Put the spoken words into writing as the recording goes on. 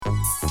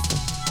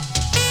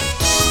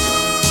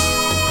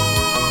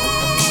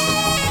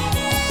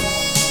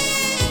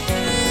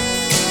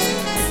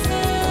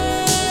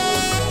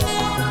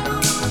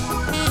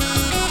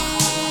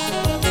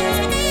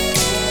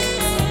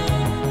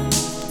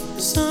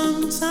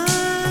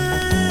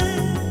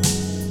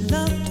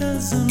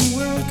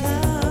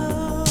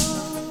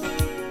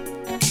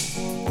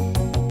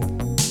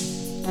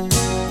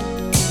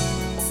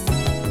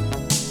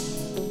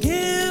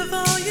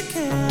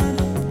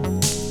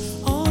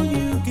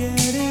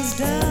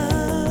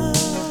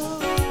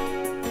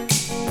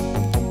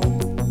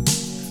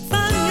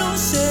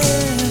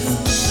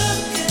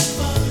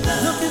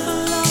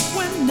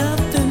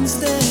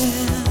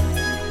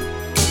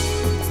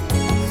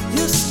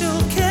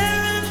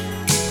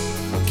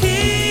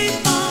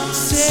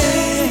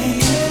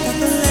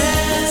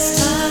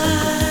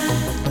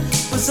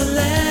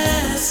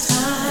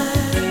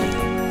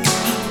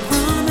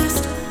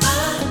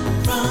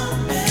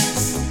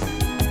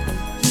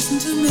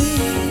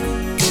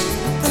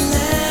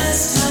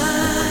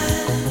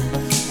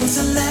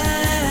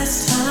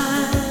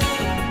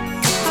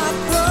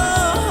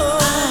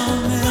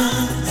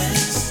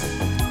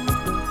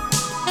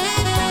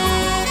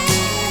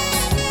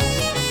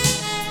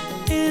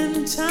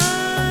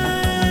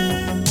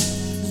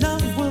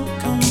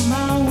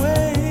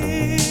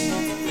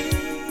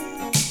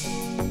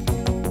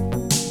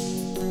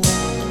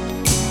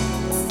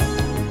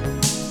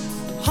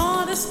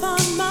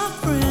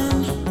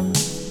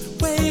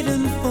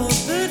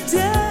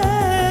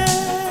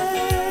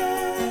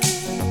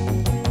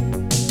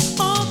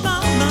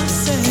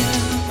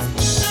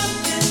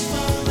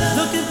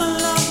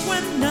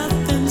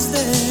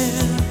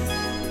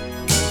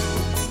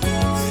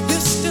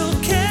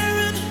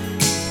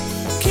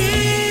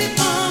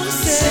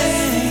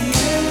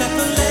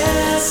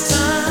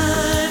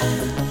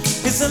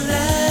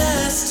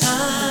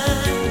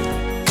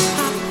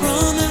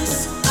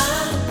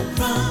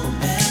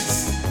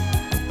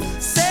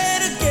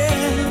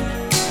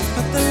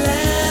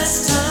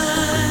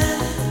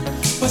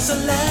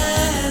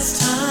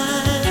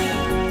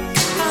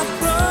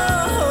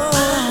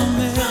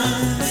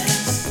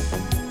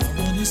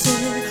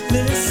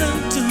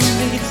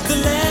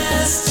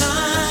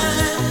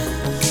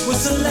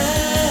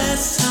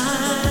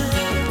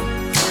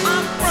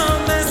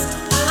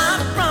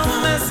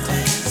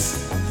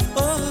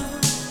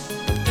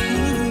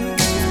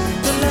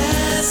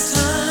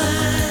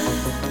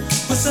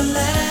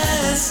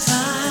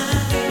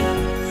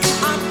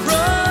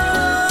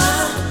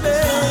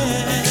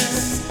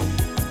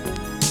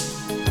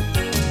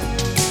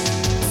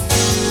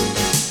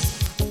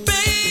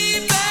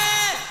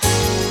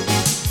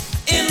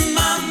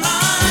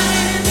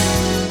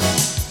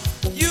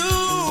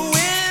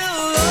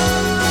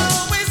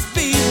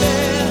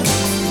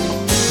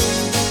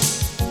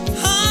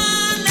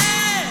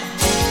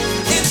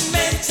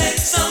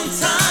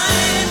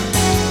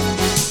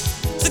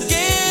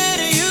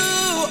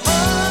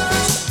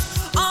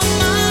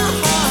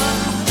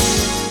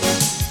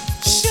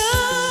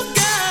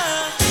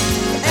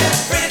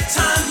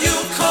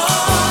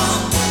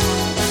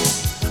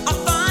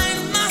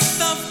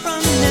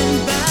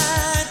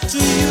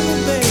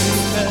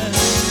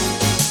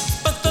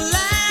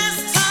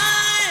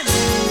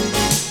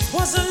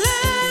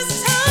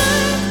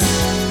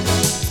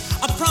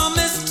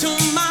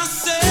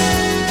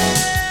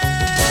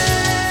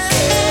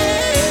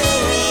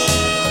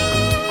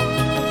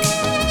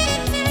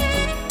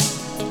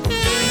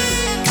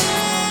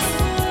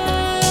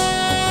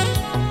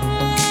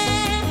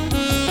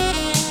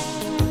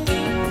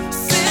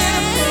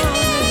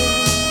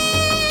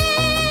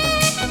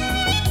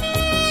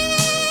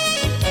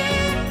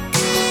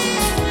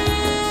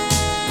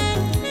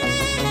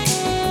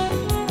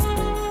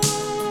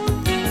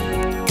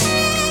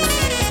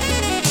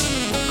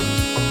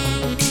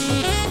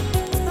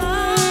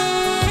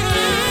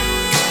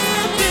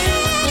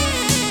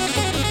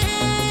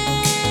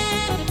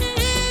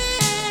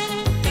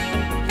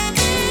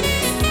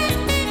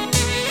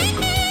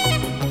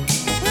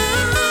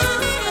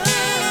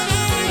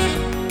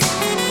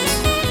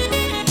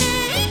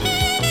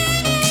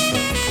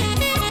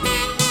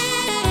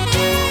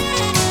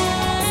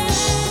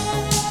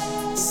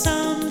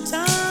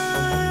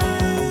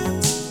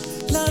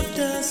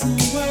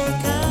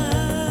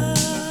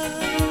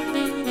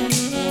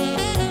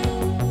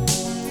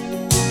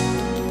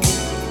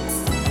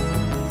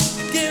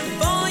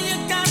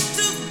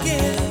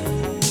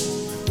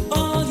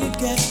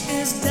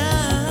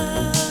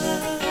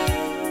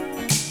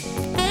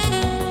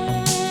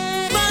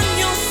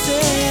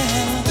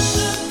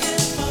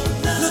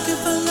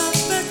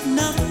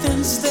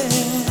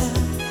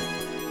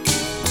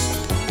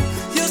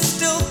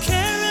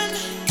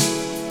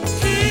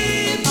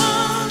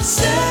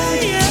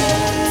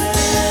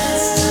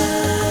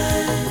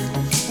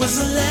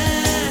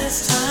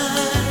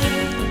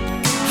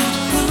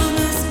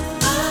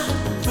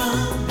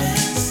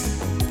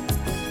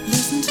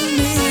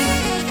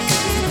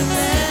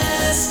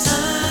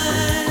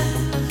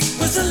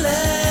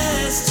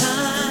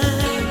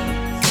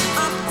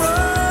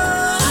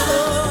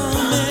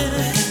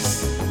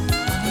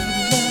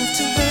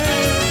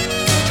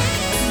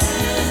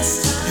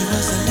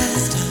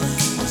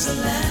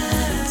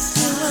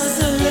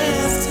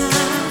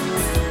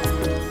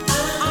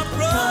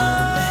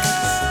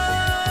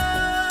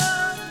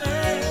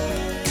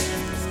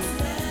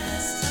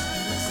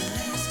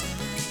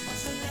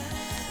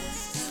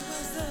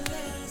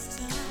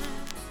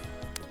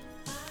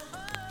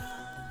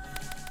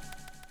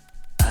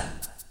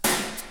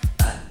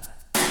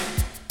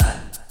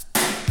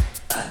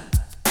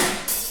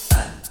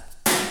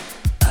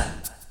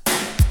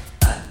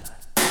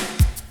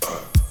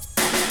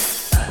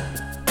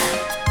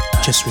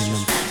Just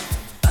remember,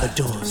 the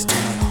doors to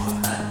my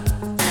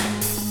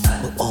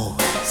heart will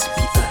always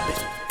be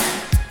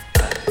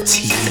open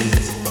to you.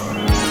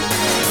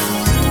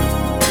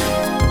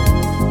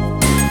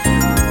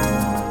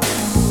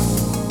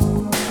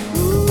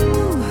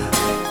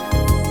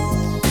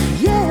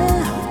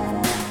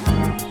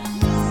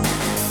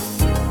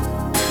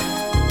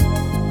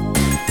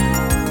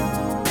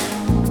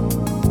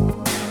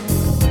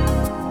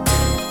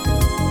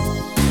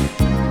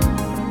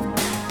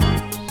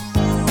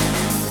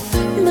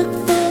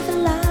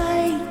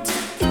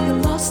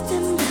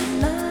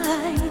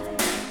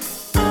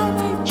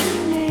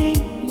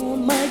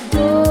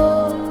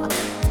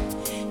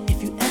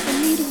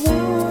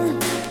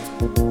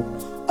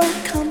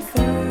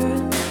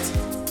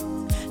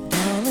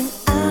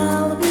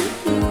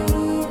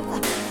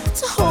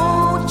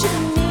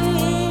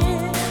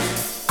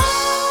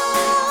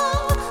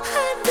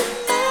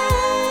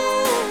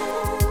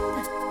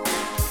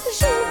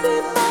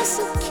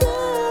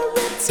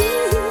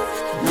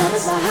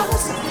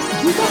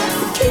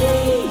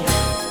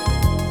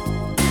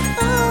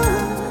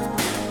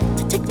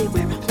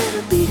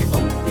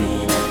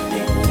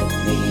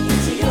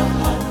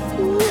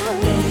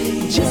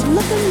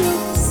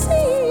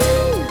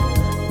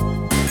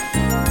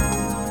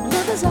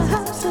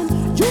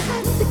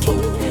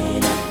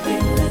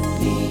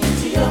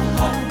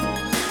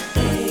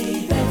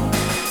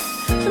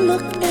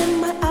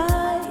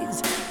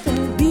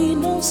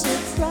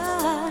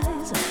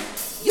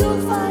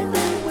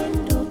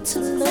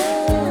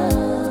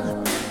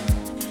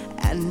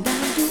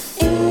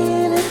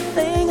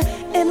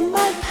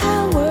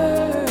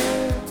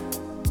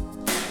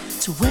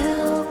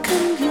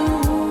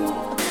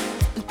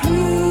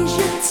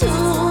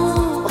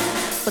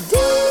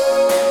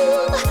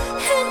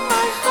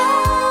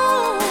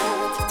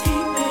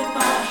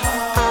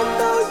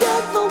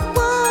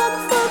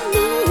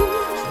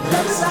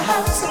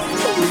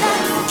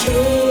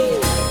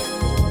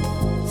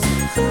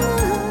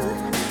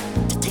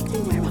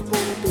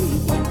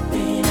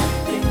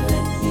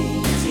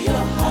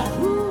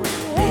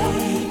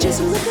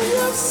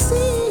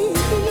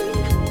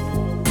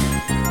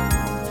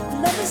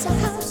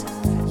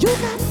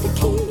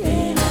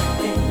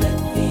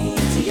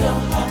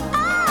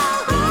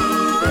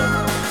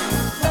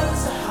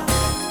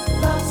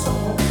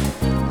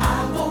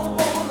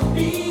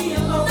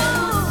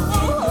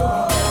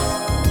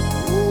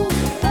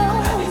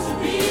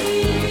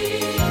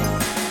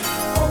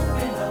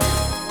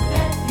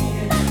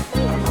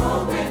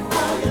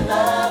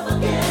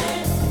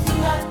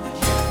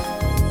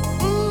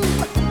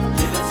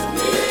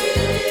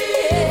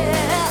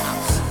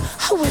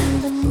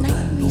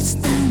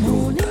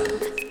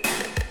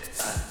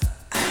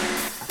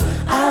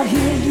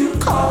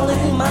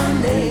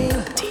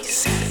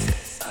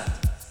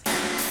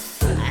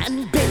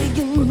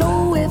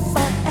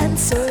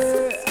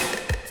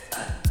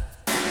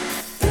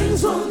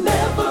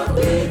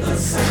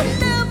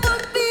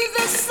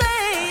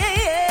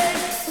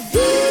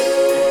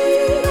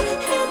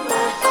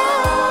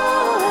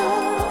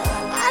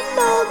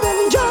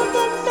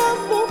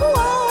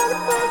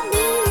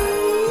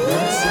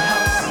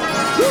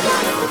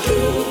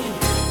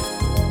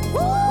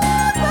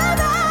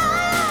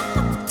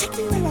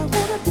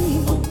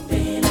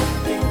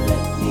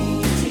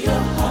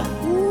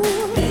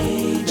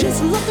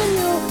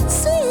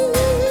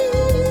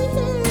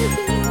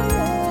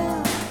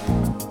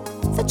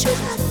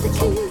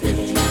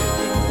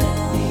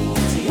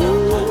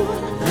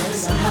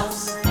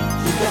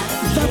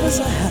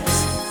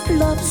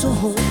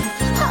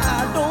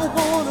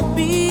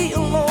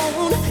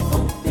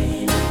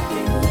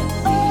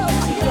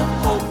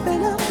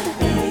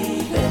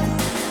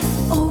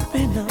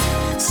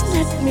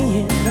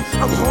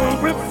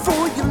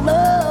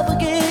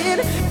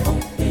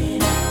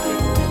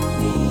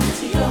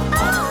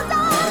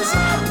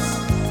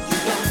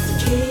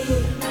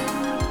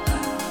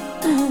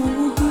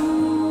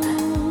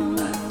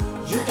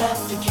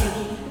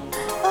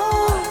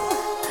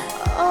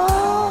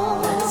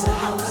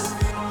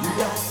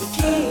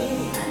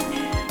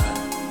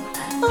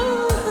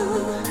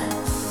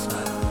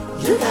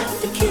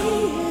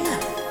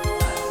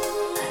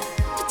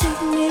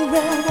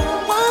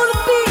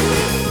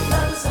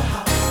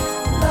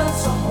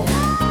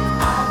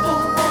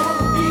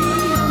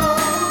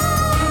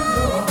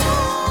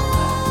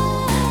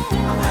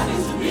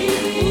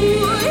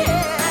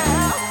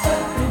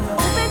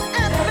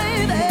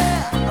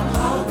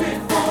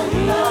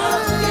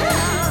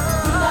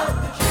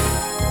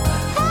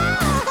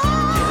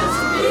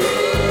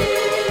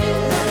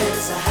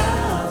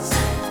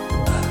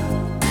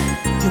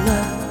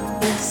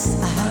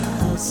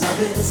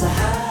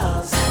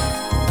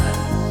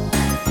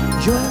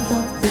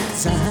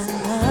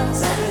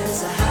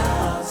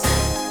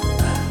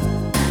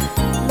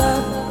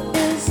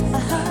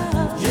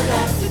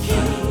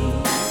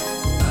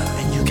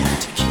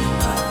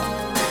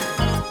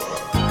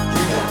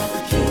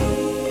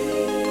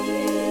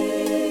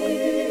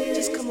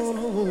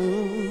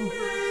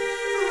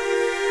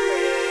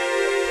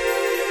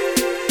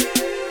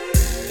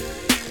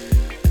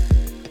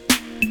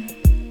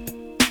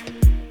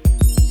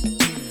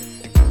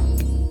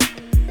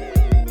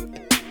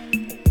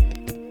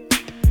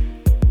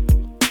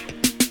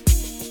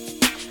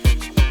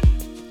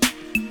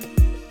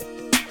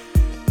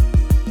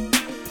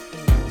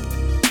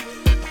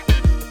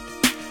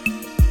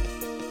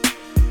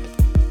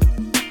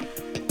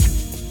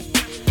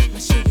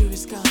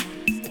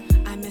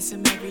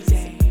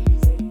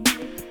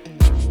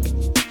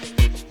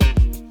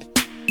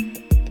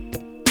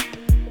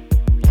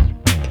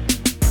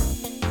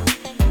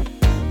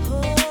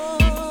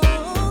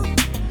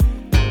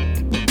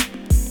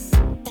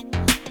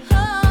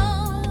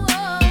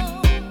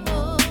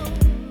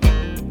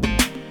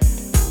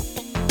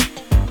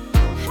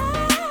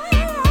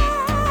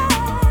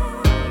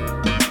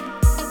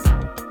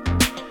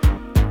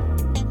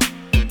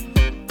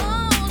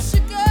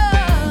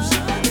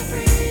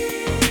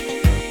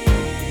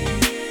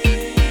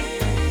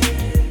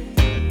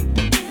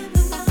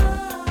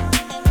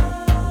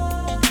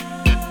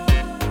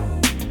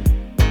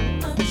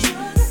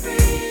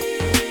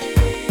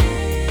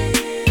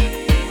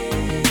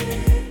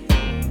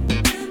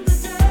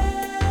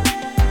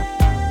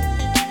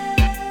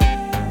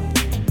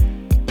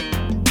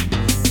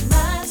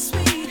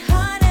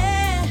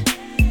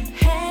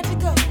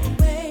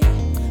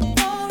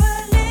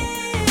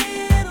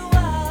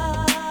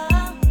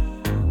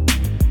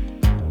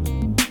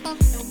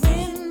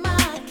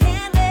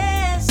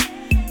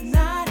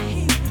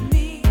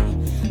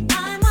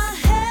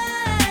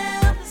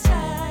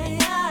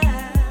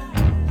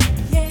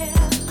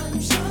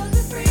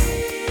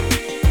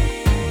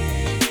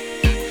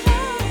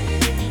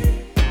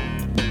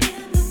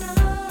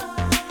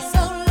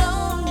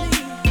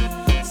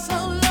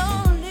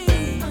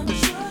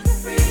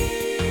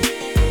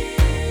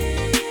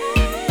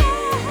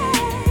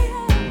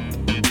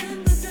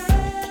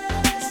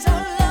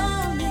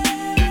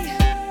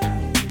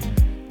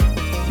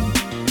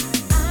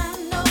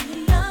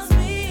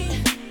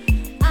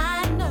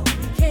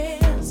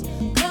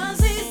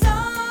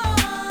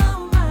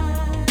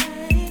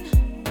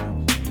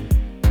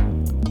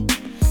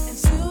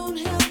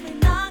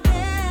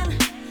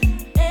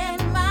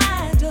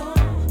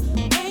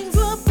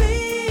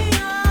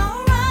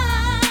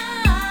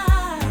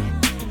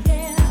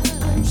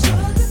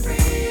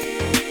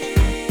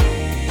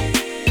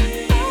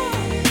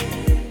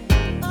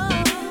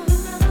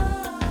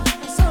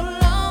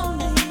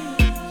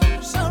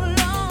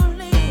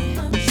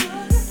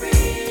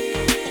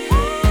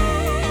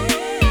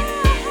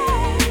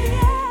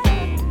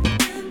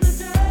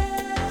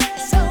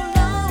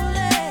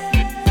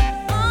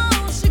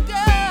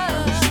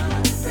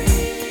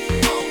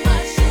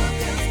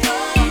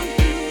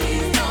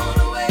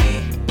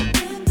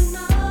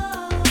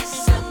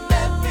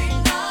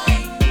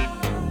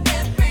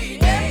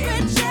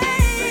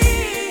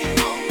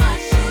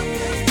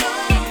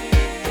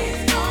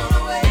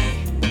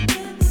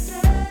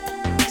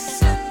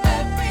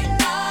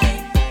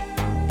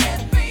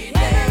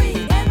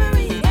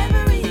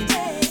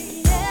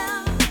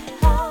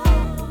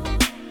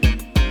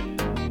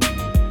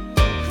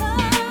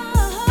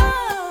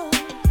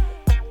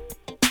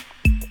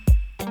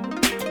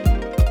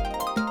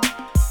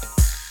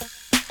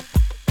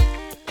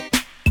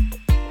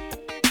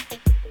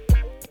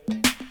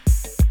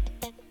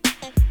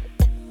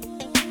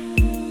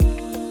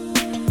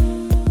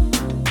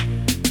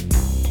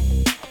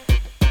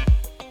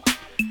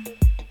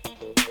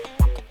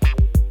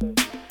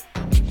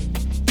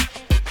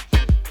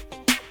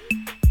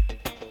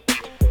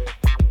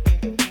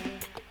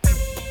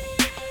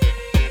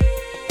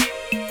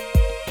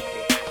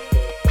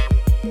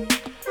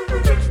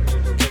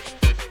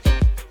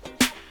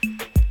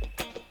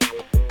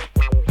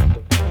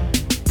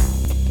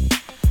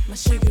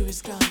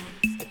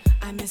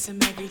 miss him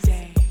every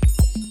day.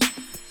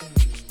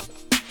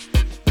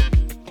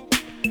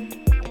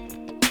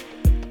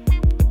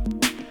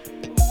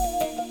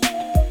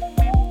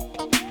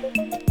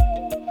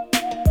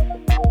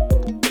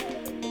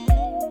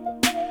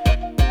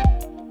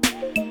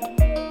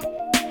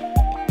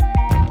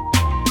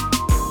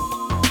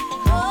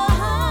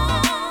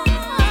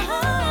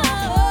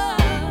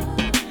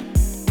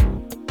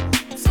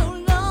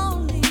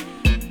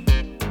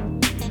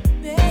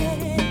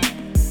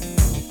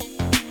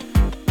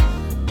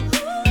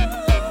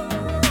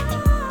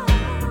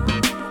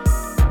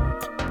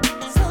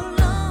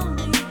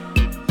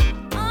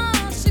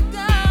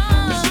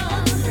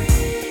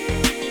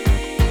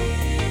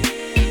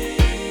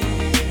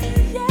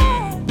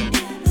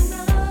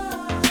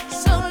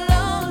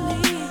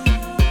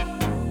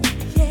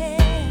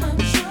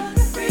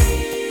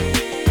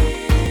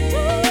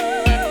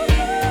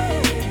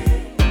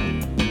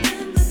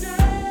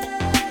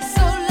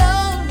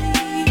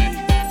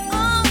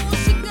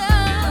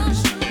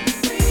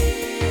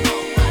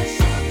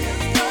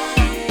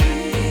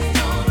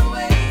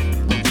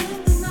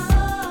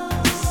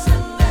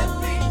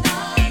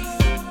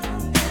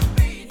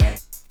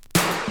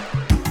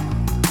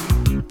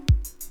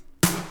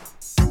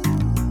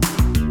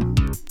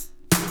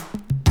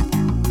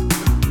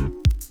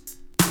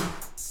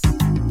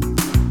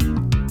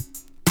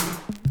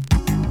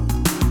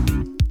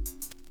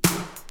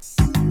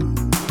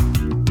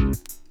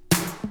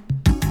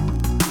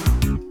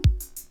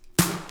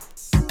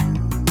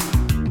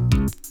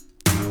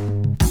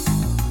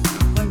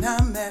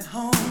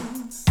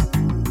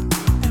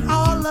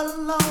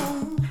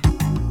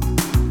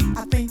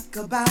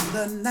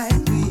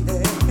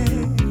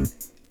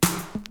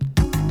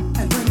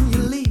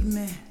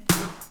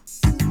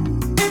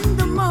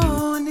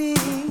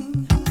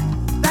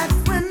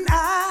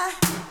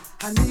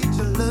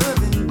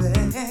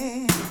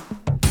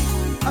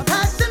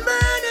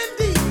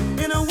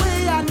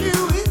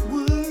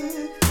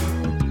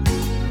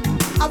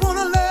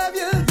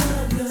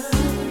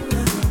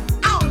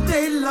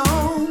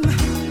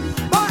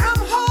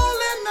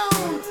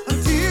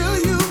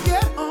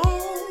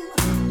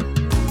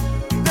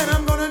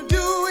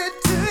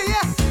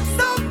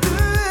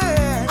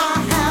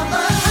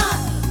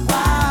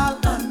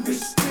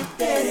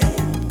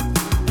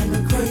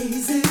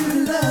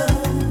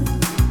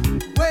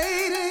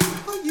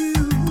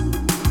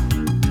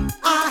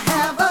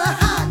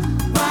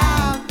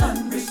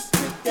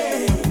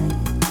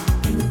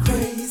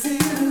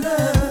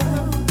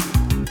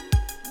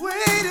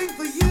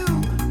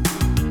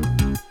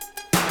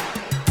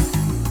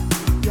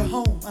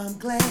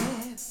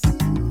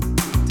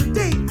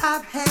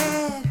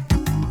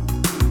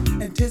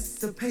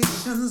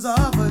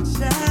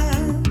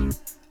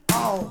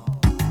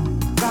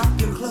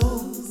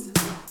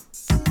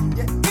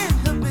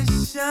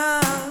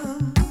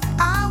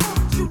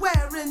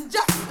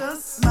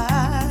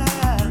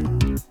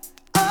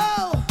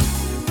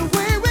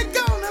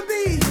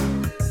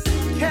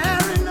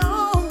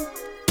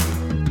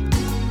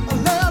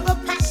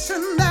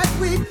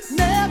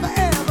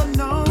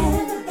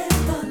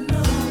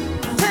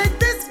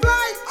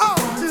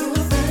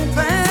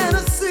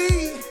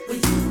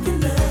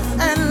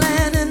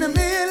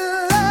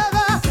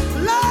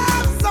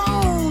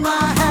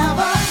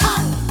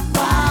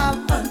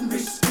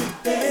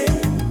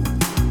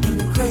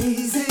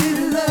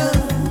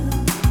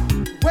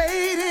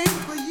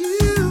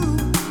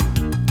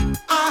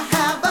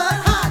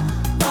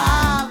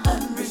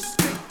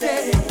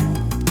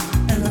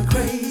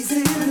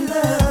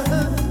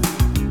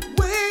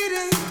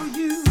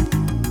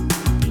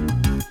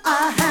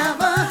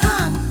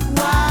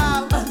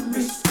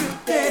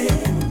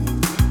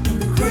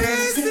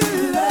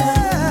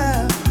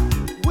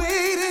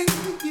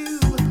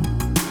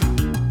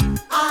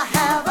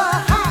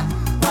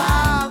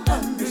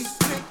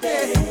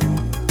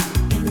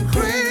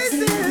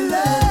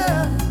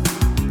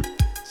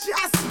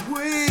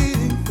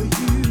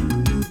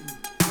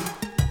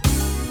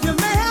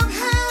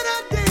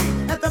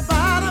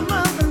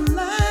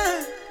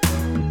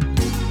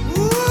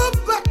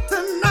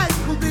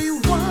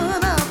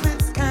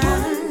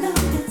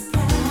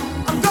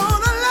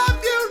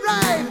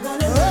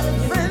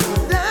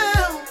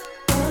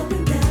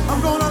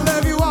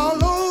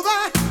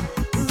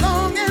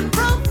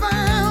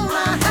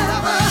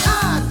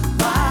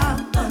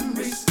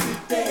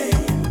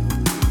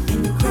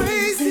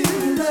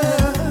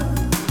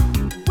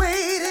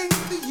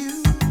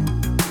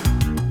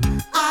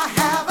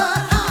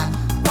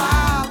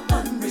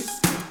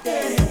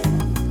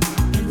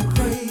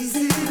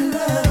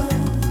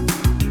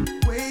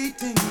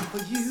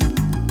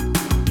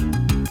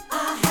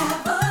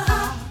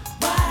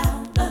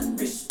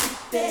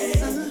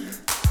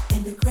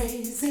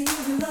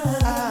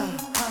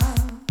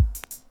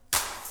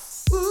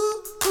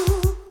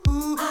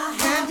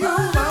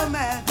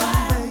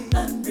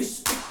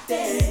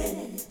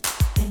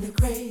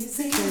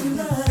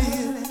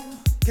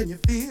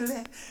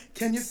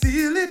 Can you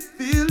feel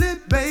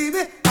it,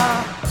 baby?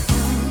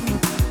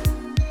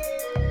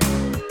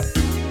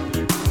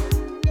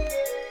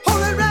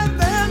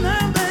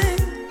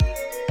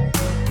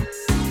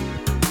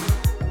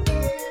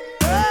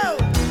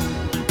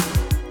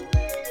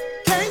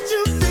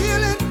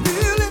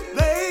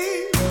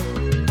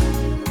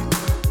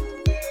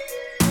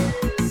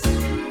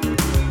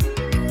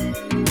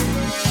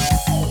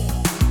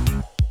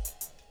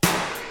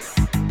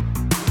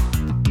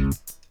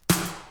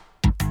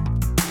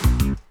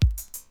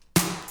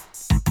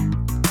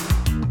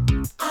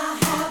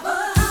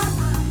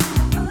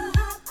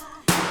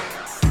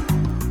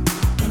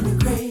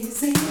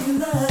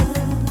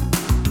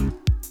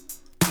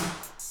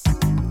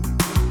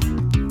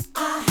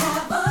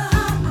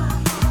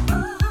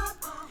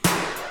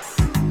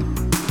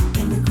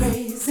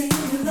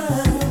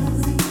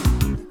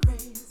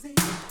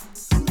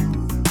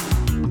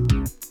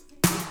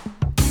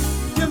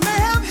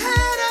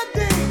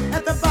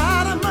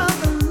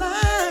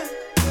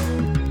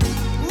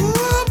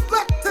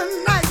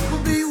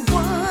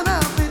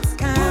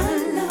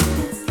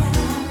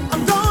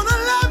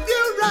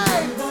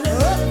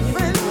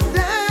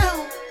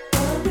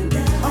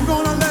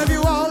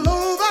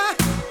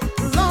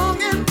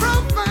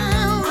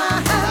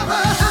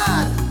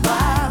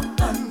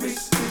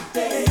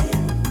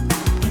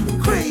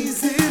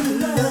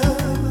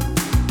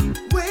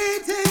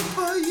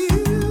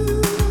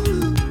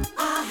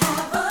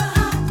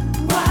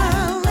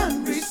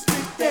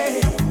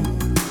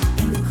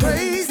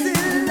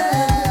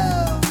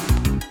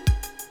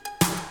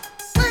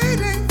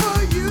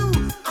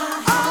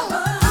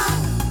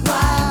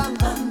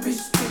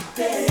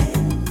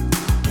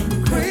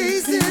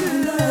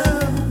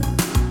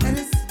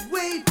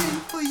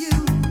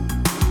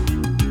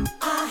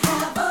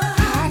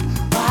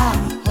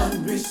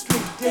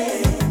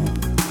 restricted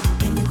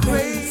and you're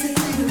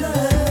crazy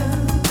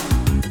love.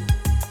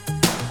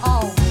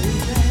 Oh,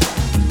 baby.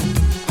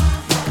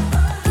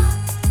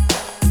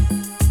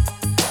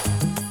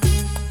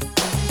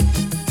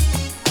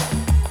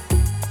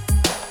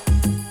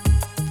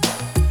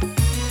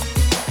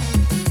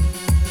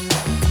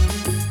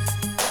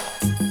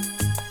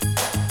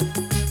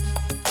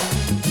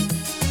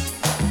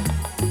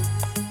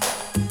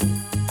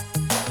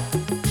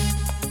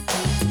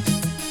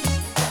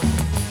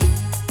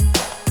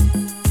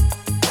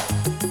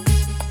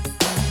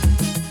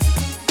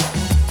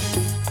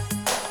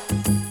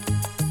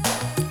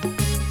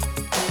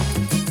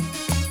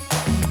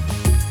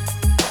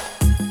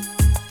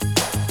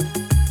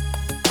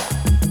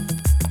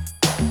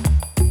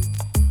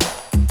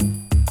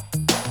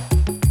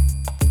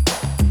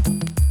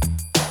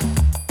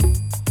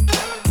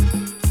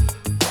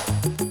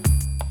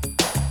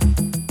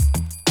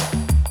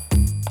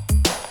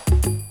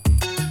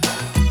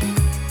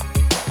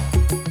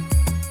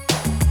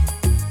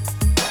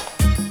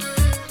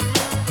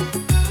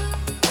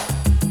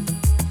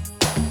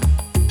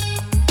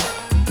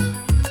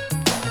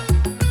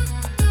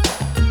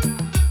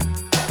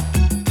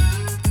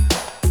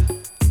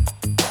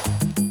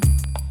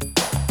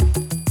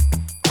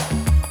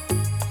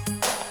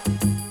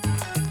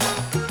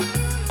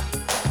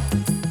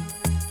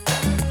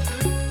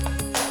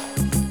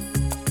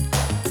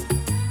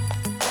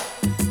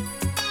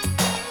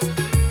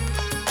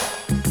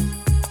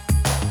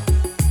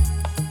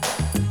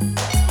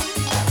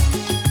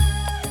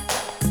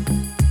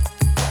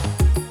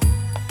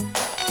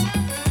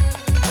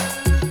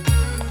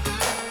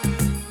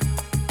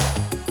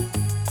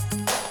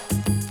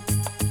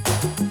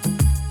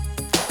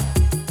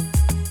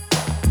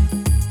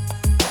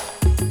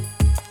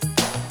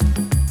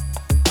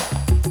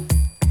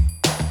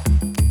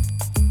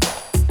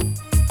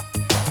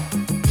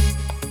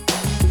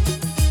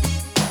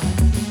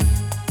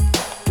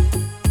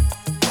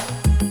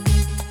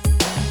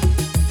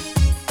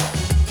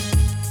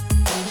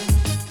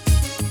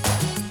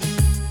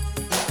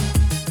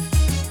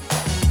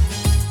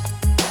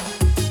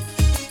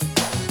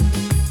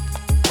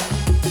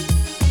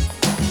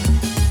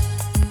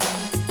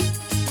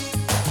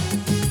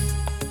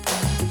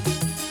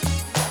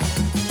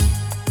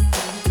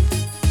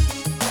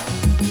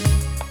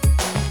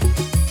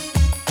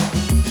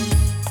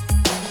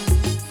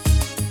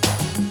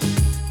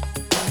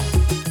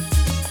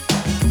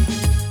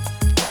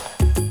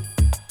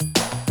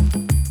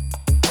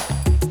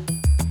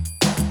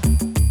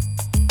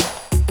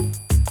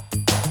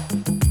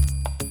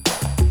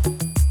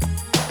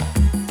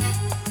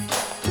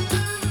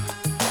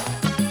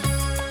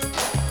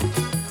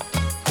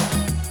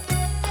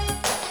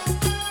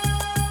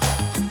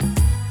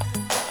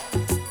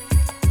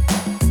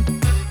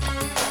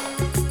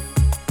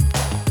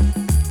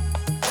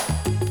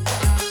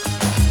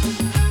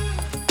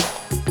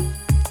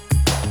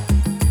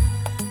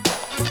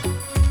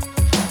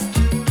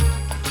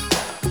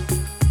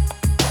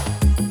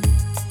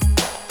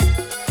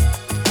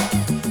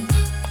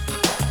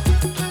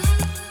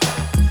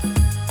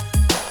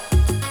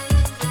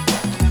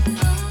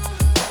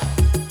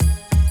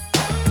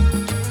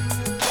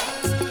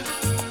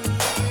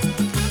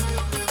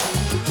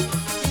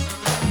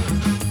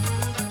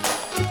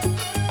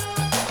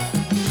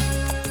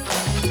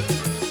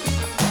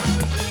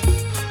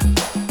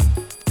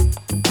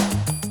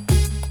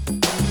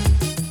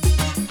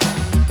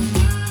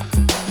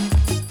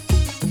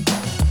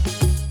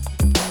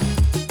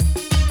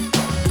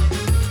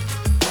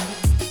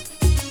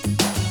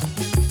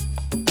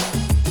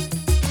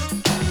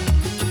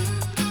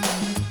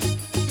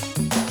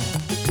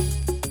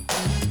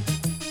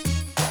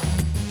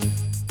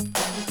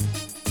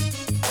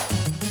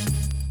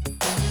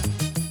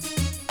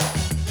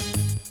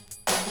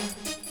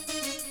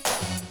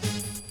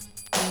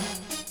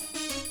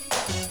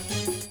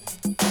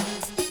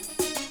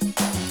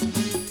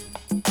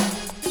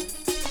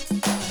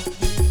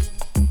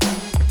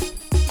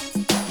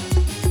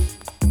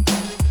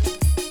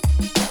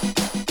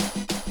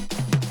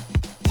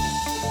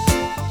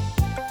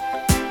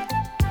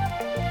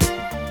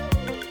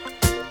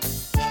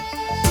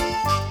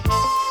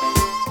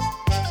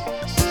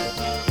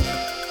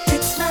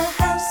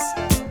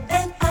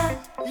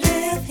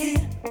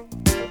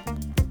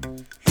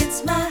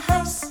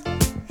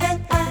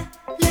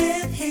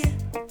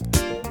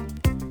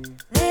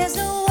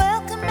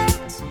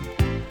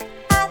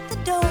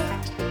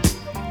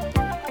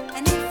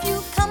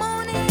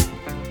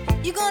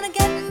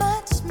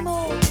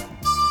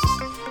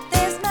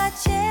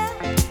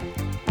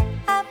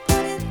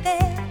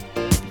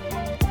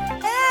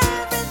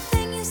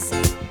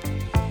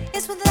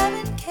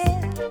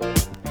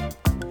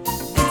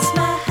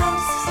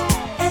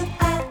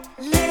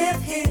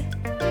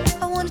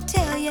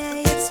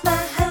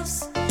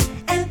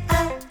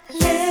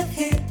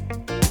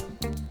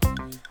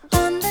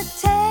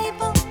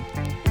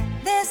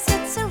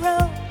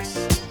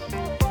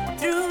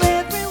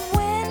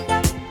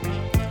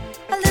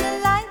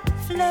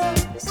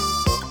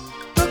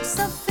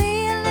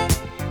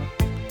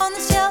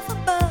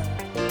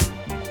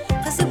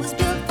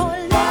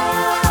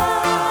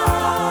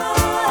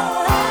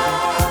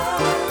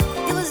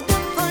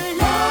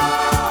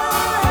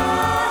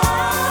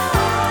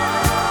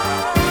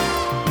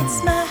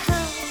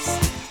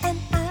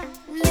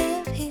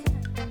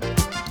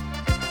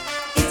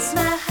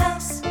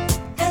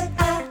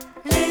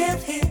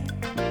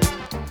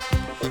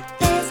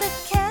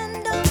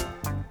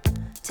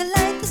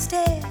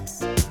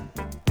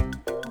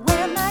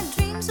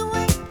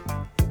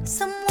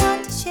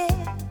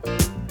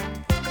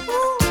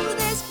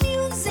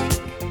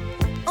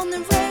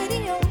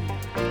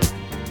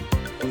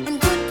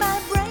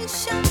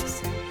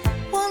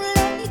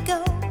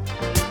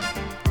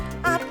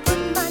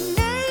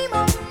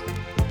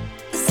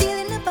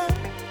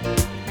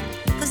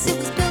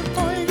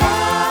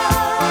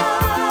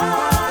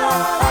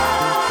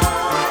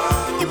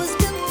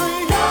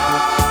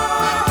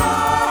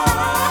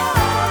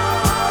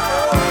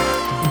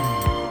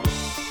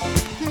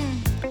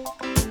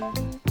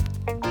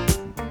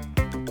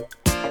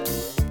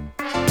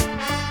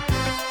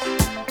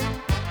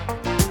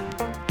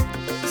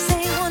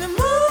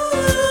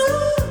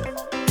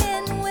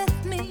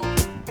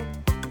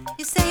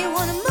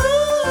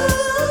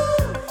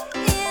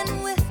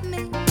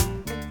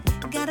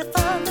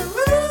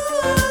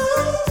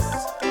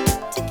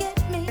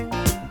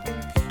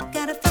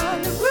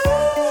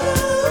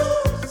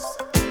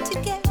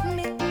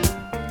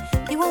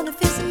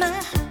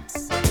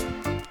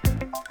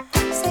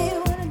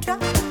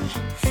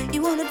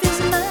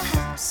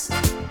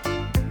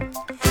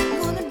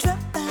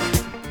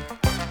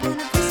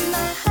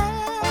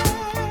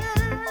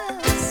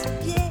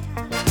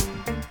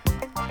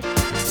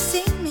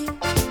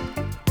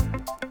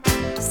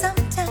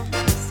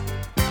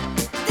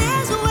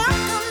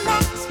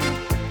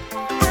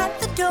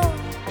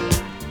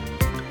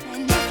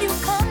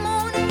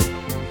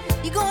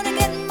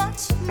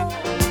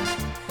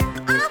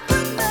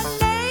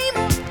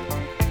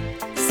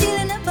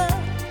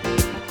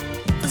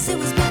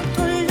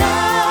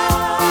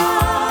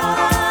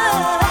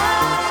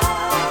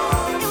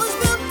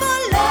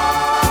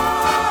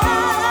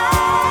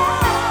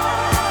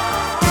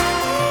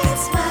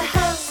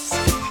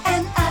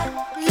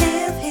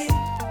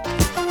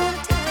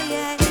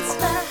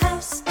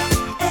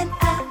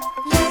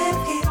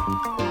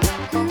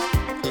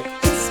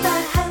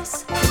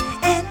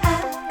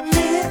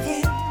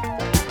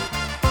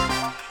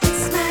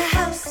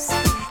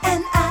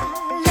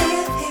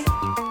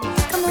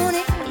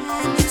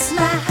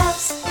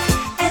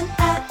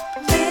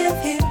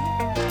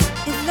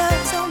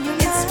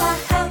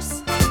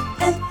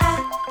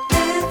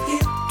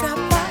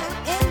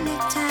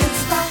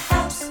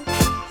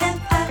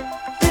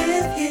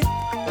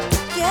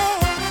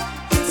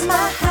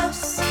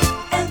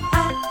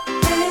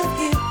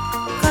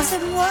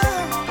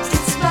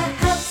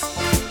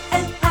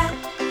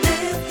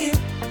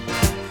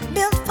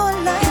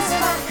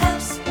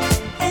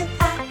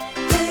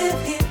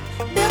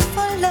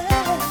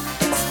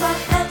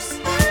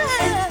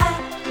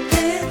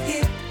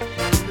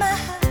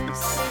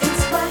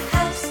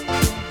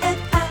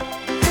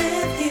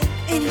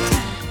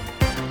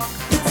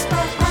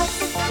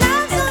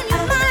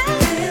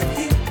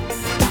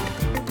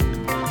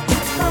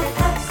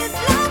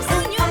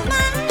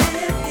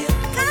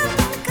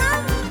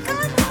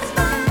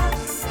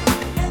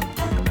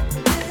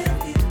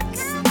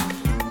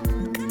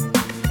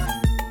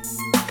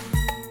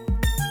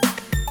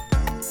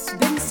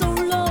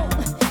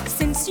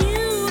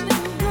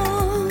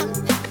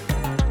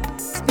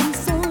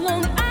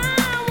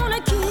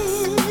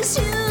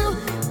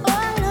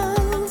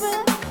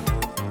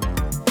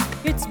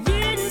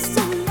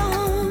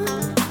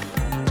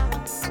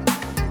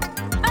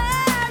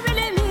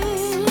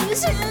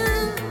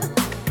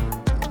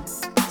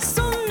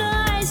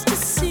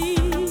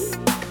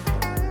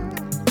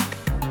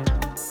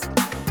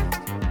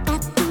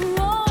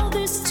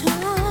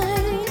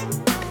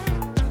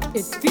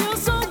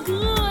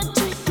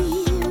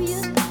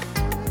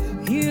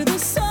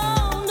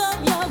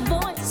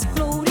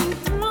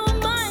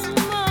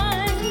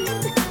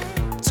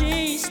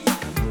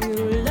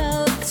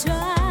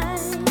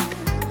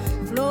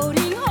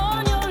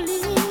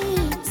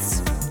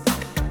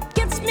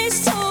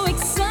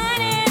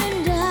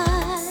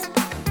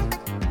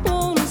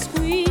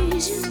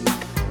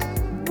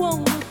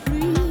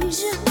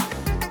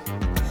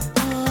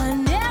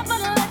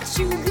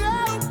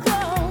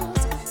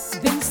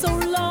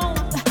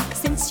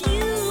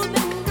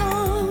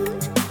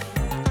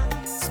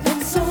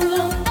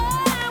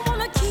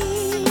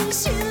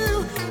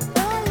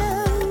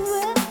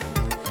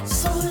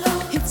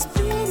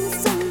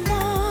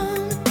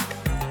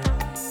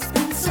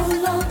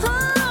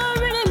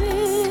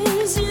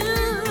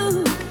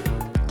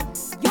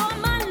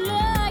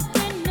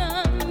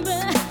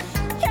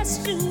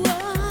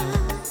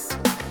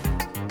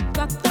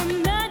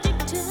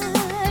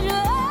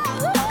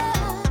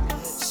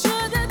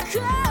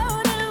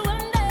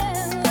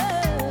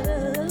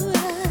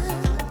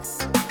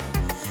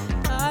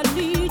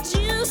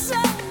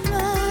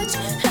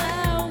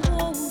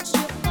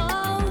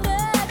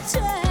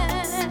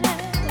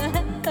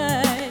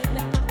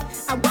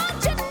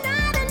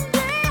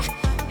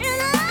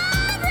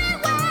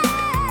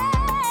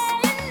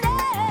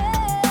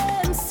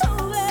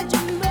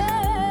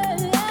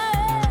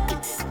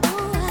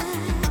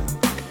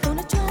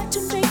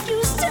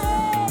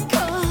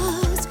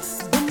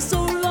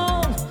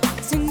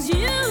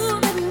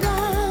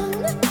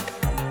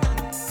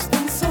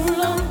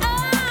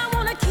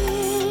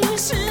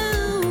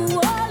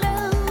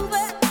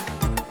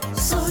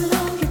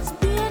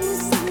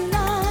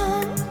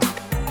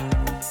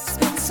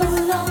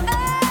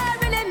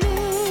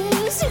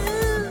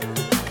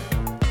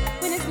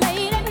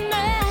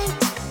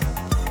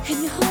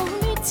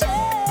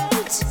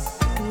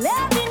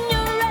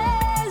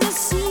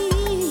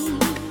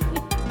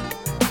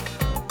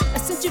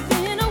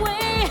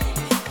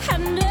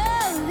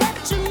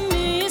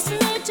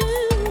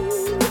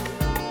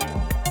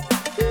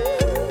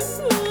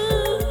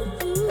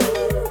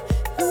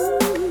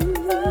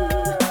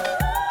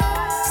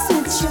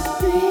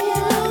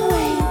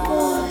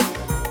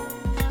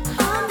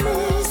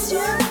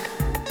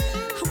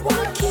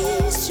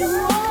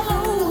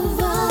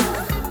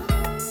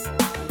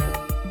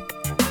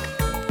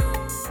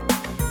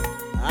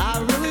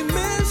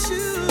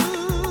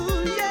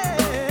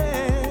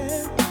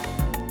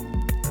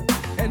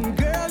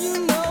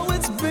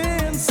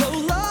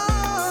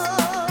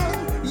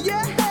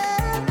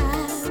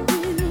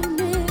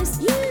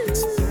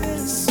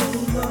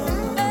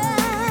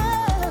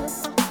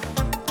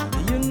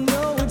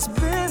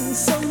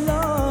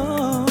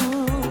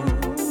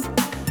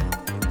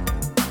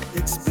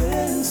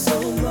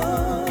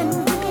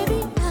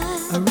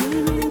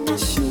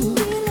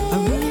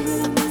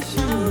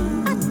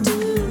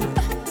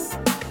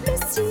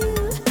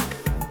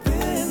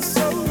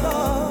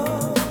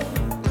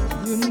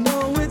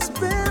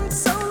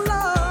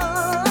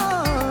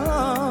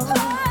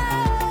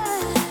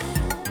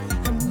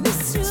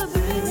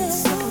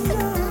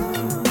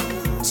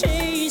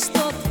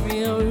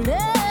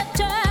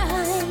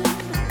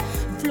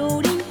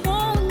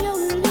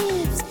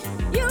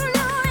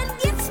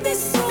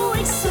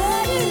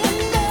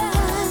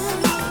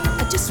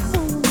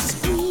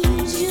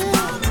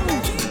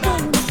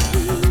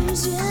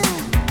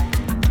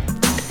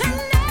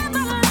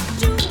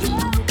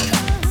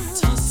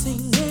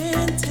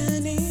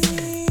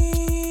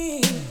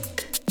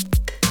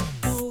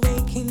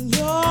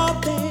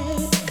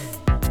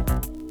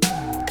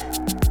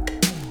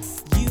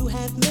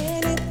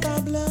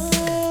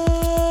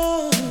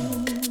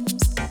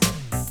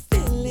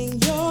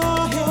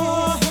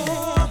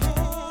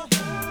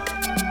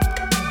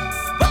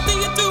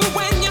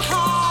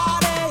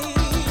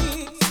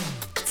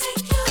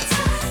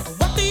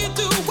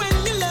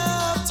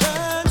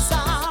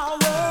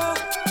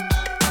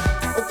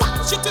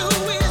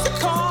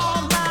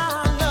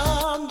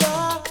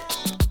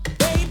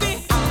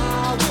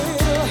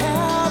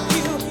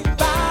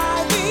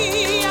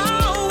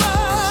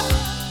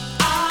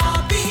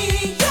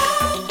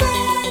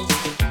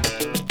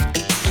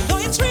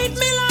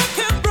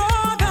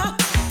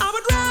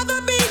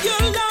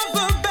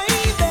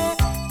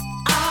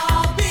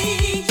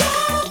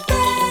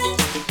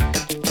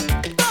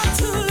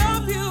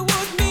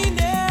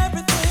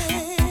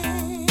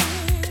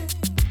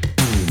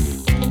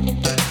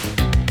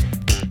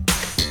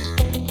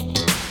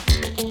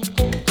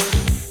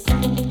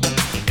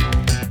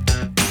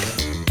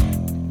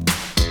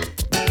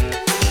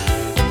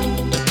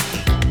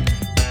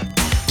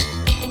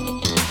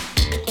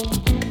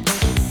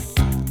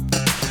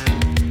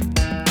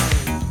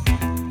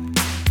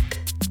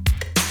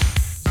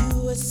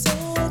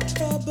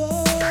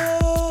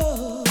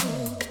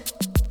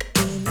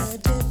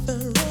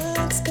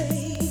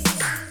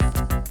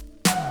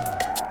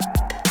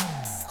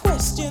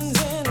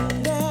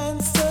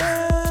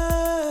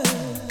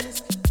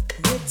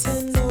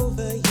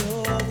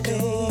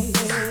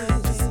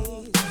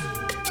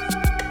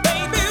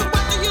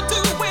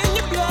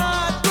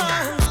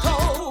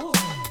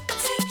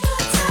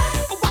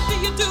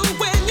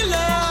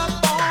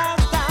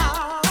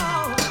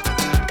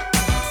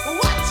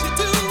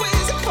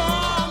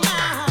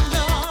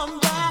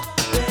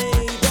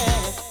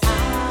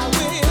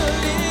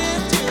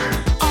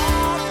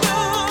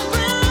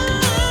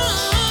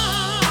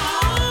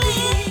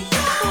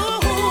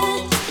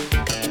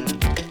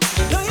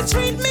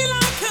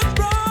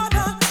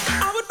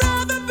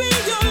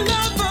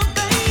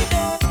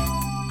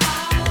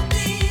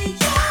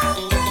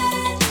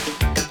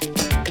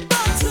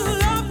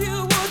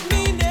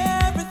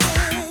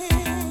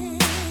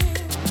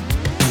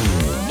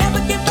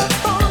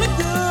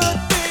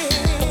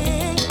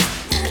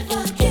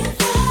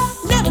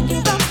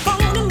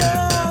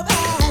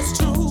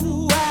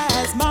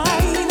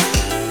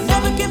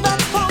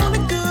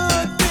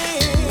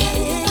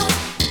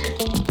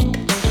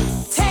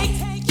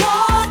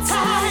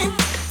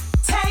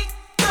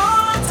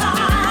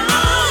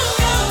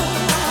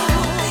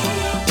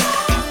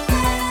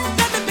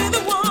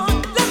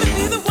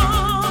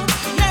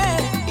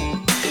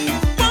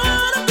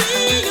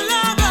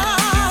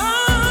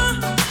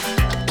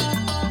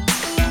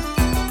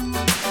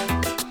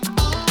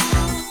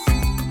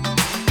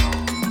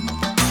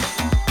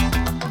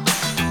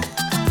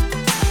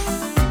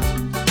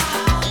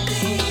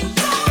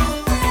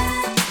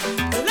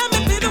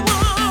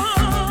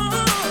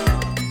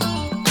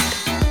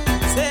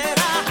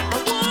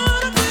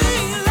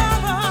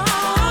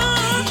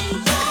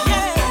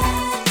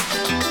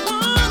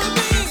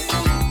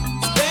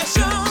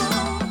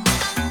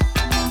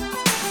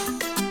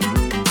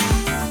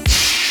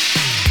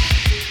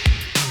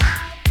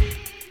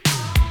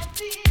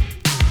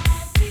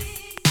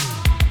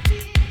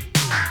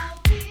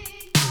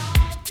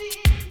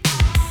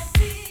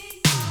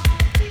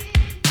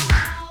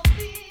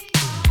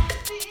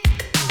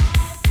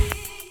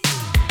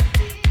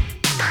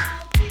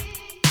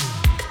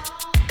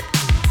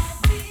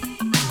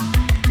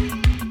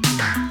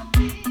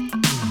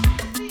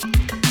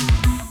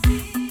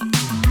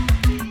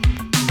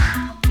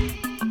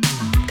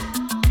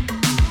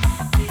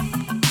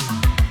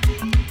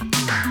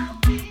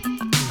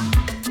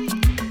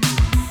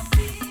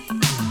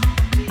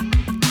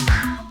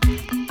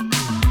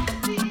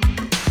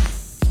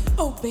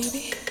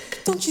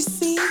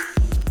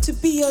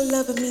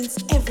 lover means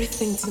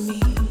everything to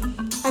me.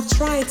 I've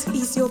tried to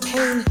ease your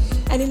pain,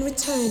 and in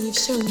return you've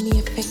shown me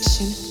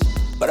affection.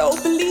 But oh,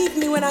 believe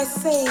me when I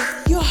say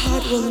your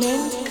heart will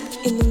mend.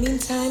 In the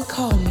meantime,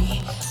 call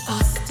me.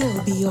 I'll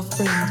still be your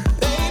friend.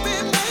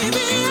 Baby,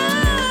 baby,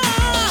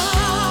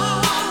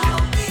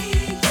 I'll be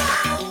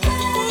your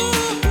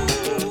friend.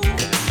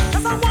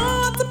 'Cause I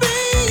want to be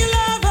your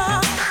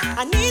lover.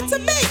 I need to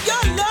be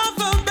your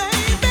lover,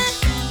 baby.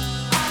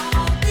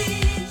 I'll be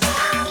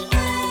your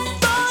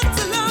friend. But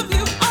to love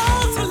you,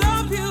 oh, to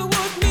love you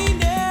would mean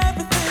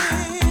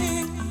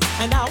everything.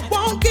 And I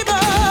won't give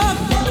up.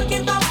 Never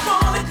give up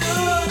on a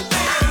good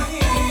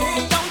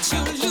thing. Don't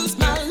you lose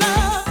my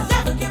love.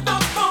 Never give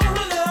up on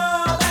a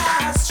love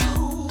that's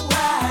true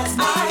as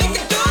me. I'll make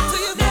it good to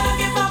you. Never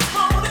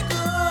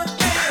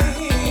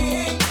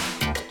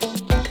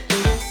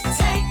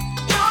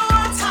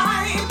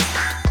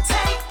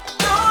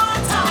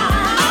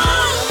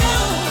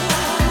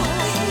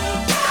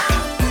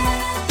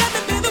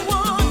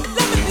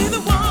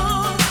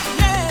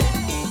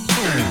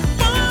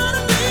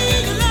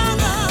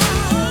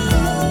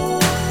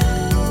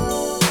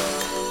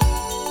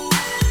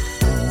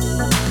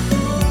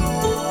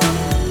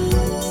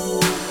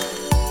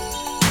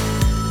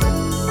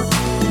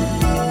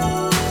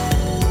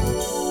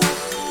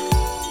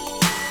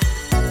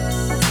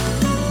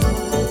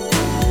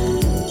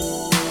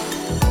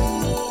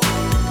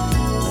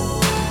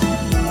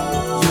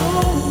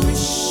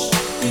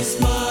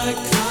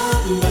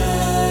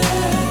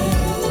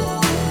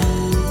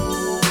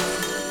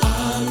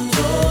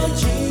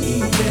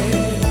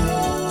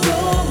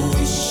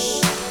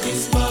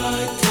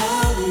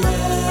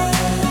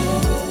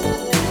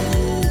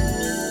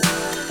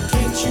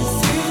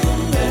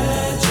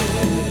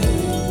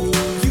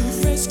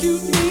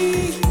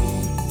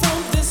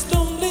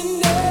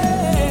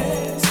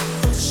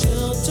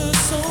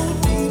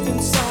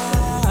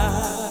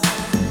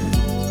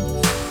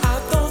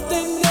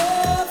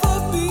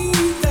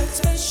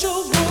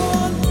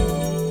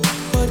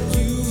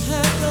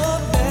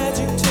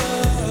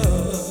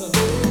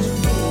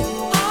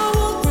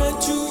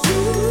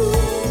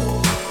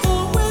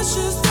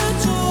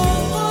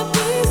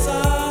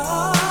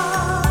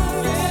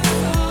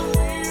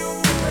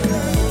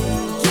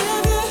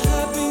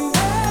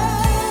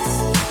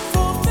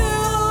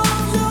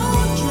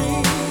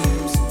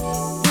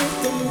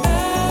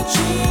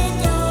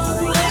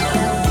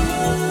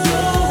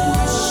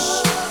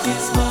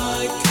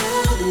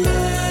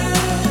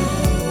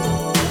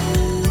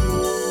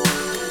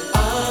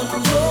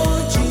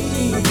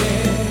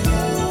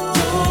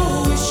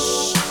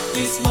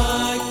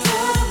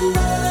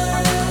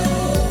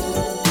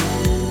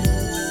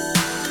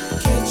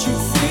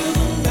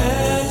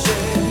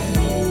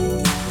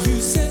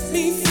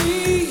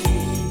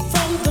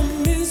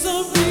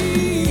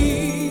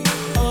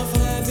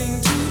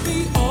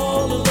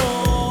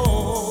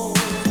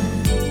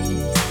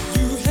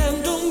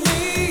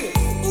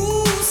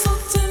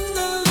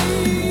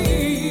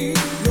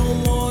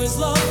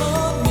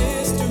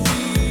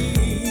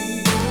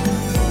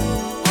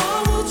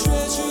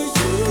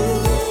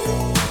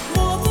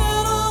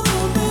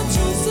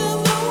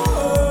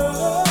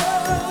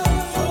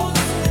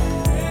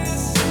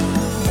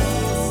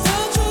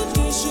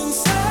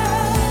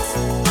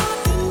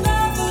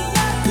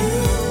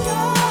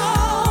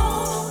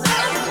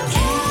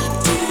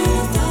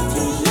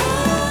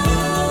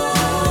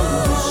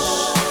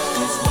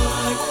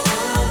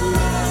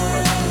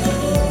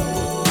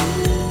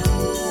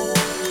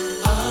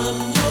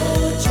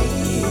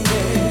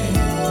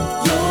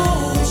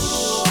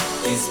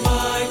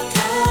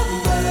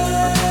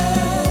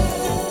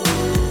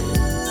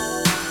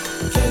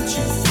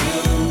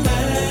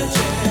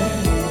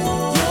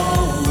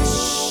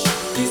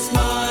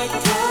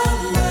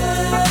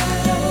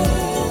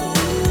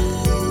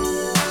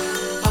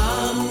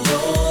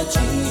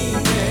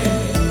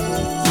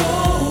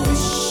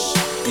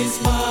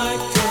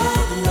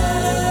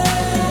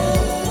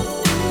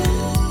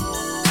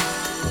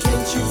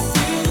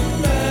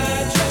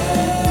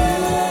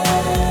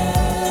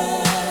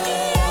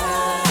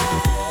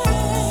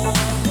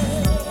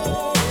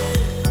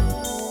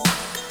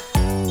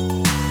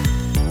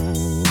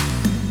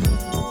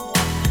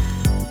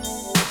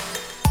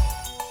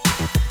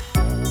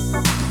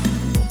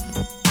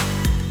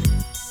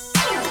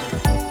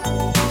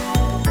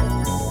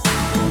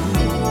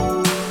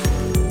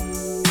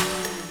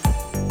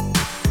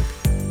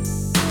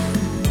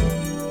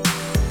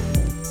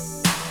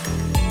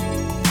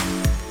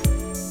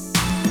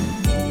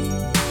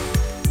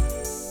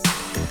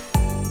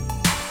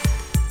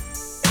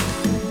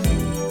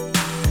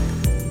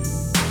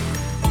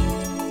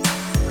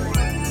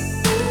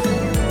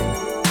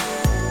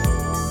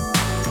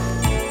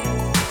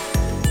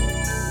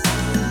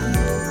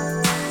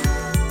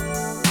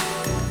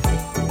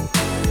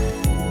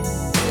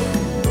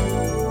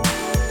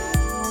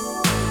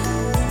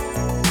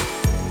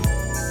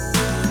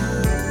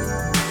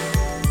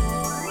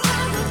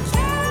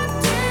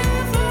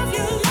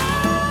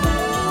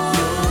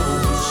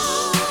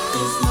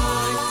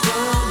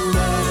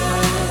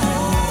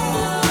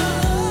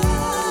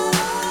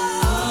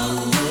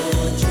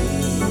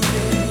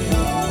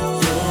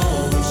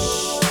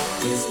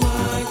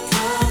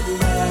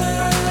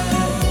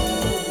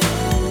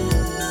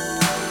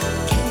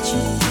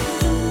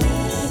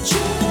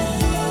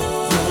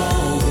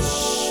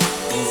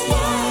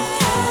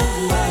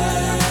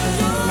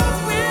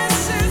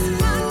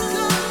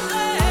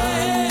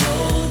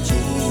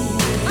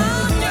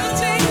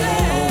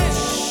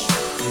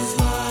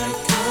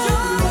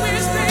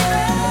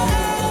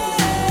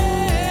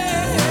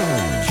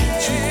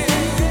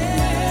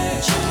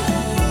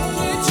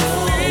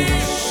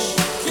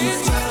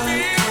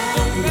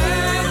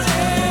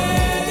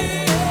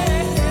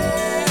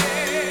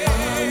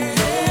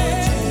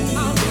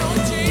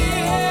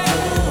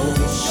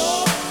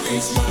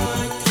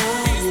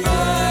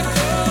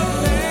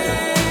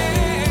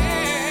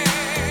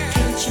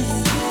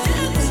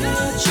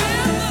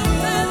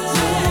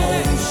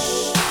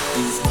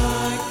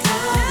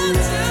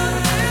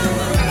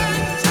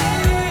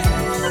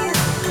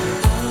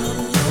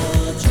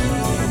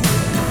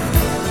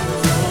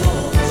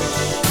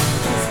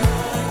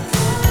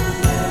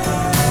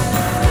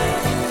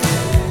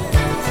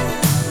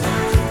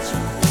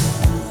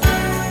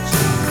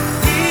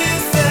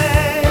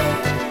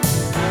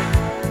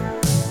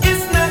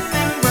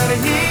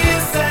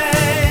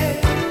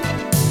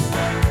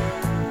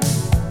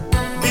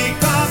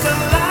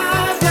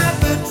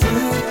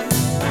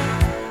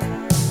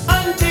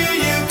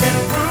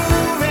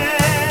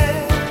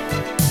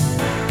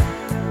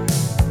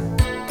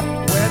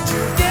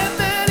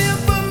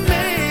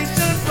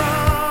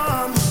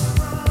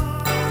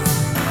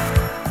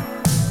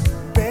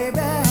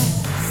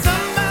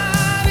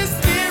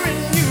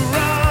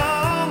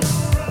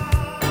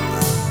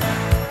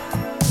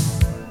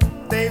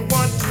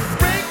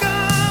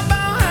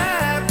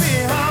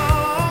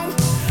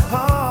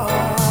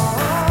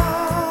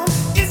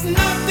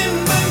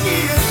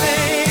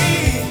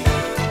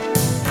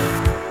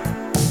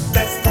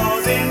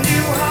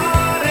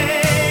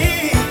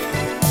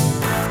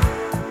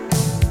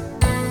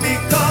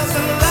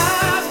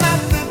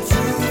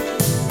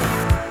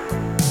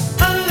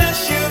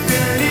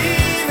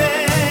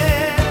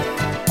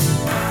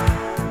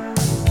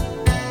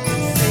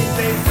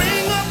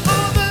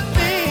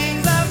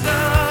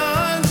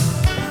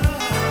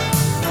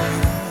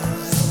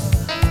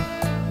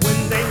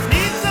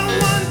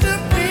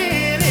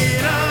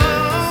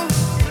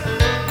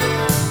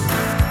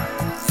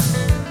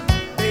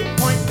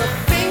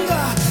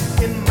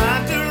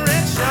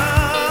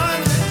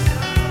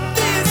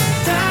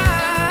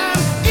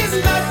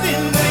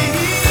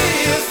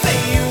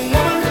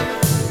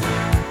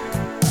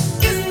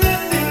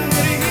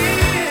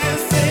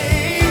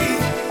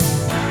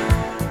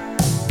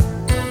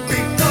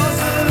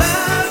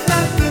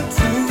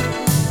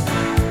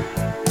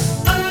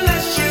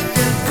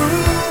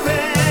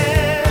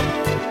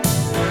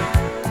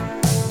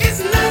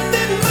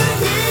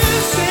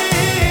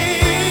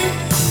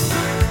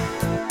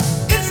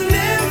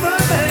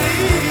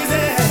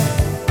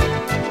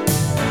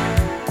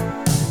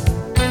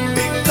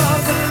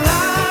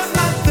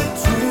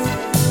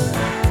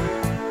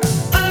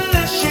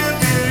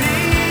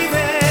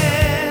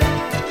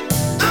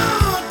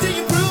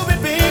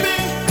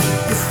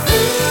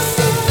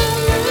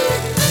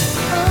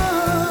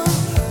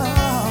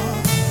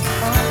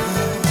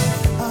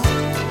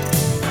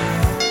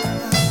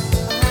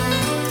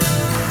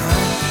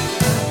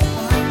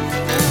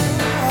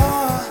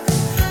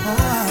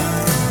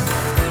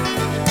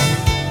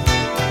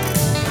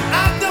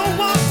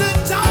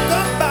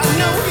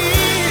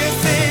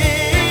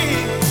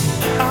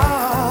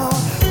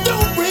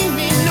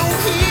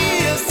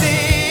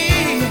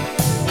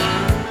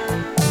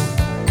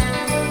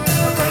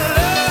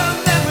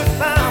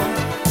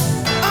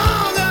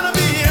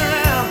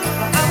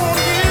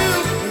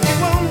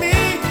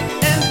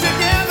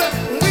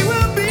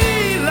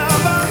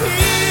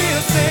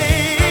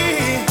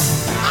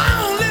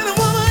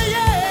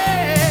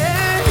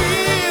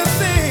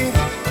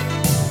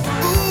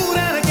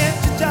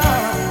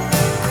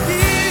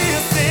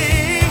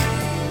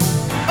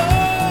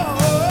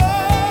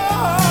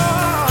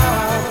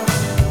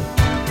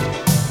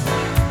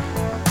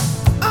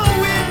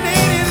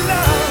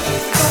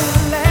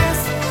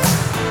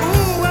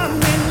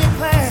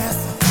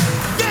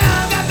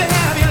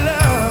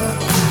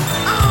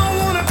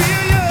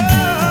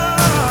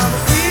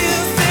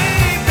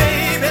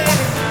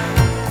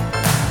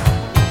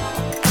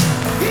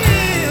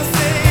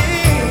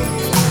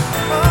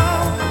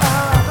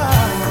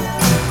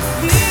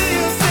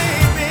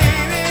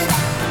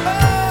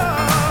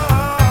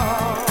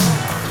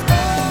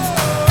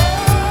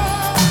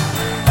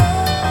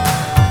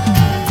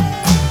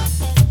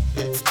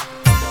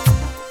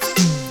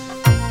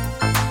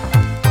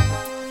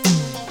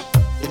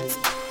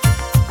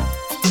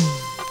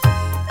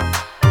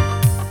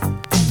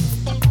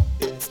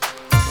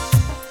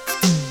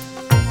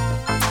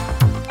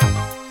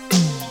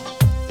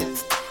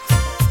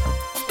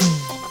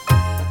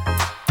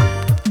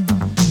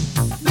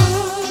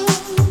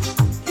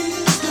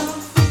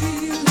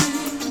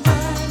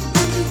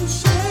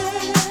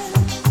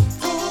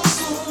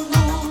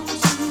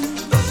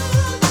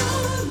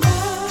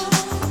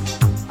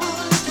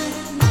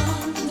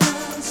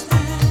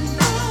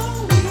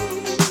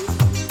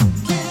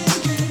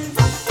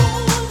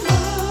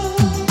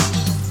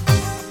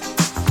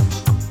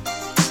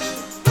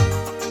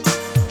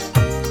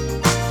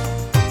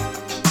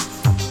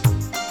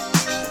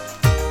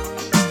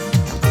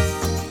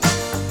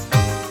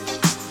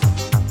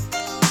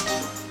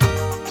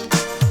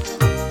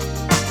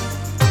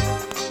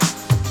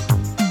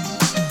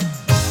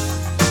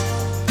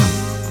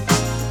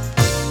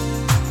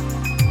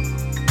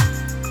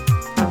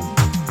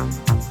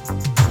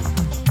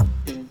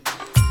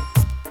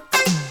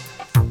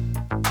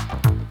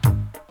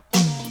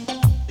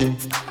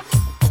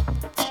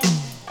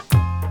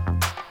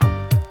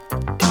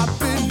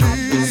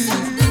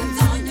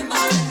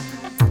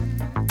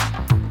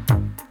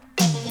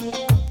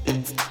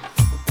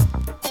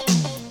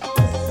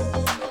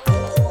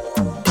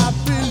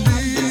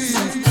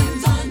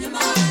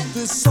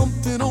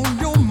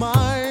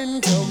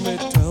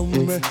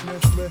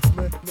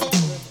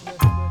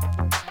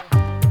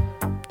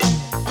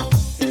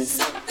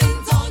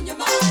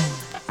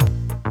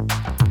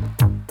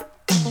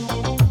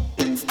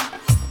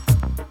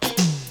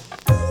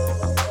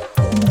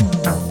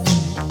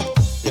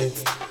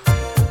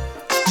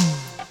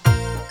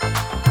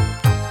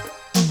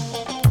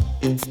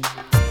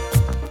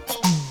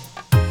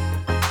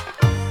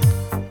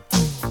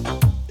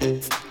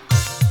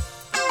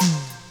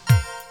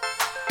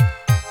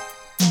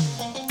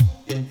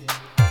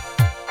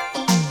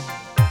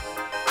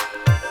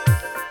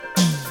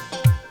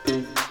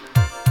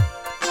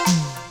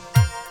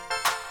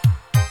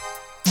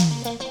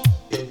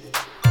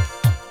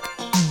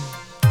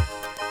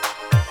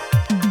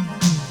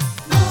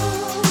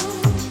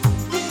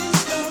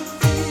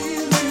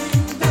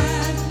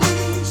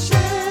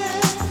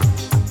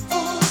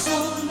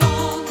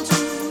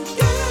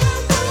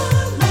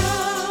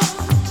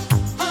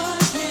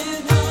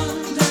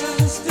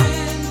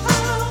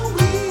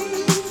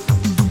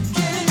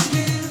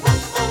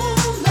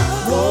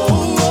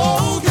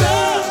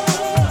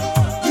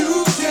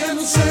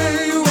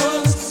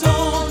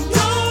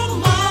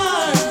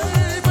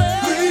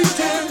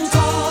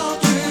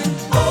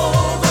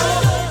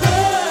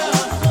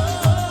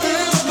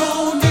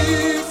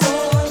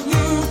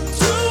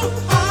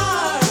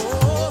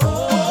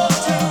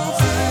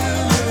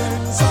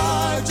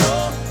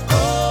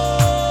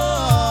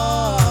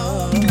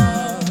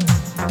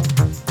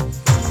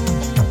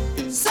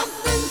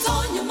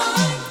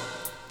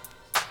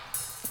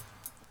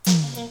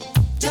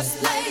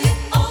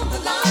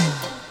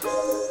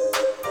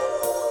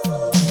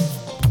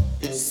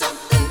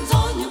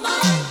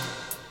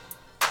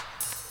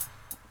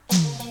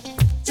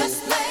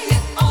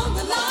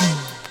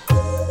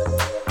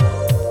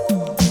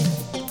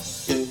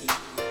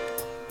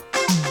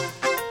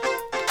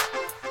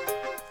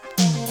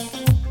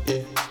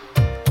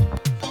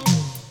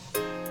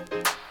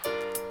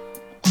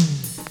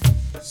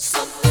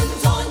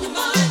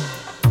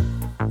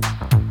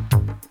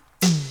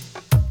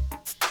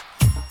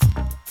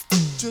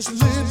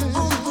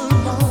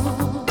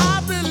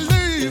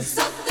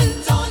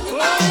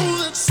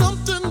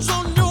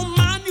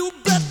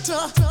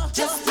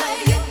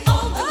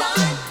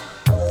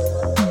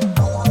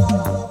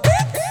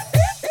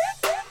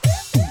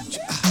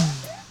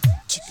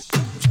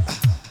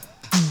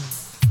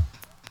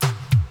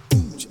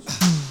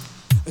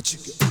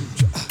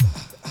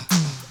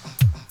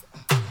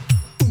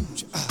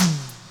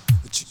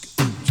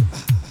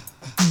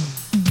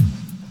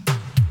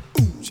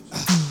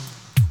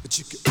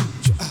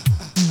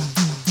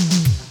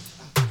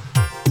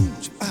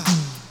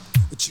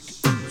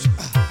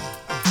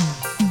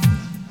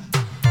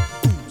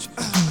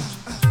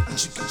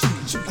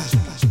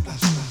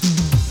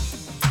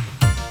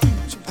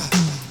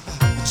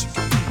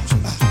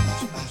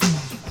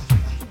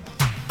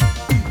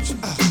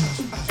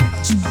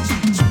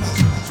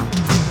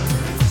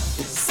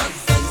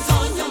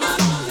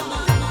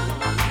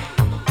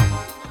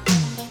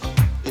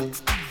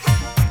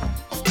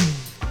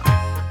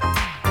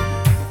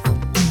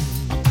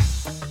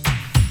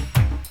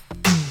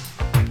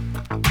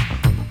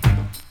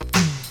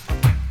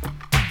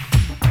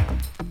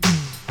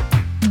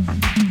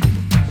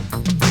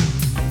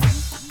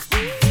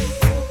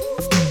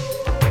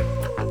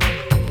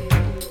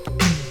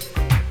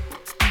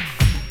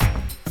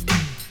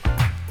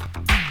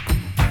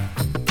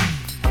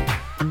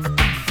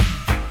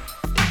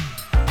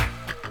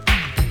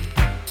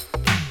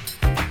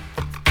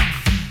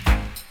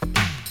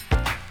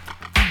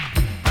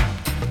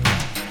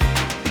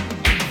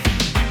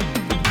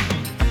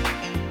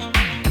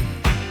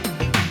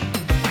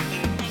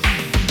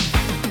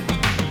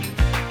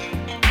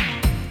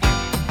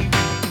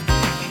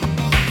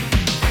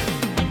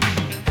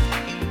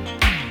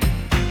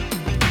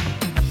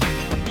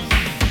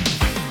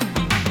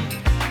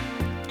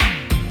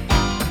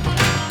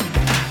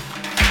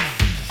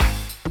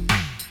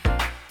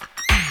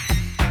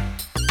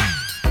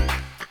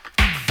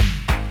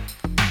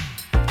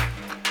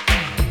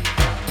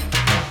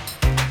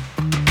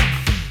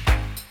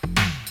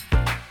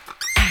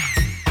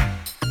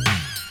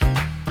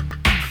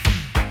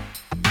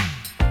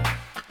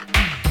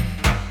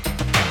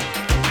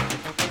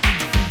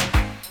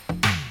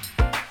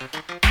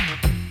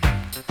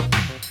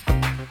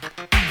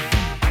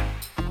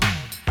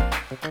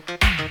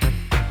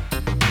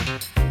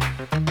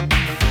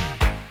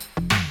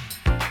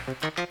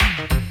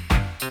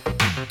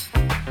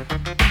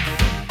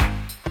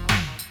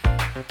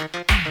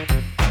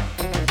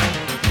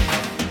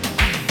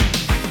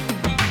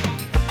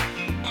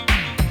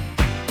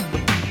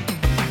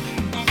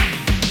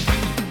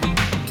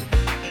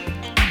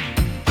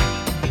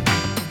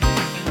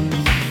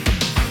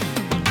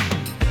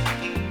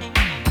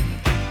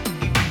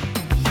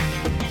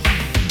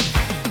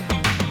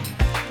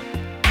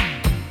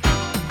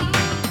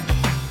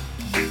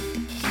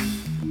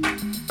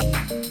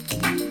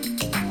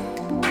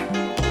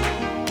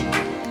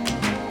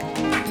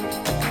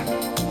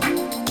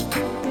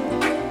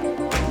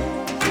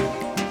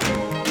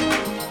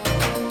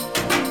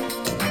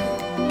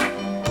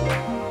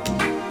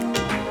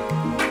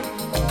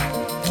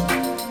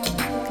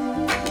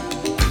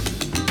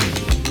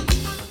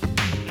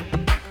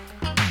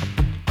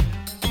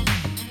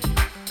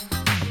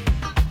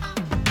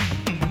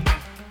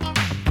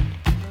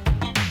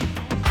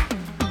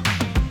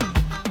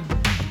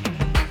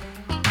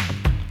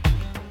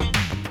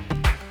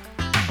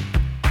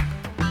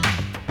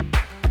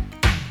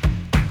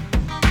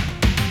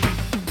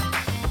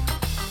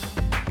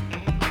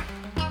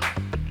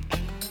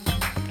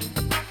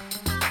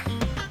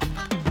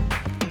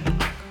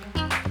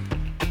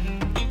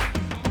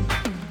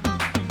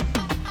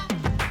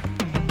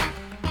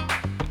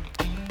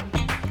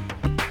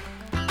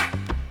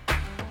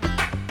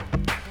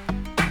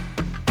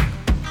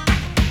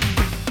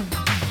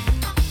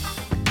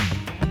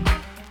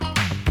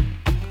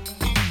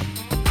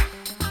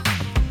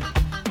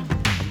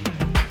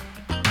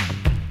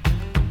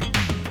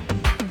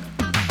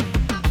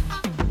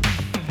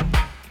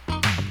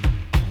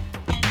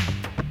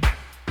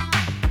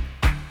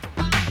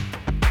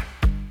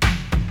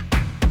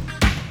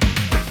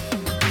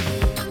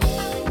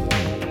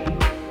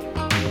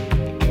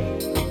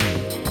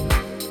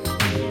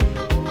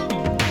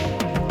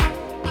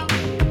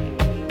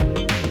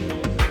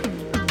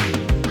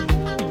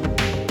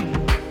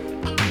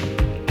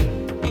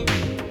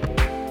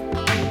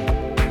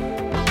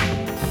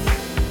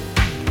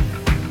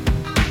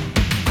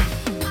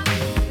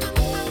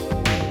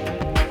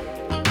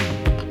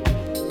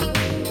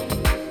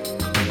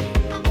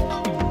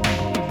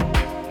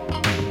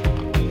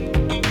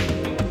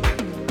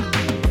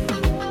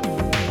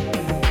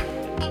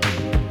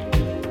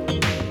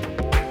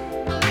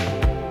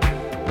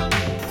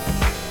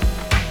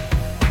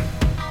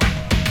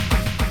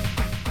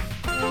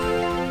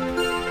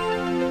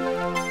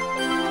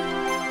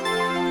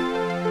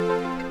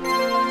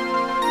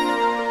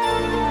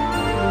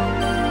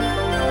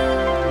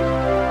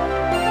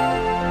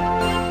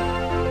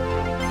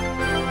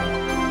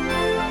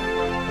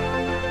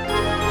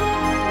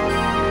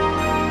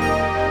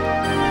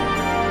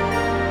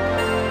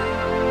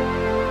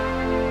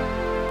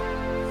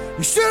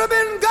You should have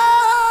been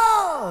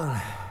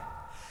gone,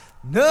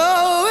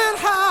 knowing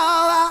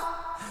how I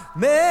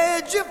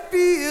made you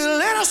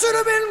feel, and I should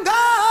have been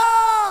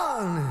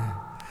gone.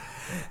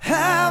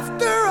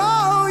 After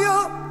all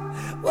your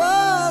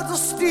words of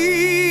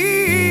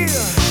steel,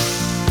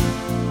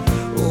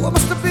 oh, I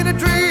must have been a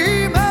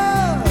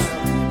dreamer,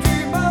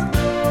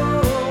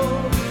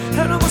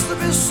 and I must have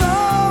been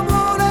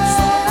someone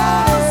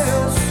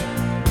else,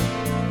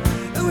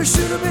 and we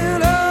should have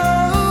been over.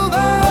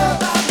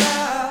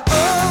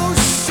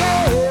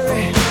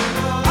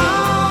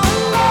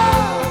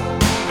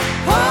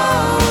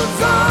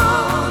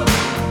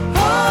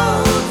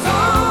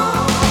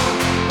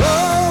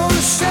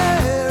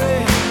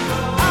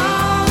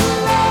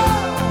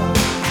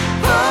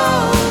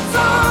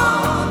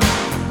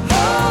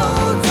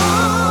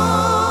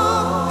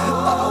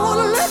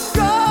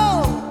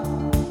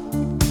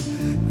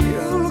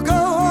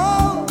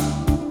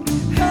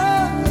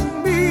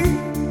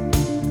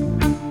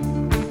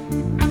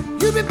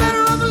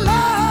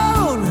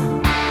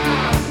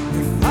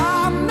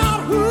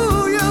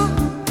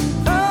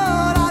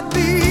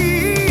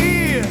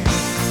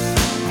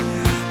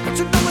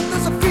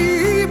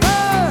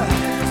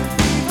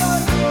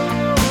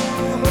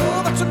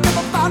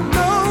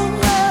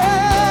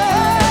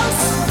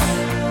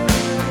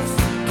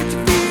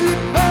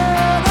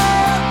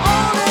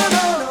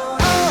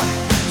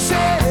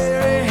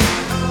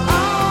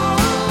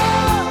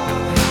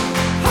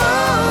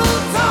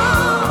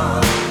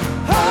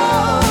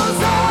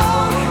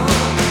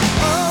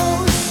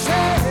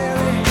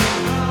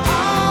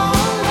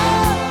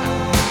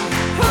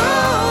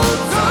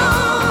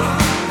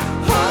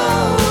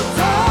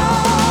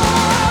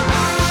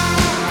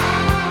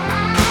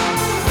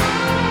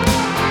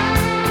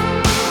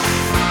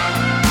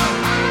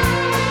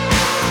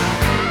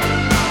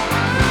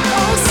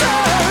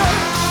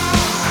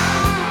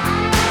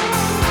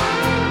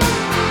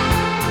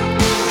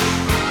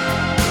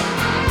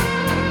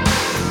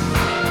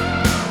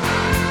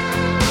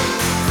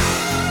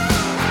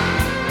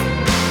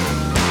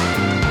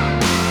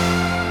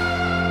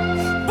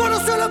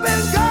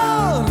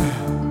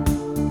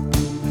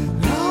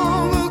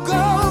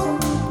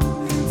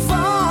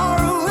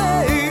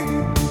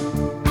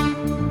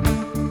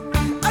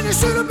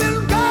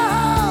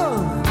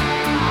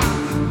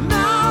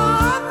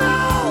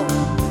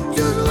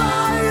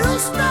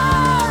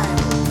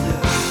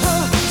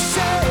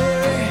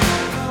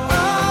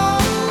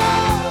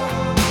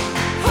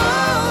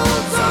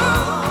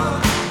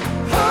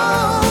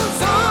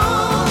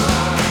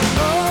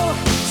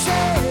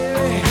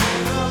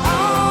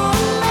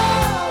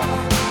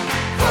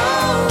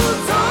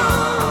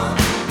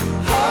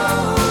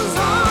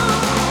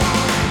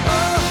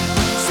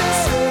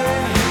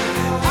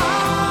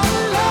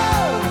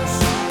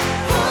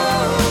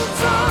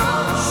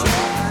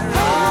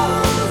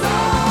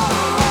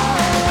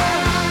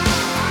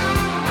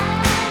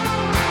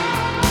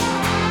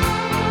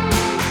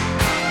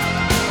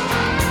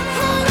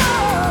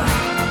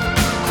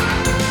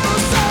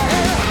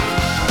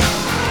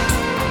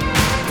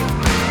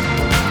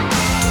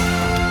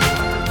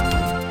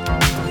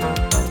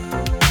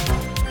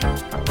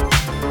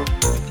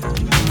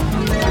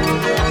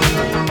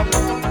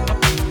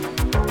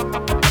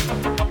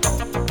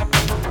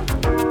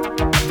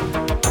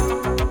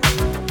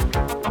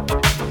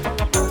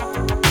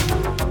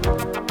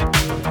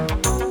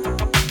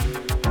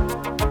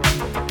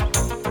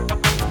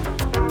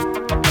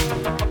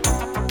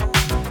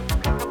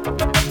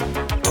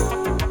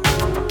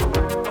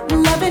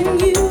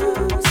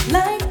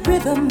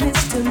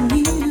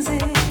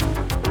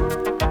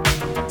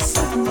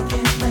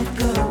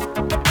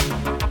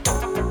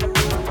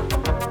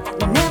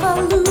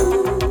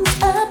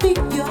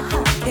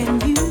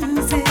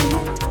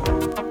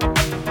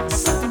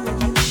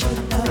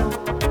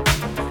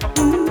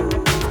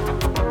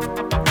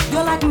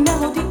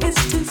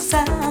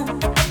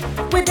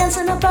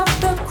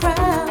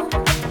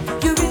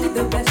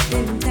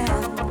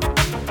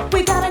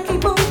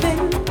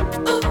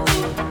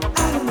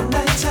 Out in the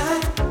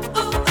nighttime,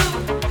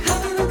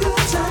 having a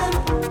good time.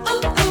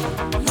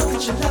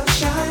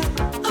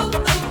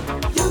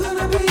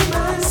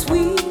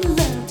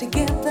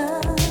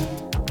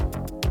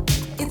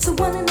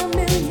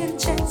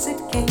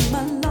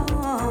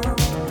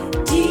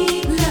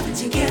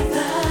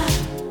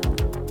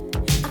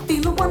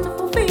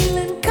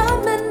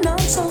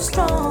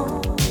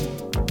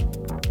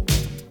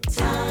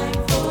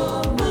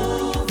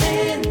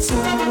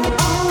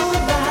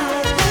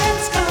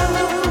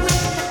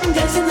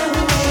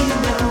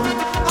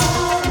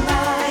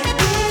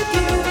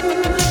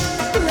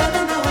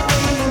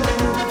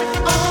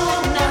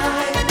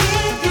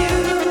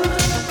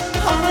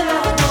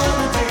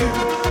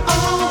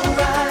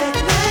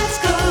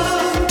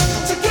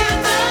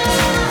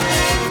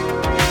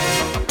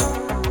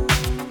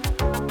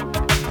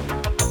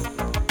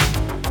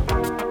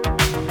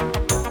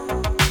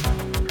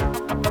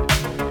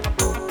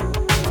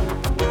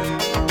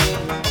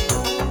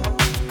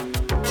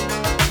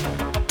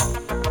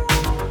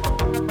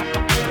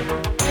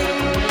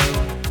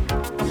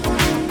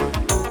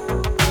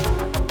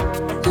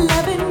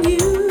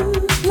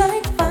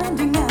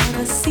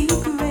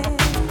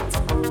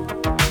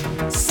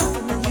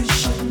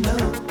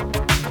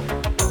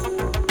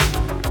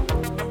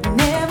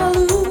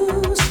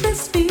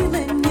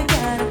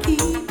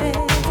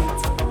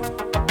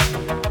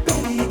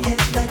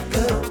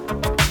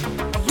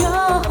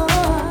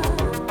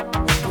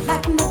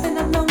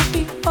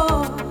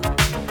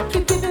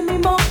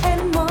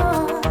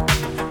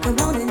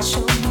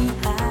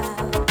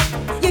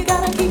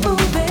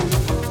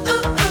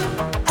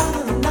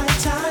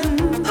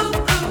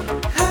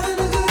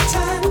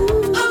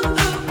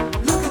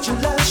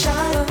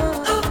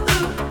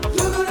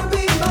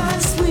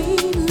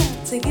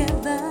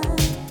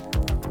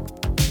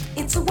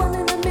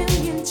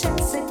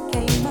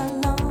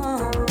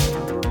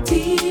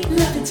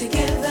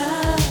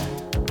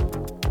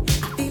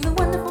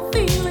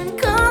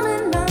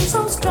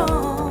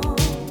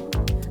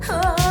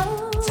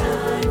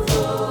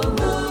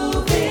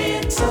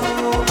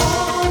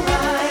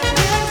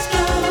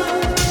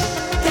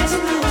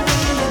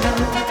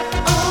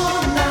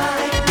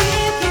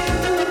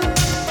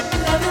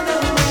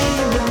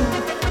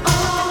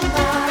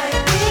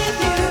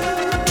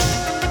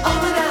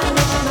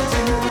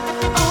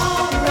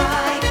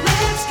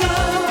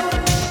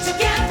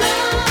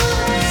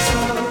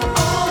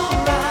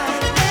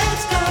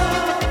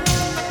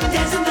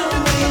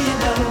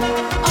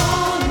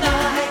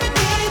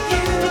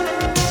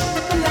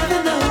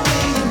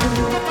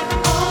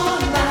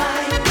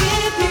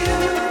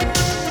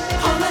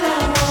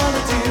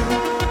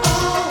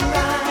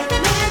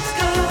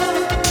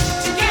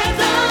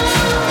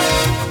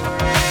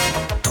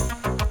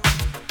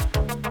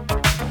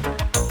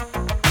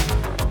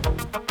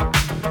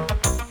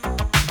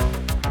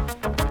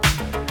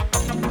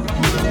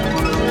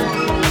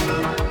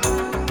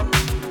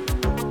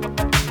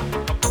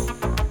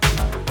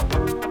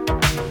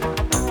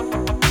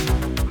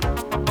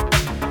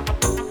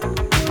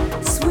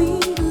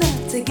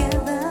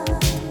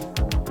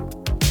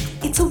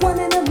 a one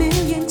in a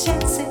million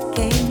chance it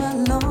came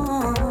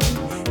along.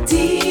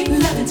 Deep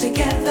loving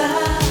together.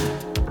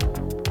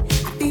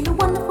 I feel a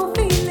wonderful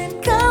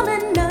feeling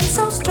coming on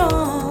so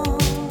strong.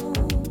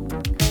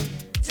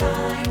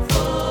 Time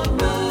for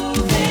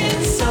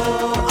moving, so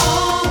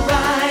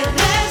alright,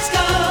 let's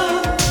go.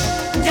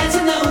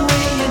 Dancing the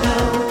way you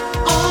know,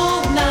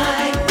 all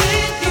night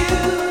with you.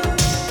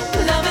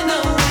 Loving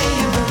the way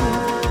you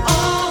move,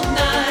 all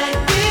night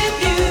with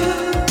you.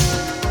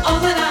 All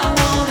that I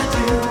wanna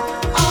do,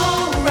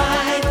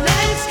 alright,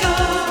 let's go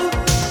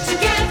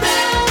together.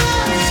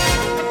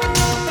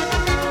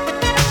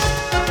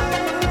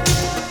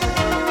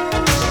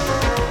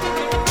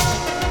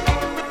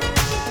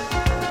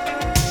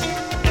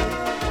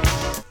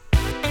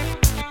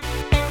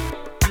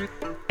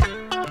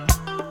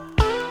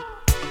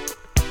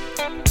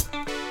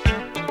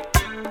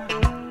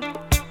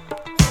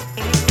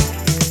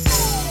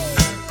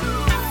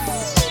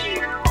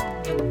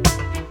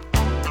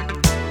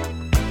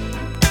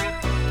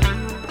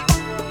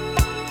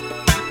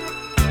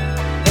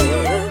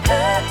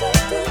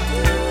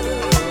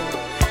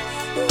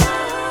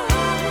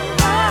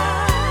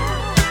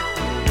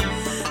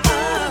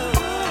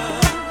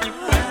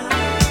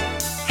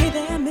 Hey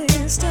there,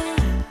 mister.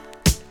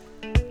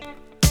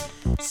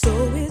 So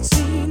it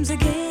seems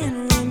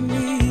again with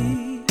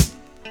me.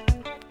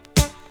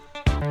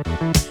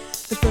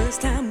 The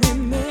first time we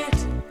met,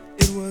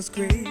 it was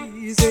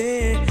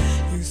crazy.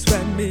 You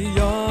swept me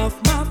off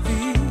my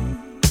feet.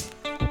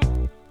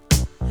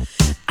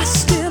 I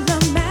still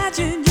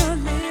imagine your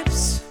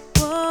lips,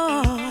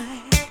 boy,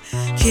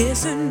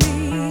 kissing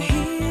me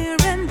here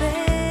and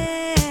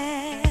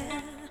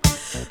there.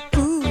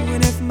 Ooh,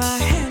 and if my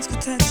hands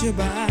could touch your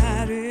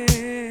body,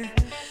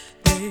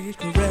 they'd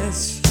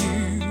caress you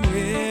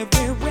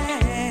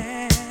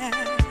everywhere.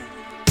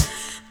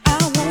 I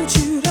want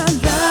you to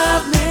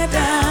love me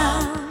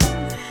down.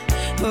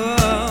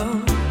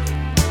 Oh,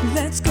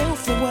 let's go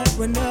for what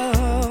we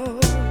know.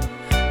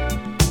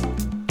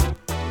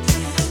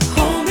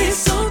 Hold me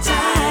so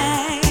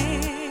tight,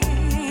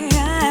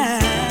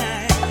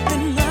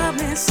 then love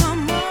me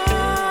some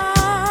more.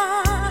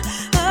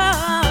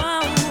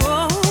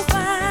 Oh,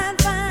 fine,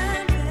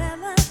 fine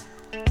fella,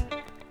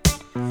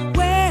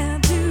 where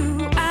do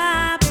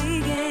I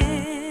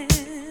begin?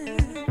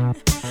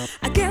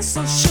 I guess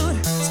I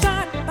should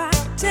start by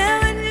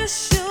telling you,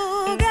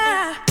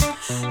 sugar,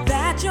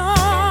 that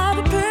you're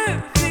the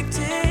perfect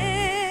 10.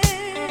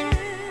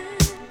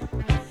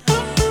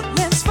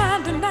 Let's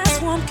find a nice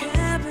warm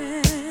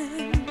cabin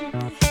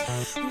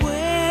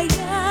way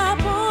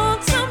up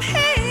on some hill.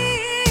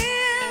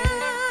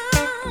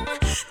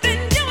 Then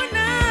you and I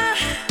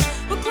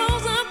will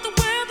close up the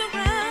world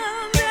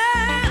around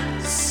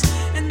us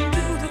and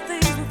do the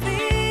things we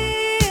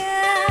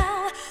feel.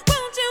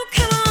 Won't you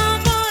come on,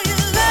 boy,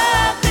 and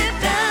love me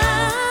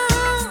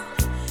down?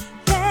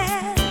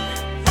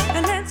 Yeah,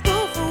 and let's go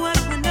for what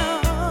we know.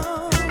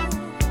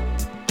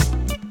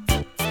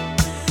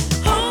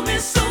 Hold me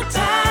so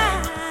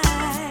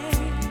tight,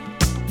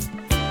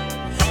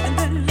 and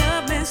then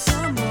love me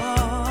some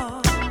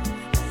more.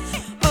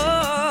 Oh,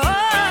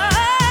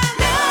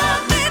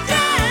 love me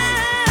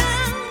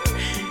down,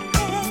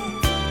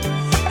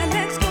 yeah, and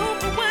let's go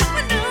for what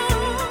we know.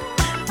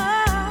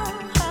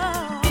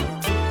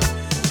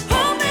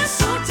 Hold me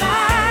so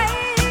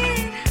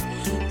tight,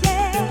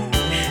 yeah,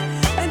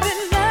 and then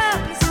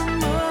love me some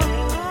more.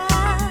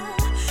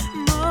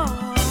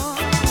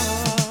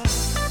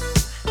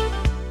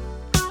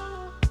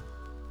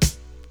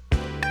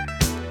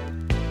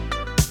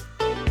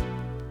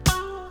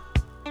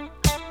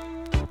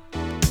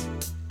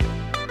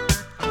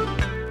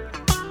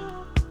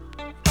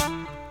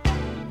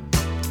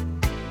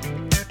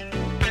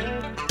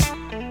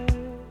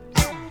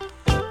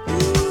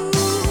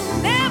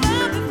 Never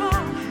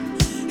before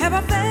have I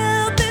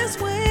felt this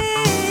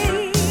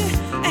way,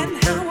 and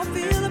how I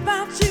feel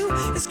about you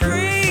is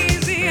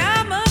crazy,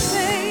 I must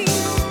say.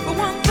 But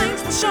one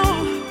thing's for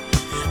sure,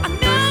 I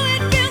know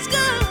it feels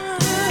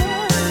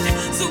good.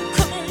 So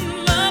come on,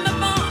 love me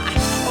more.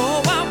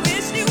 Oh, I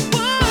wish you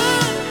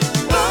would.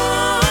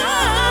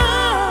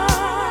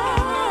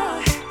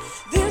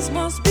 This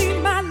must be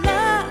my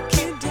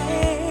lucky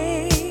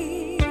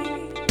day.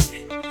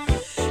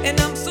 And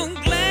I'm so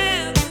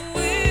glad the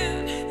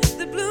wind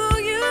that blew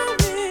you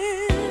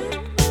in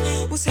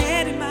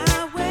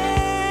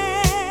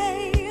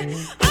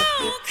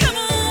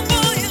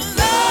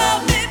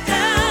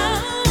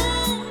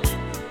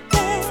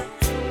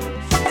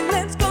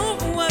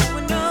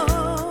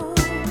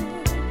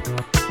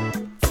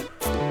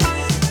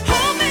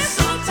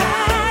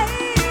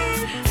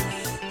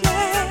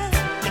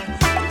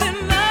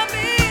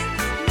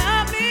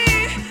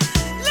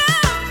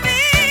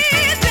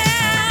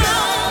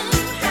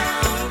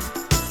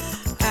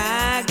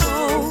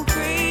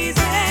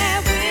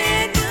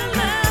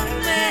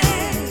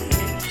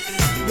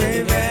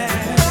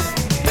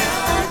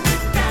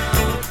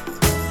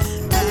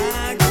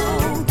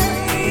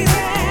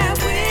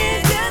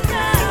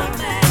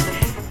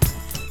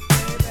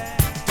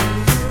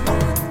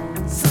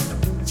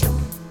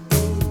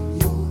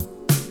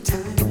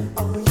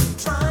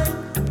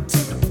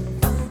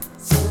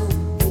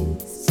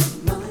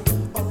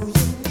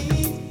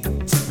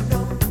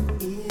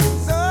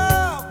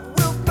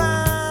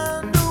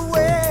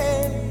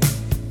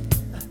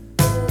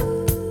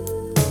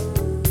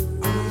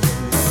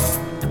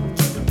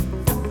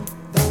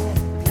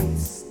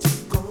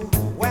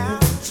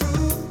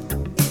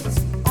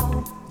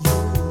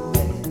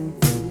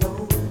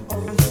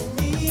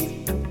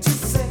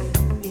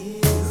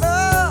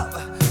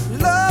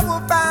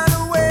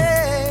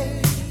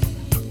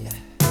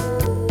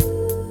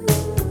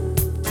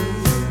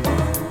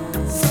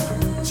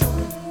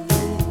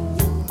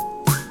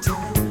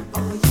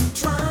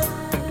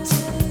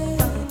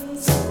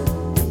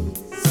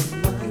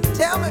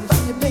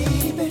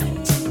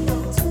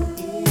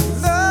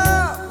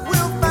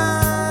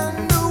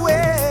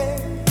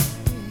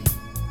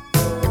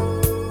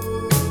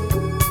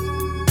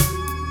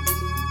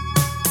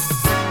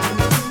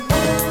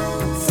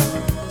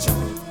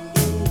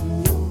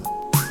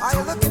How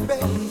you looking,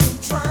 baby?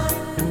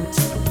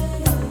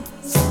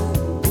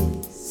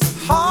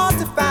 Hard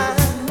to find.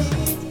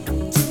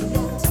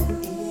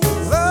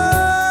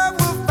 Love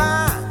will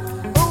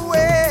find a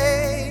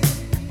way.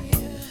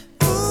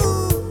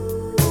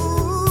 Ooh,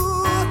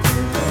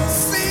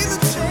 see the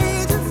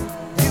changes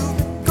you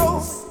go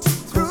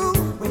through,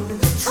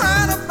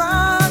 trying to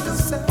find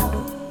yourself,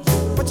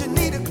 but you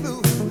need a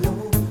clue.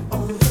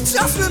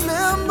 Just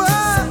remember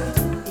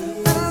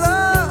that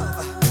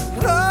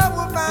love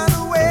will find a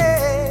way.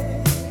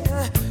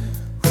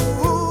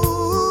 Ooh,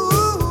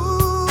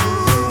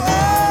 oh,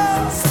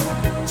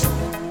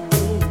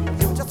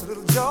 just a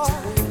little joy.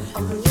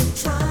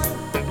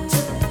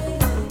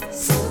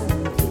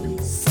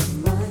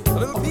 A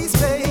little peace,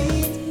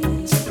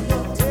 babe.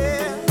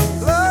 Yeah,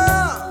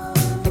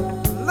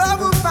 love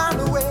will find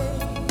a way.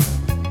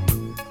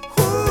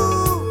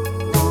 Ooh,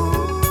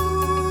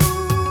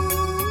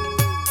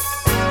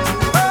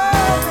 oh,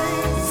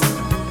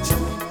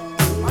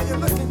 are you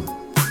looking?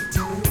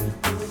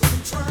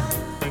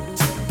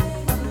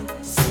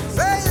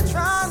 Say you're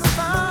trying to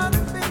find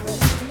it, baby.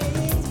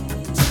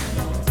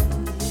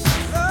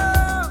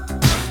 Love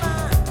will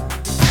find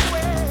a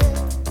way.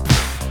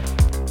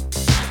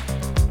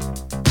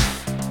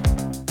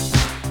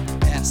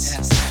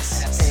 Safe,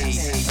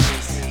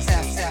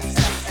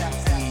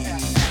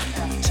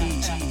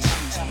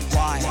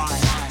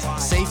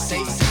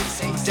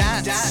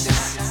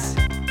 dance.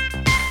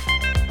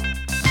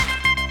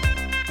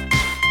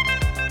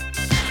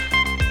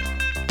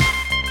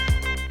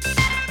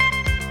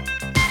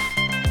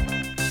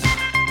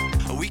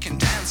 We can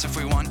dance if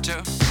we want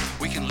to.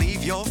 We can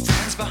leave your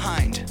friends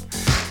behind.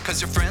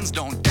 Cause your friends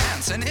don't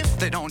dance, and if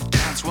they don't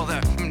dance, well,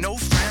 they're no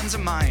friends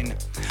of mine.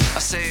 I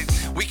say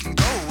we can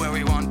go where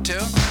we want to,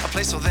 a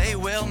place where they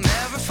will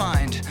never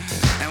find.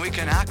 And we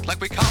can act like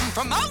we come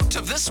from out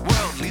of this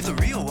world, leave the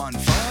real one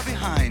far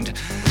behind.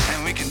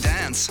 And we can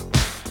dance.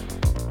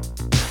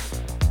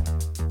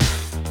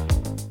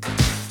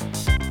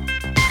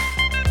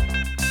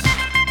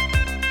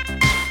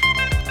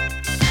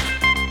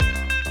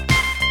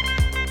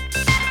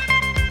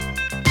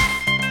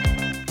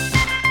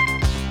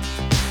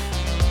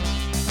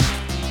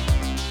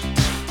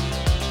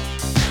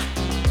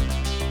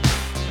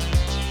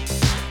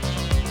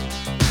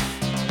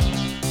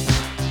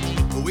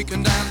 We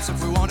can dance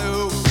if we want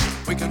to.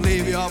 We can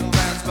leave your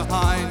friends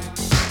behind.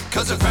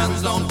 Cause your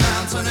friends don't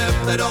dance, and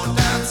if they don't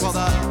dance, well,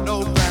 they're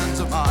no friends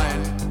of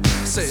mine.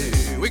 See,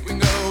 we can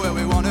go where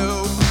we want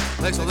to,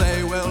 place where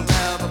they will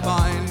never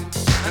find.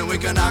 And we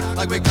can act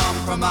like we come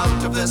from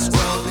out of this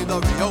world, leave the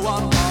real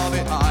one far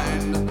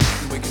behind.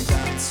 And we can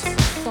dance.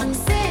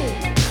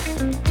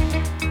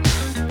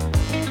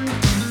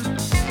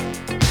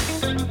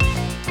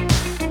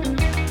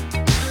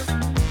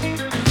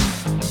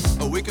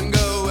 We can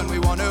go when we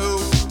want to.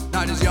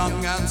 Night is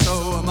young and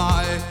so am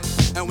I.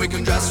 And we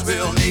can dress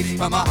real neat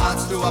from our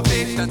hands to our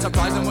feet and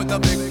surprise them with a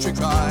victory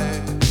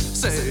cry.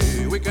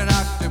 Say, we can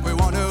act if we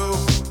want to.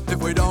 If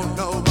we don't,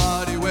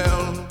 nobody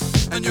will.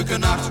 And you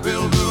can act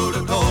real rude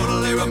and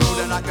totally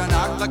removed, and I can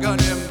act like an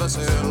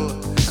imbecile.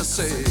 And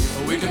say,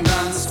 we can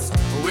dance,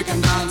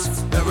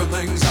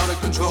 everything's out of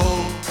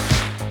control.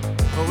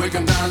 We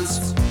can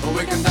dance,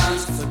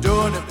 they're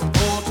doing it from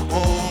pole to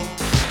pole.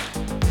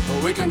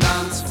 We can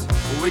dance,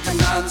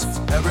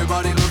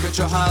 everybody look at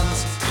your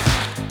hands.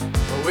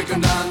 We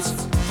can dance,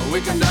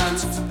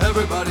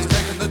 everybody's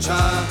taking the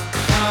chance.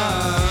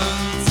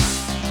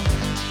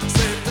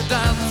 Safe to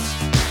dance,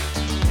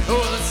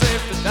 oh, it's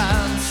safe to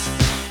dance.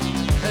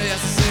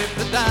 Yes, it's safe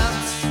to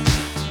dance.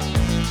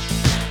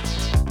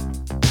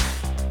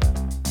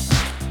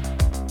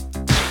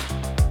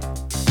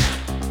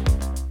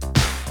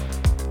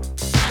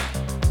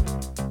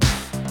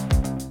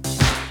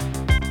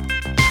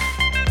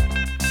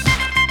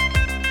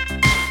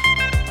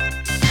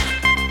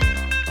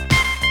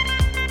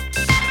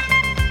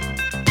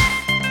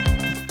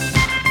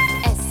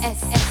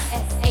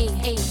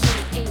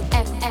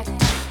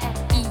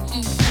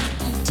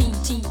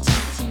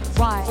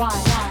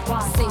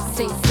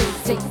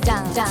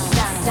 Down.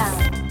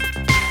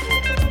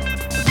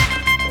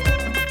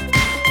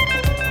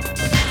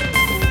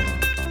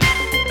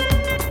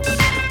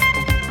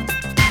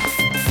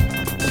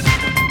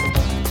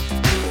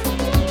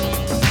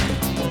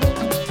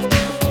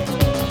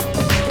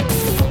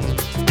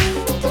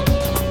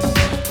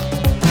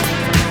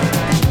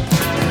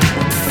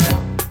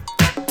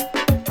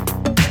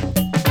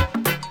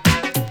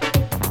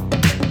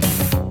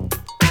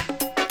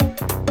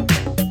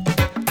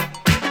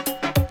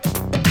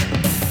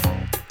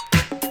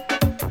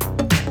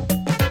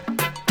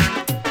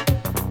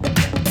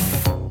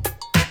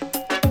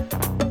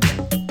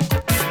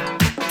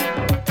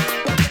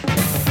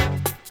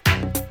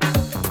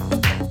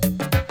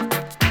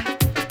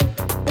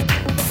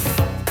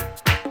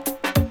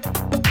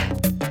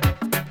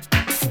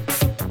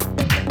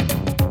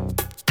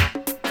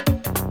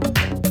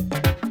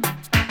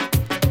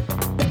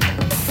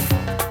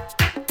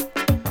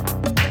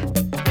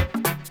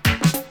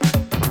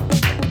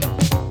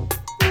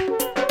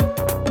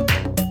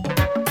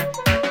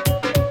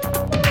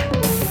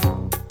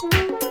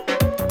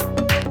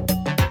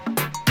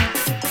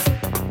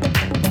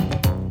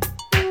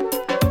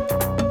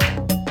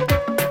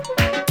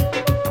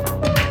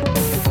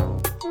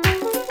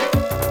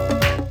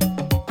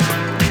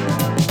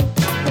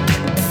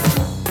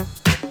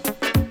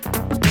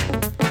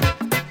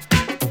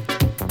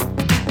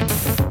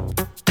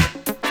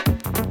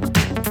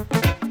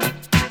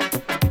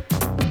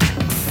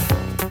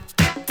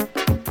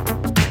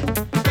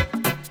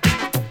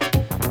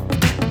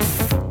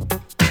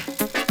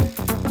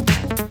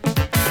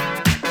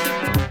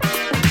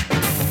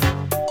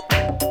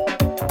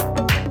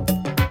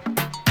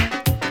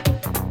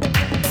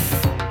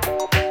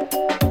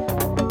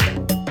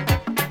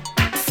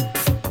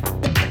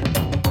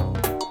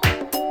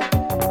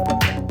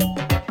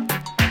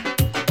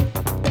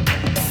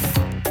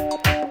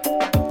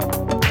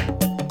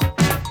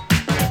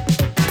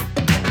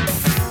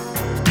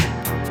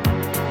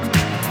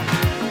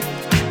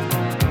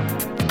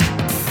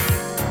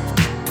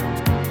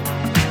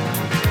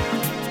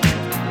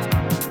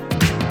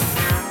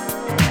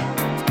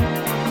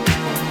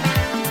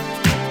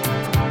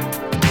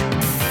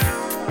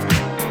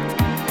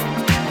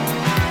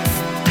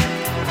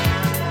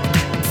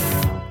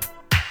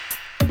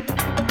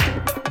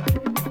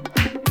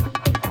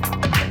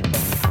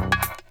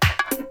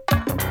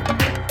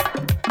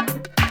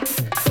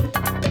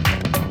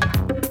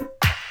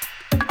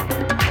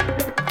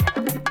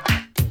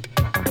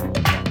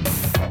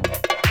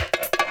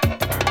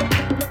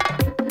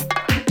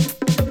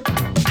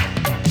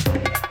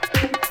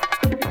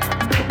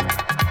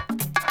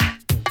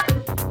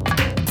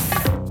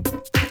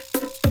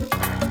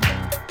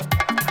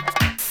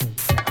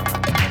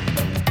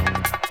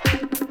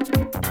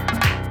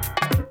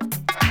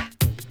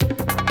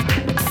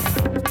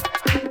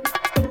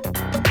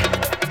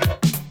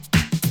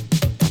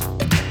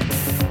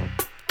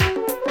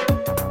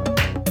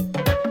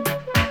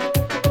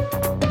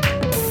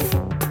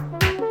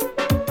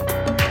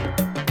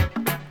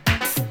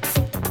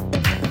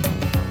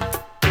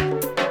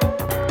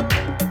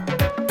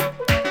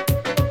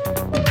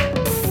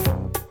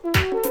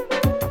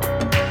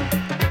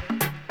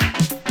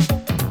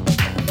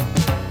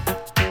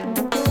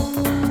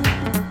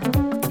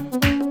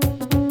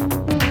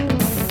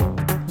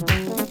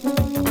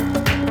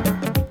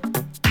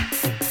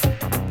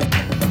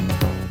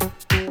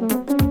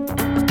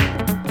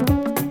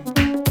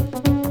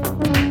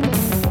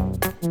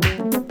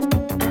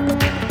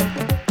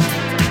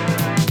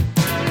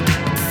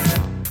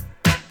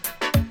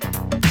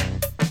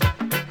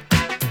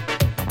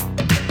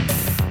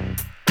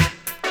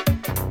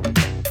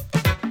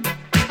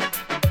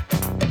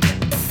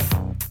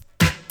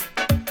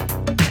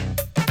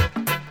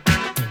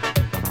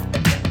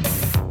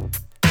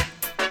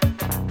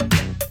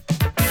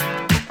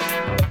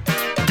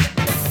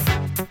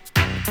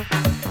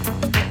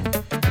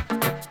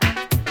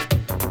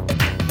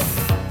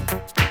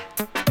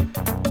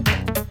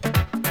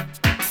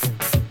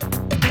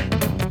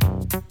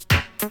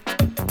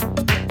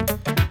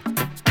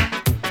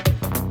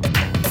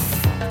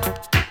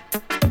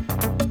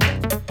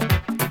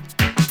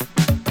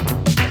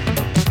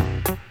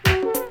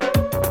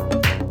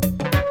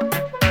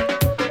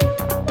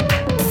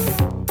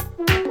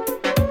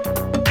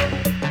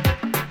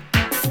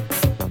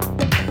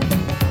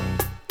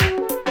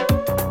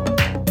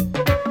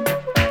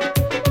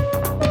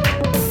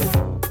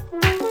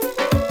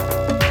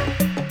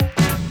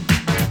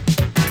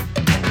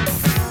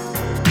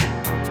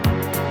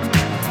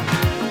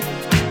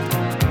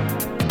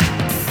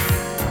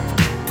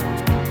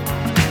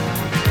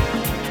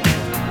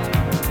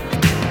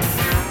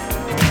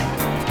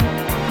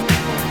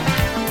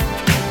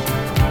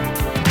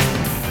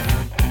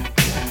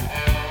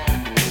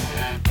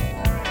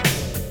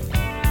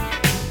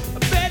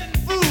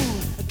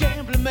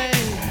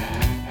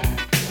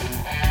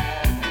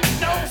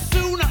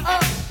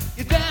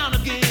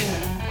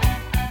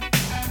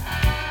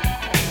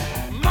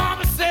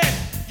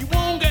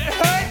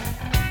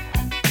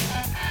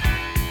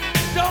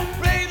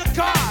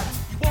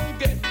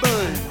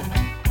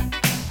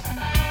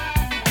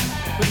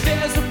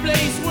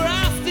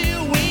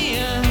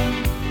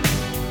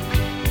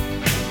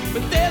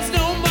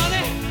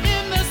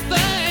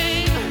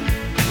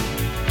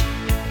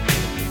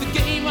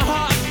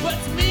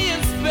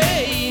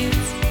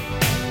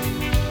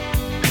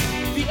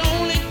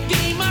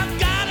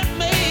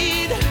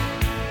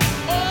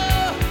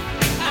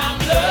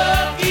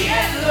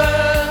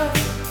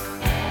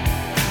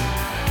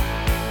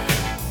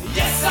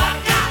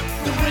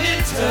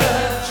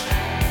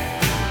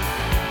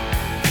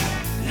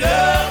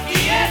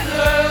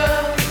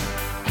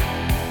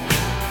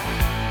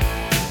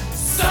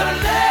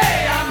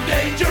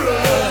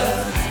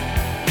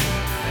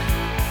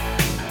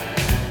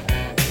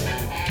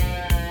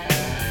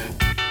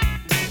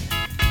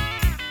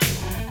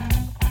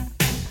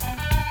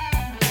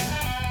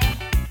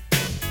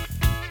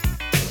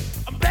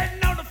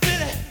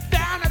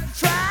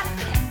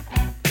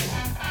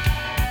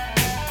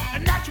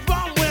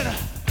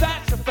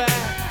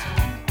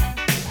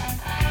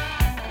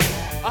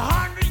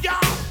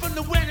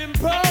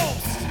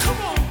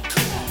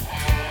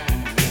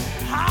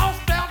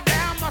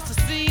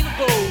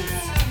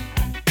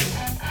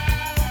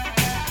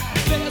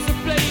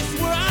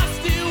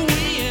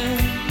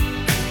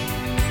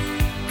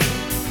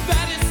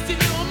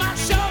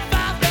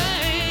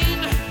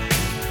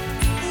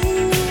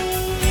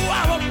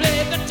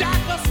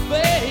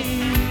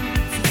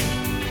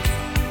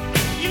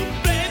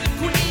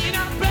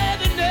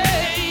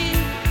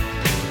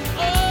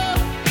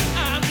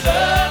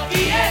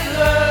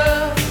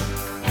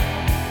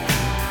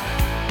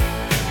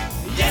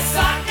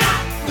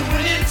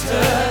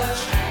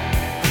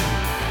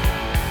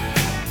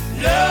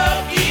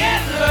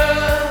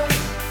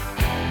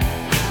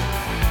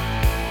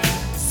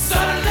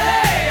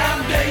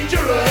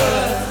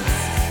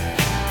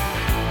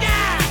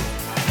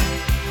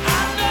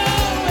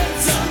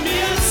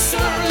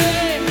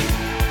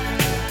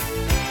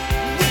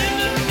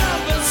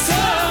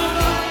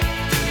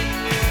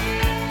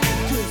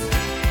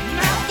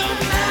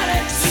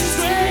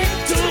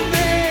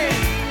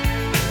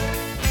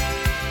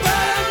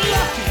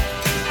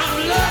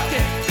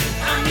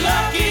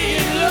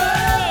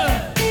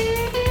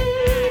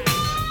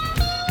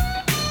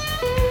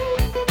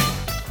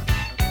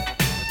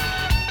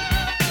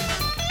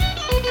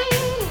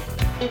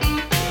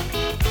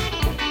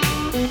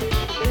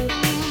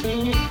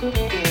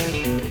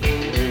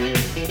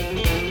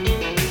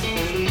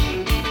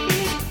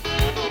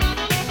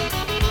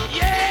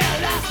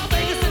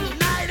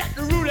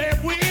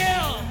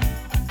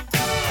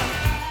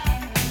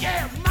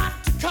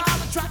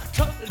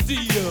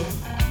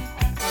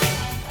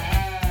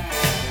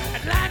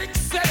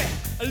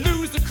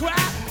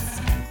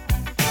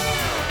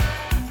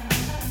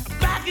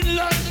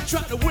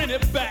 trying to win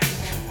it back.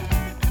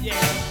 Yeah.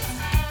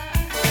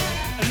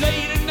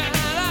 Late at night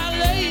I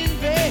lay in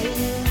bed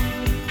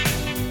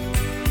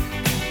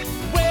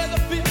with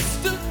a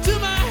pistol to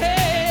my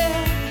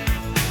head.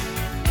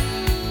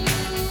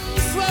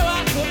 Swear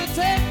I couldn't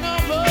take no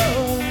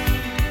more.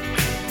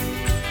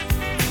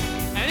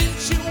 And then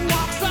she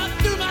walks right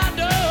through my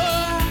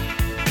door.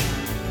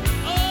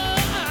 Oh,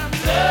 I'm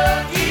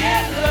lucky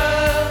in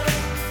love.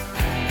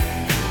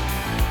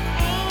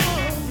 Oh,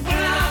 when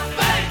I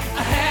think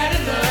I had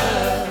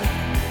enough.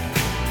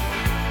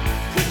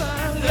 'Cause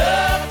I'm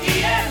lucky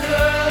in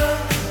love.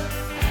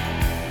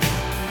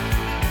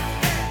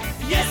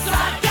 Yes, I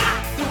got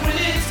the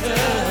winning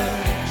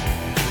touch.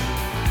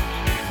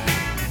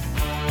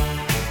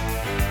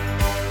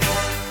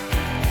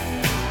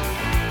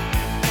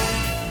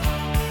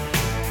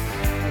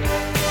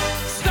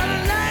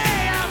 Suddenly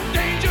I'm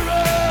dangerous.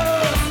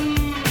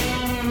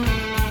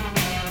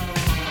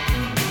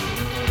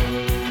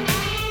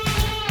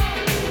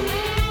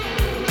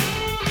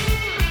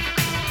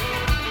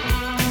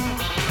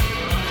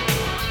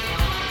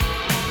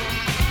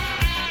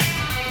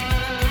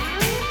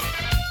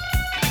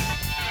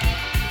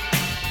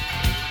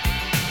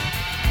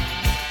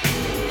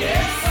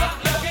 Yes, I'm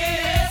lucky.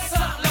 Yes,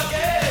 I'm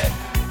lucky.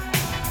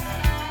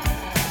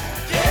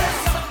 Yes,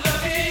 I'm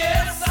lucky.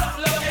 Yes, I'm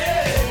lucky.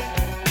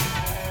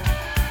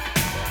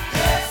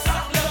 Yes,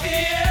 I'm lucky.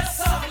 Yes,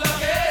 I'm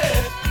lucky.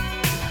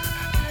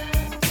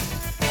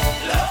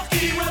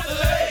 Lucky with the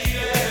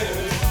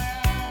ladies.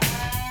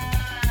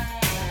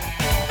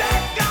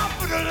 Thank God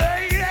for the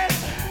ladies.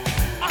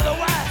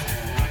 Otherwise,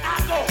 I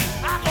go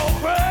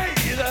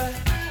crazy.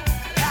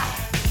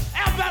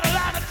 I've got a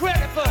line of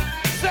credit for,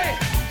 say,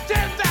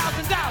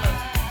 $10,000.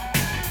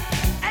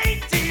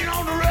 18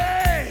 on the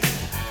raise.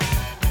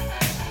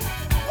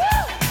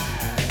 Woo!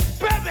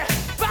 Baby,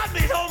 buy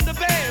me home the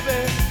baby.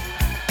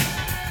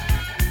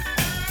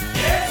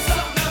 Yes,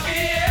 I'm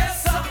lucky.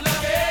 Yes, I'm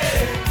lucky.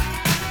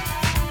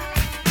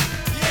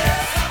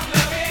 Yes, I'm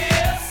lucky.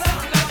 Yes,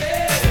 I'm lucky.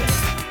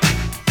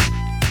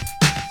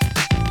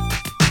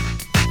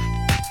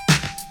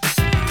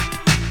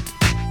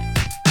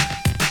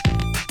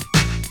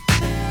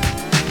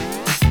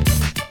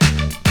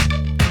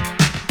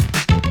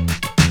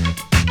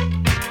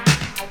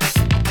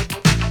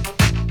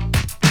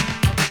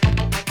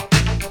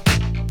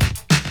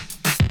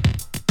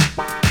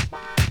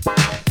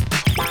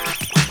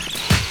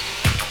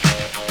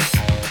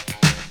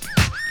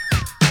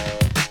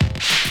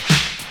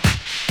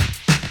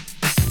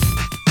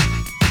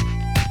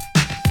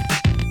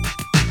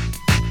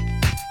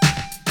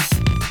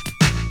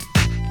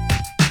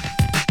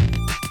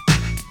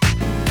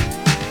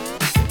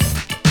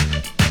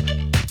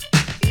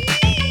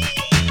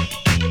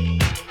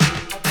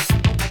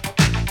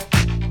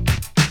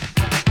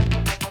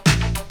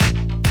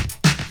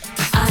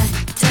 I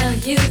tell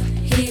you,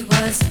 he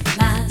was a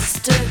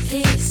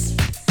masterpiece.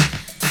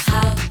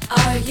 How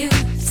are you?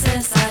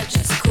 Says I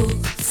just cool.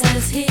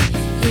 Says he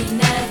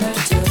never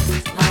took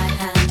my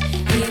hand.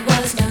 He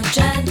was no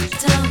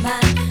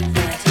gentleman,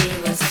 but he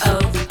was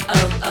oh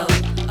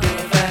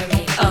over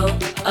me. Oh.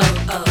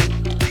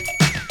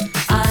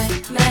 I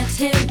met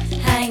him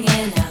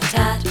hanging out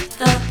at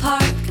the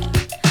park.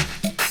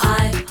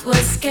 I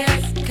was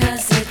scared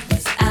 'cause it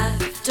was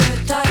after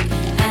dark,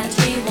 and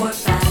he wore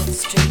bad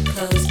street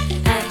clothes,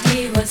 and he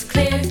was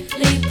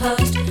clearly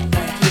posed,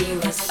 but he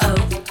was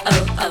oh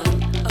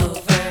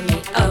over me.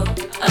 Oh.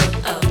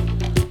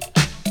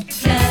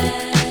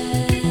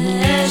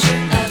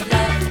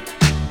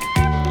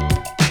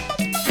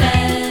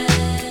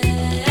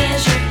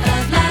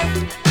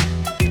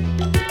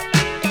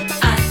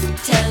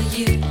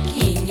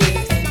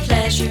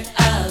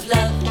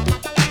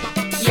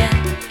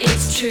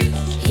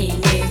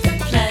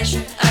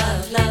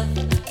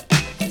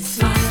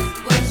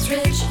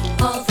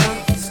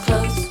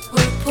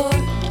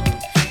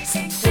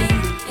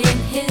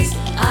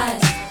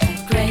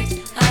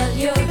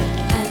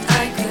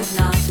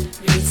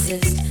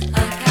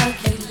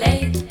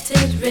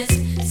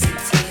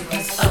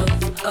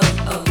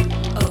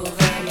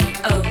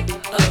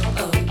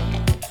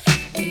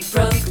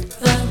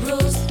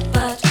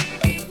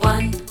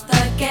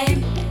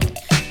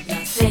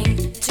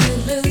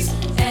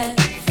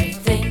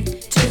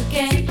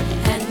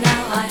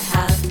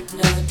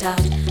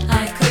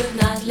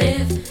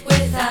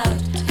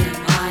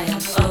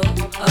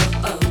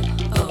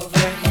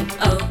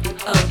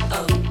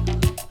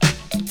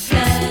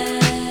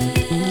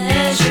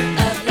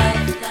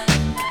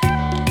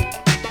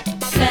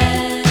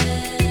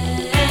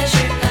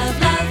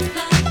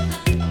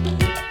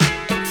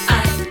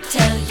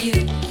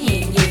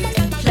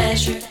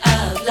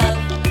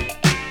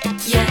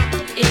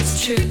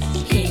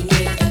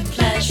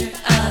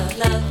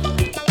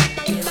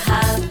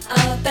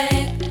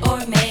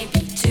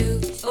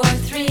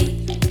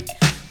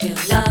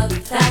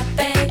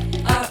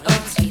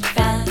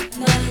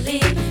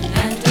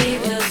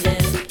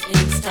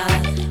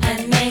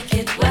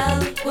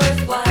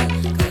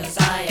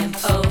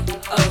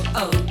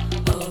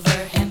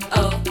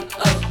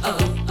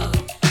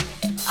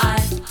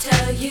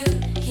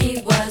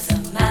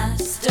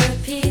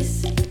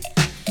 masterpiece.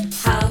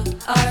 How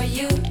are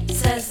you?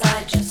 Says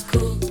I just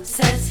cool,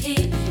 says he.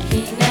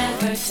 He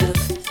never took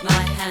my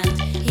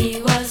hand.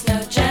 He was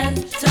no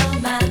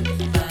gentleman,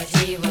 but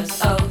he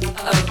was oh,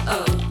 oh,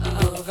 oh,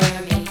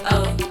 over me.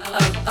 Oh,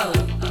 oh, oh,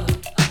 oh.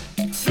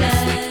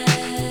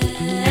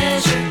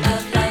 Pleasure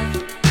of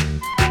love.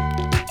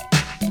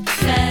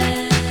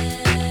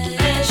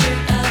 Pleasure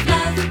of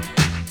love.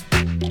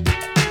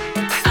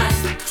 I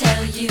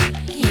tell you,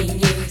 he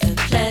knew the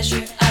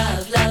pleasure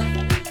of love.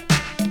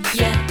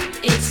 Yeah,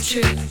 it's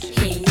true.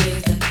 He knew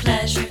the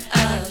pleasure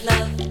of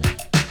love.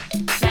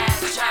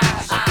 Pleasure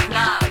of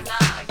love.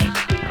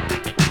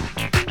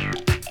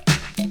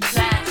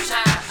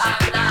 Pleasure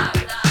of love.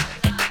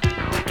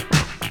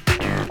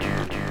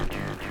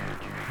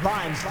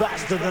 Rhymes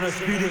faster than a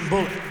speeding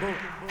bullet.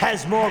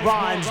 Has more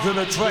rhymes than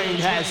a train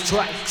has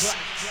tracks.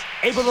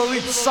 Able to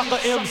reach sucker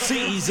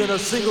MCs in a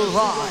single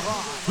rhyme.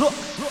 Look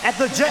at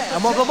the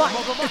jam of the mic.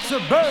 It's a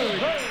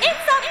bird.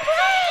 It's a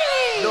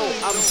plane! No,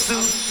 I'm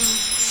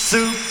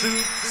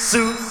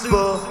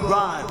super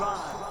rhyme.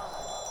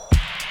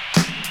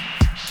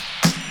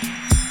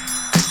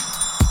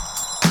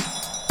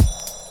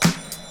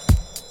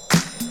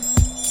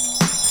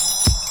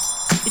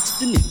 It's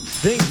the new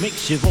thing,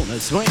 makes you wanna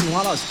swing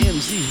while us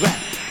MCs rap.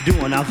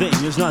 Doing our thing,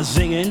 it's not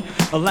singing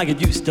like it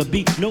used to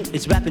be. No,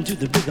 it's rapping to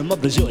the rhythm of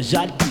the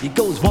Georgia beat. It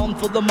goes 1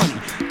 for the money,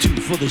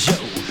 2 for the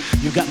show.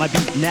 You got my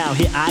beat, now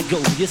here I go.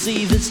 You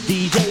see this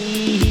DJ,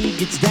 he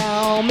gets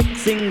down,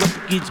 mixing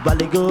records while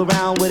they go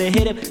around with a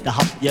hit it. The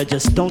hop, you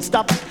just don't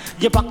stop.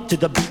 You rock to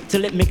the beat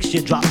till it makes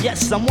you drop.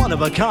 Yes, I'm one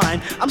of a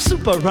kind, I'm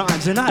super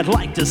rhymes, and I'd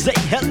like to say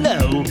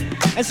hello.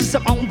 And since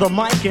I'm on the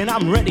mic and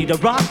I'm ready to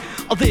rock,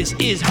 this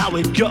is how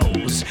it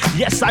goes.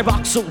 Yes, I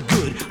rock so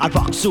good, I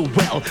rock so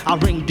well. I'll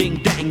ring ding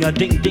dang, a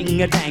ding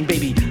ding a dang,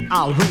 baby,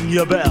 I'll ring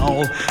your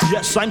bell.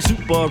 Yes, I'm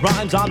super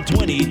rhymes, I'm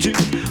 22.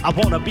 I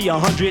wanna be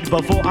 100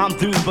 before I'm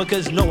through,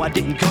 because no, I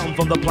didn't come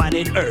from the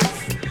planet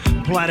Earth.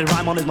 Planet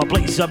Rhyme is my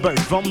place of birth.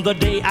 From the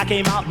day I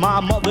came out my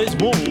mother's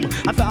womb,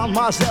 I found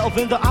myself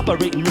in the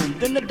operating room.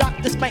 Then the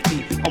doctor spanked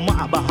me on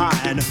my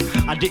behind.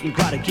 I didn't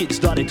cry, the kid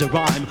started to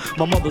rhyme.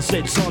 My mother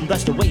said, son,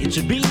 that's the way it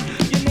should be.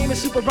 Your name is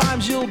Super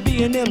Rhymes, you'll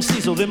be an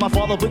MC. So then my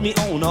father put me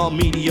on a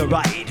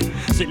meteorite,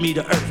 sent me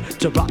to Earth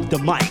to rock the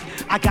mic.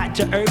 I got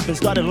to Earth and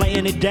started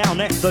laying it down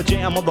at the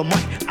jam of the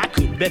mic. I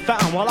could be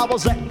found while I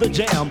was at the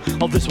jam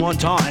of this one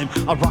time.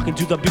 I'm rocking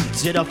to the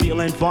beats and I'm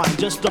feeling fine,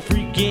 just a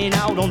freaking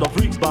out on the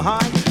freaks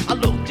behind. I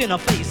looked in her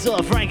face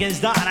of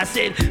Frankenstein. I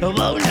said, oh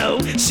no,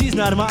 she's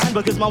not mine,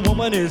 because my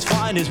woman is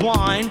fine as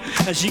wine,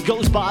 and she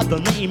goes by the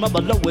name of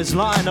the lowest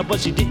line. But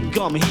she didn't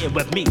come here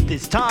with me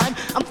this time.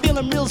 I'm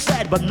feeling real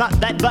sad, but not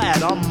that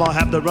bad. I'ma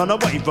have to run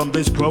away from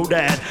this crow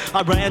dad.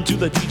 I ran to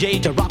the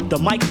DJ to rock the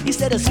mic. He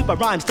said, a Super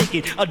Rhymes, take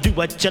it, do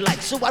what you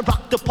like. So I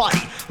rocked the party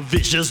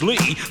viciously.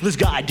 This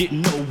guy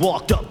didn't know,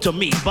 walked up to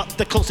me, but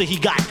the closer he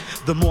got,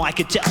 the more I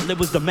could tell it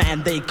was the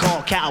man they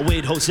call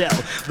Coward Hosel,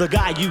 the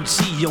guy you'd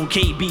see on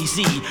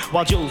KBC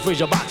while Joe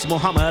Frazier boxed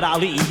Muhammad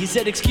Ali. He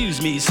said,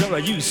 excuse me, sir, are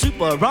you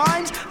Super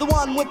Rhymes, the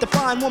one with the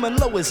fine woman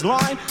lowest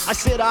line? I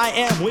said, I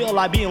am. Will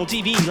I be on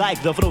TV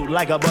like the fruit,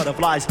 like a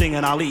butterfly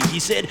stinging Ali?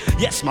 He said,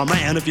 yes, my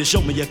man, if you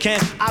show me you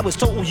can. I was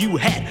told you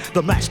had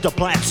the master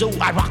plan, so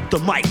I rocked the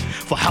mic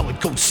for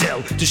Howard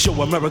Cosell to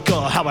show America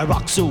how I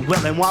rock so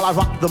well. And while I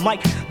rocked the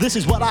mic, this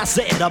is what I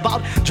said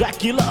about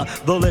Dracula,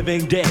 the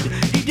living dead.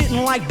 He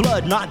didn't like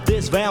blood, not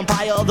this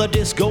vampire. The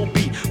disco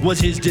beat was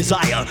his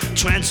desire.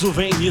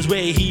 Transylvania's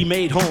where he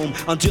made home,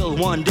 until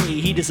one day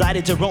he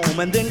decided to roam.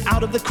 And then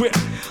out of the crypt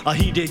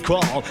he did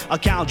crawl.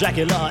 Count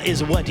Dracula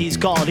is what he's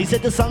called. He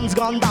said, the sun's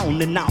gone down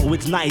and now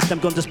it's night. I'm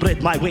going to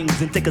spread my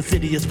wings and take a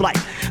serious flight.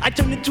 I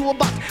turned into a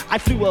bot, I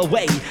flew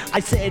away. I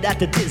said that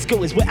the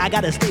disco is where I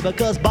gotta stay,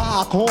 because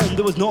back home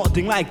there was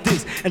nothing like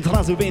this. In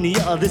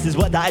Transylvania, this is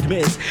what I'd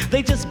miss.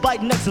 They just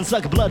bite necks and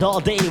suck blood all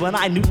day, when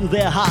I knew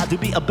there had to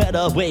be a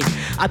better way.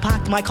 I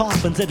packed my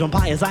coffin, said,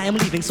 vampires, I am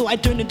leaving. So I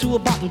turned into a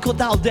bot and cut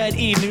out that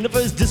evening. The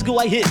first disco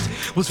I hit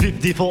was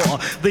 54.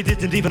 They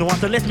didn't even want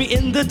to let me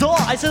in the door.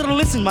 I said,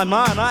 listen, my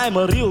man, I'm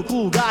a real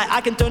cool guy.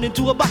 I can turn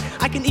into a bot,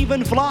 I can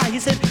even fly. He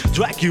said,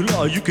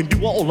 Dracula, you can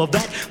do all of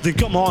that, then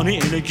come on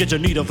in and get your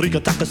need a freak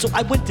attacker. So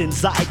I went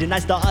inside and I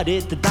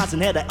started to dance,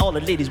 and had all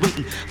the ladies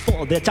waiting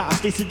for their chance.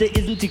 They said,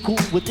 isn't he cool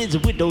with his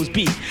widow's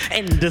peak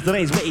and the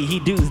strange way he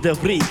does the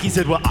freak? He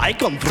said, where I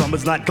come from,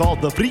 it's not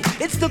called the freak,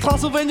 it's the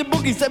Transylvania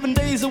boogie 7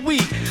 days a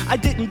week. I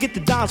didn't get to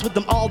dance with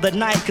them all that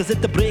night, cause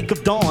at the break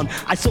of dawn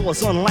I saw a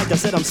sunlight. I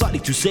said, I'm sorry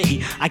to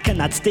say I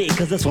cannot stay,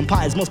 cause this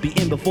vampires must be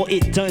in before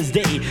it turns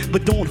day.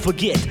 But don't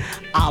forget,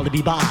 I'll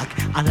be back.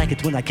 I like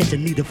it when I catch a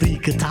need a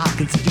freak attack.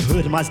 And since you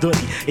heard my story,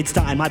 it's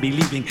time I be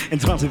leaving. In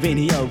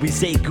Transylvania we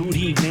say good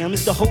evening.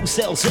 Mr.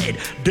 Hosel said,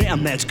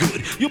 damn, that's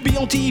good, you'll be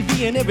on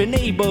TV in every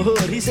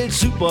neighborhood. He said,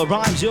 Super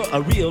Rhymes, you're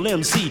a real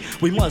MC,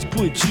 we must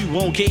put you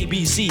on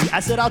KBC. I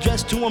said, I'll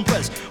dress to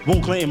impress,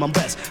 won't claim I'm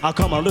best. I'll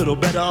come a little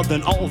better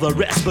than all the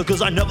rest,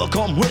 because I never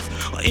come with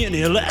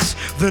any less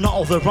than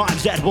all the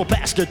rhymes that will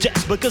pass the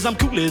test. Because I'm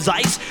cool as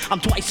ice, I'm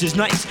twice as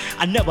nice,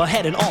 I never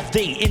had an off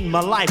day in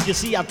my life. You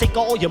see, I'll take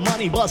all your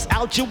money, bust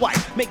out your wife,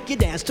 make you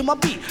dance to my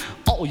beat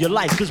all your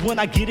life. Cause when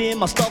I get in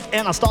my stuff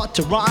and I start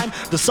to rhyme,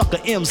 the sucker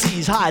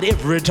MCs hide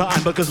every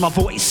time. Because my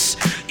voice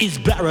is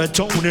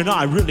baritone and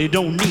I really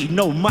don't need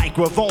no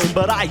microphone.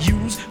 But I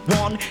use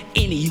one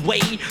anyway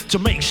to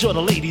make sure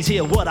the ladies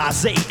hear what I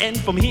say. And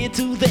from here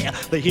to there,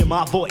 they hear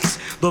my voice.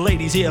 The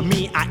ladies hear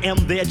me, I am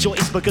their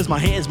choice. Because my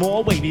hair's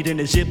more wavy than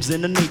the ships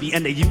in the Navy.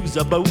 And they use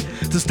a boat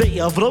to stay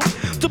afloat,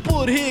 to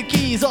put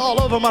hickeys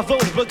all over my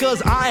throat.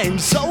 Because I'm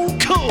so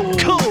cool,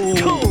 cool,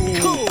 cool,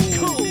 cool.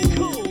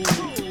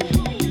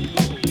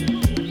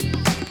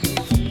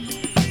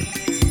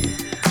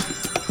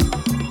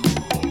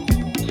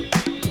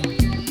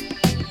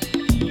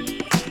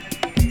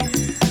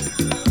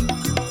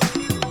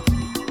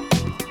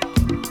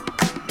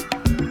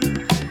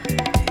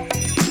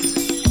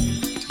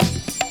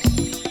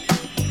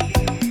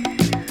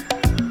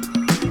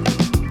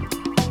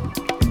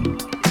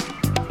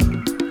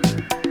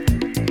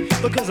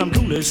 Because I'm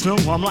cool as snow,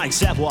 I'm like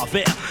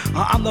savoir-faire.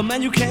 I'm the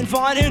man you can't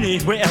find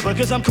anywhere.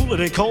 Because I'm cooler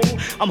than cold,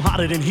 I'm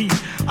hotter than heat.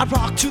 I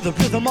rock to the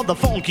rhythm of the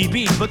funky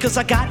beat. Because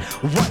I got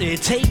what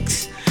it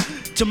takes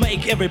to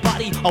make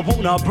everybody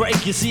wanna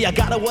break. You see, I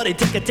got what it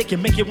take you,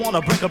 make you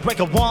wanna break a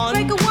one,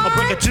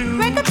 break a two.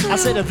 I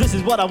said that this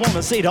is what I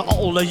wanna say to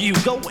all of you.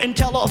 Go and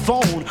tell a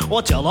phone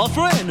or tell a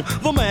friend.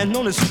 The man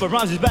known as Super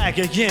Rhymes is back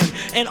again.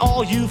 And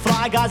all you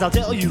fly guys, I'll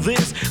tell you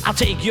this: I'll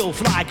take your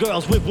fly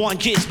girls with one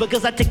kiss.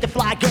 Because I take the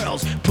fly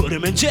girls, put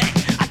them in check.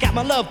 I got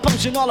my love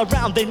potion all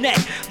around their neck.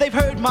 They've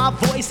heard my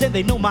voice and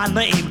they know my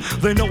name.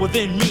 They know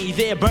within me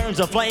there burns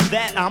a flame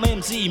that I'm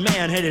MC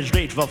Man headed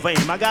straight for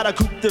fame. I got a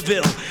Coupe de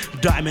Ville,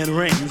 diamond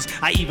rings.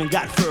 I even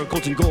got fur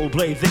coats and gold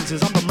blade things.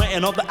 Cause I'm the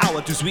man of the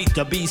hour, too sweet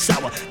to be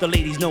sour. The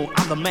ladies know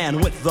I'm the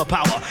man with the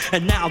power.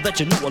 And now that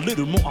you know a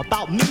little more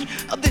about me,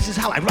 this is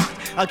how I rock.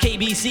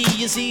 KBC,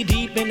 you see,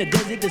 deep in the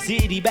desert, the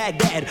city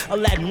Baghdad.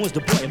 Aladdin was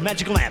the boy, a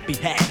magic lamp he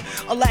had.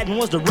 Aladdin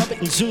was to rub it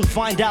and soon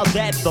find out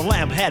that the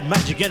lamp had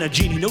magic and a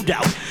genie, no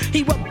doubt.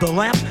 He rubbed the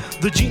lamp,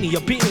 the genie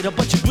appeared,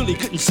 but you really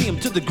couldn't see him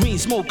till the green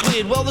smoke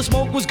cleared. Well, the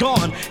smoke was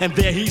gone, and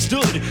there he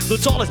stood, the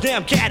tallest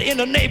damn cat in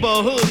the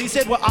neighborhood. He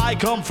said, where I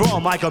come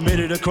from, I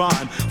committed a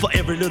crime. For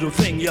every little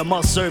thing, you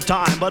must serve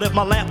time. But if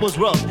my lamp was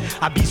rubbed,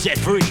 I'd be set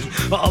free.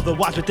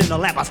 Otherwise, within the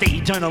lamp, I stay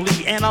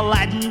eternally. And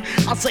Aladdin,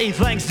 I'll say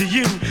thanks to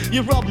you.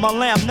 You rubbed my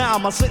lamp, now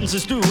my sentence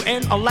is through.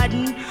 And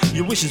Aladdin,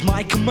 your wish is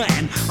my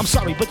command. I'm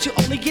sorry, but you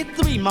only get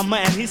 3, my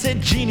man. He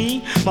said,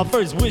 Genie, my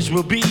first wish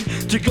will be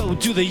to go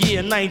to the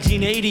year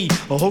 1980.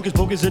 A hocus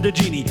pocus of the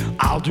genie,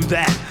 I'll do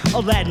that.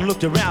 Aladdin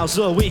looked around,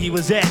 saw where he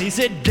was at. He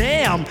said,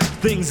 damn,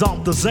 things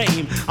aren't the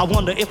same. I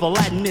wonder if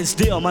Aladdin is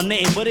still my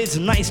name. But it's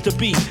nice to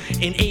be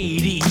in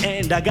 80.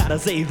 And I gotta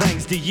say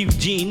thanks to you,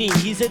 Genie.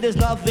 He said there's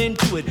nothing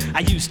to it, I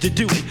used to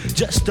do it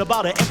just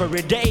about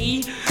every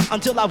day.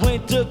 Until I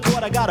went to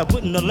court, I got to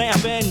put in the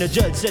lamp. And the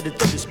judge said to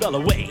throw the spell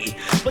away.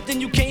 But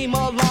then you came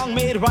along,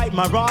 made right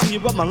my wrong. You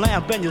rubbed my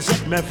lamp and you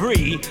set me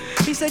free.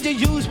 He said you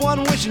used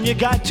 1 wish and you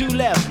got 2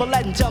 left. But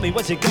Aladdin, tell me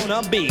what's it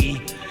gonna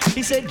be.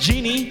 He said,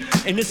 Genie,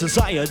 in this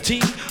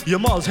society, you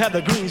must have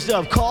the green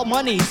stuff called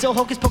money. So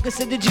hocus pocus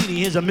said the genie,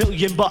 here's $1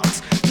 million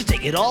to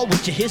take it all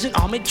with you. Here's an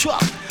armored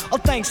truck. Oh,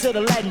 thanks to the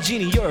Aladdin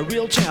genie, you're a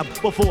real champ.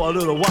 But for a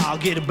little while,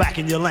 get it back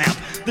in your lamp.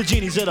 The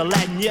genie said,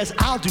 Aladdin, yes,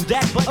 I'll do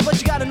that. But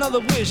you got another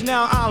wish,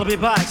 now I'll be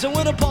back. So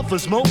in a puff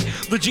of smoke,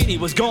 the genie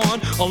was gone.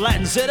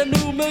 Aladdin said, a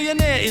new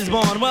millionaire is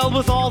born. Well,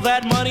 with all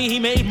that money, he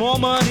made more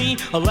money.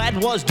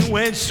 Aladdin was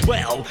doing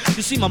swell.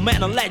 You see, my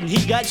man Aladdin,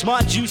 he got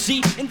smart, you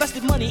see.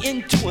 Invested money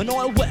into an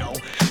oil well.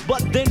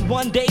 But then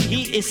one day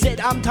he said,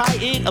 I'm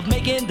tired of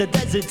making the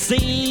desert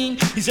sing.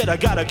 He said, I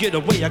gotta get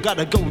away, I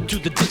gotta go to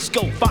the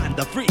disco, find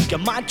the freak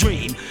of my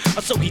dream.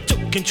 So he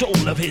took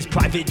control of his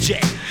private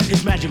jet.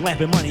 His magic lamp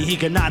and money he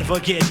could not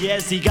forget.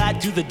 Yes, he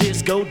got to the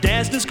disco,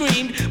 danced and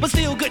screamed, but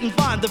still couldn't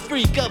find the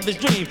freak of his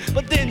dream.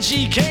 But then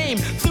she came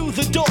through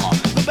the door,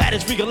 the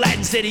baddest freak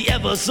Aladdin said he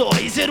ever saw.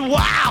 He said,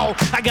 wow,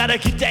 I gotta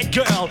get that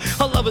girl.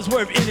 Her love is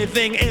worth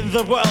anything in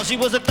the world. She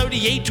was a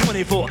 38,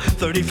 24,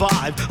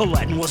 35.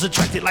 Aladdin was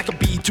attracted like a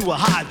bee to a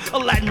hive.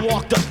 Aladdin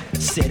walked up,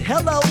 said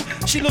hello.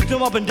 She looked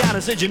him up and down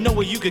and said, you know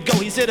where you could go.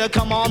 He said,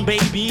 come on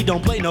baby,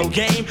 don't play no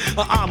game.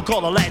 I'm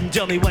called Aladdin,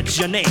 tell me what's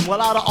your name.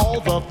 Well, out of all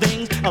the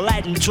things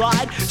Aladdin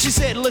tried, she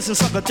said, listen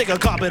sucker, take a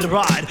carpet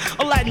ride.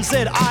 Aladdin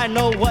said, I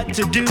know what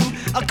to do.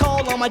 I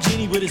called on my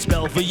genie with a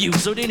spell for you.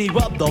 So then he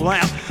rubbed the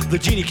lamp, the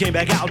genie came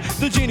back out.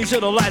 The genie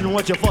said, Aladdin,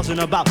 what you fussing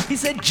about? He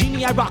said,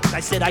 Genie, I rock. I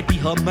said I'd be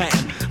her man.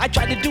 I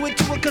tried to do it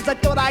to her cause I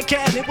thought I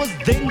can. It was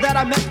then that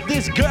I met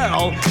this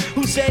girl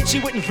who said she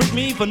wouldn't freak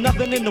me for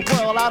nothing in the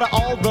world. Out of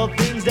all the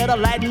things that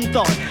Aladdin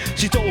thought,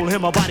 she told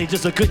him her body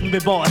just couldn't be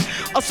bought.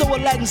 So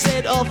Aladdin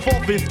said,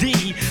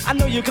 450. I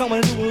know you're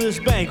coming to this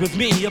bank with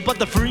me, but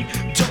the freak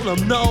told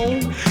him no.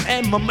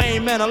 And my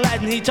main man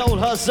Aladdin, he told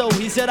her so.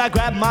 He said, I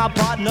grabbed my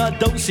partner,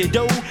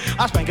 do-si-do.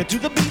 I spank her to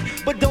the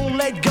beat, but don't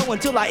let go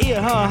until I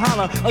hear her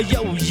holler,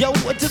 yo, yo,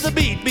 to the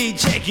beat,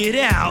 check it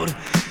out.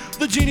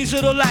 The genie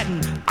said, Aladdin,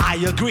 I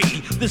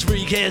agree. This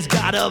freak has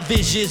got a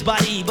vicious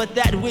body, but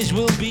that wish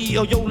will be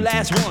your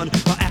last one.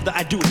 After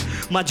I do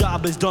it, my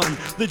job is done.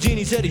 The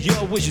genie said,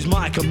 your wish is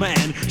my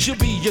command. She'll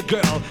be your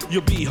girl,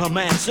 you'll be her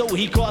man. So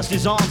he crossed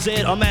his arms,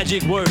 said a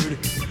magic word.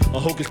 A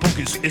hocus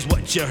pocus is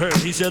what you heard.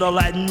 He said,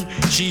 Aladdin,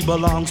 she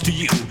belongs to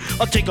you.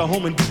 I'll take her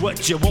home and do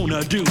what you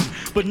wanna do.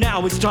 But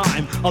now it's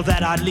time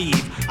that I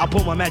leave. I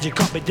pull my magic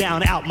carpet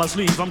down out my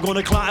sleeve. I'm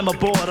gonna climb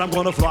aboard, I'm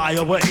gonna fly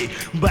away.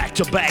 Back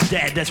to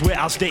Baghdad, that's where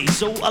I'll stay.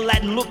 So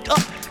Aladdin looked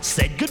up,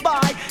 said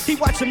goodbye. He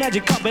watched the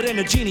magic carpet and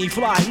the genie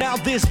fly. Now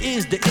this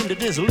is the end of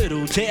this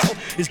little tale.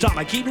 It's time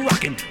I keep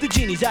rocking, the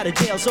genie's out of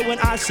jail. So when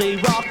I say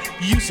rock,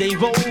 you say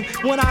roll.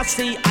 When I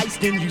say ice,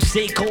 then you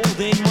say cold.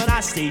 Then when I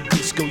say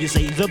disco, you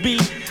say the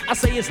beat. I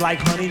say it's like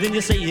honey, then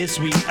you say it's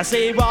sweet. I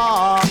say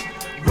rock,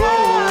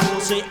 roll,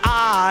 say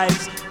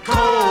ice,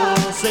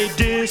 cold, say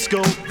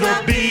disco,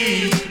 the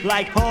beat.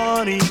 Like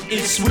honey,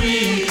 it's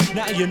sweet.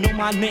 Now you know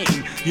my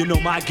name, you know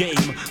my game.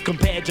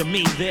 Compared to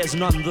me, there's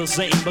none the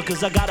same.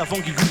 Because I got a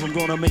funky groove, I'm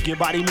gonna make your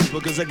body move.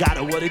 Because I got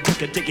a what it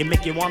take it,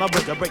 make you wanna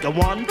break a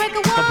one, break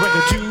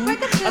a two.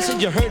 I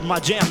said you heard my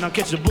jam, now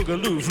catch the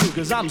boogaloo flu.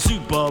 Cause I'm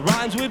super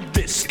rhymes with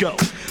disco.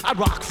 I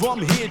rock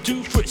from here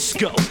to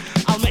Frisco.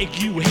 I'll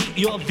make you hate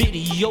your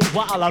video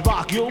while I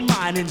rock your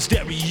mind in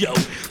stereo.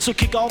 So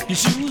kick off your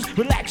shoes,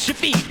 relax your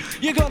feet.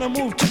 You're gonna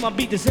move to my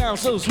beat that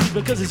sounds so sweet.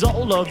 Because it's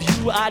all of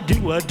you I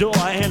do adore.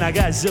 And I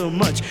got so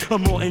much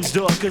more in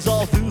store. Cause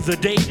all through the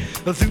day,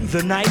 through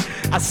the night,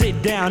 I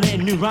sit down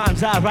and new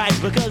rhymes I write.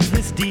 Because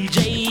this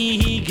DJ,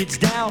 he gets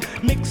down,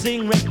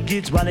 mixing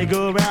records while they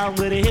go around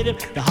with a hit him.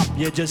 The hop,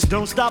 you just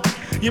don't stop.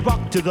 You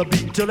rock to the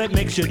beat till it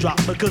makes you drop.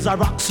 Because I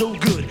rock so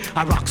good,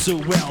 I rock so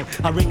well.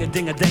 I ring a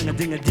ding a ding a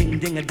ding a ding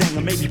ding a ding.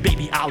 Maybe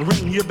baby I'll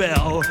ring your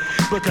bell.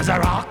 Because I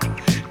rock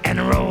and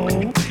roll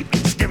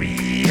in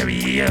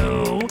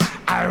stereo.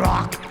 I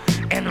rock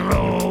and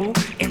roll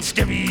in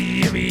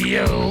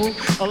stereo.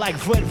 Like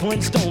Fred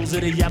Flintstones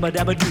at a yabba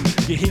dabba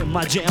doo. You hear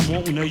my jam,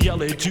 wanna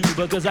yell it too.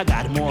 Because I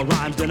got more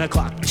rhymes than a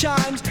clock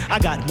chimes. I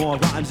got more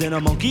rhymes than a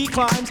monkey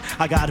climbs.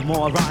 I got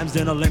more rhymes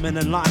than a lemon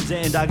and limes.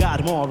 And I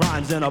got more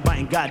rhymes than a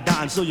bank got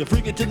dimes. So you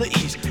freak it to the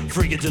east,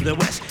 freak it to the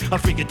west. I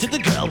freak it to the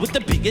girl with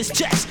the biggest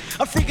chest.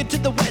 I freak it to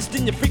the west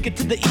and you freak it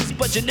to the east.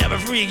 But you never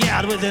freak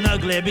out with an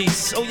ugly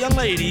beast. So young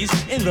ladies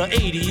in the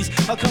 80s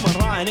are coming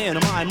riding in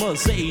my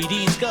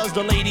Mercedes. Cause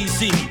the ladies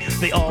see me,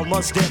 they all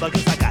must stare.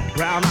 Because I got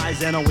brown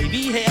eyes and a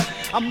wavy hair.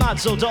 I'm not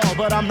so tall,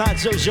 but I'm not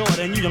so short.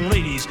 And you young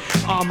ladies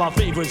are my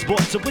favorite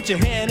sport. So put your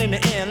hand in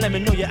the air and let me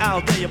know you're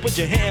out there. You put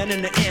your hand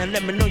in the air and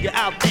let me know you're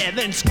out there.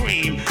 Then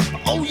scream,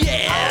 oh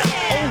yeah,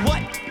 oh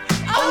what?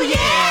 Oh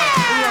yeah!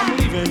 Well, I'm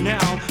leaving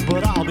now,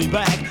 but I'll be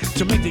back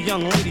to make the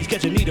young ladies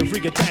catch a need a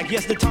freak attack.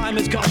 Yes, the time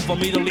has come for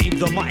me to leave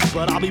the mic,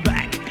 but I'll be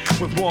back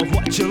with more of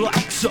what you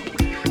like. So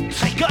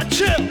take a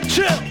chill,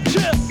 chill,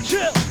 chill,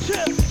 chill,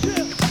 chill,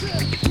 chill.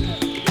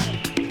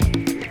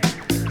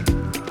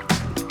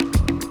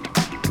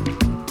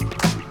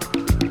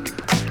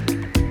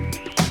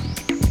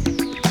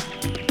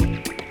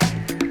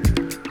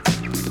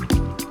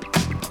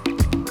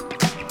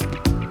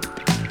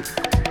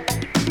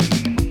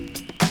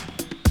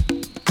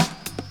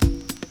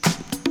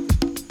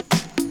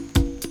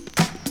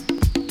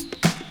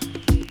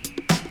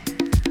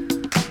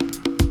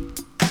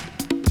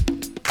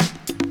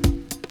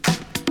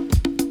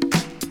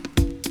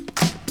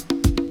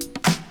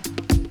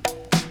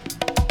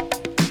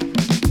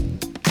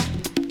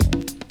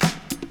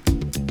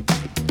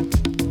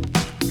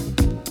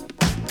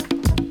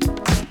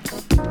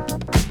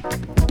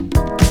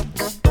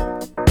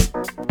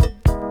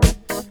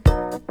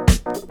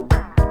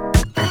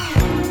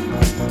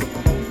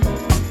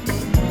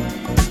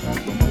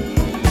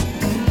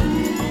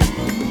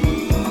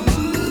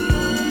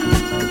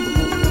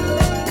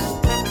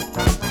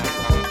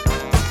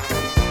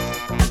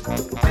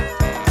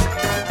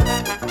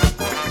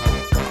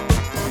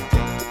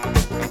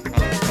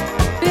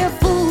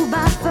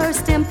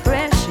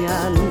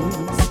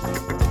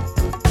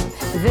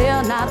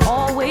 They're not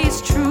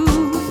always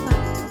true.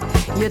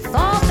 You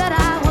thought that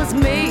I was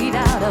made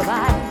out of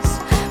ice,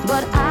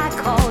 but I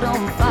caught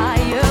on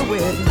fire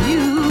with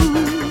you.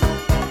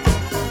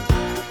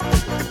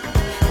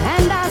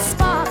 And I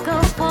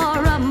sparkled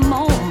for a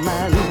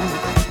moment,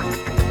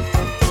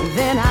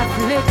 then I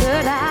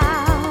flickered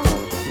out.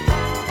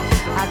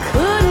 I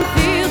couldn't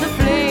feel the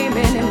flame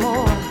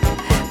anymore,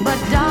 but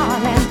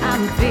darling,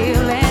 I'm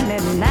feeling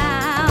it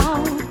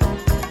now.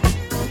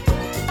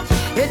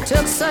 It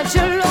took such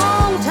a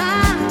long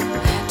time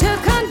to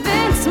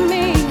convince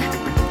me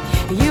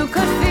you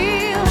could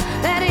feel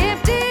that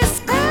empty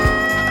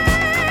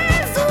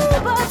space. Ooh,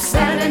 but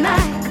Saturday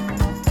night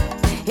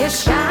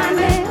is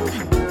shining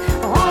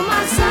on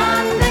my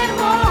Sunday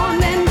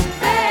morning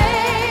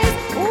face.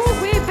 Ooh,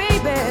 wee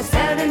baby,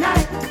 Saturday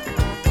night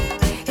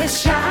is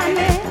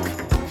shining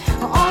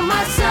on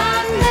my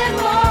Sunday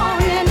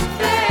morning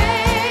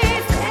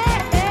face.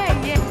 Hey,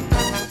 yeah.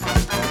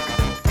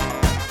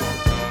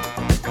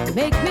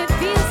 Make me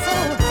feel so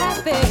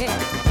happy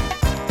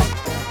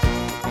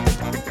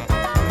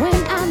when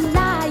I'm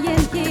lying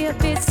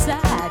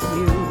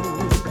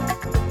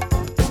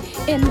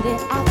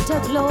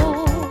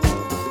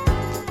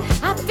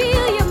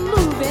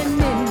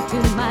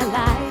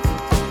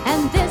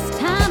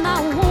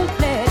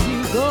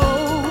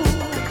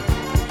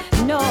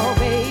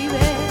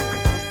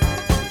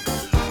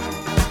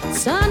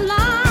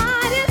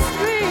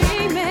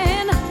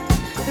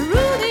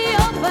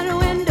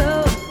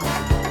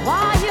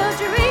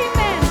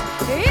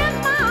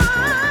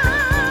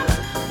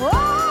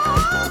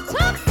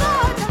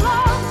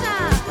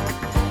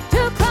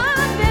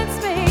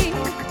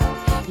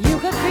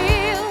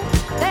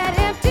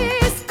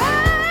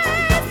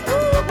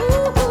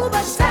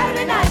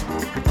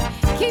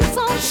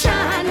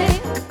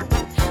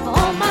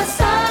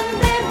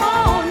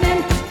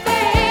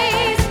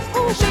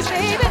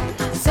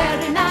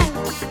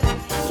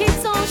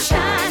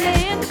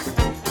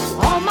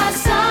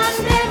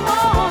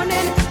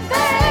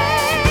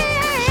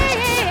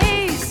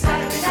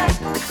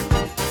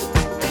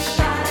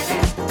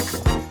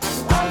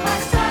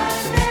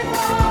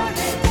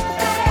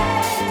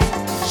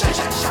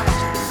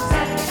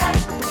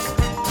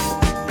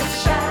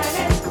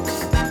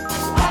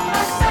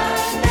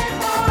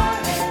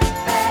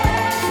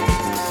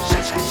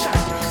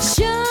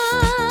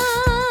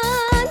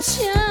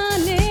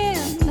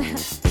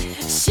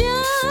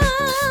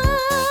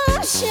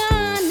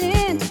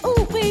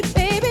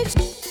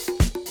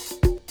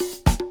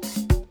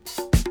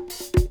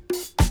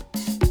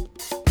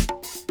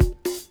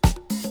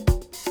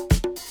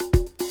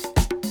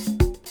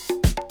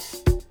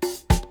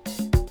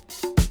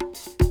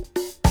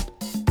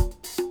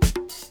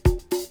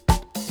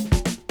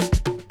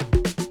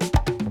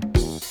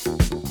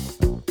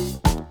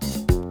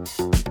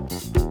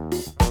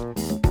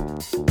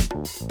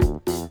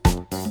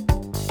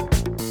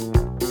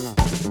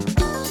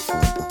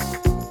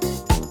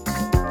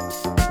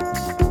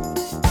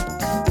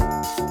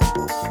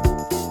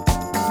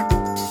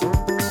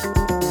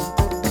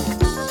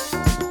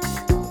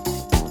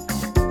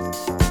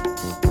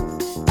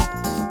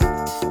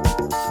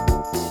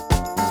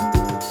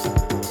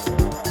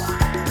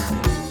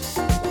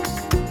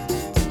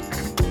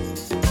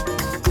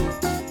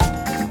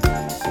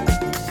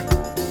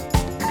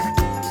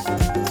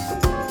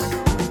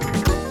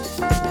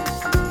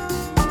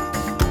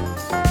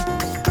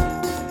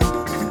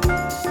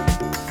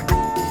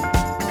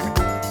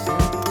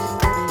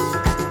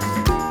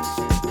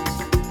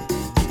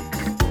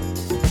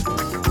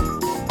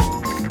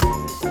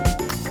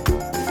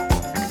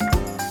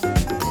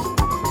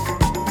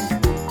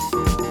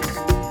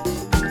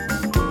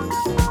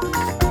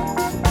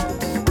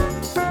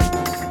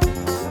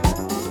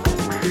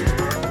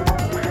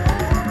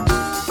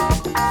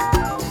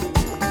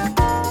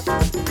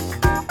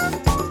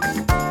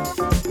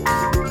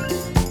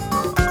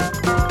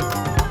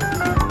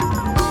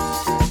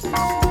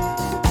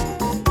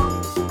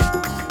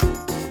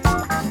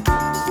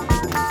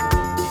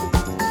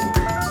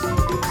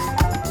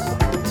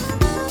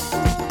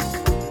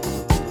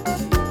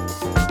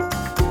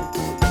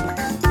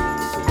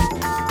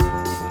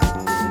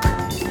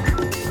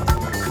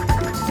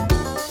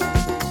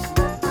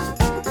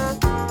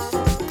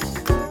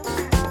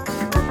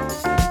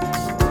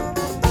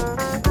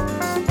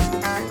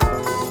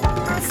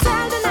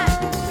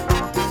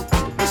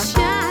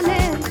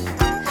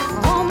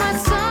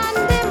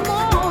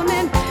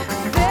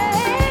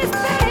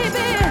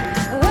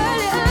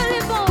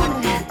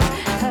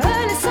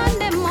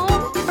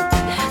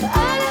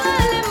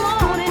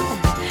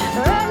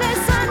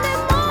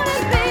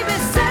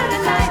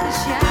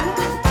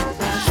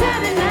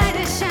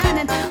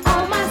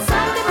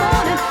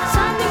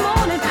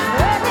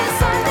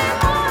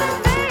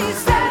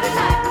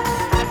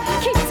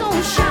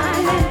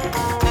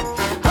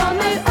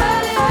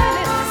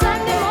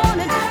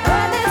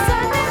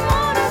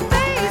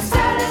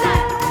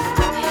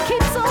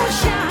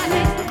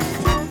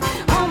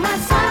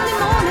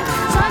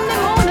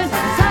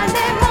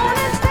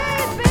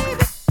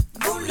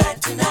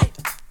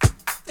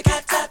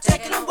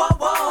taking a walk,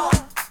 walk.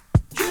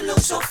 You look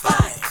so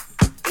fine.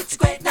 It's a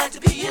great night to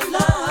be in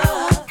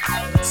love.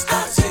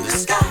 Stars in the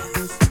sky.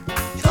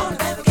 You're gonna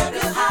never get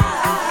real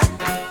high.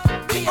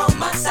 Be on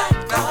my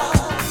side,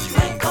 'cause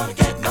you ain't gonna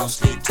get no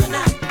sleep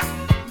tonight.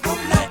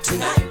 Moonlight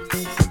tonight.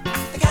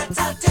 The cat's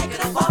out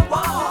taking a walk,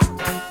 walk.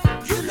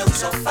 You look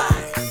so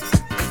fine.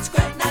 It's a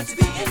great night to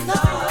be in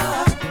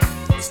love.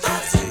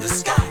 Stars in the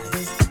sky.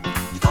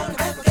 You're gonna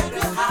never get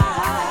real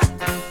high.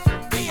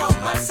 Be on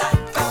my side,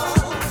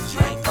 'cause you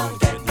ain't gonna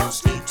get no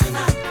sleep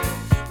tonight.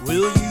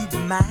 Will you be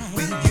mine?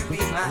 Will you be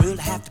mine?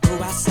 We'll have to go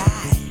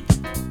outside.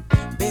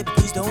 Baby,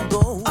 please don't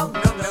go. Oh,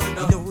 no, no,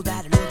 no. You know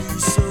that I love you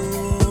so.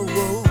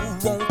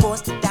 Won't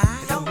cost a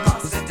dime. Don't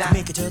cost a dime.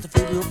 Make each other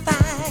feel real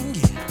fine.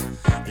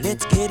 Yeah.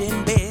 Let's get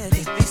in bed.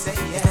 Please say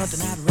yes. There's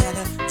nothing I'd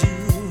rather do.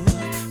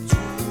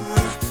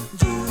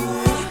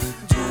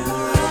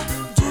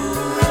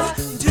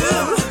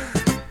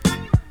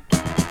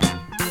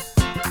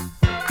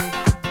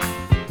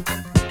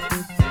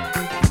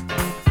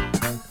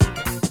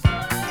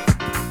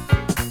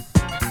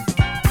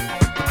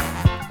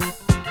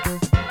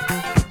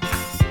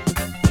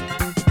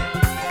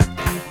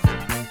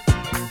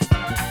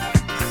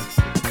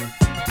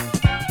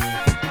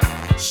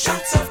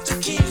 Shots of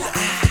tequila,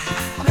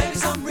 maybe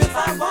some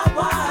refined wine.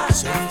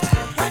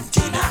 When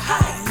Tina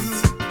hides,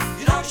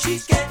 you know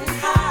she's getting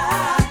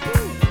high.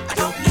 I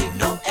don't need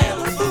no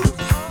ale or booze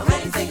or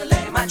anything a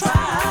lady might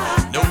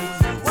try. No.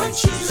 When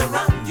she's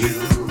around you,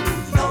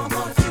 you know I'm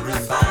gonna feel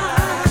real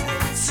fine.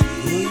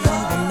 See the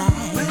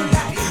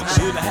moonlight.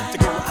 Should I have to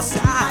go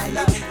outside?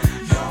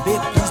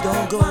 Baby, please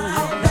don't go.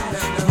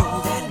 You know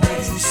that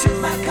makes you so.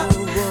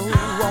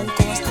 Won't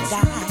cost a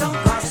dime. Don't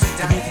cost a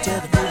dime. Make each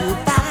other feel real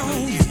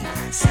fine.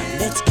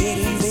 Let's get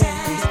in bed.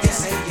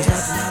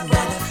 There's nothing I'd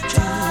rather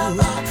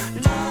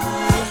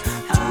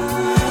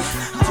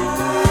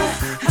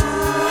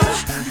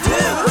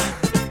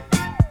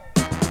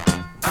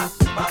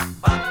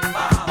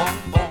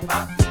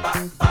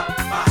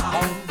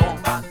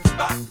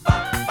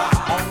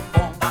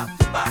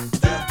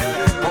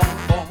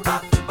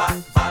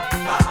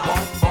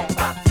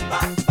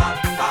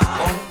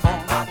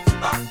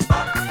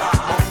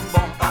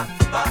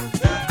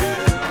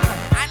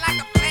I'd like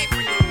to play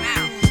for you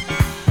now.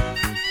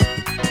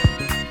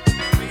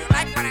 Do you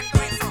like what I'm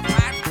doing so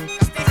far?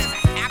 'Cause this is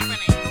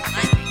happening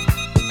tonight.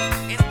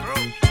 It's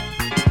groovy.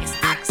 It's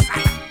out of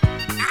sight.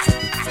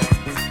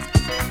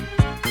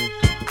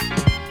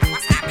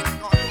 What's happening,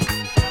 Gordon?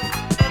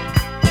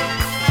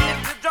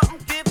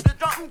 Give the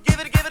drum, give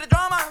it a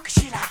drama.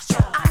 She likes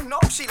Joe. I know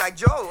she like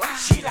Joe.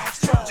 She likes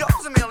Joe.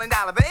 Joe's $1 million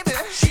baby.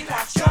 She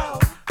likes Joe.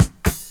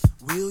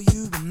 Will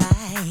you be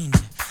mine?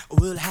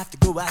 We'll have to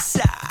go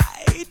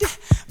outside.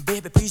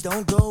 Baby, please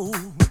don't go.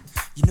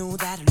 You know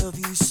that I love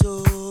you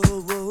so.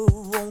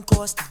 Won't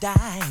cost a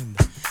dime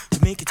to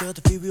make each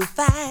other feel real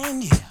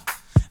fine. Yeah.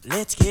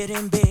 Let's get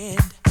in bed.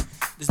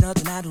 There's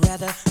nothing I'd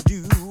rather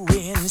do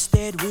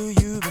instead. Will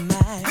you be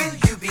mine? Will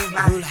you be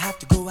mine? We'll have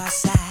to go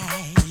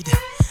outside.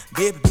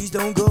 Baby, please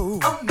don't go.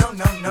 Oh, no,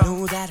 no, You no.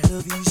 know that I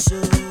love you so.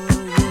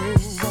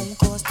 Won't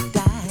cost a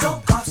dime.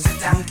 Don't cost a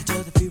dime. Make each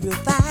other feel real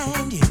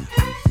fine. Yeah.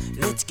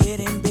 Let's get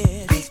in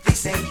bed. Please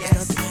say There's yes.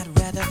 nothing I'd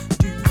rather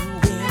do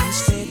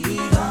instead. We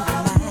don't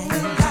mind.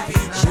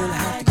 She'll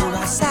have to go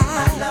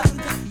outside.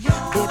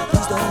 Baby,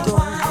 please don't go.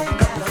 You know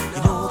that I love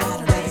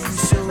you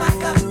so.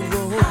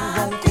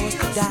 Won't cost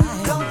a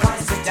dime. Don't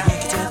cost a dime.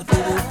 Make each other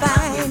feel real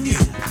fine.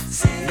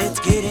 Let's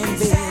get in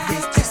bed.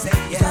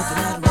 There's nothing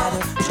I'd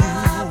rather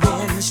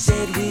do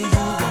instead. We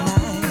don't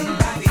mind.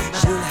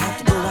 She'll have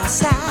to go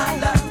outside.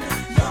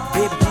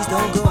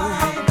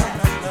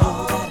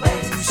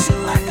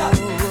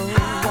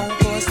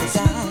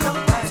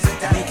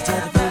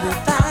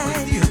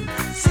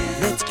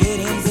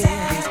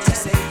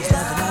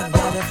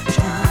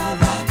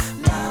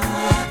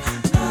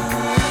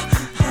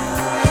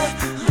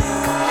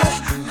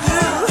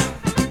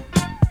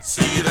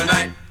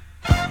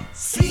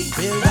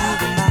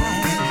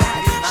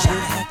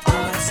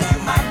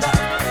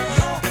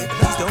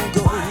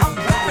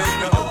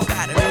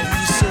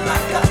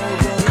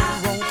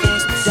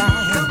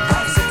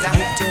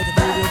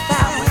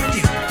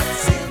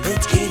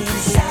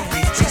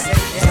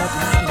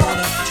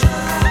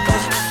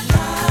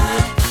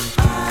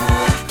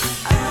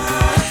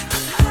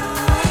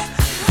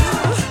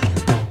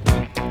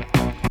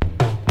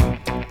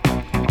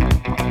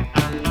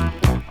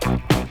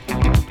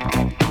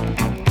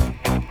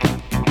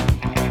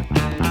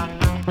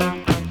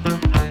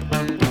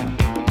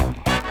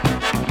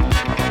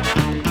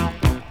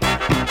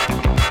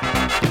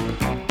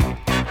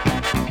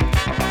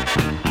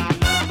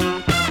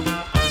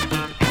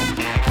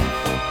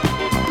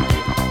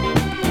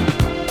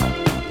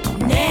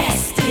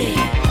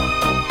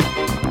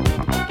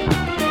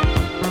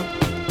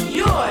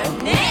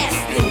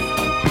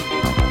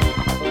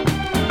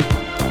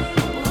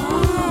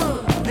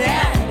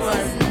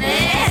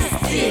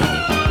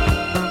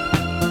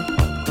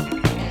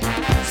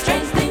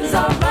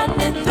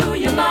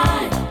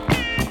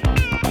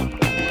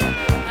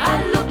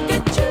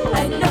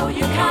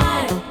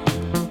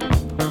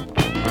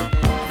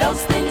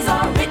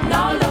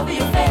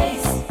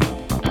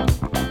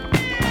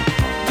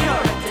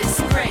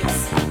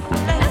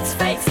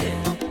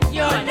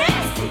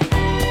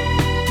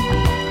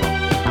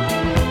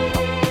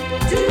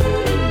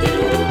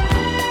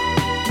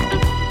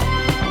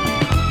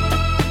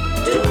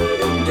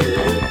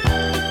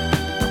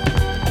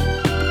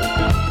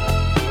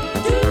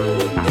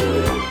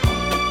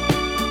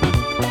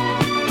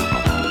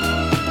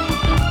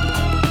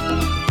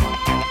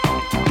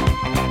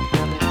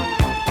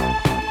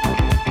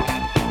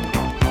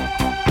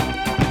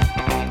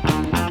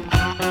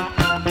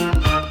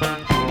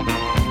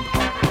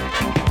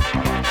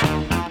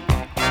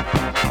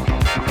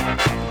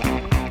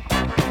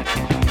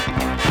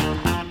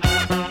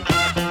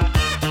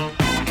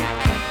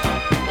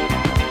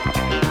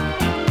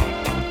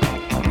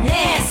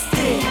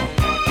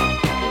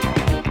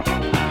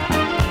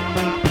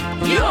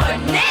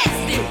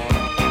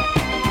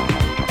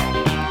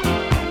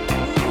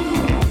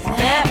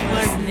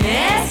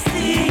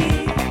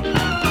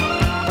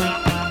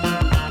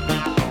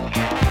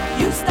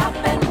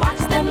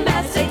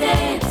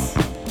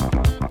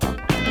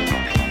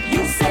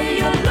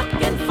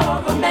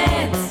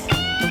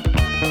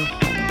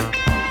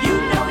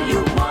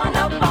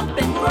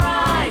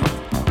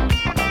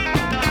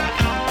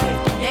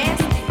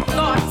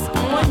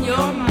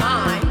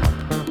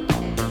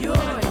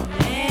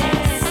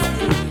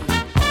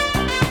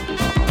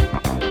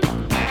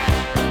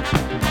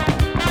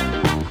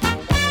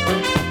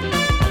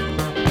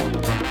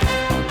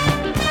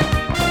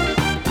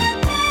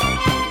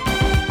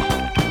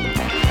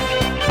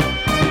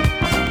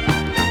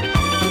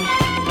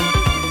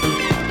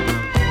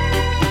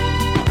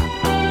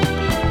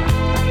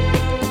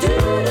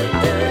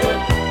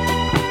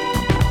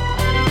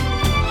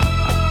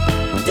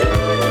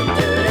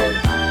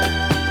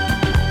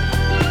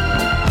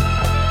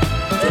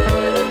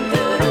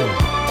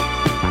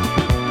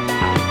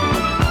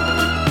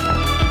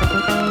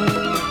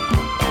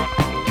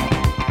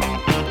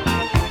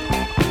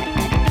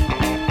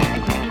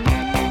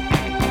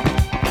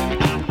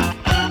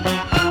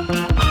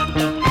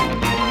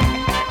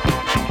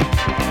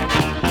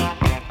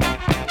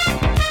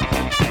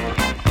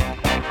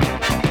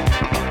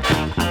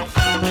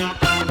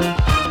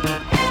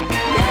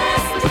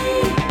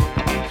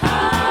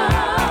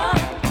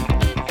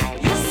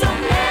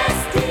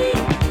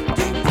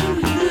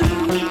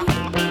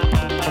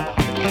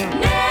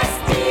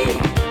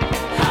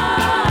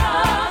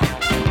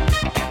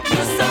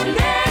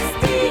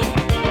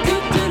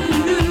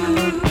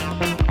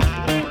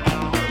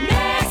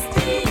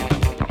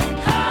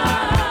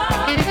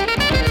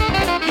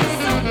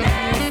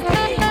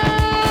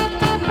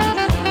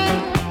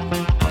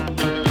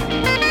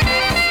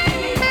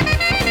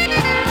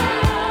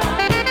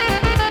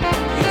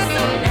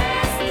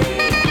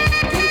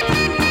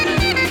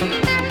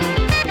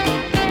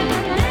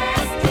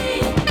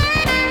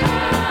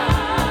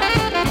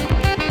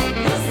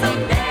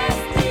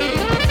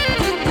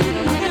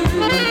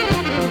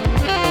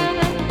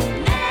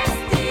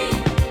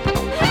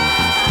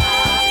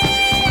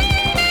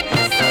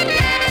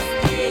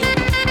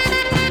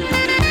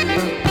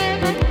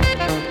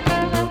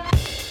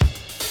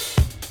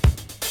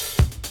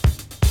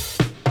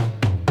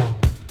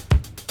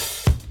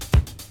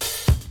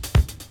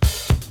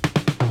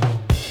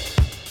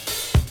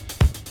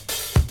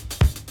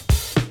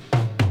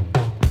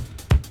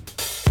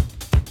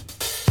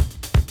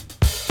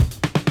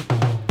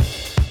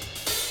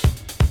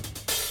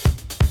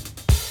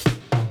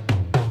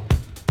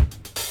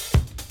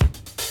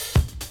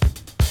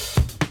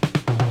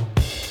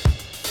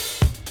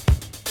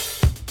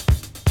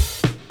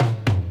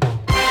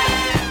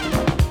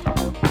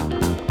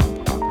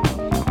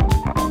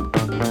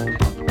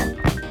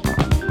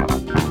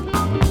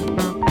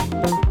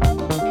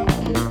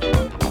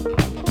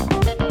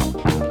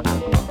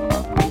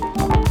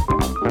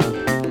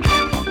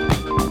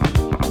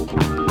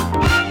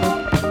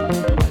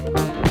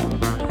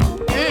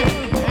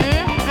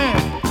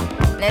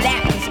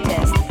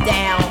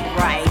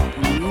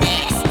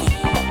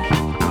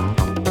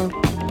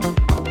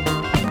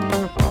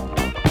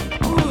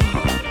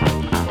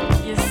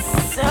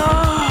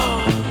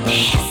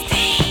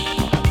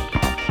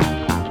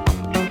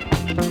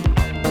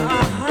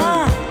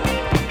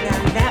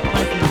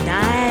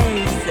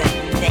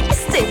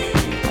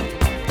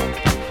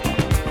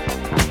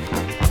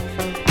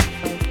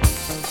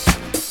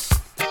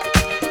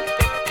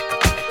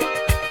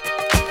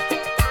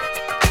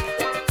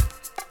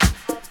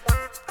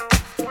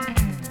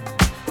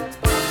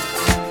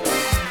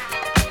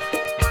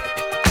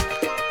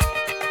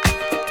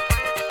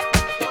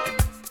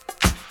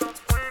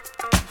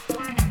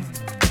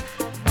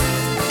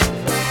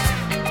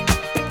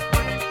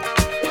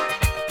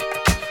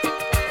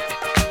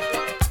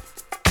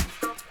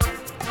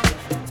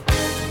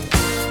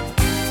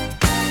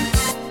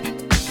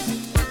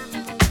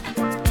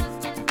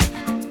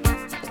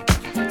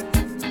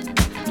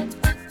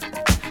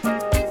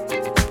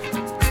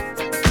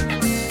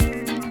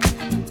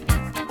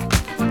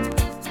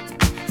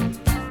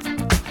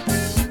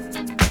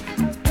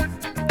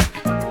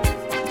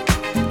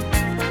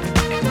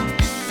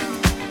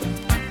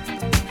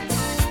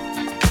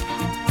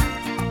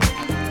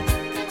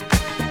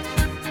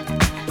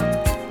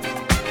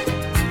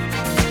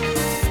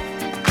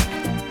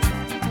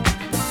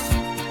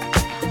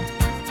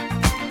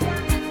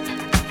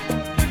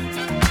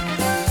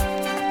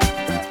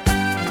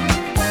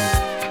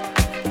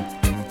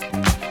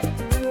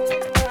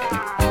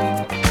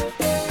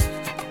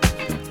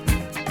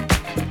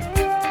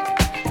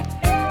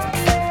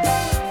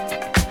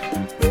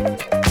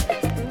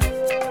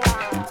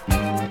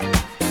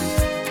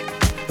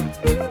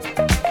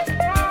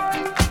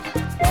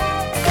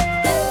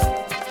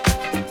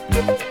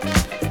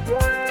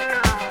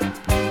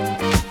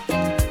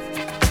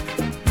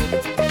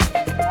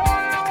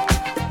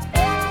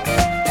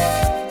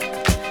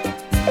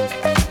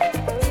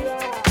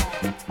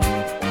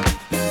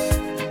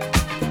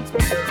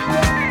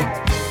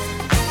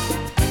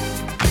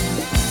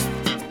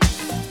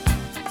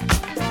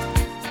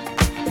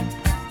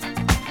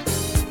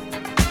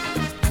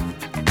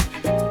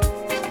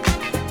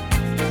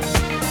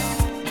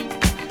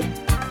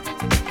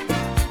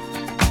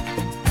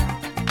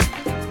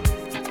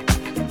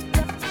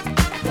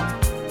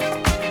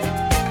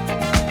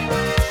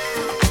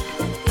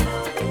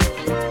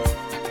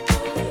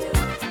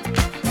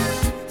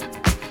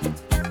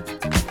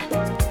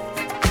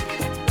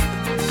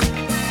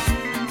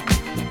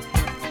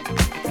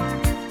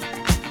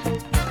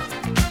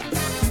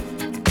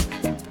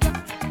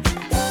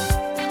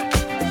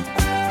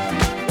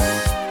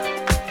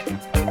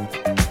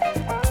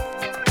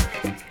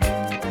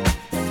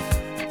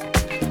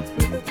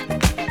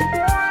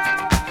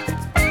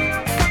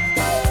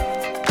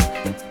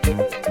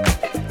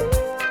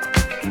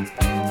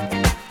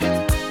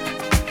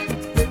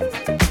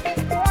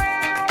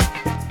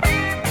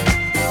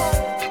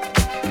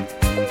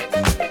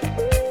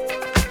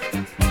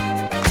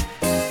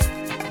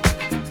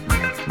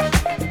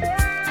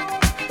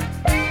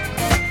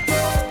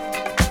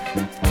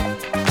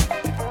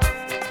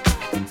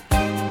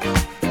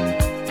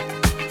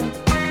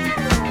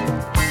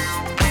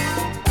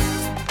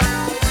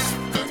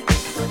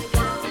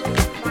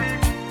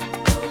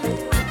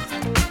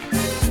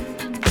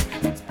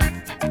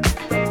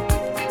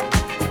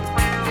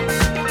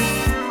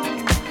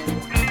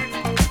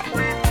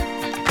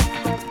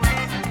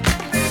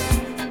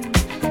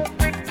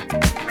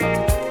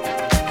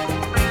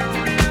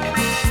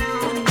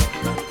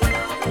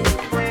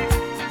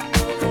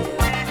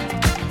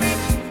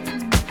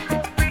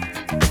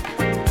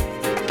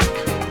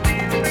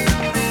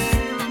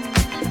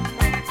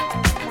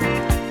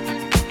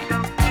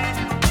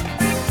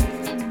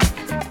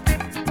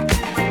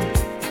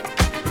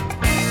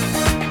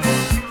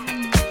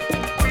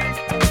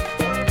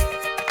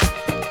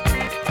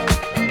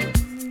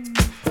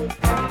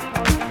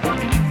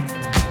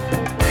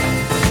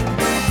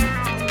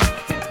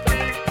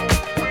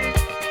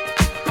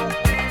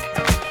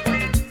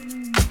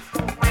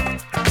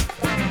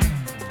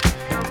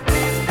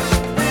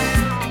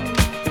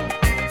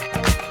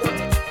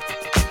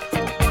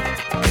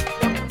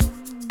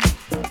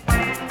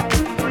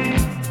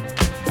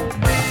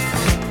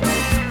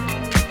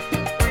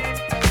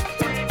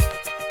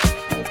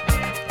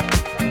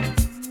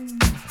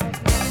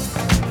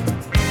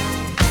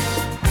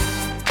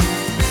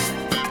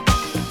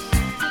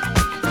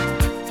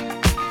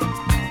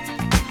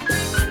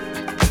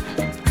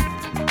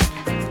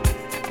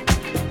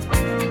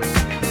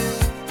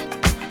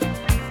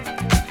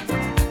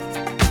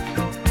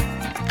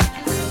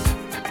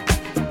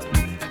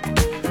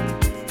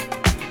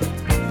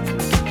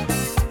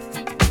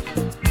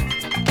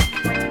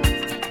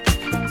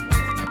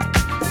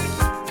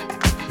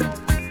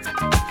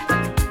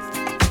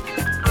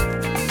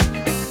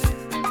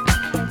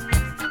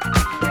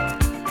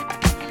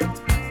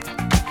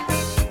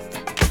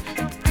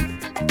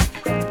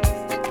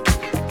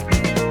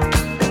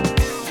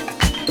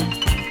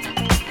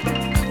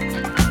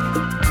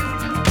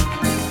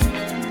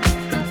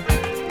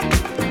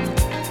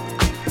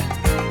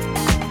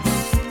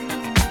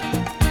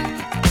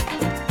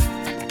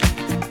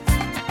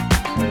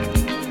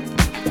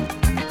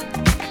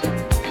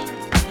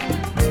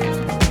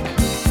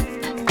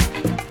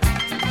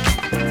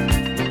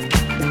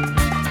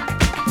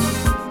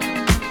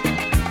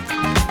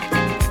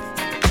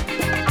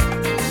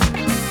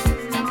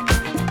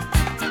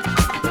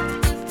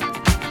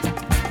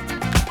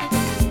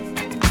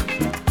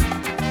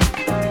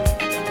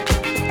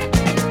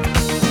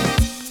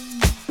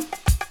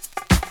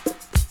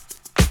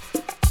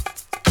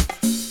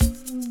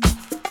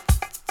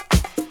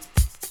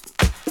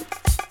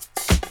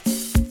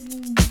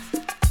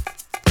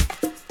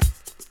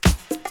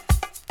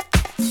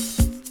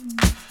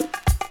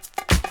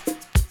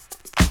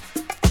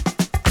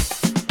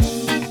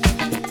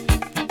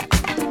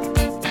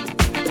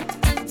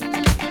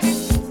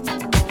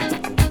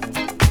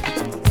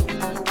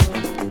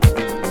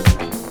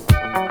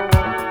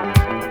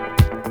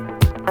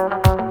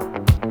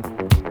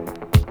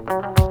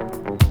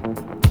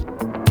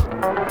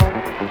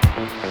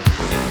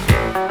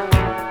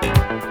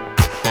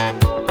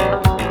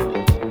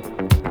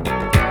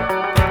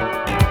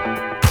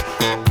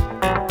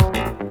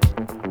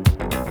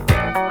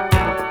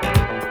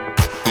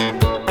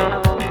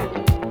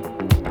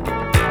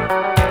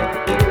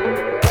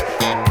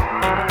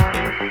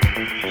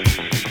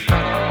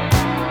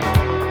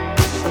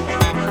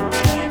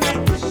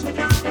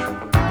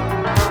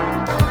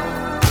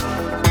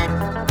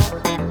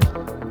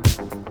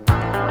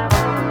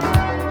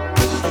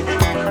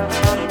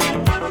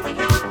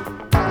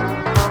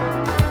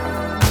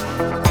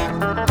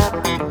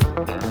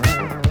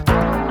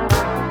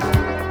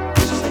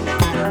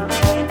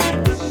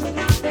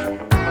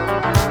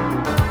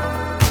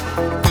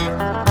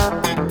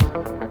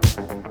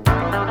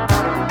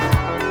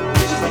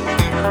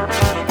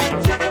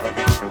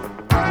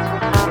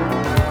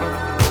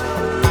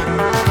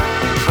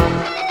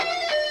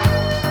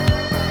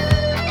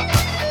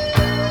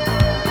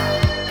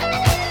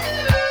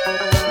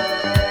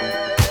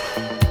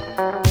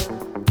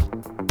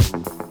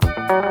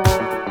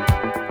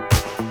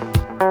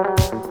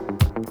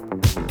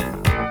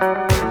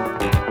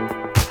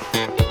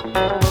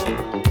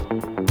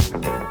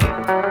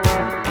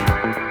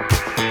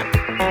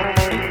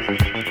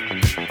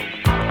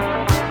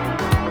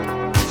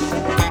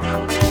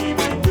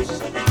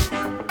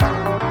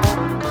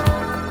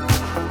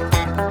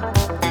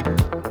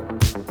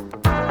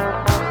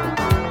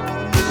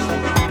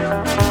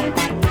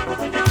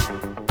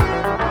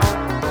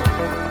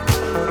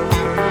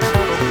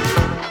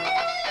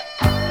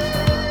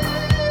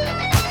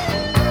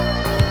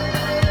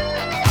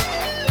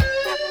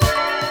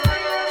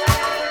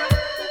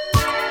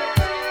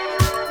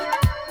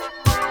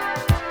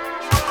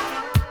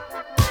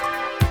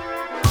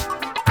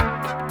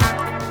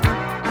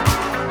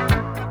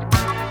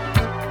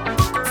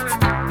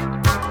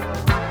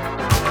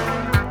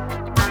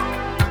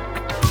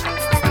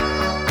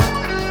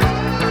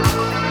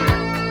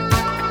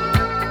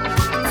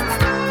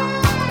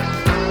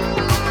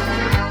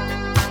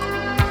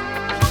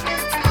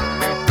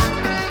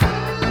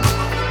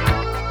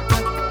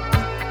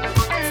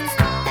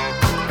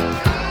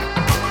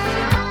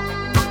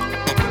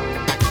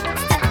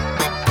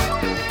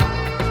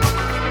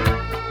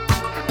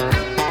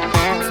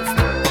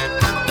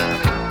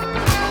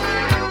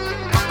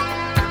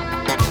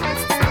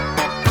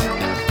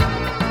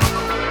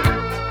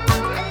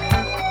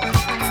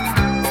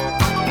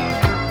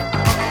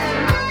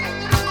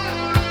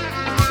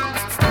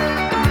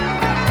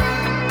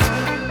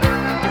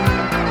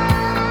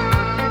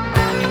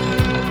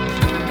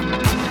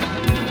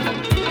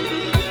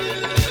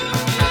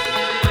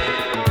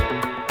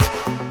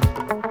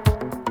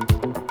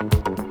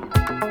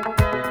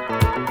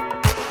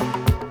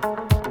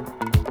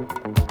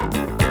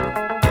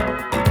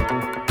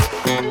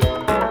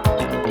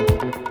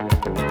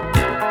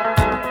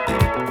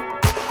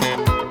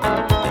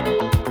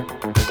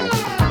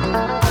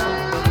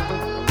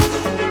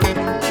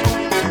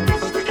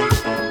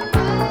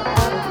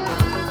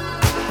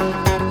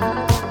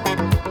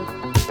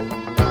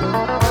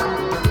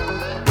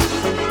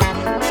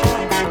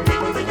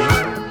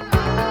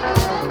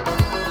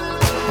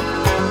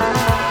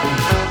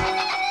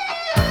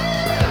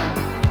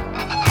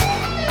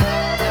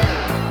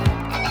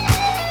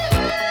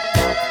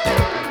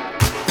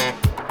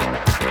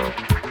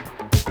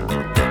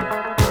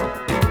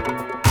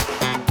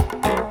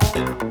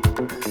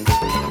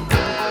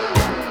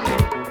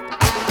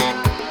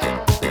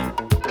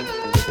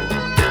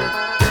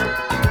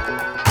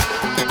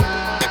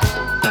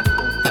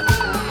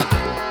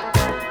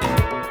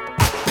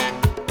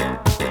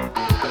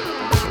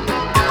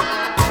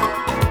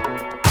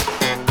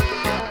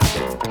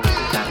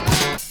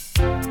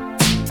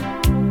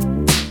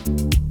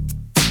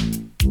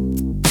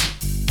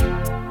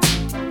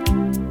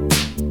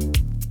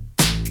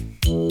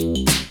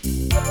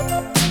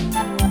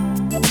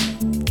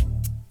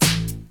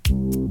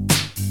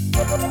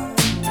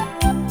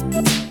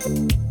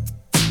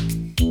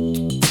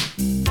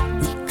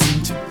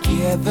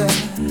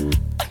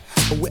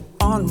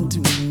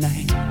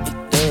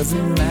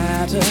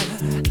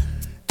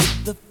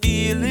 the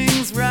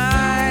feeling's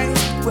right,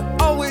 we're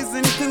always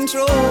in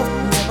control,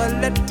 never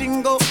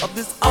letting go of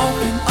this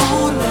off and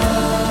on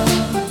love.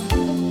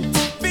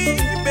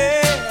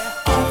 Baby,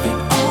 off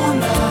and on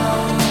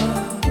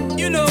love.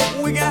 You know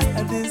we got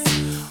this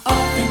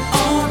off and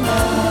on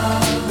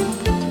love.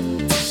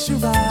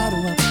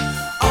 Shabba-doo,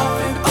 off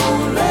and on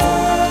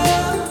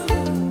love.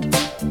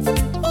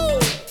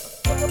 Ooh.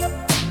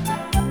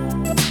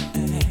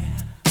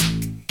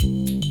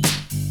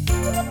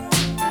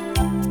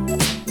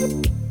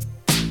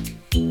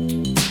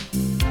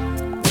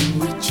 When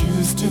we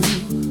choose to,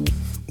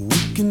 we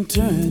can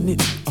turn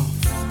it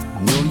off.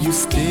 No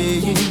use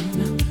staying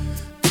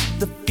if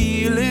the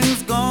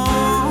feeling's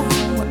gone.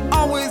 We're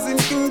always in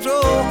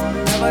control,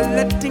 never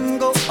letting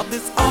go of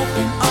this off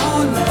and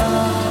on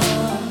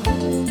love.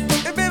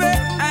 Hey baby,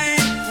 I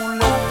ain't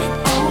gonna off and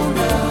on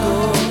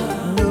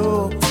love. No,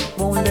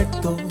 won't let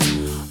go.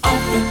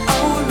 Off and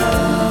on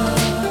love.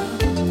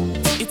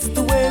 It's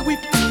the way we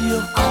feel.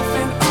 Off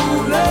and on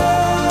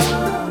love.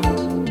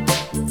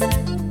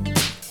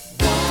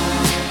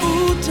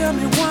 Ooh, tell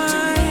me why.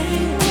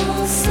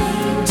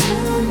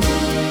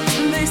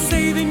 They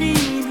say they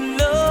need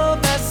love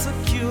as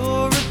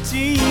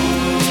security.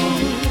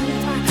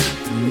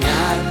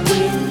 Not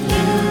with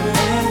you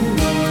and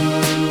me.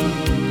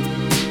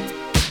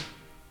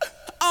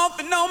 Off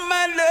and on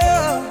my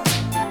love.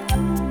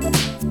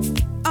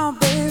 Oh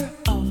baby,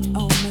 off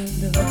on my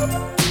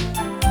love.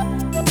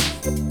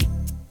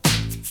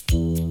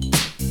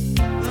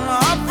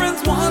 Our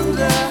friends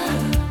wonder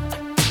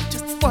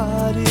just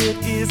what it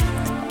is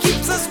that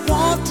keeps us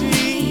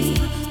wanting.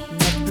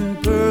 Nothing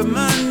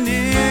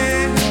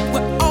permanent.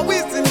 We're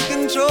always in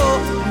control,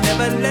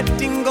 never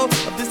letting go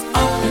of this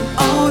off and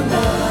on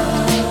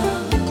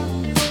love.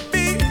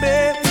 Baby,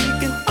 we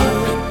can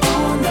off and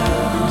on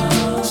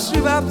love.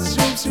 Shoo-bop,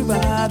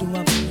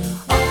 shoo-shoo-ba-doo-wop.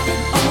 Off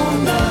and on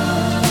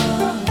love.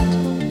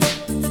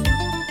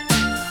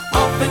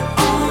 Off and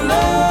on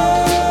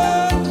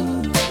love.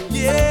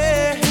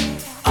 Yeah.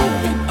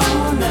 Off and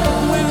on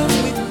love. When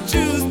we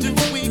choose to,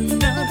 we can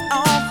turn it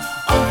off.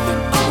 Off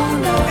and on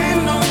love.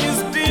 Ain't no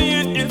use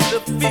staying if the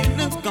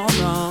feeling's gone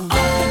wrong.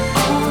 Off and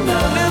on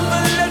love.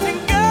 Never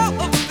letting go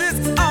of this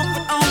off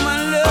and on my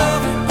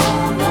love.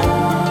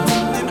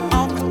 And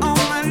off and on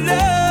my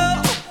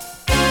love.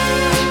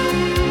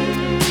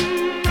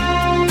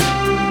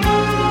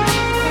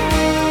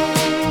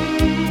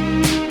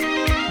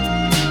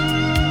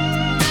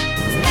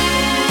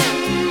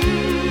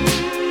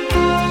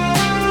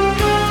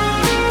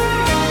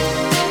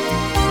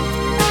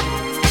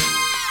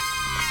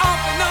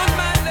 Off and on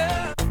my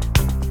love.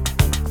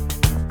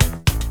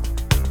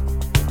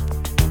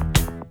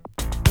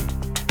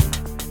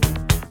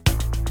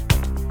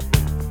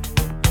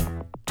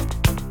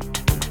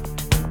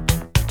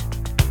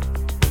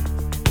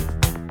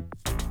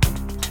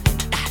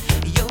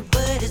 Your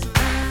word is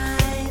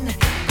mine,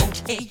 gon'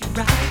 tell you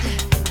right.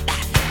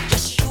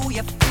 Just show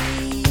your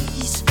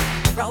face,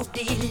 broad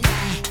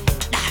daylight.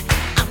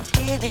 I'm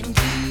telling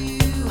you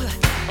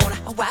on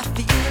how I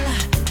feel.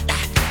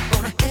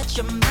 Gonna hurt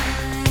your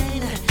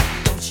mind,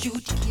 don't you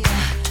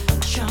dare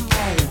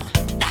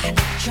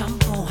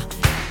jump on,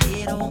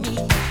 get on me.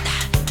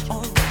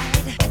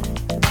 Alright,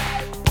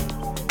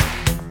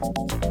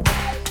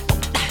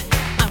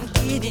 I'm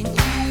giving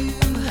you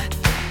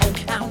on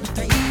count of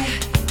three.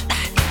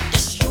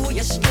 Just show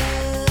your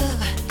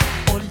stuff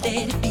or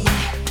let it be.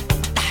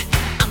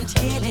 I'm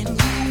telling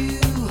you,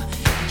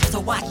 just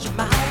watch your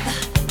mouth.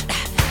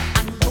 I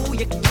know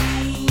your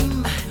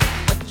game,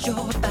 what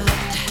you're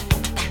about.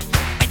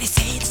 When they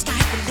say the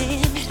sky's the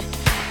limit,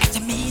 and to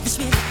me this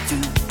really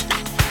true.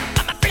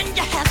 But my friend,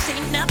 you have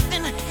seen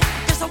nothing.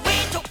 There's a way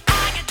to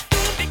argue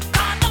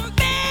because I'm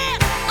bad.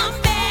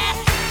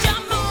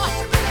 Jump on,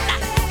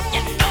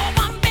 you know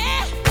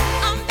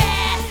I'm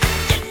bad.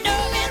 You know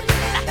it,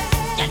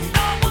 you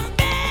know I'm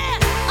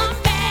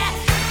bad.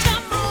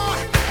 Jump on,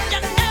 you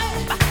know,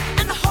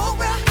 and the whole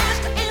world has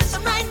to answer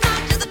right now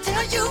just to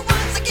tell you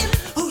what's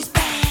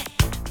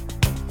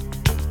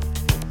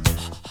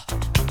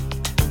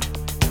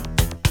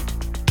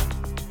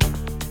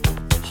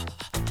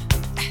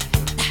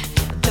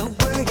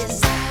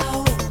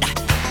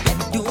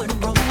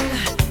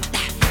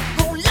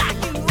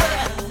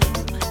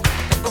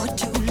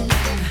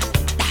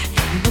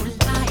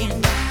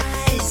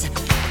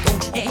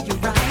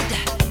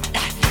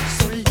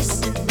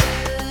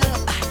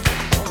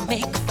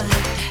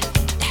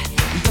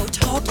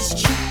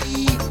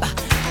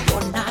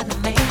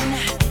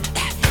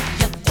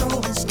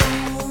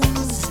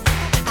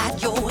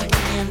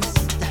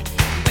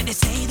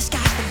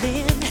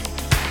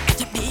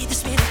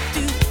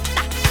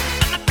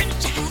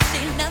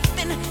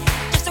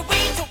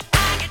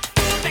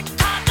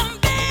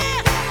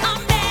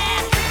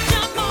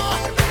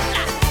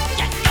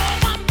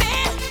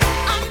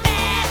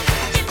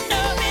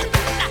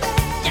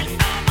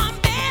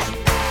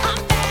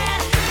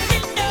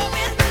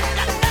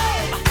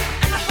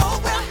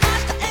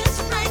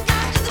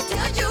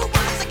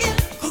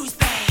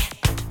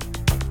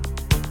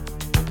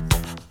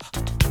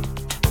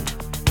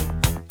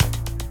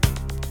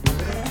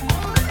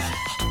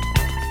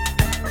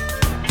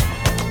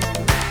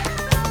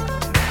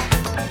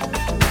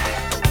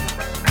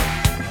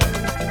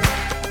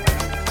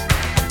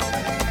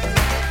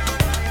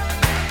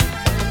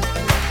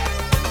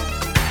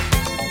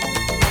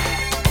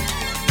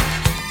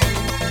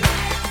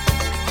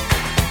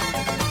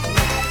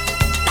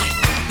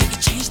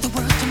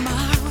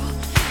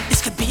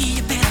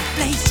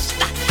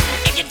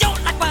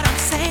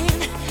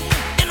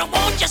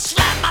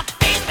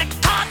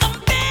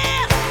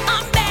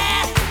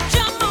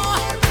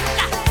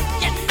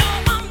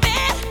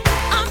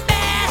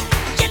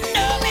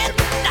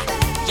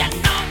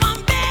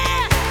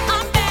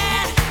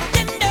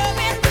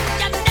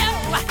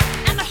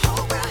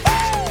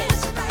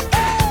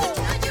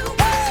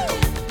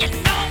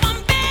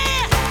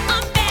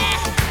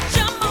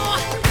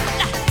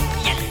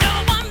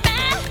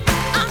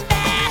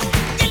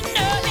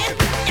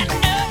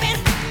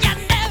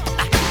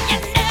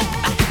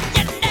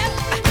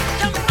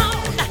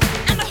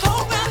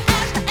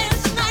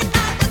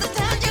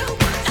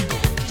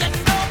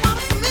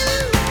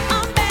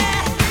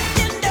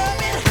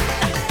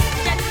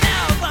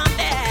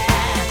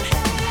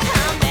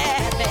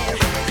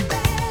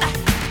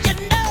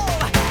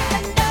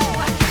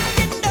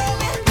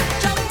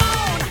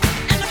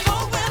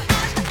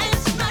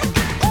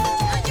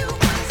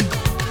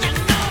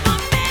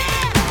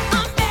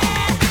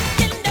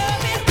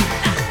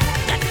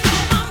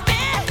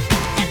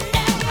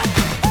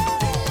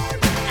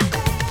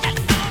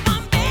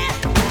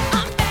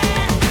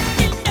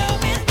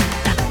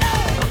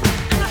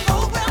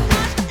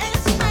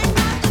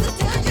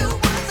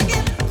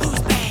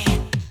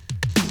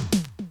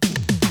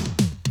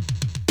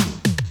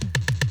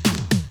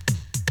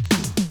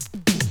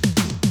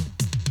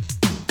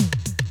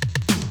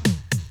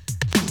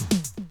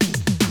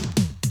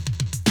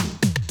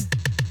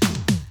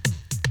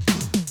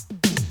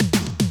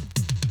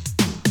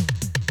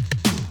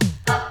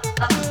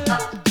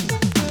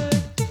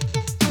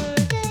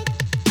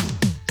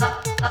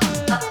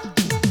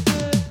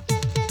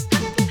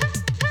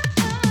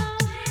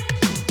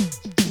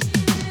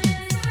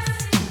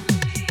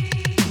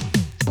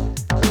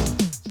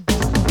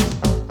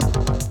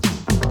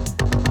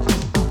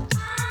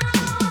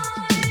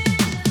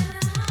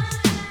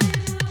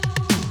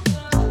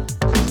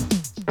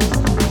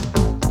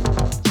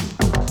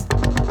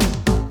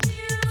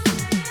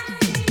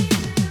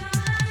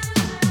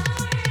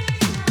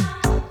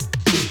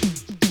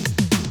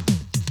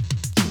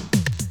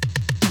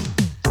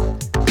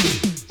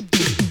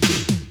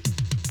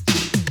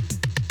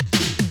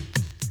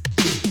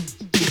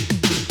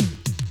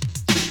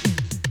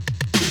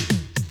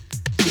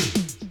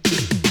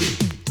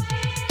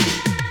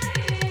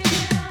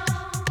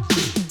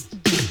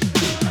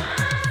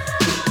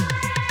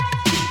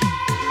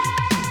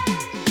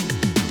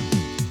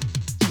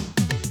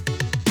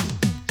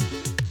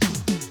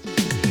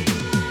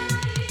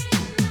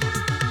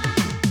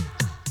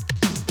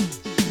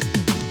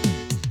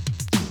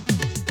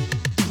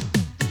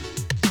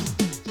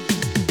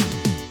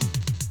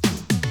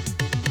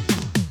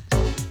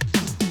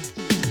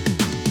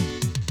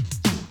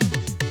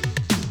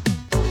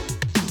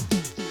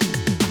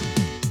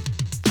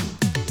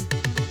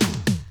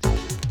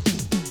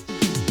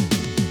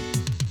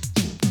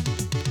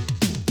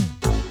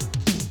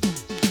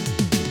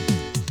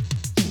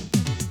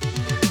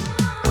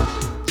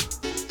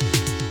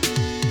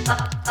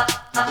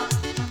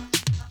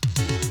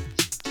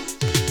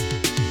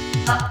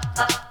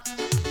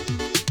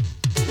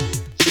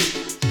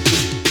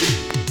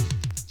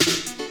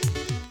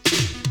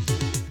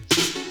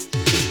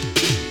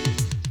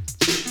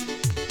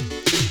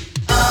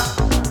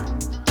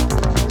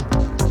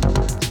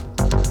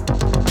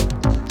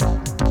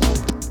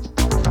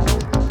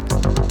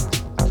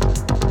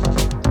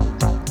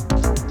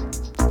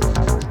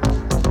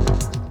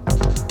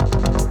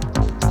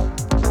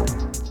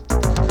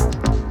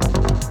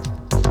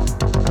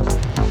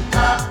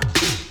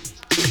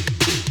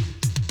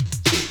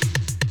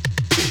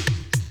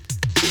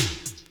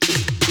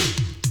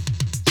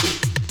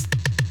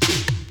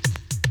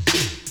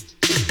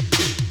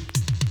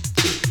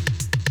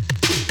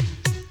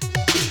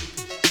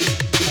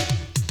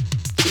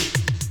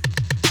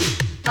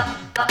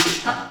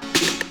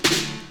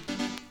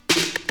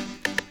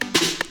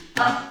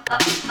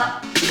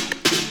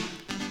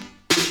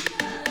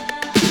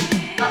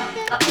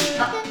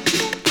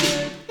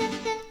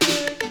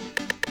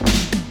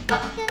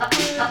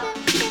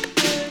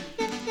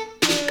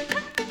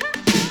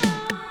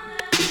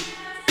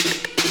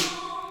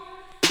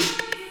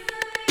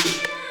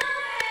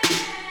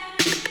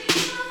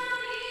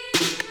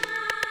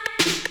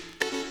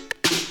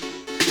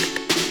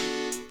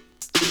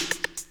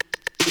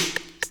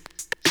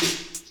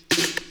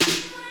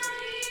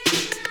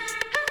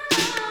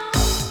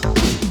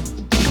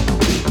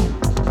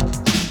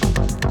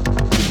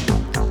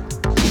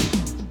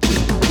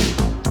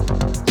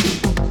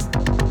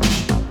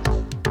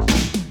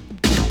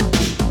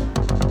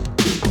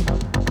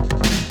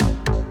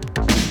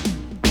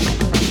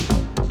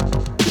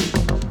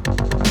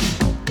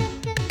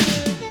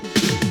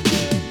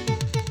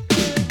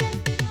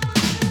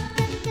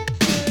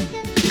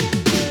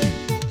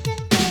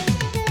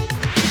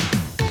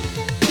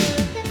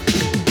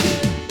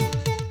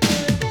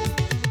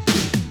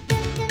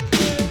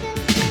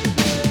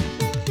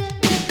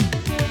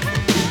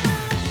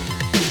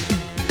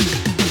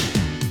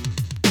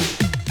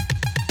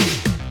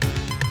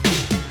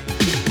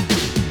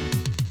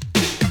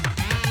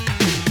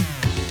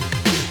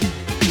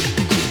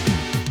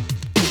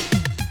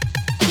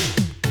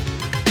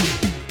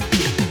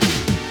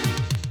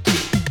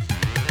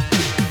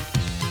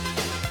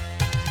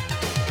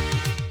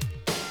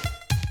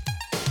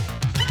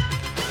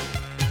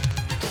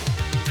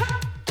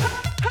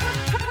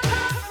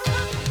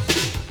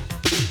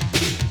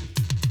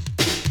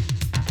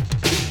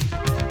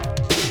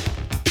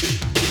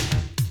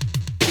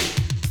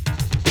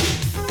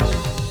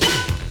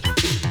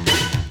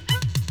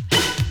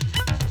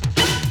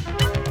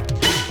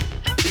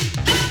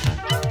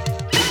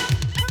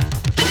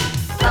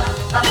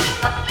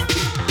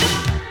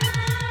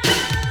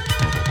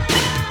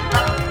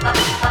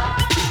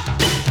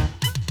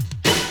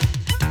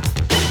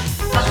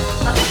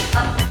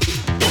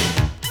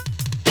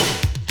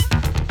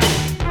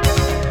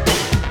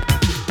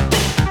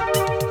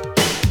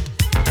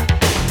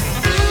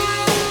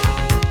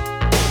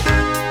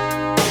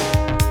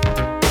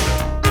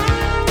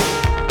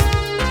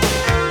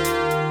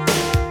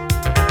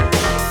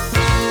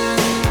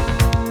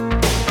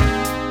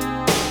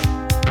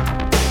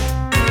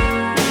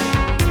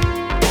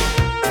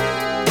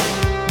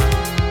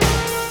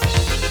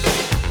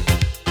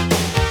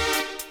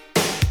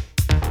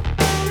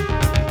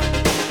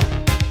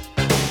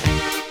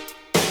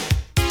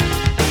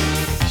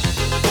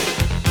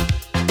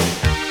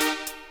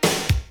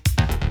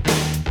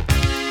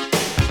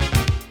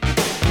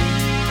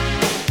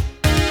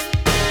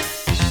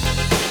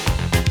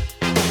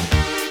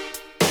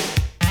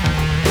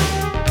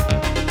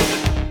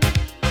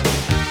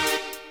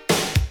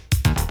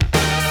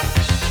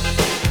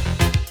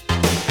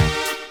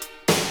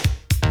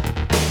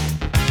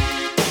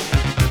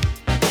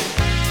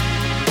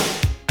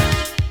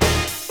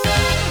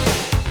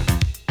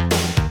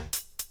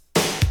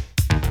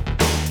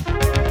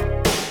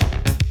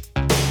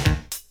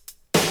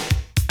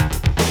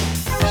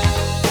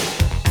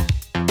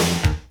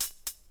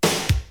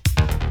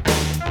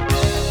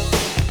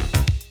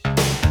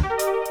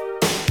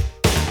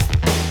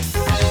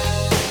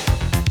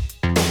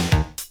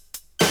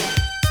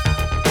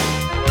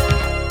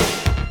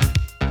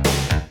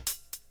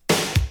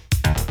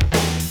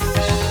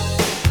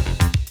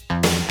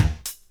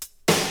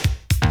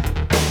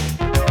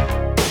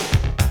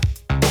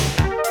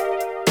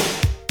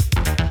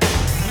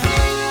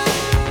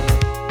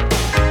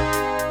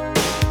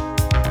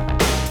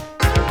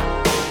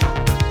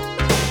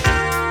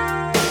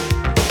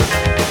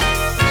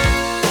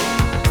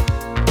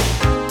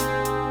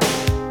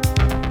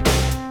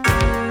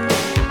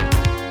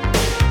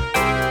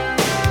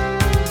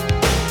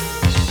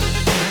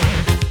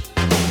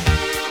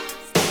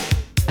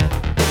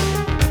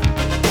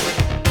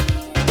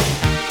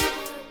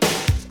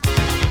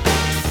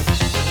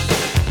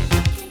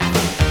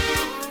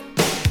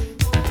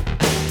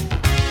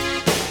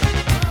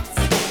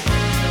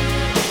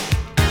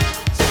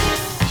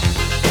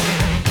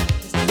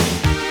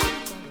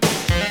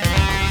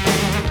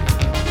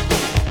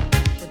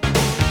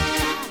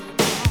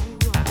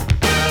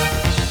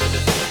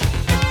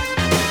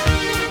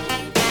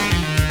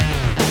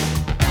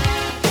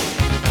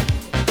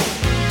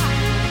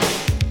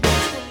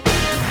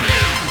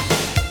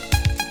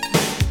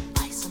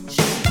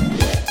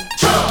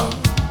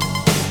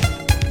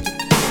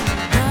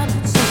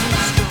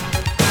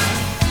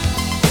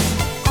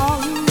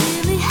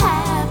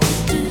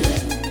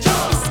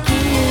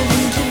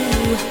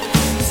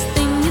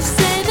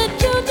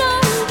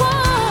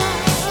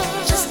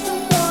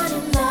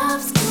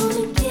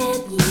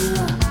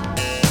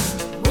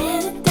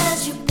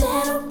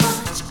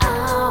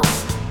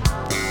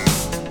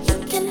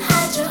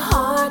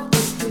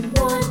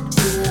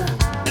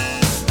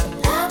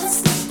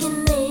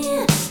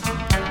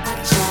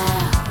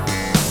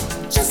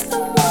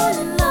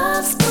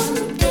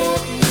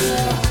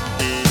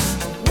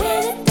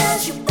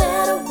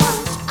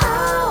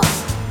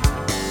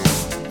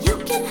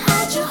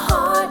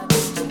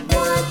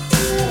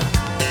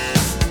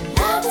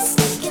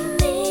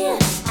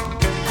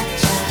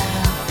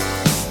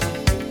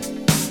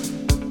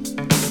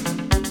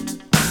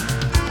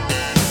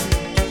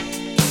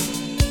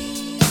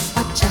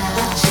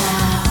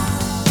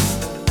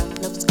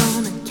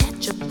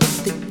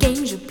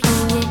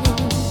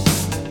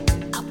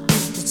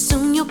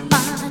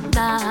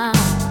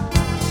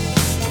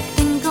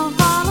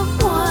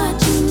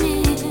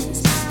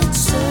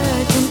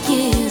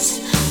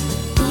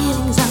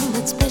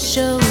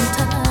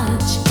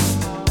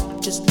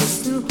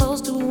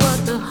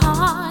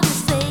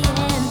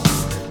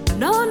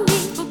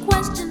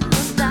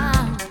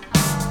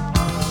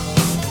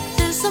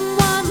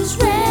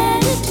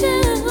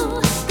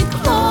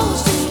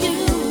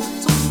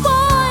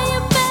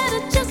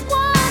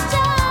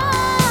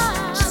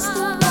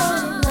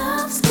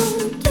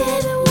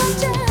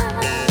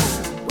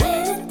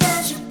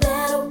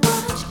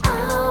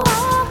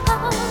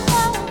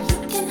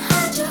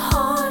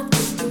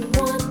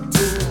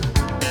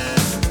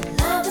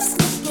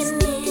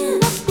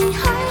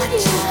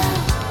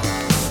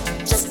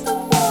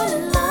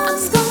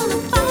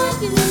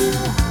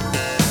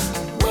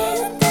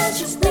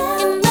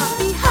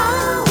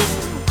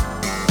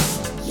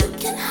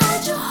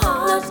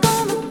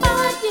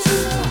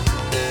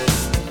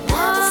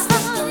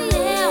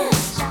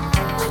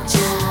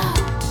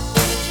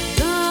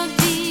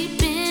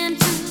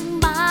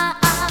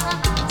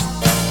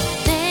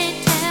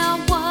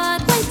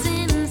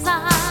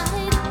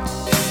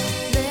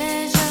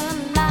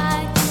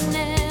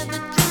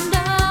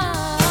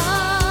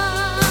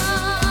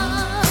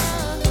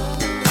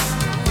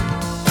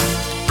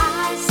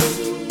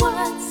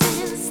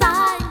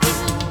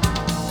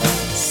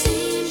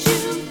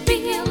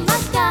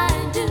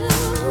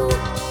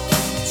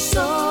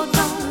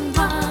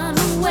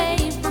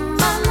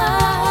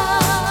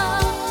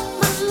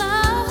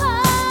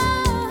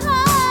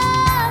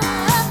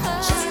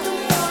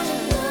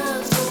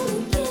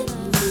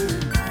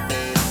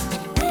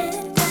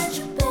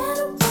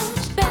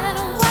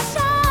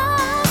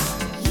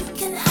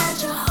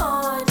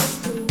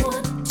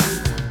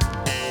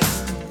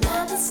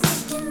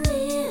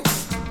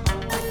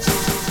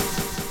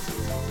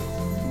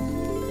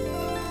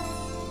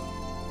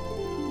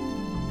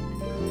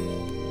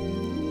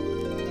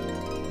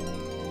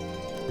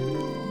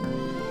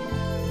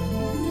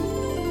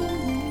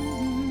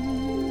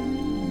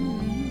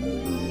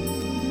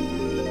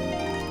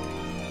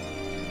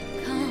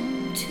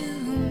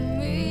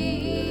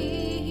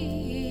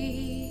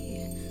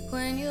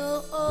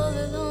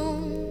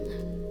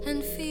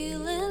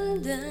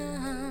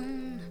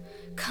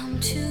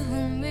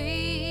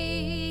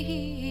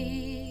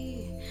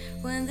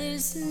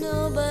there's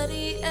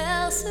nobody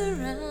else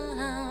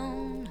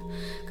around.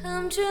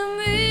 Come to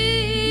me.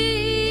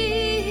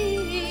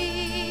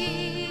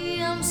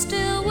 I'm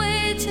still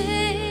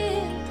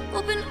waiting,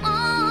 open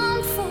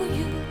arms for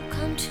you.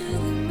 Come to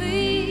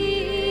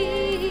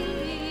me,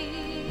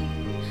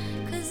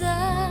 'cause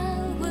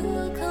I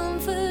will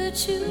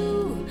comfort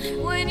you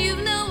when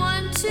you've no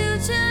one to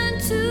turn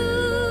to.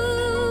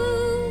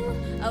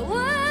 I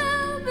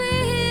will be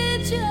here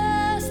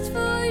just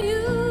for you.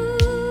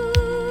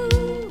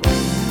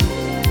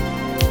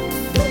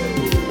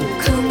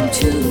 Come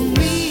to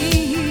me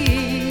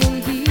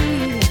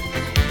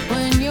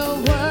when your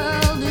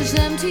world is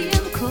empty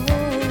and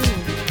cold.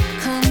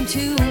 Come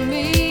to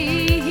me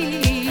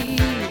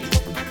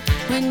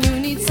when you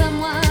need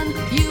someone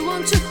you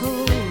want to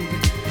hold.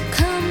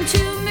 Come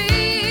to me.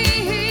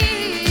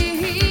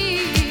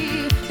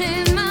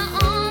 In my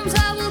arms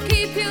I will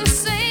keep you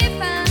safe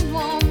and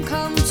warm.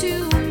 Come to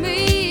me.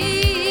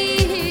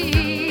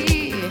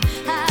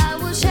 I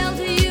will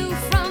shelter you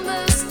from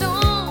the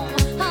storm.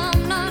 I'm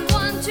not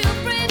one to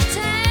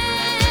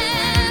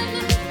pretend,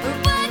 but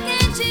why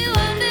can't you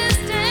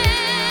understand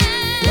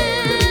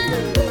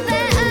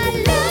that I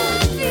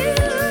love you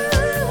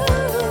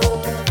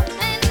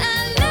and I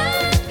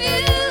love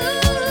you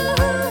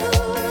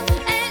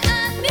and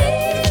I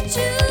need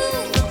you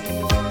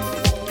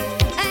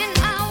and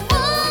I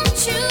want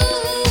you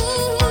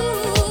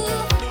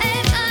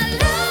and I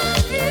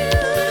love you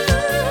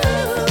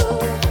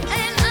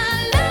and I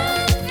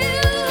love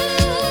you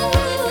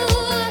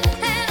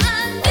and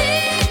I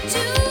need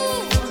you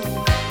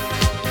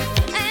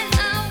and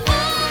I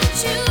want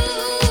you.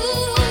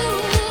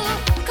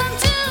 Come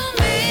to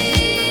me,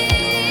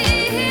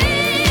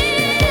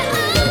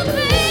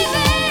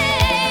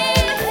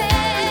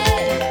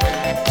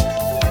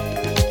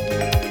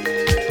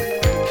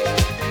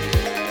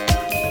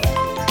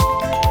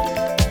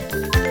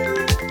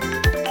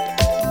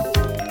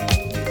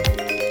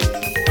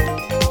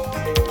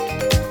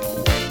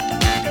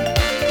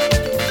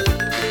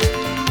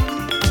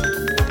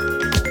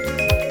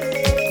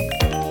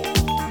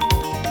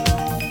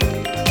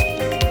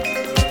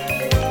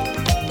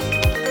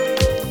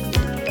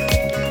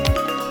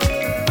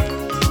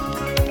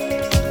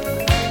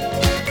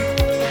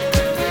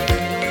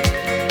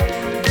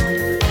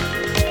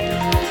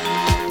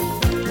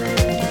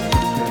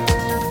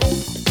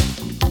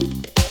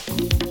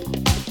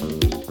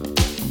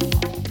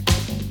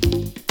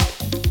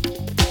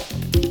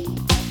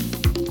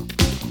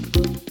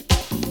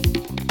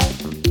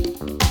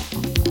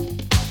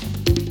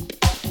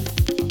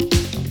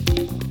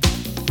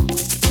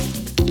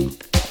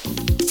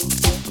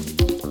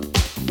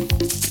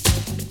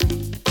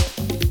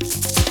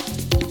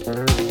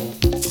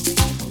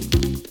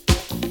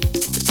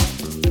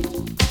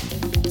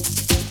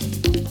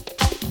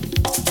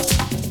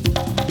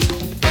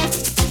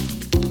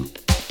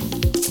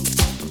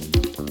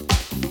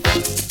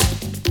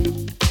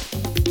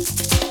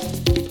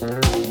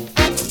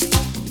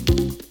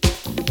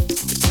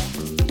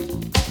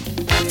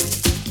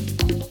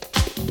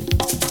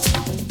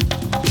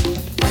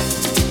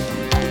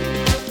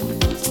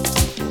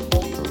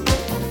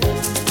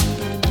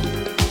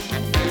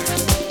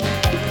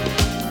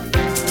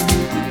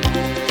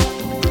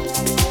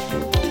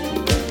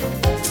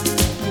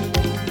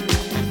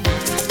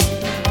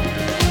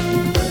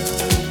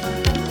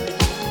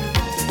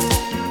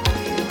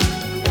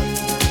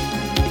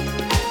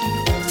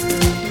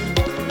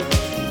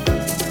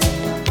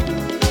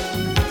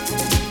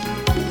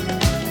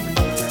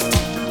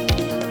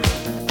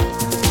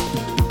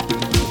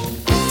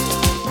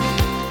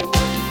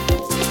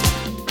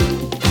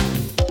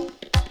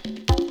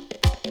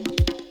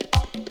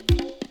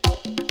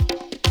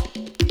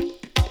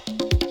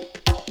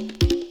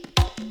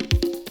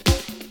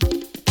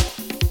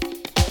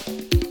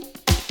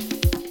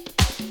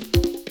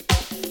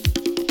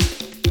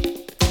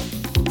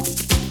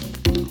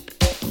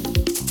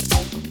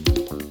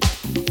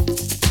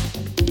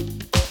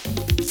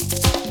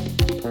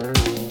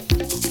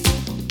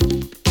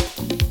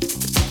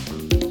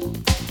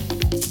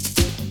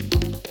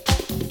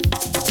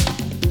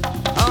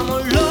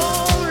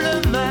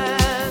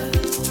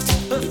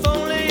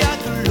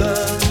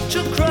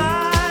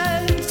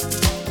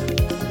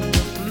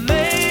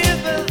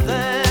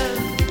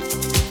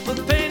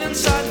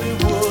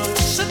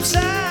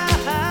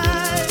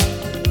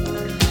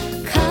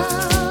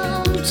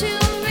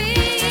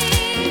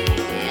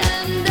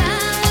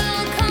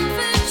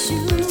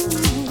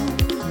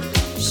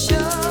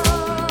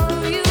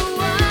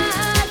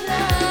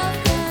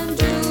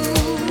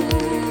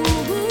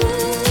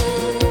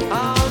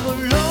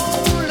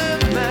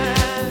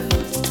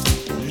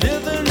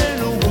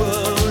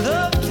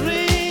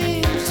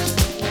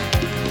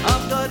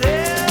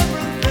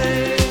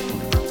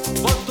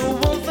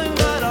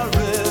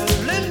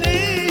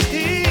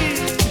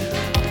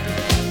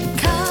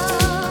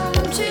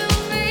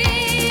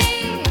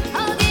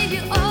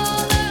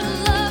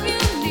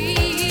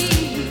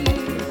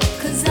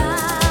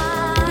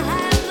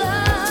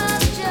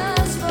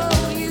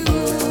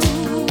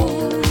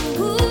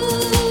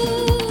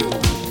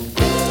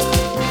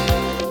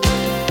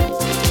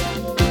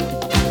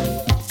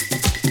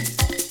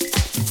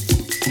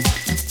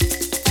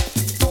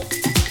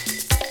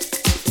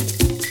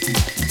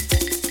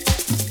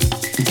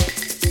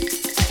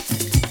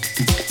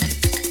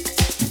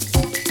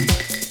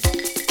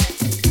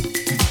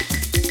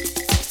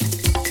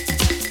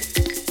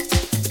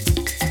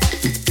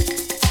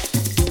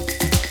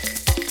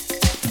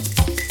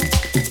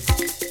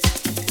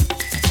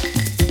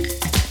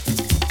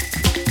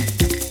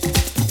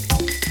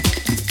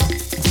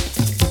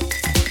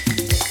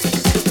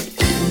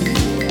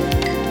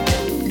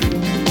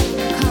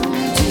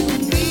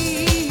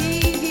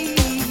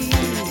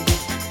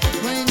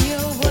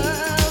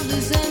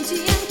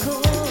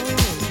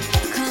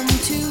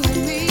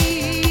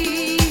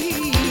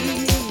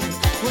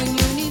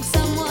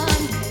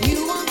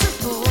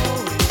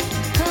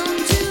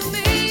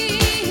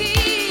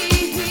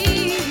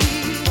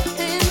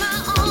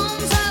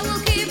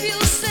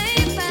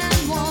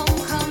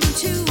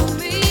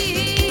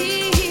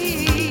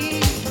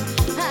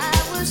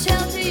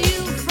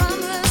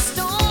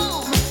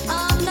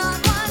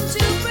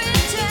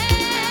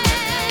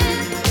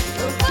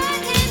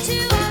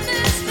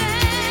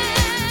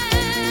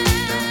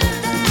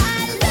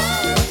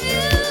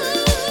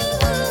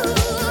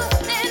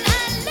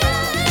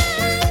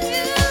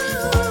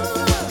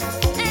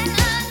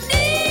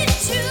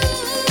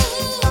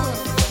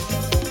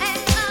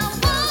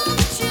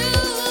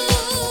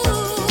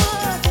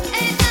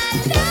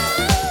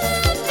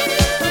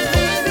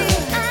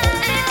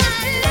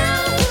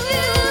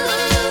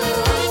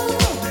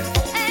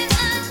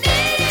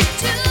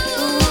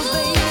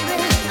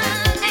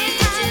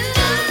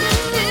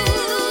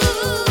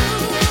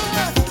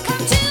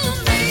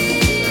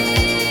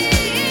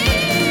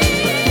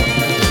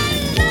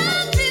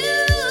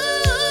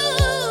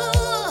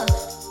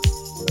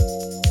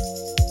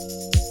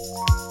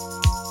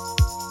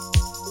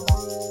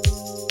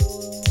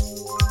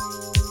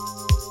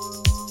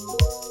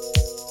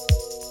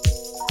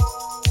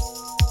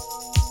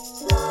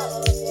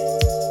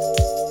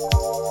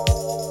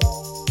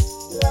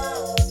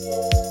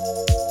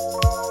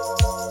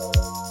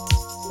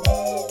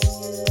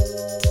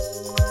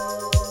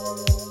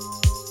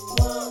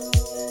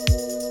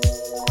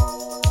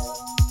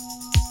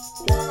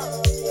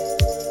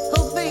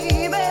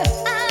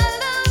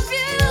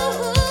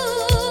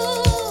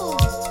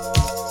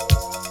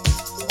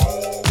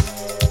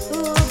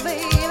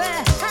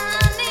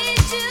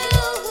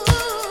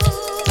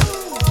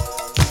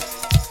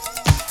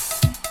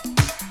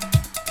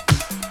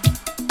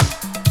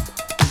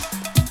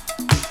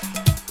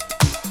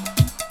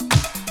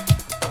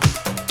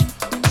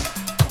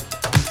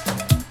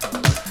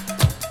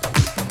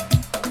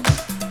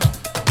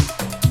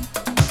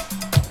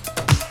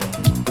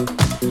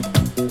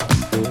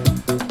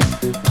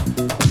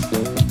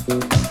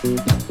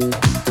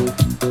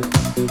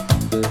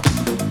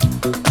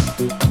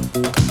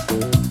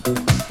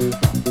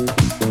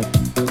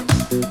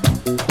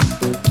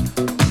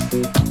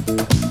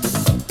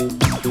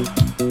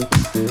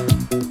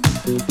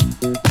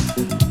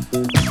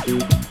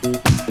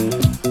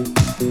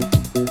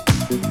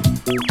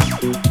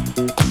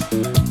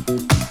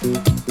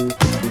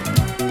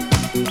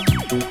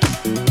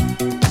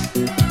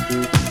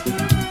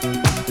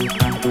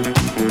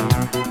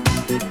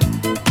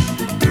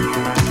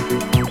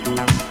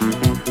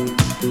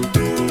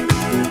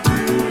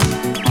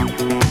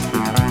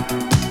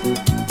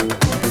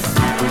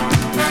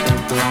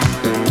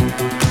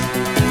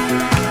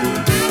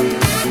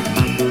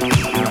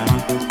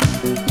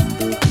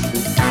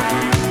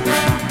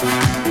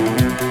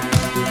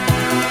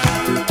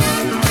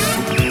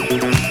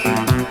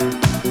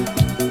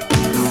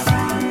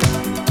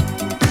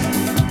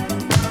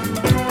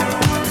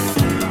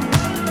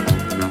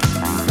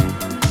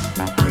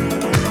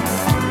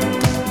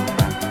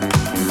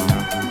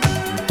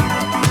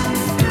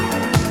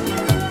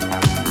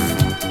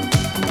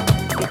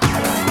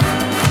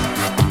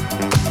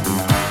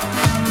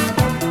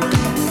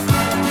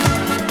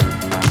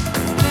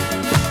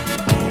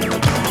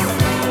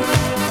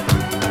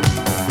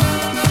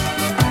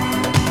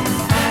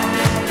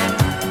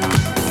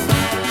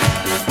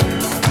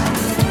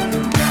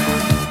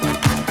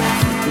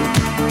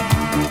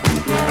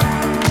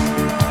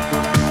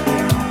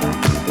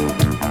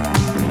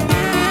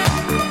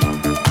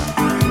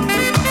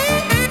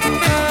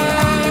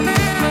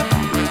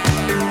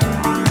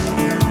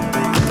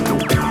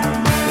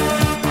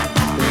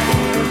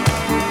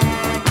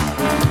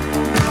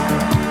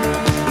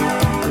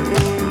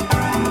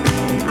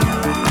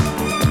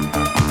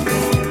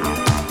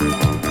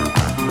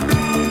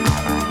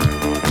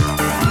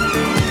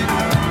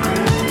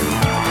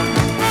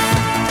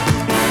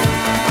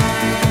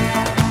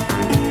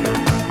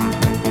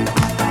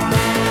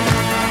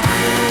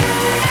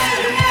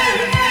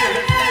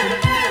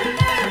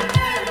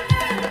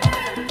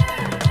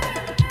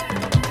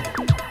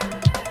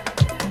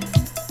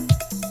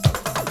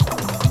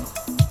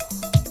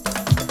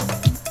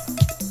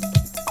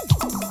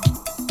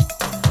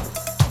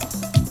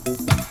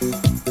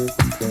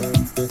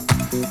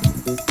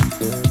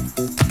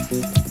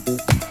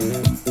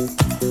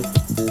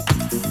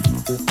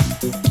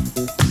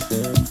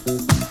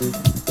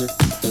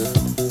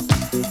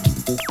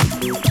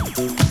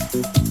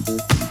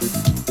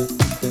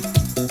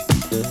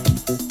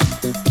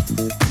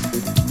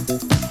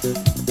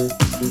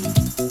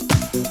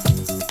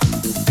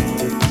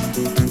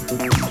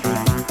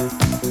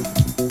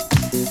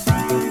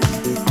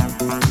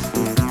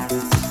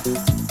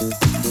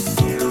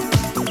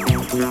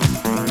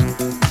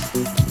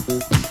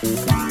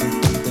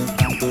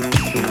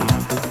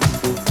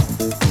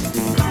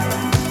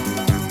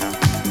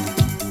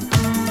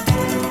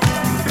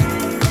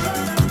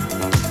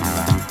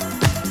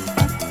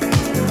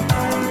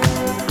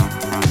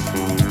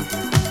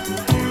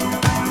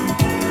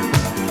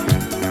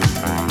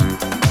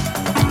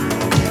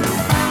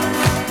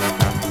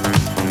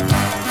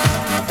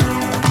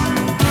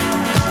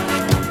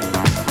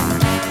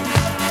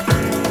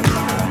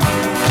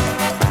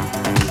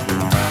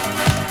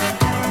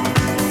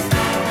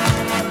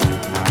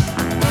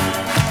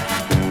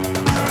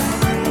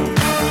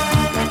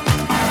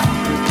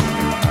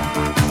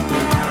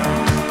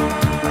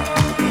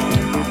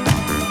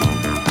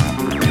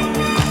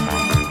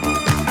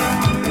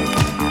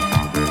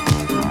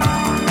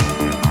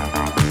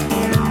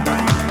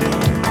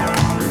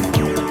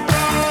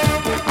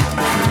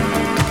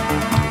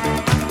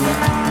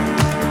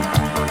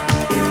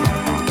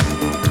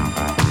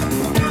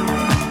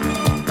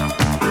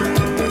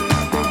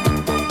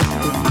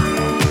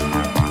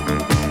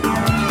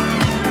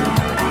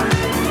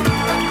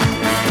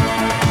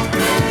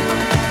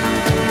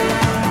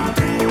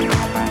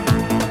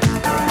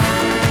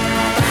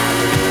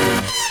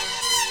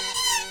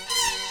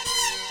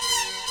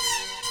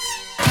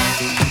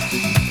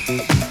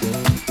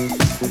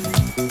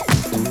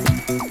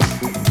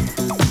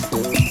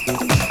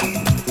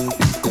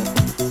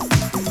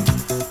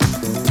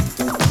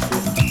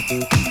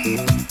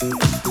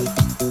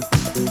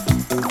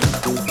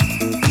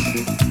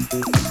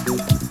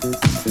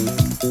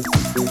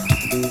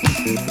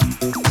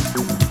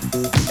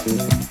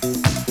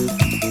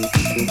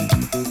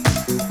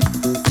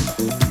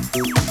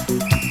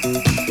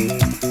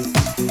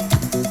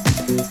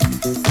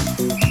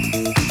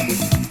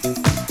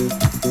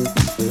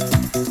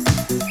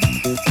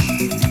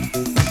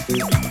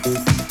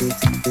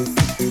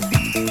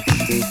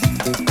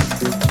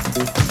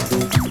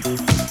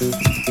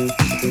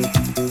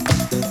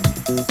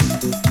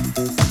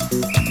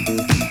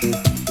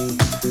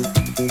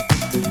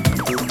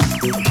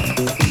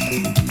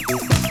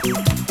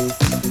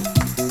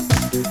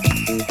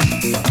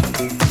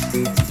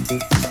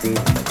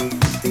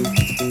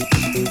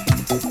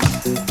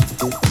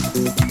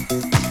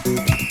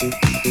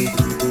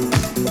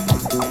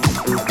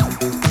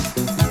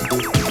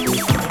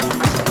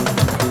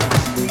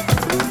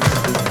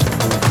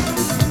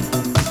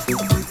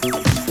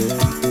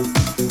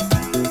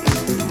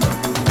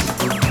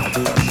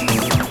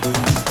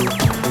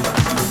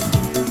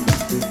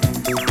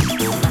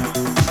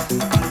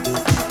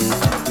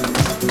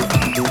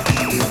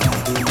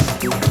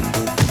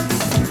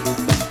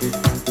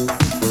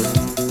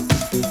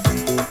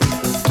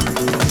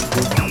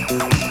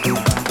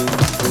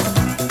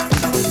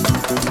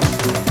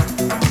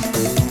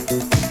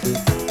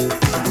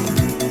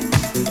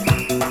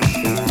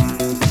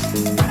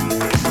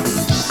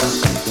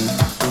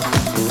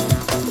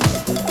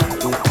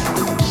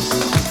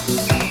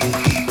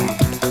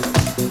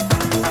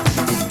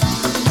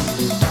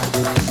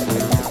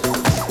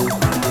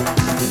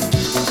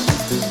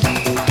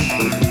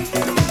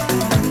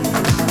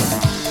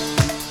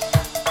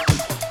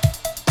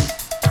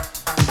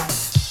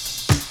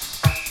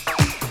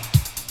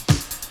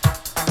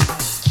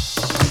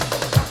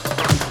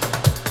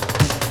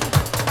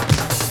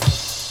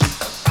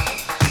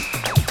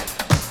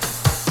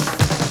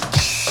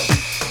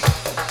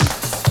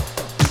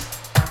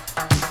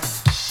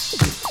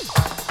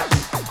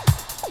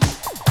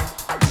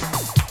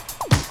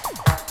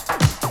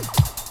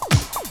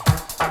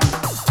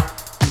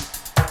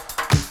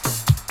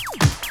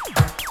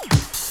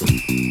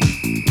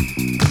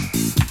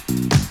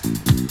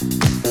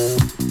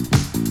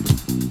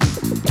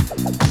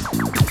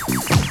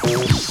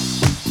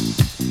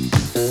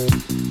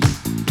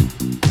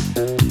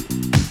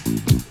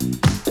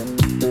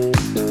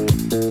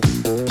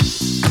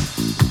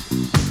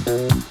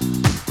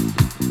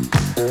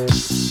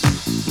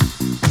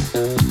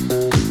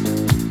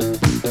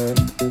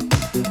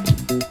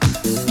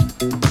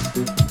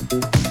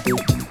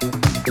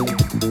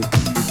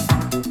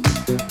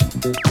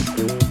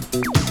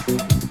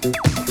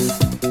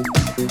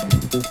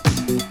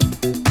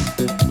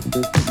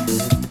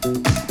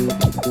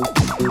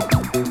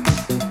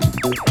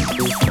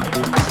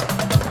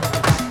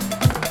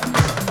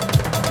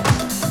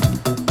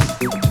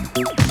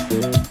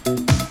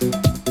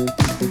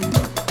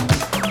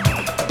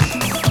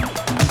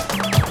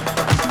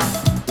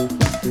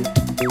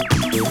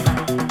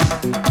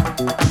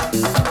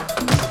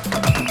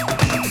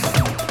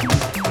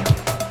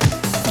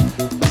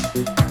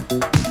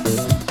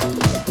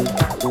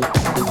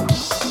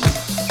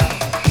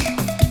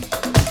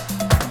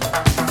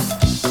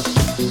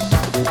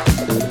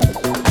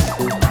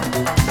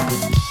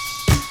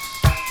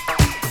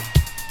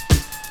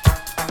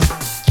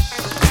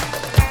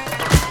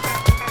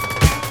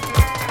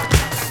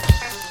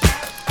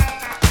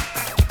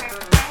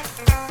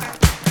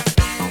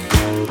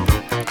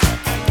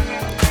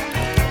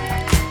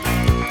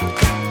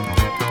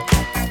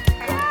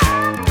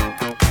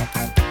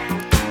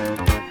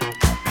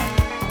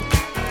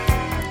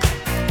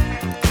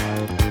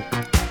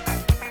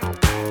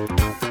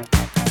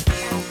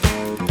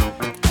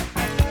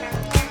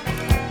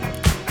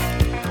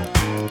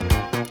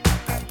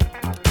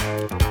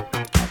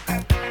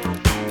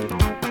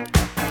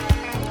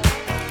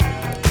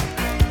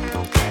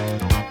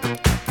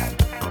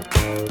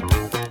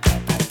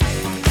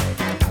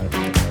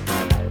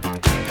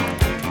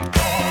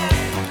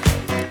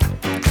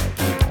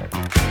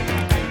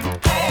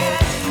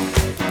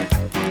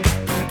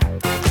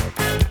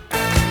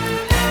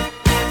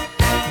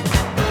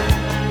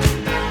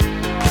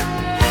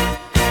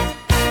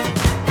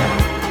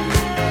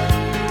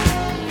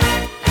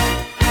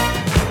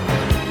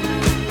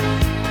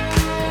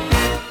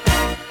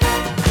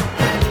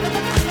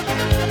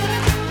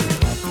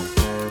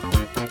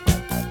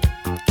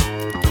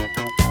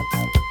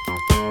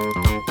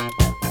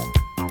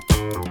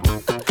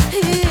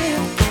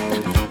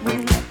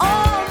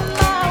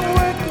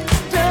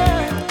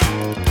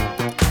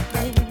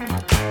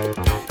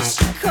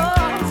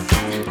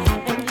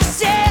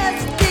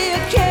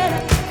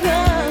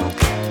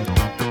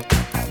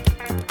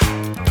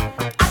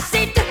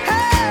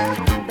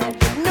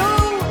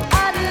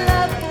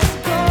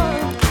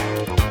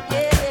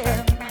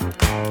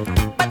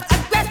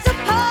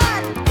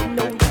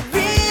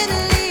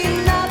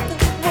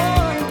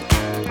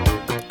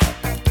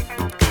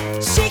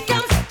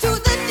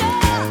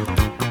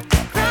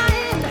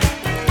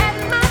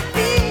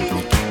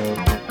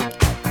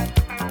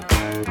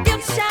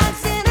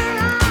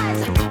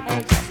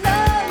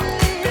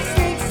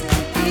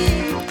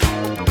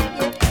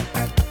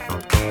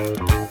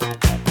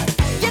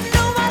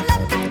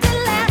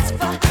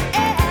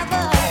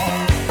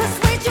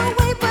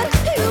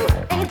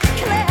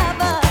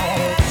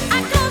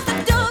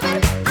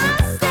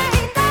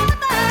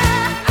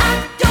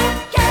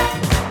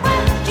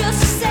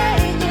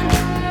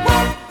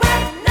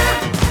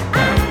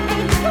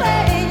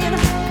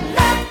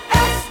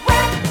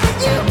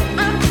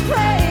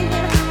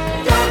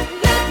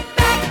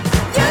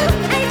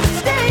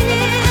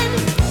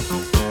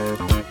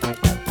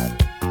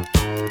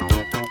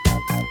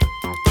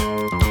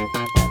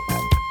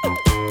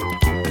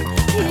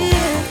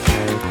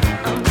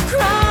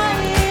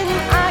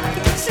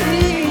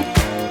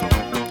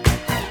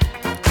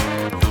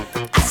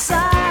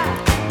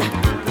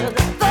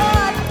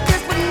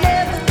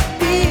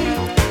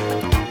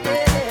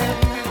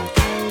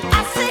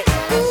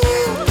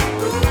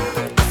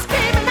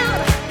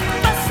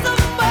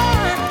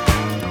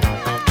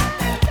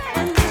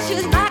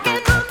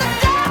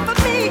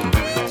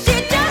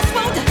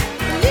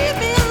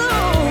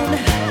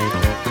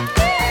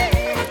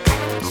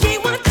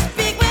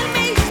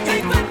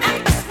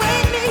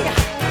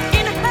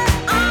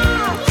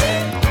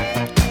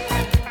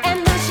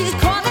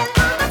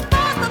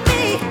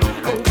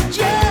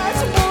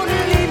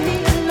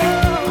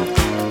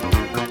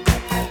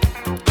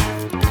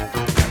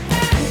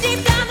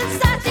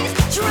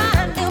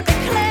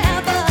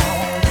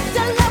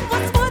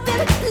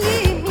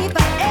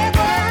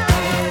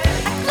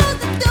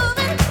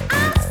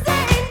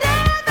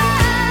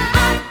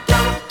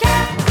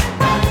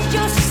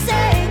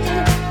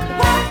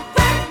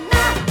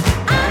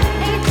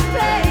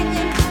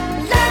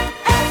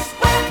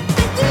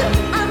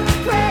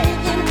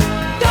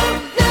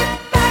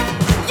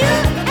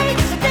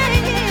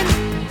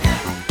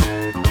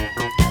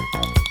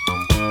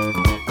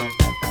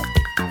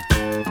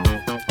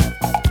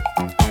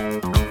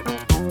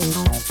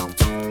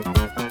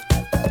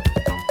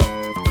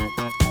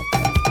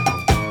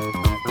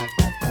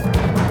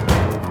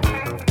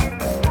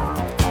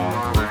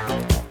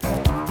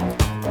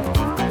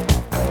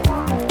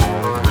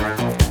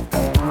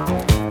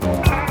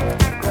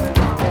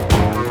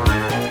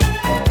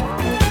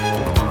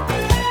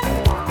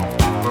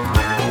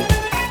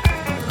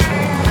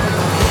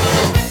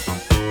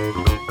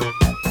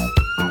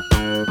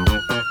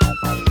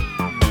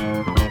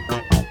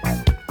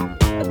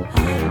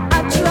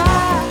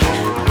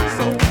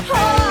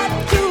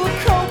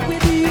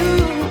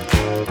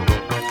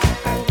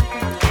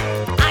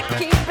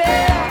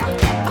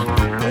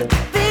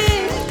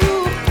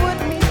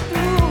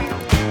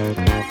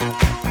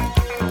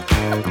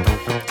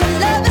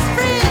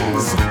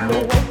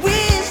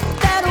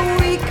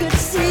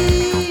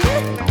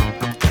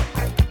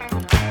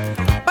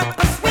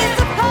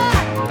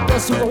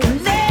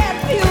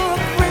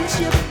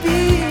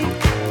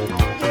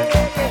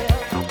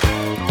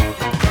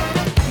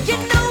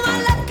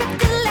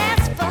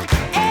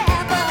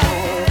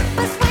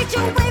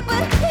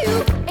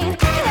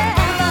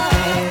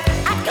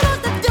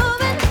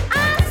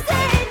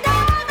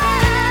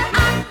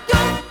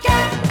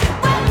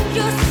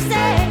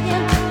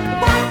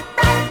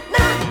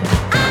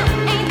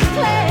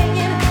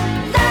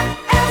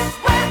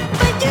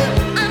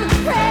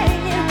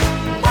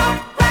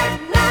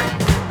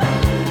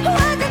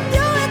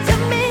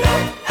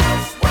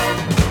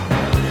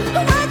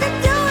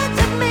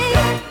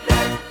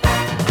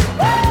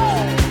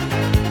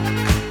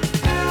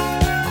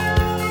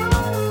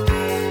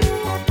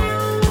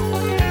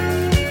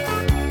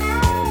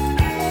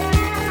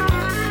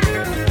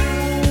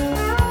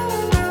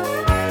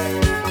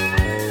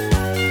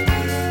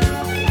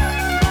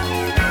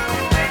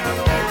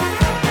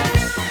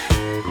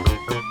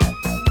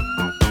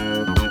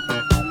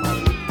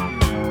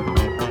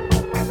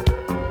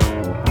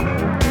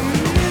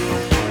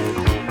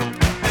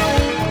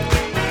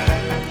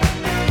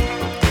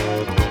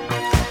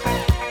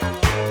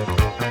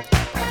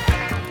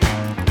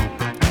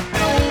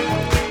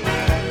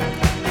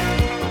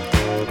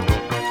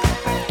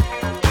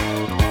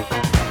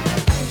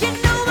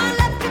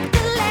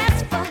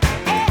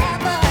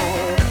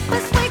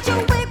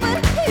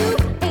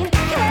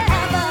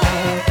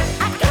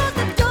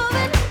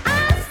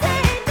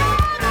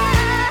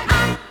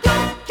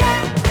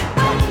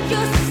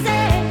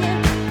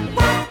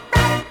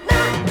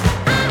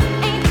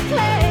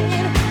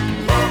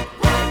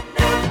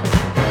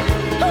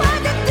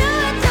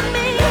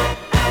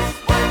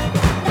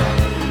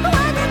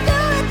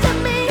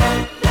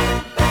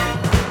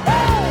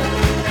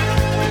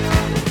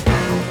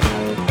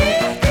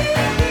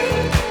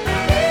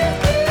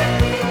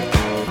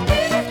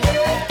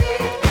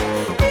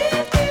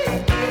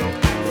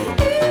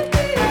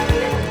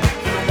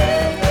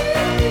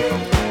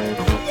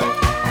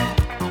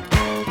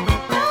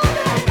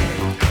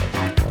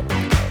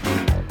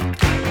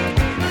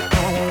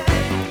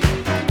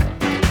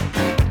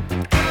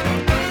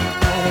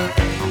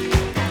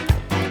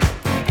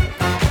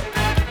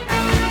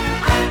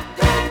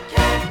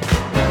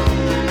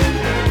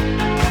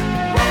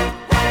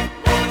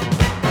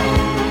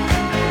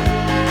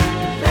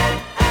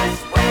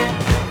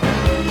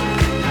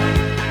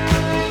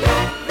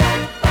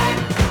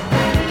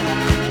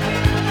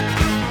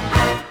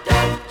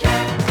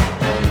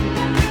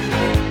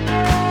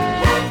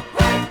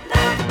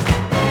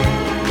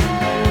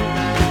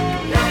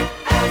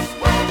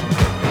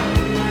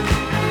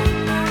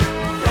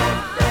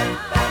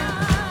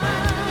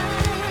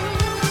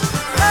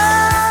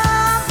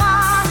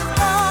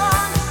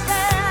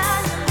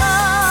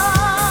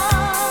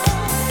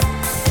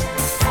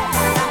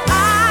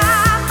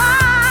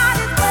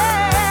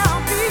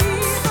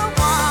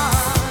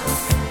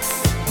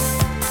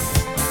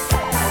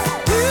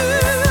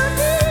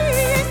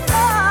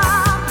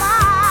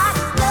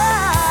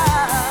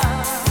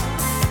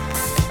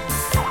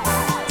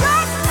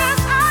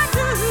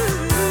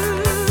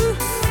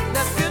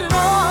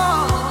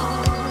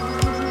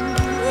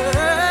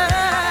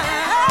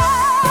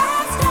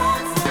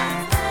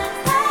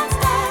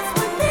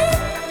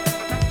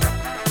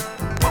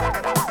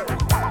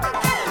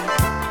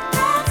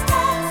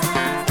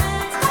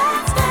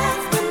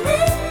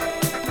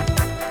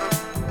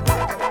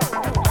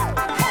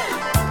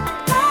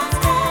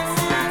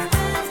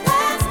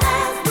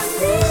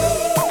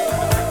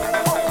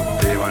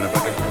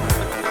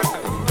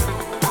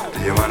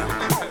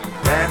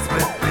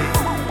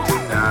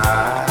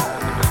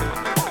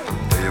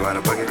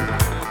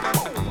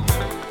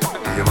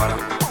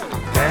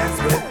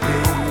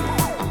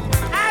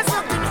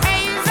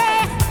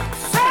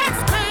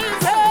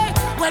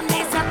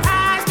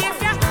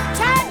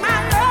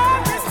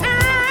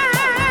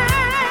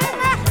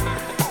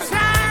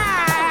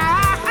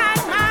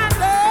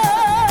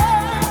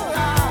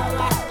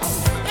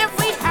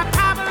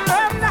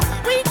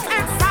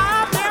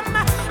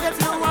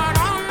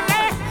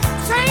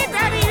 Say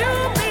that you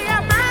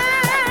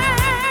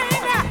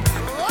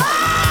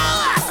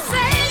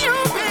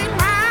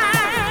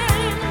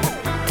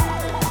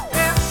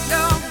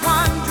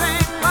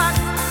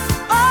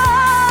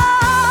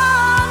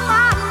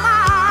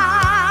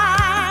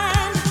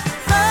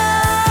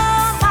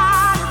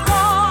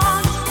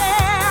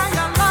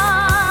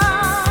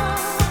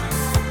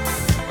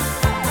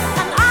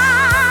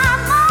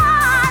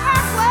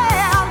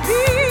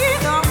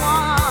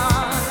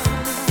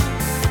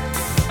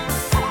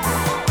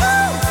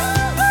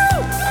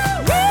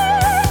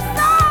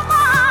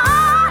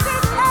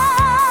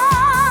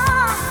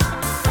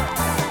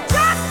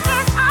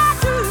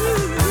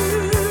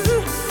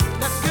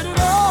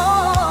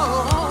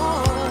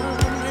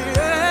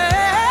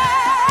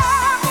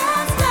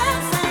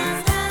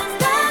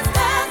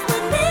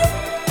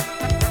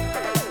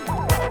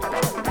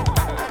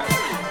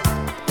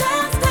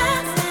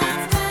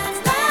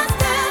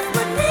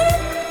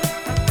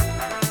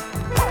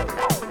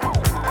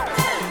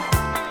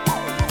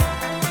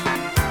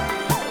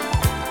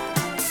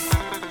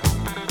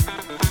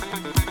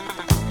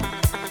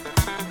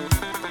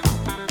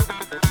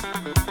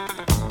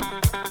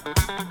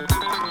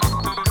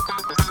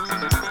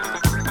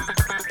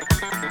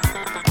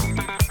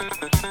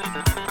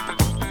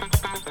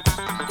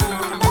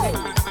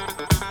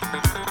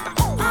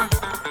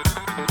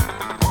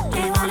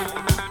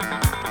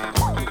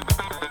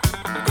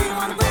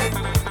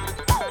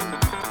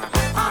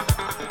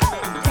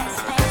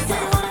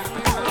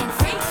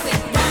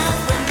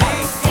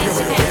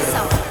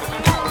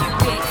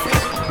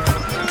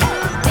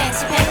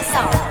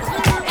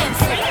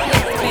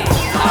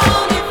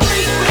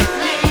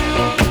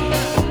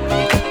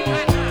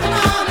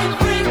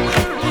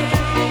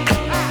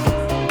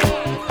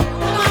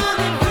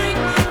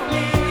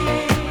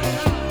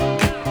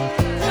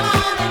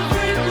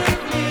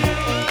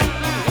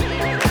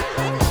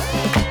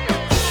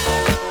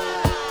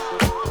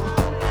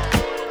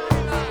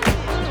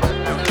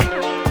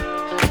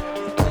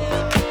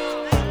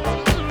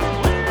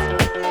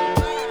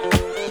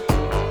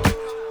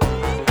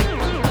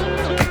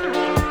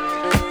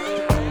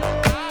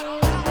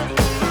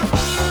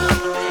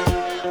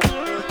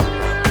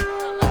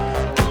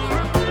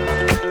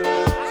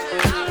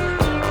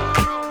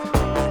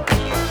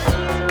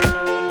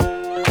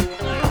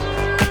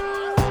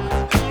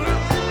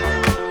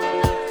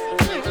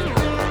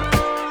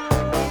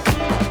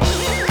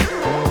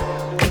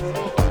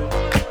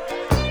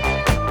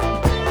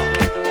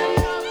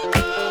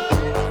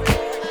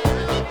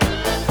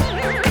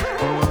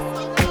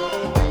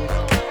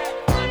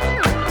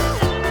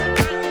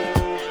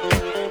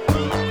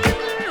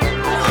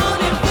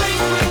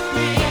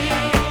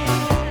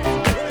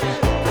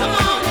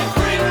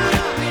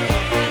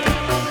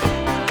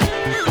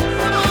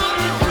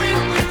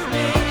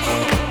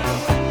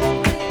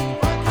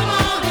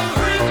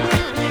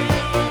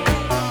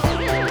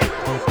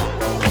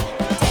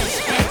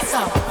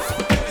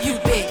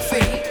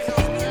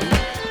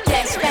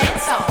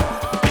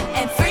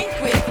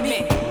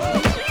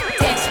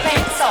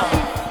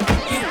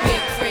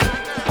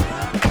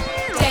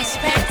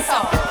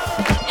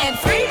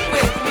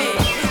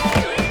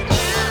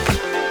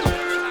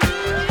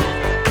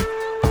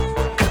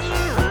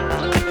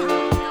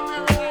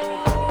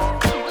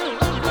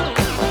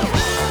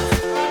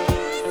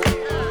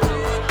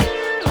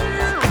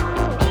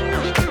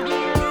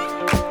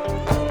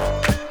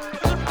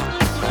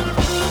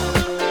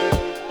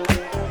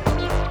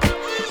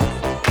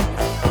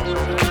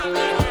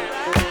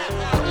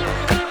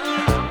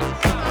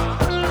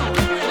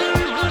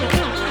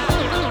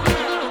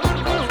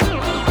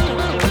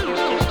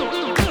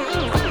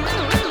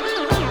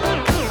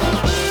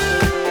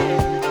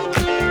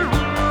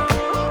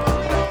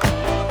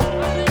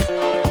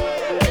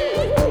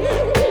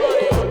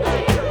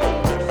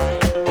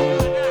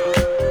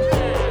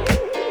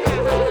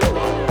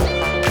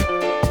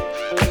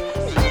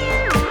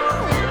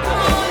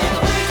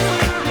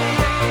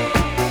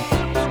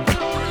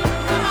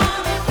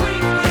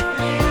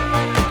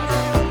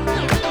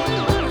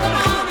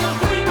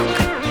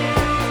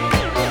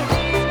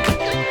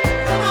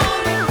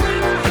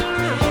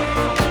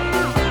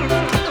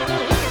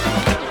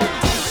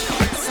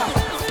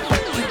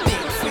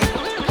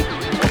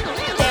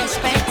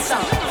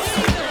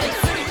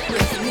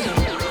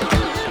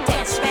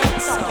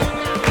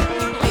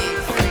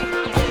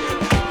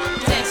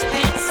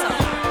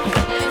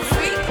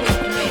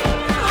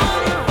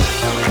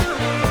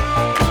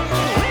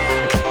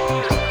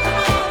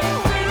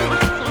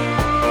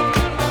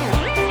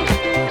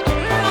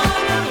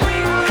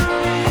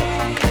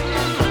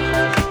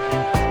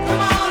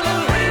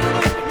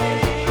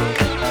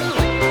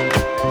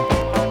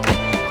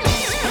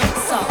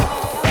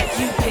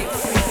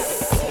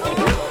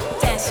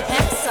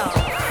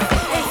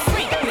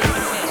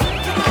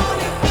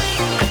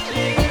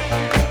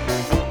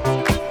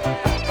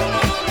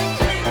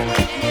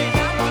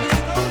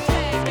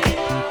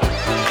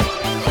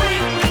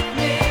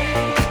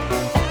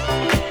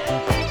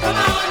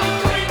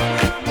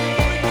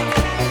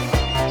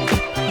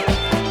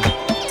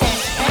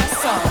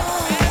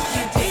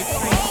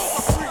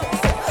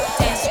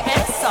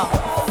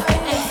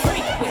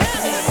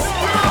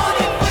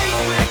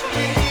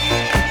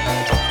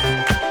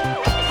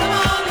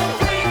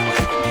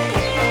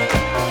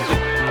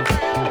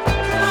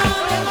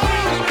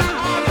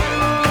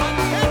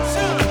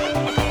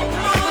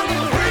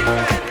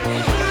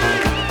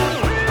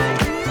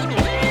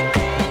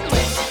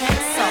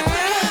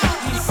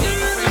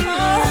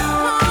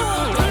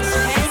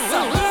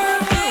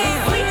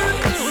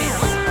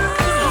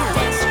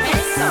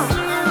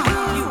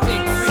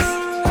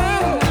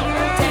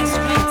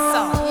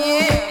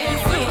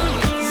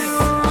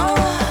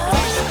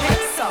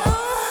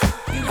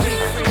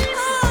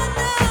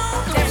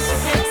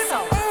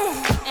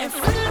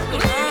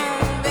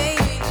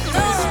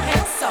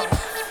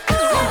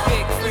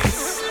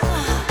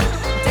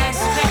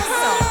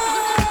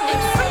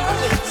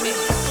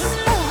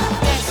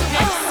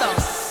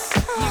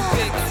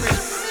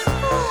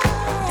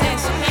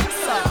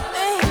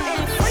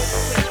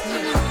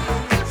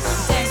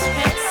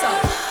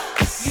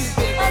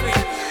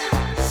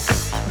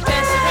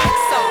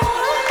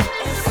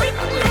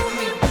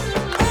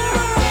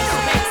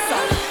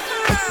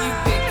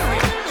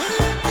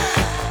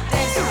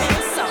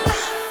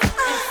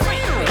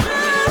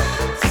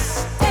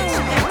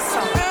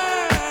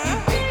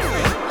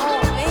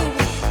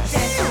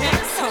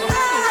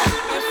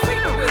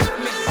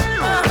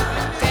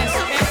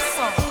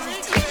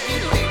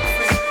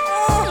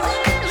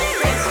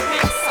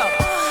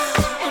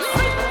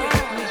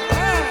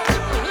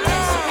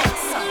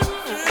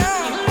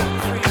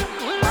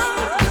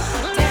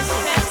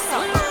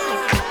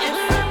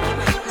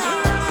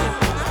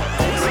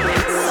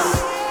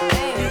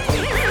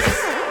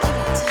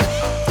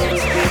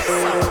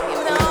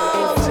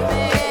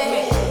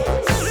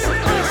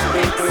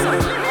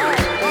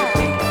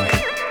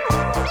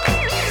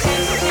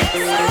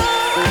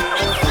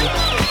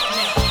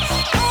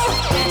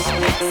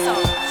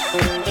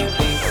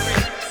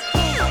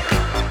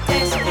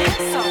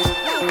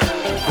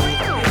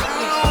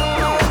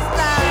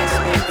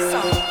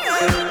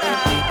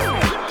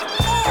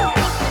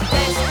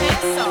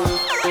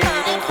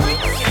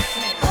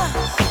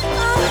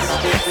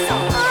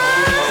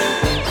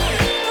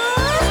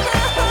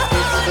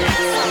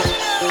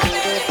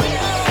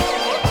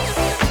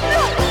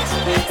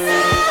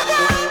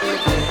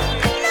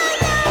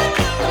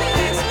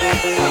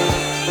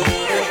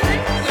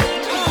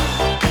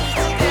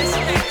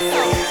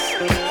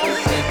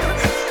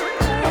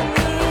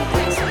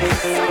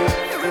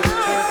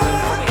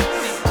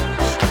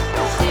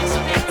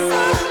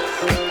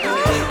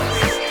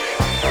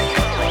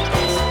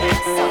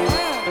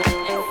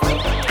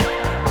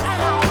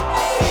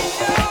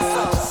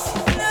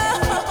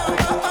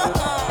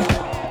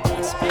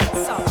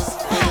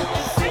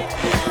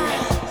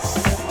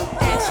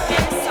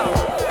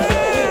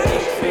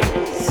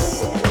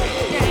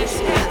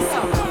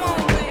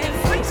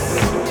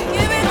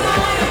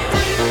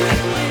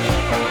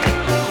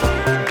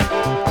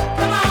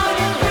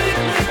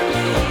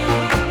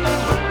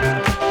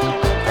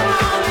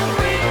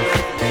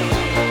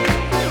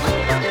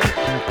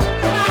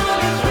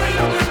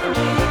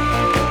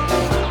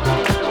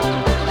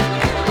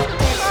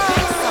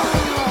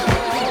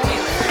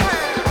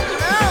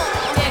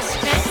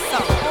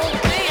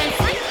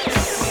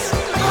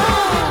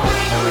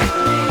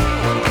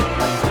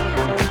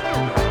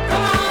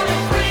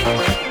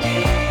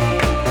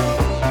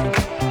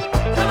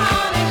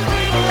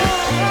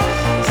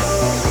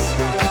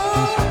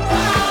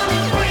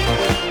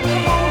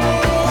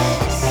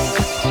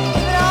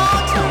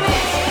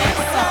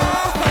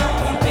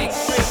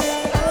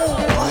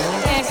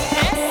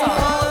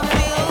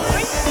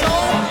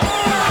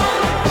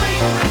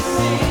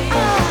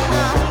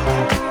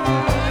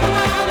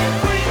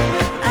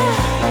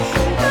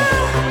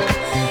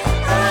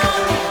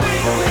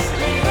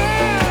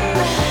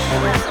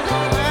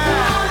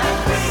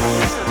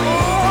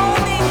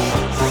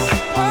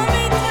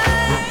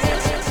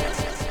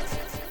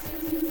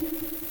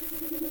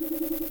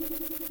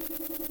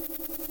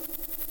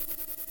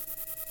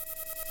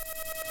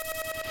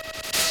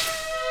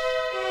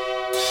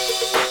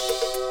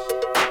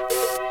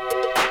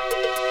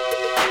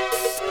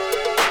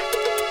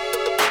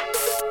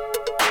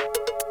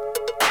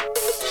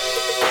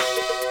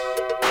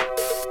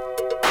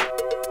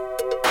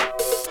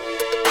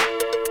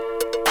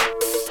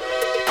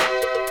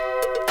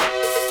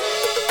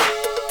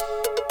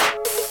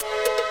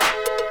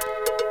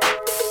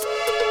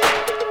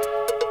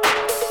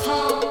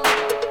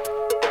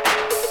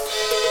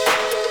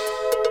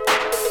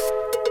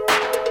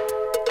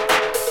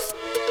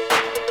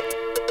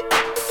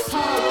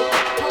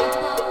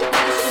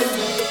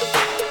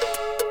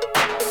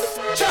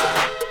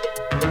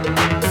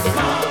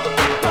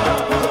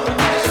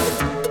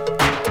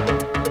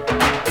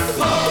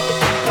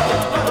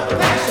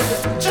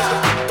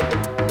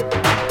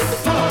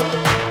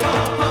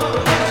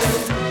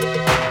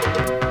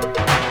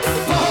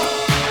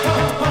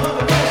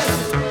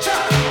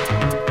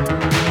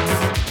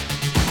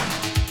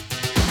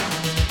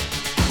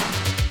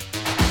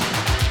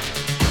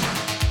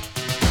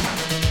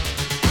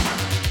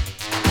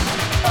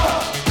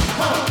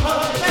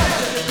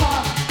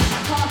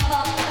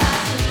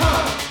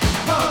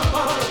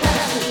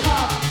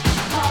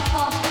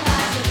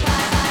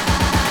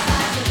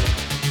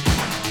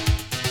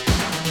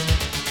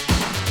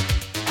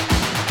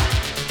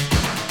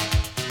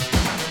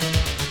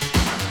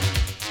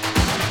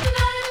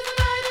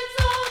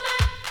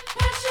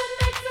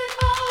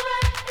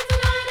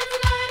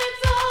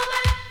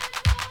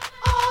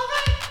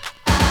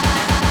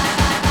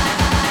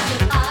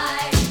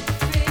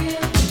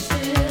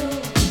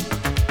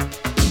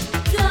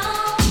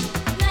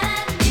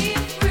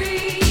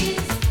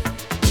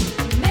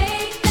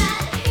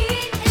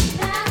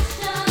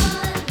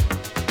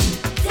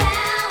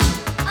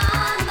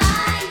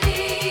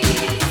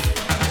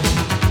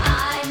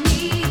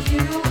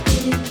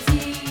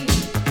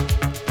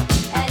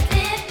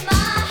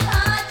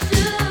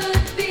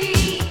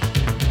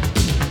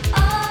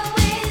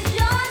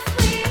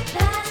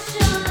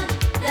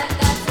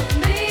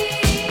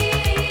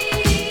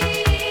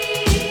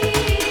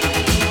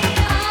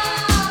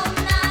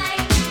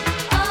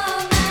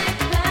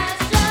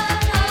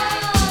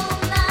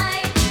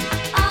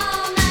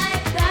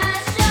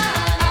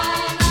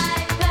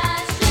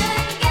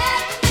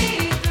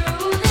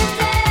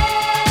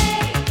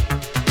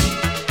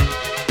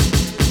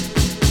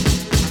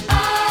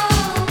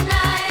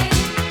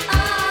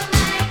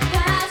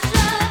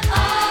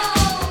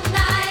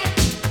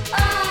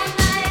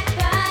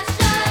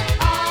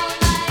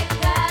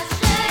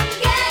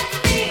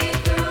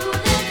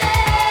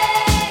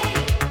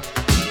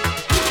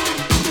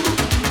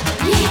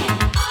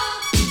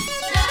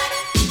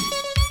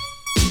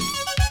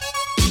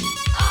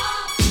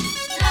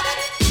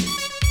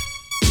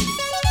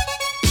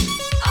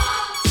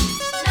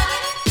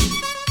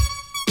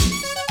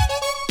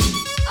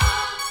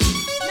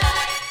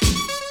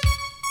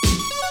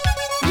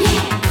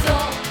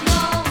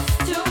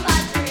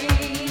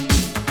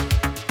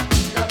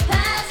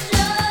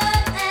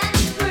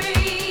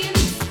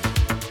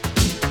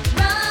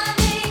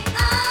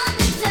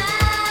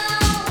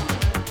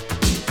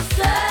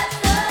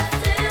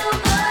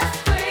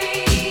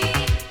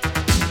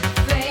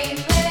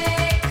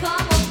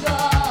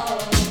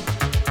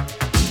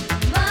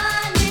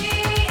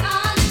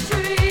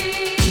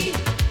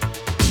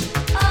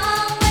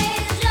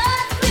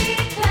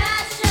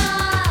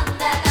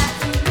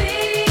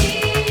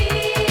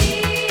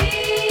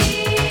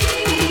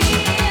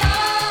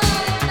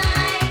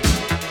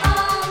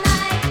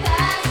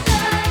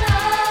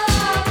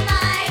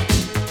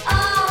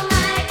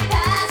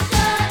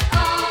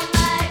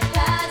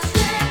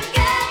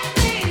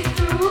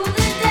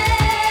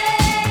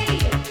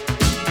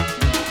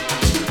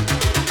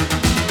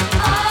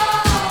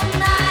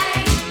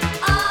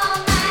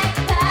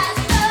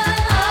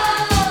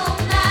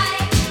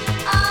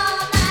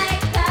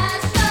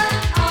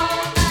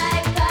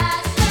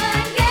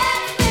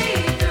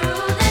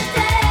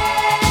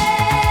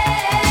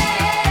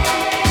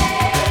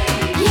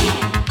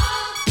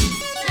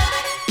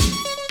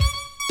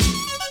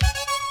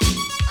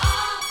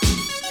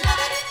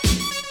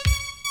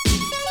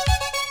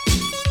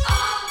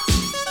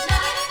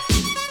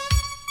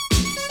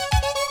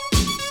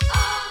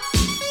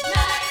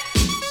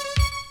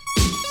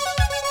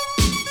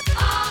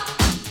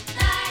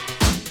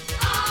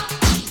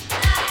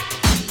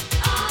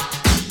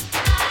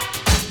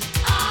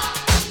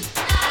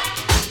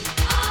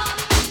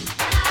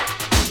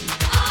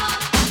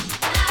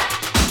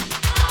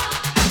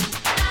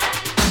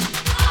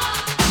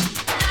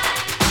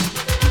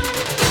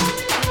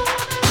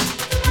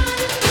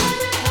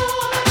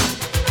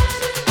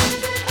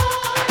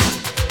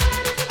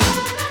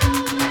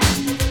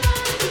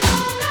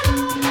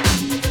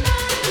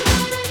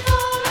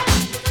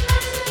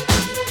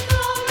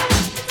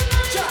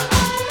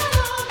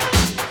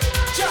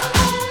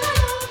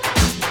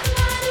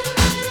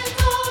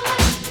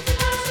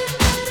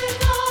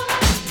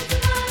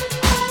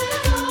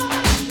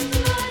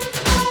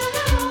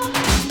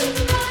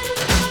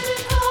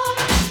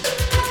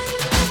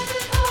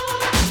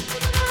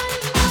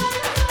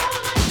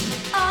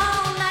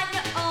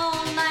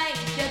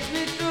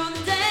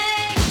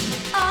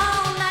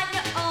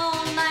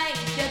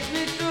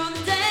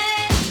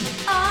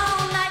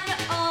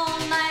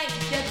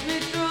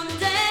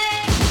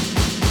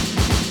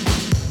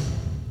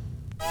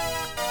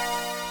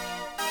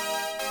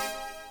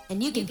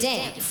and you can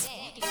dance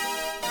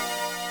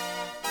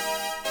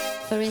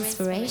for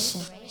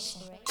inspiration.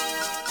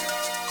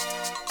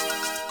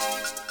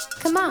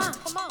 Come on.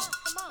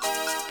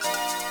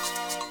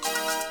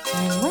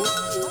 I'm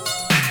waiting.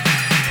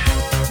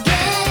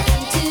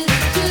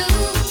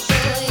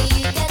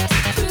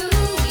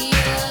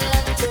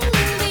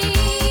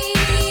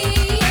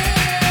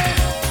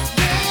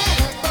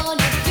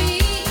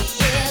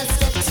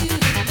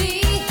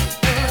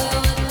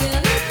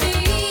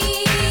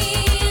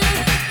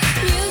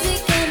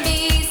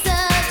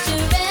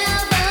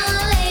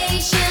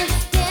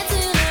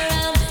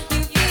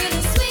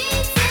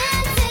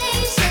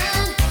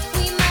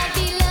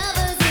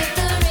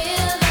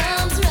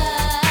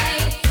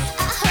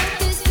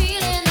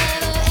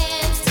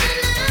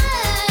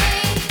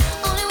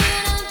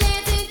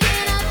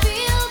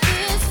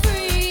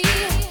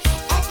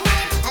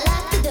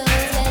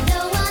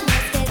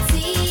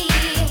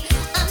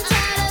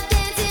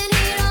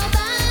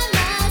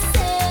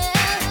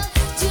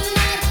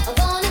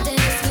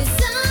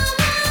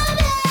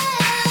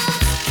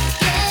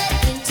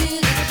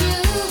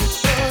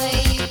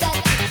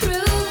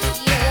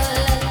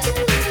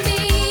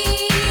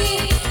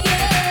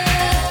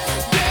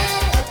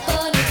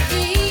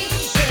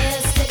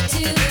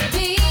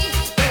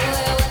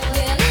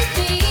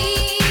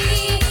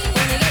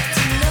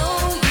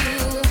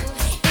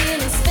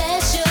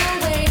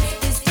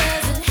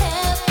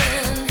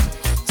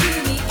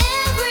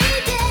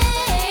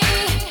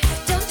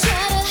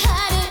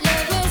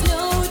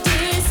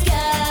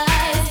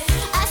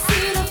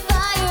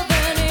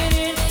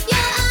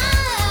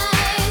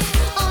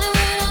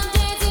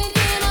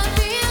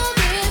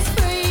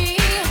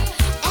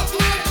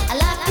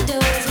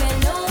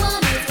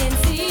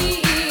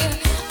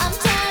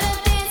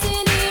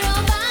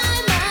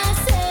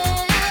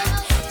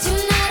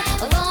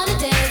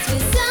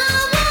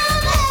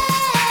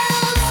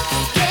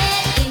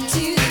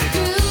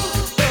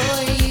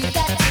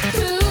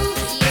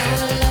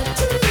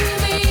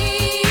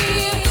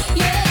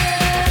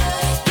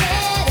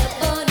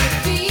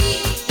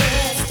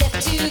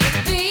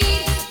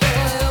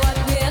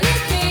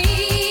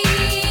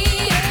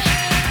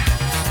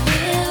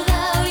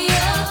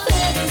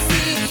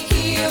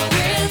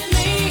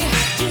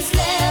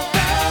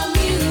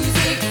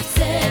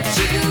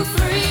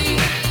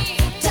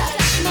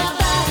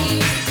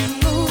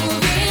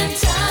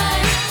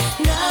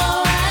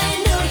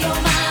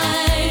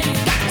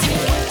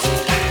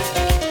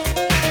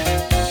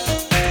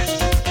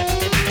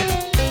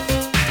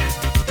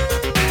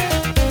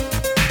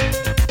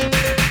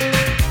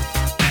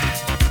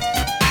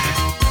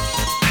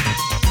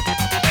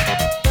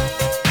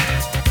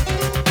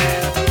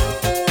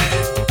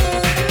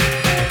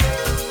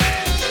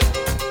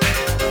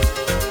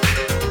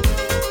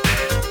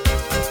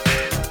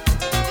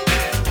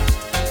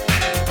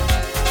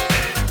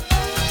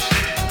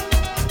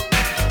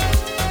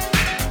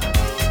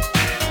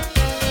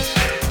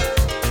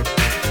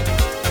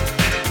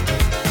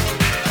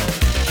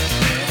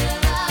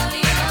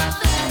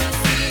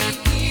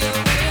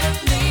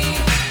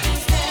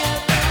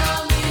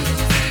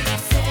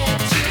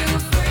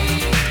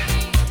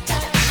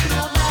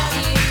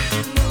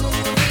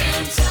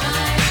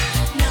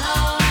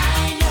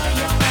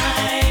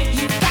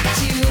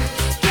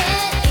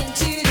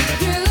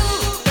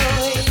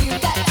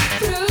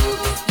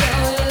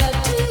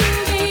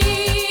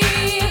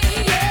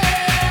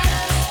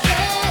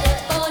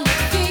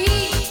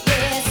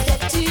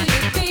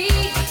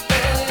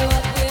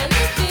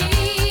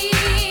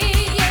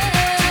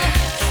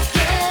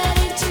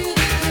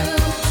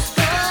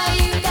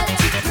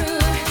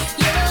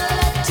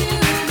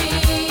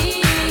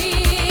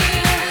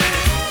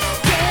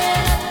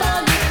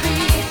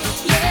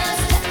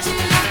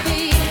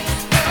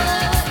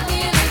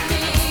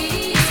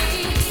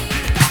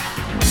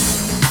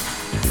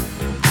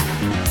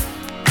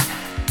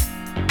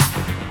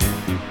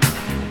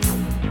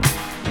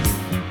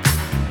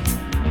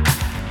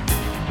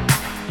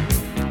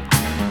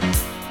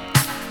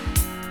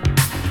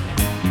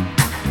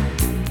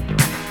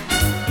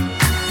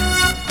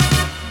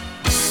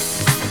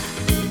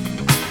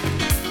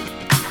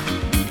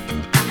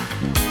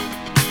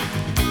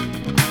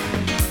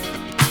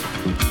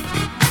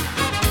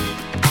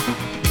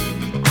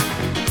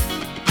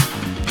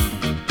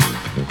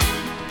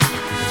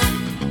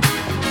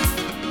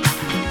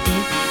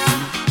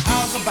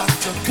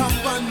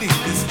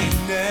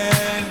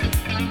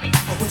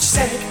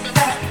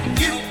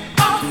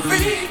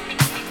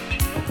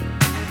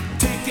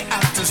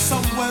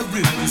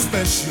 really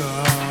special.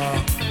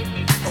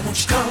 Won't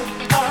you come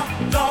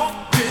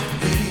along with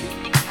me?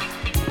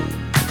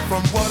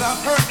 From what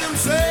I've heard them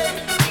say,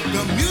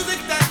 the music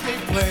that they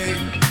play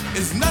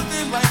is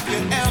nothing like you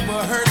ever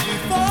heard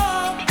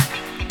before.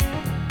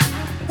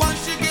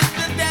 Once you get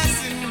to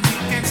dancing, you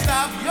can't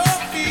stop your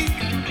feet,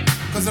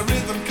 'cause the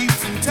rhythm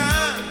keeps in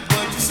time.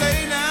 What you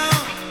say now?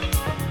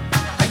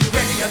 Are you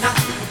ready or not?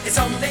 It's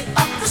only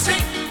up the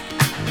street.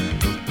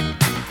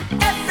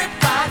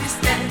 Everybody's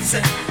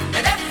dancing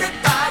and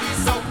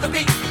everybody's on the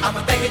beat. I'm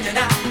begging you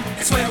now,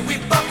 it's where we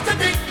both to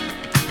be.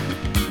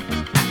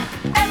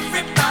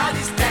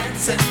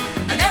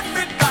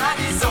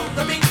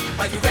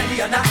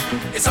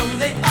 it's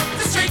only up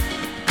the street.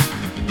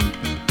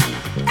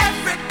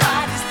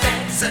 Everybody's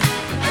dancing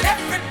and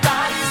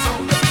everybody's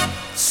on the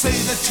beat. Say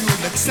that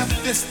you'll accept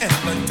this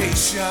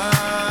invitation.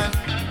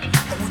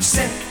 Would you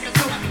say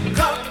you'll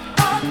come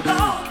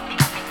along?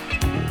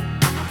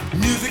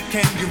 Music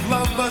can give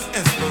lovers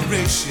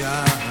inspiration.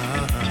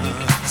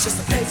 It's just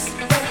a place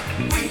where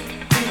we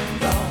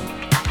belong.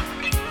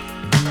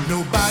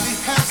 Nobody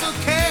has a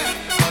care,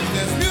 but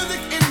there's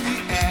music in the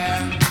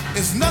air.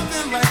 It's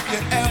nothing like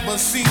you ever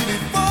seen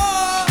before.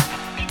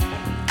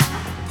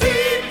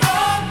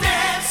 People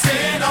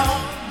dancing all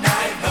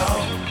night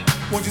long.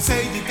 Won't you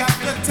say you got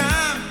the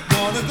time?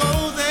 Wanna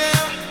go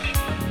there?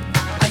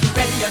 Are you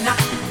ready or not?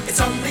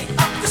 It's only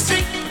up the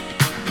street.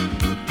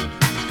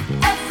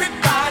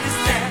 Everybody's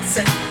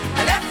dancing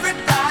and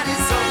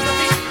everybody's on the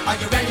beat. Are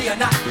you ready or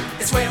not?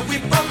 It's where we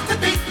both to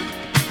be.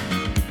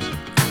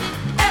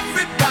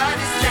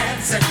 Everybody's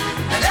dancing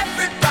and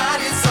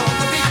everybody's on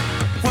the beat.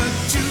 What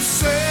you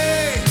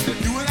say?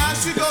 You and I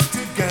should go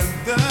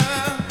together.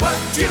 What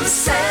you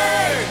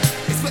say?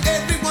 It's for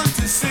everyone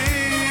to see.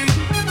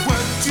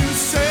 What you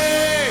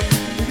say?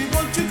 Baby,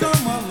 won't you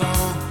come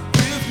along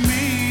with me?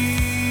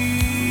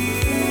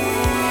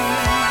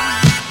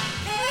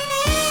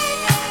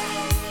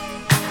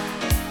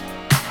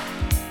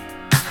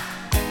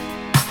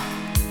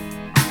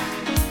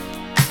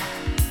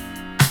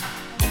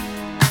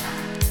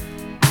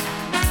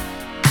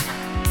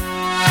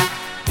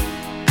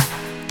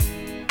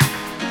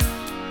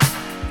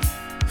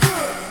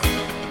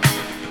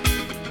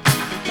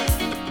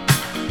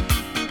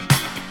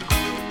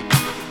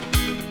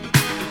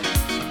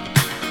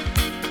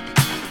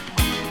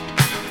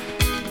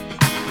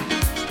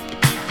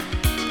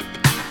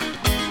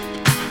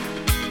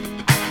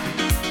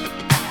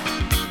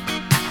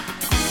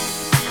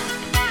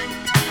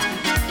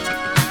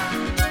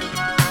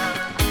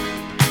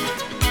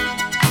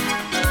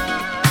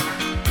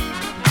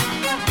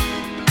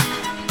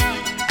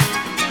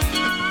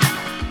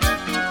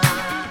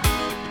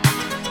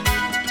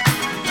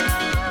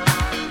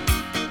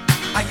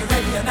 Are you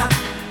ready or not?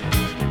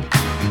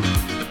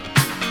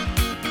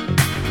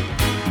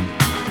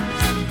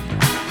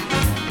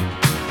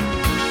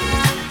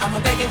 I'm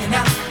begging you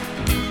now.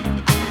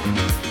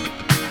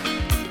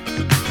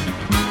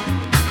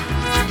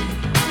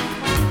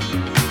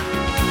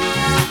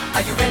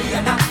 Are you ready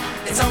or not?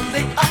 It's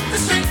only up the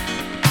street.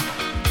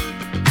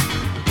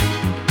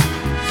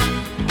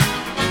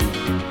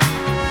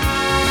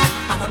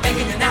 I'm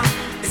begging you now.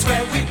 It's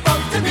where we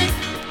both to be.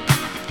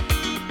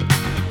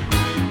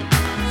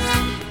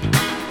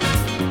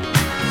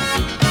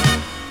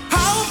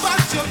 How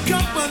about your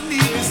company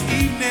this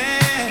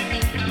evening?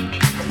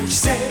 Would you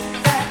say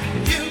that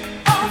you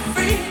are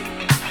free?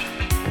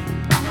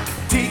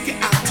 Take it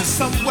out to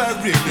somewhere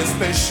really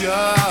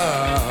special.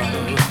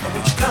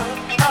 Would you come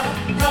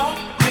along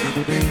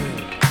with me?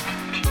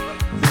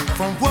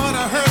 From what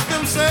I heard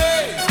them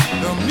say,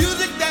 the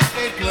music that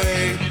they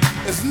play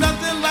is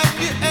nothing like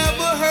you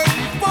ever heard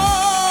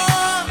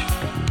before.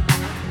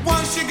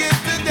 Once you get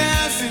to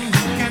dancing,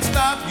 you can't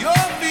stop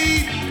your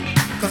feet,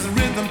 'cause the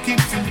rhythm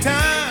keeps in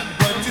time.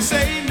 What you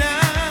say now?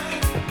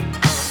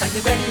 Are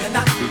you ready or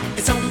not?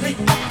 It's only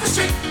up the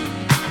street.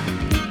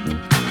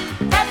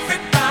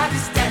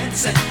 Everybody's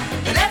dancing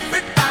and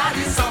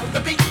everybody's on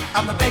the beat.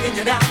 I'm begging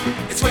you now.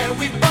 It's where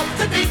we both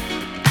to be.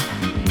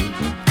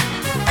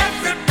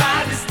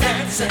 Everybody's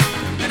dancing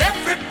and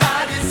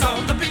everybody's on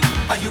the beat.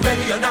 Are you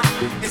ready or not?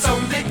 It's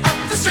only up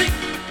the street.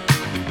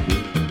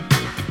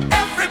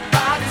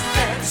 Everybody's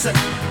dancing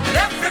and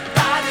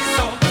everybody's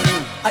on the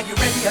beat. Are you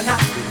ready or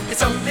not?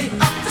 It's only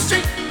up the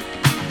street.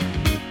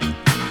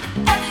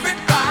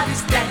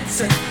 Everybody's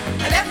dancing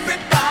and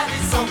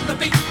everybody's on the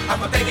beat.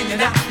 I'm begging you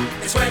now.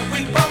 It's where we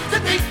both to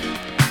be.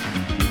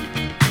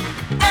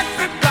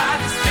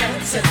 Everybody's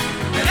dancing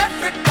and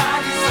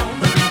everybody's on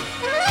the beat.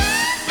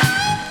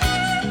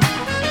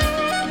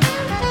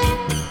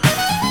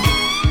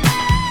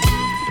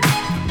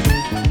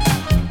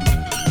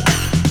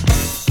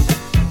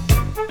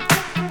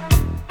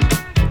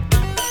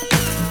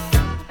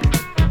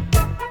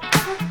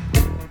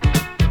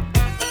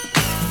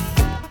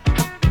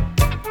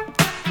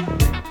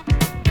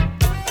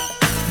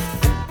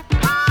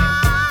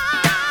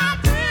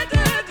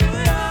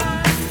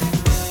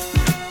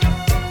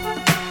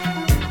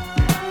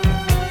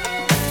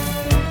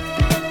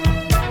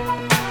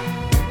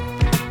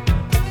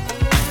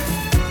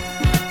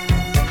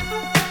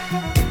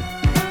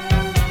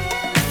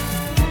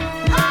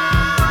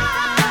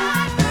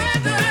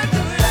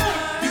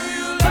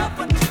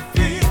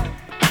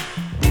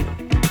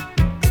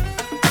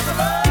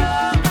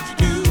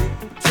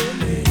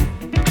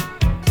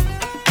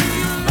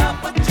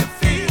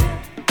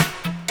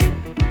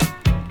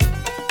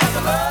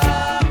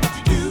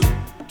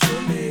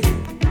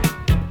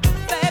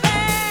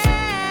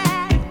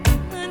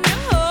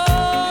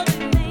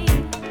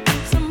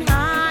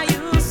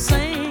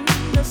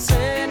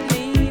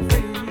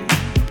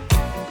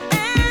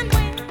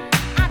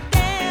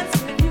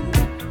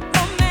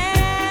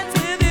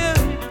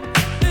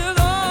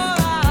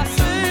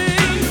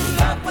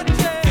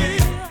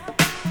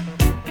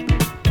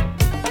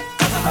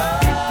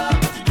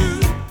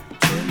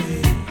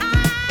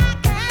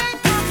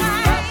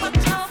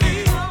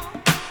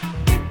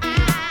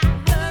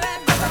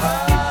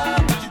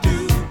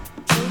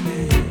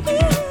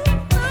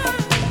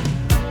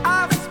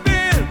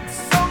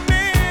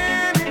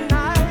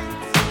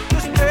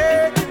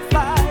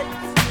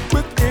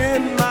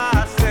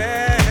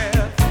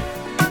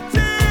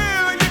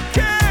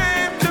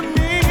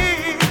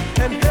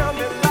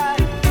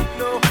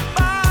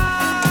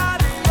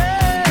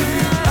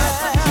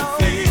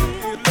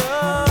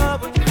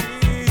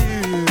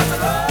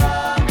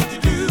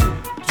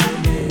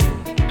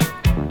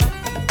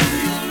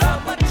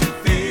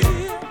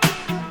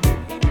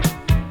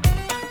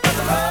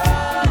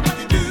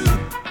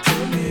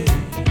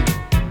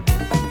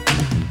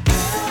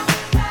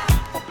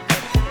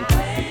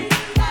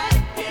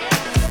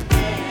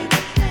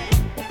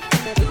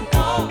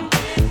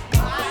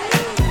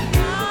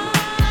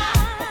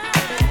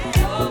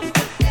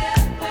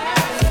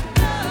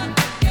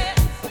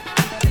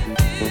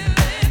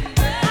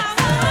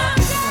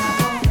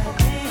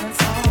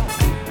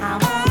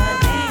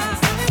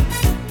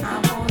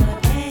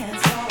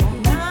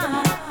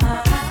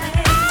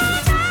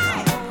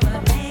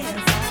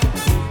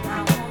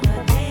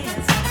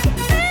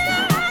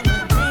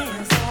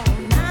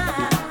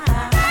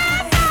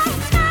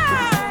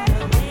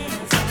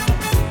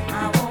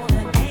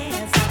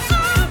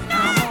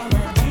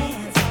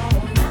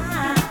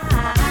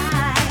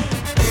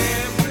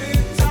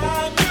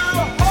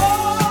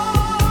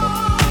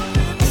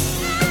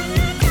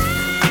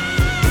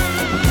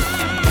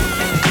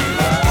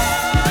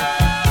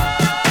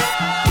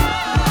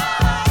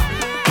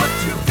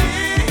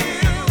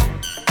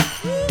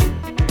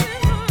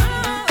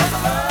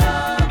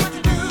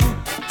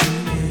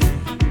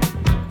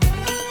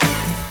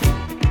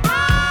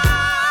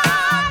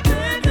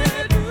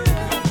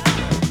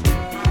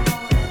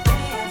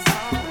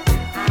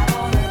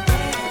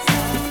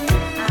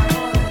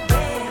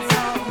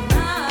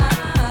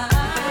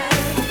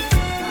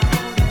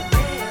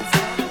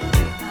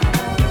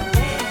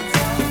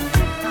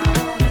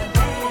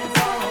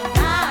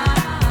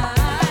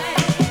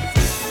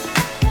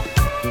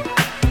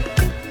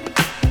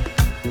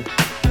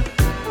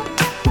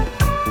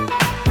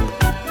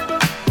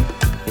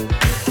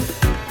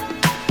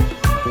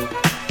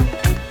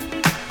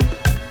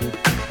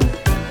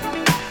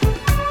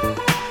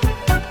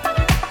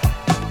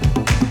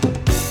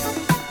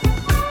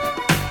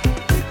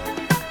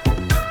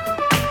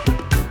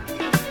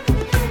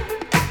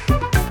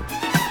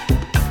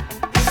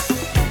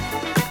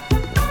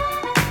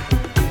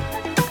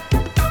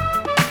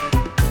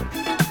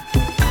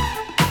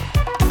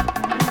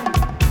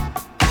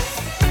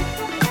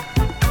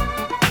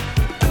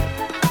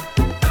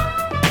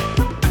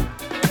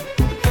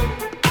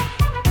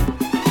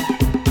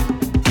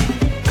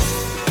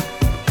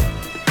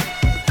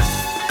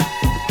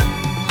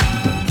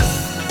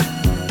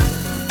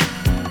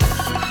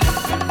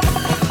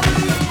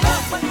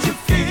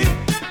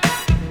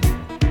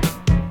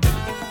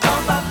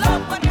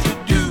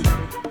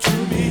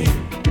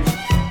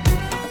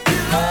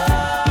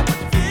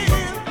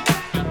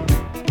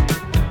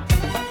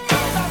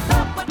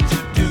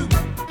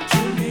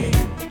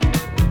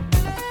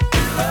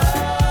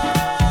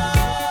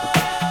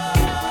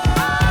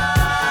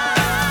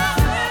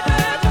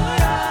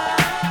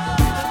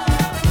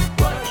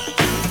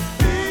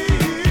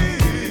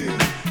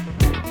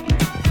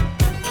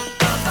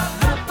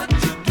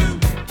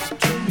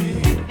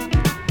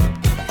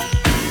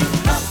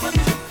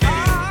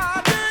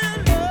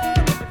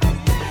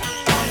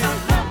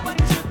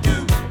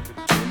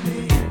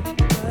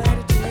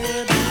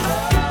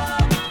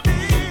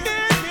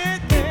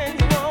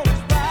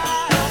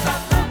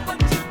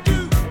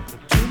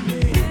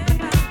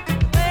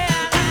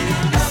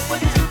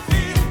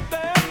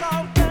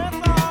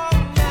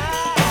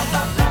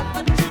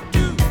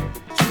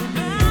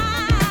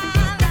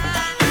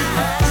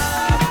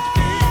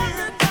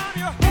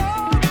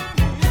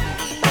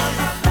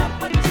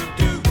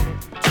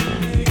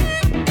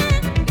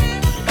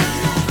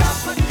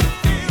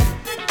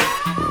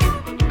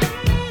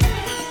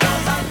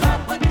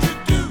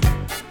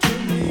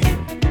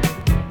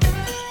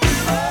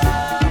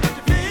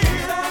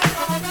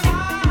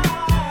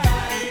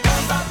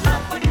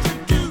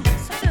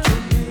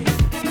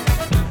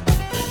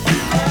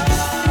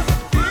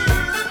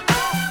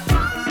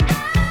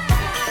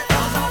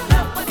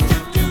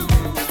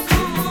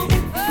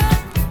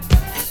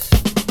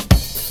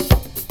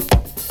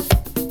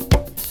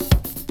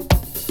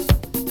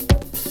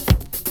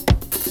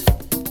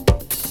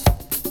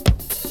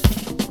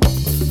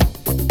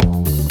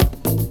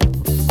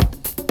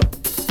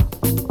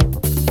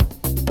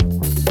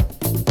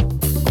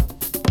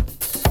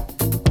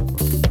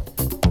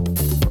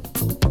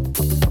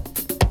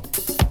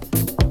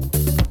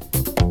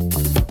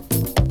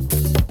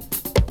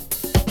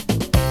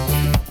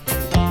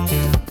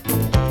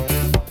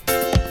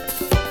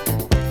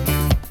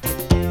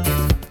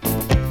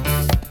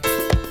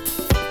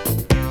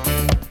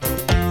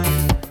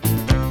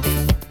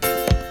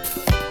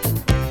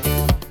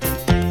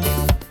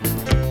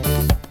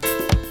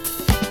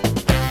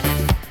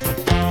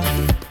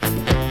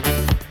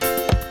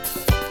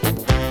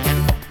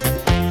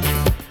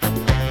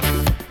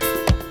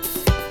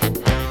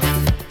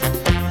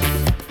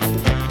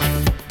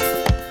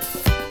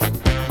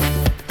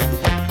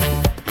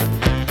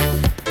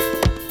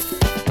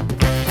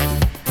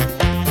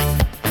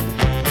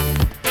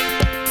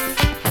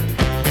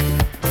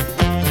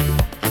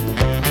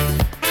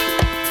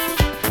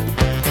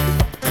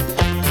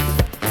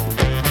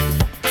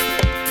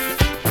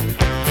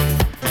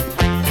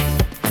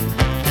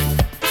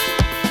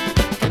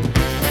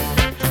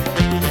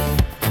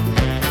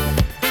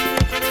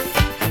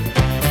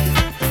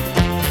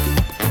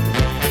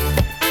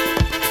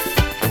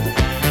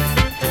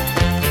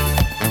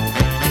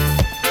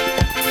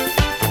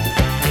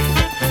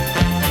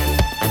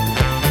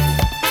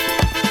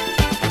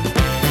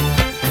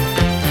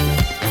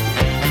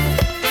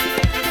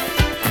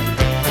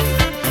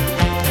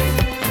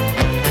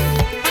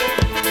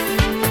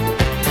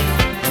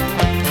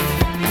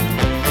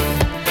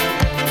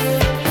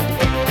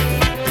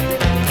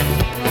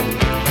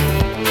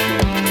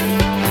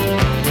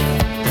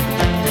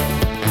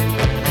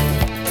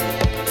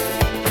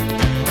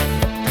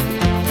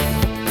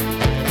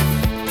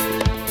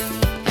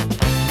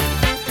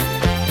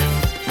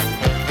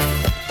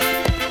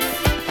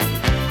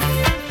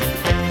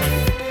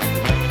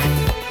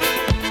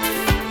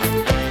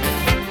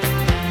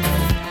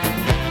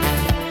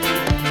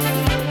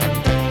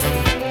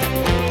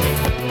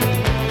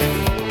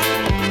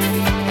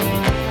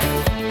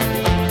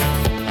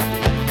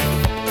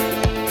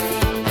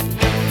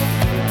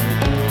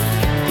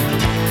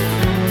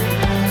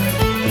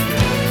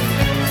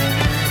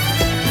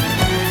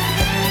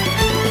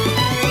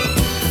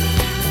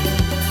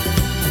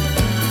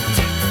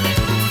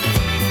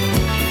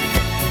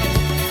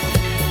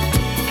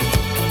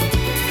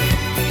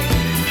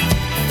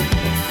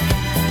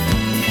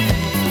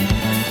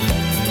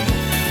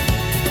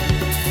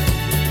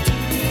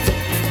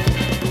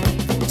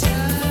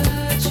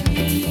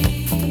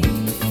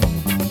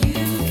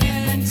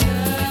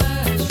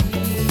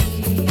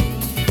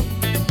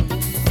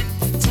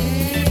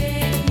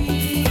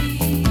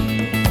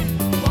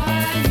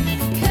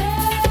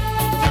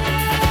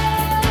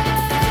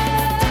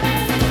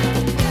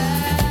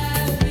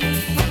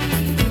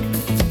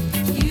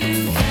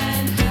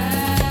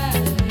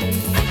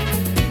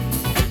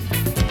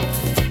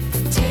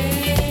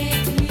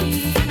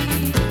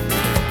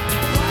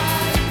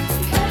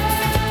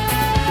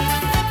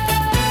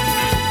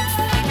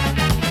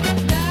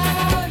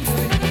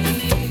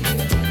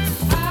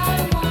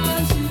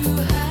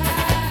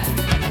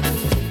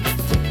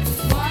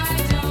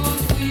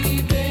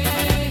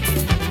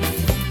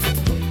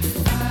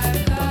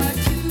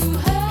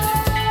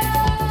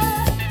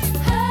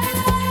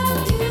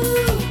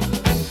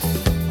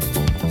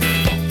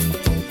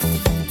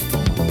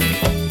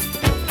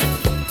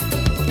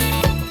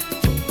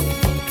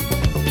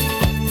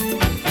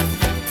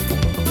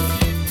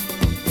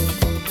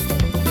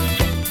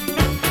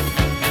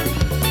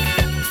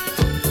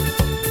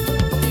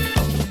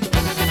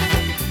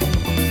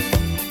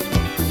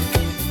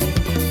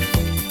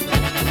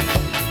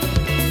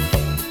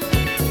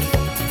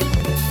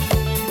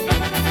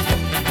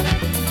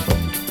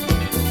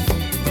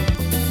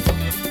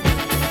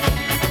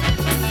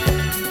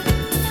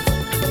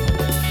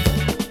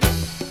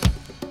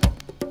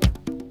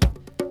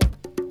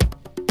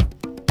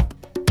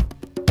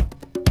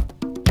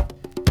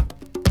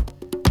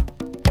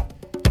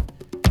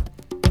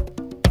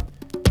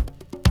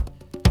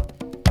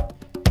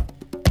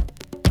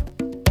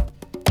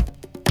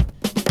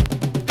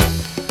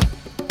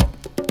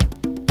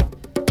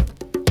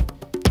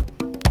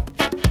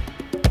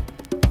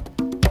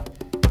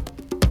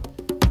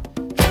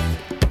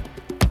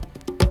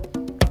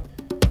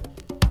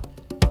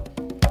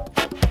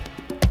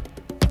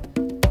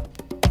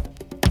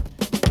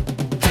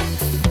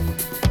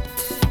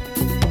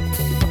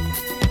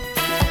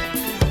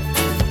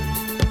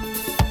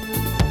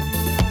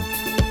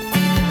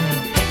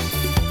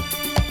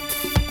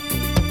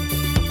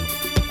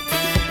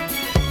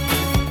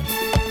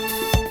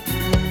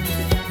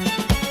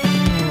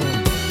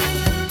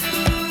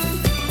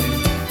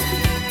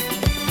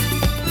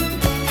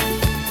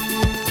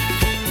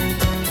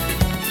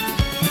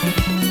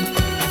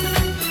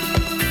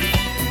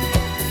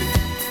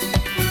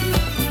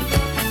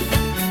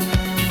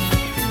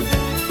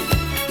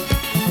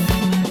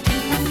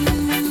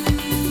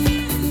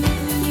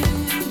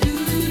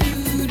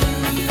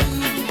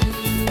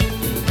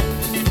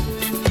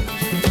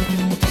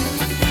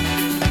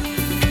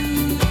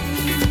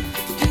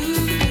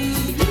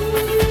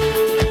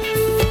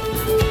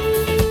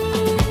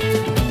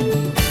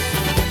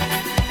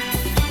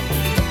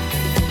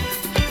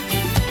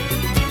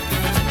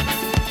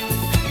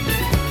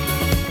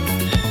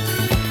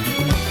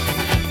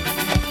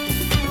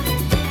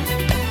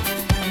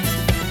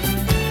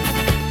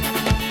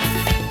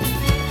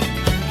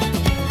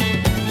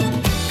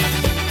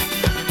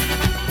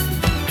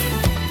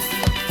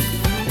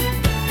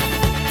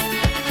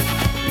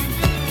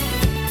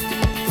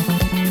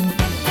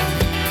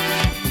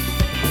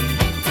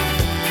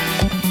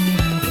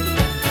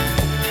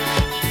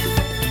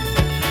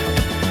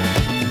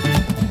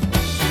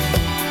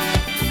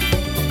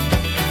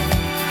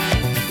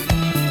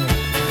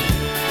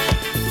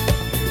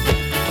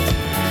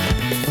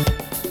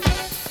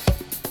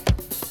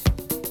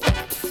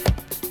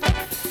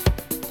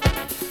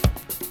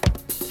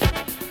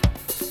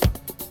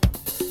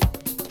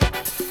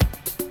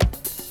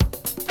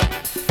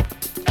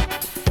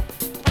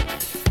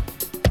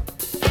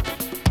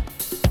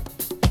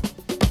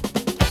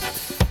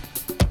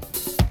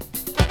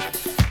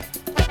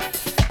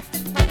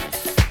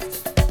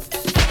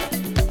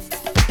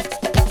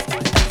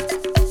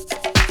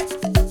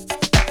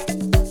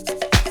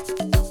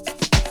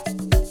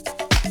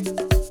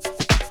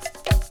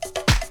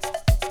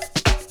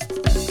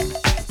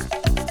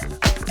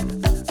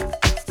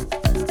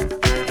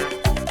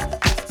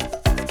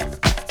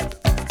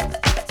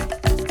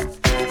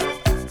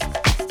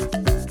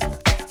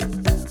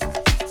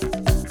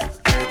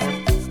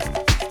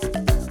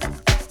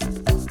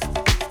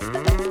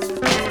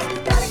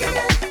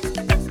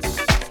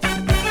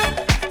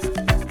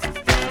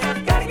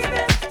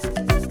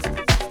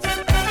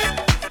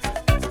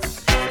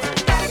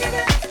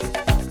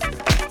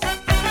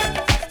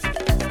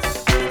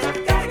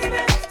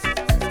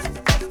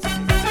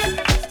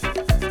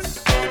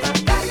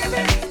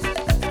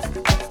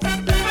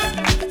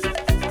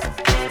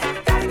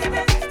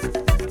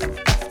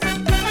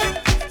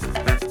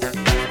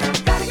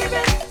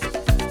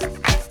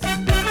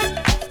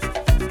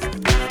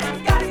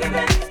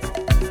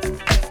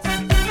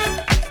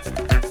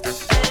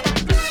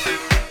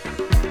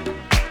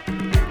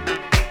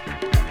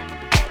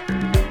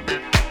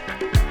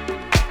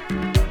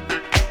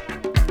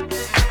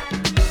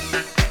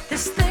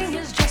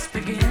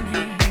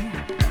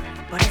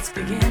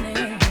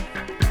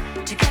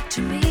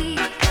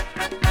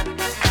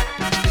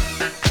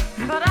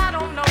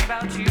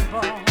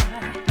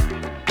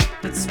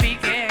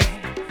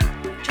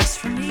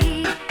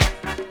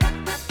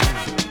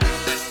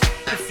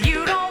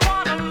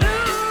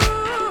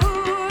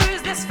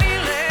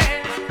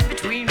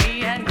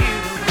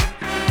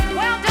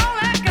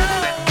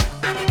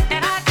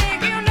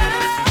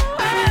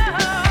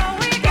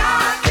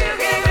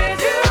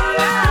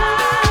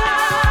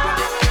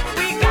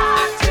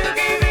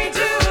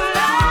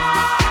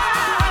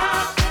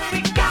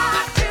 We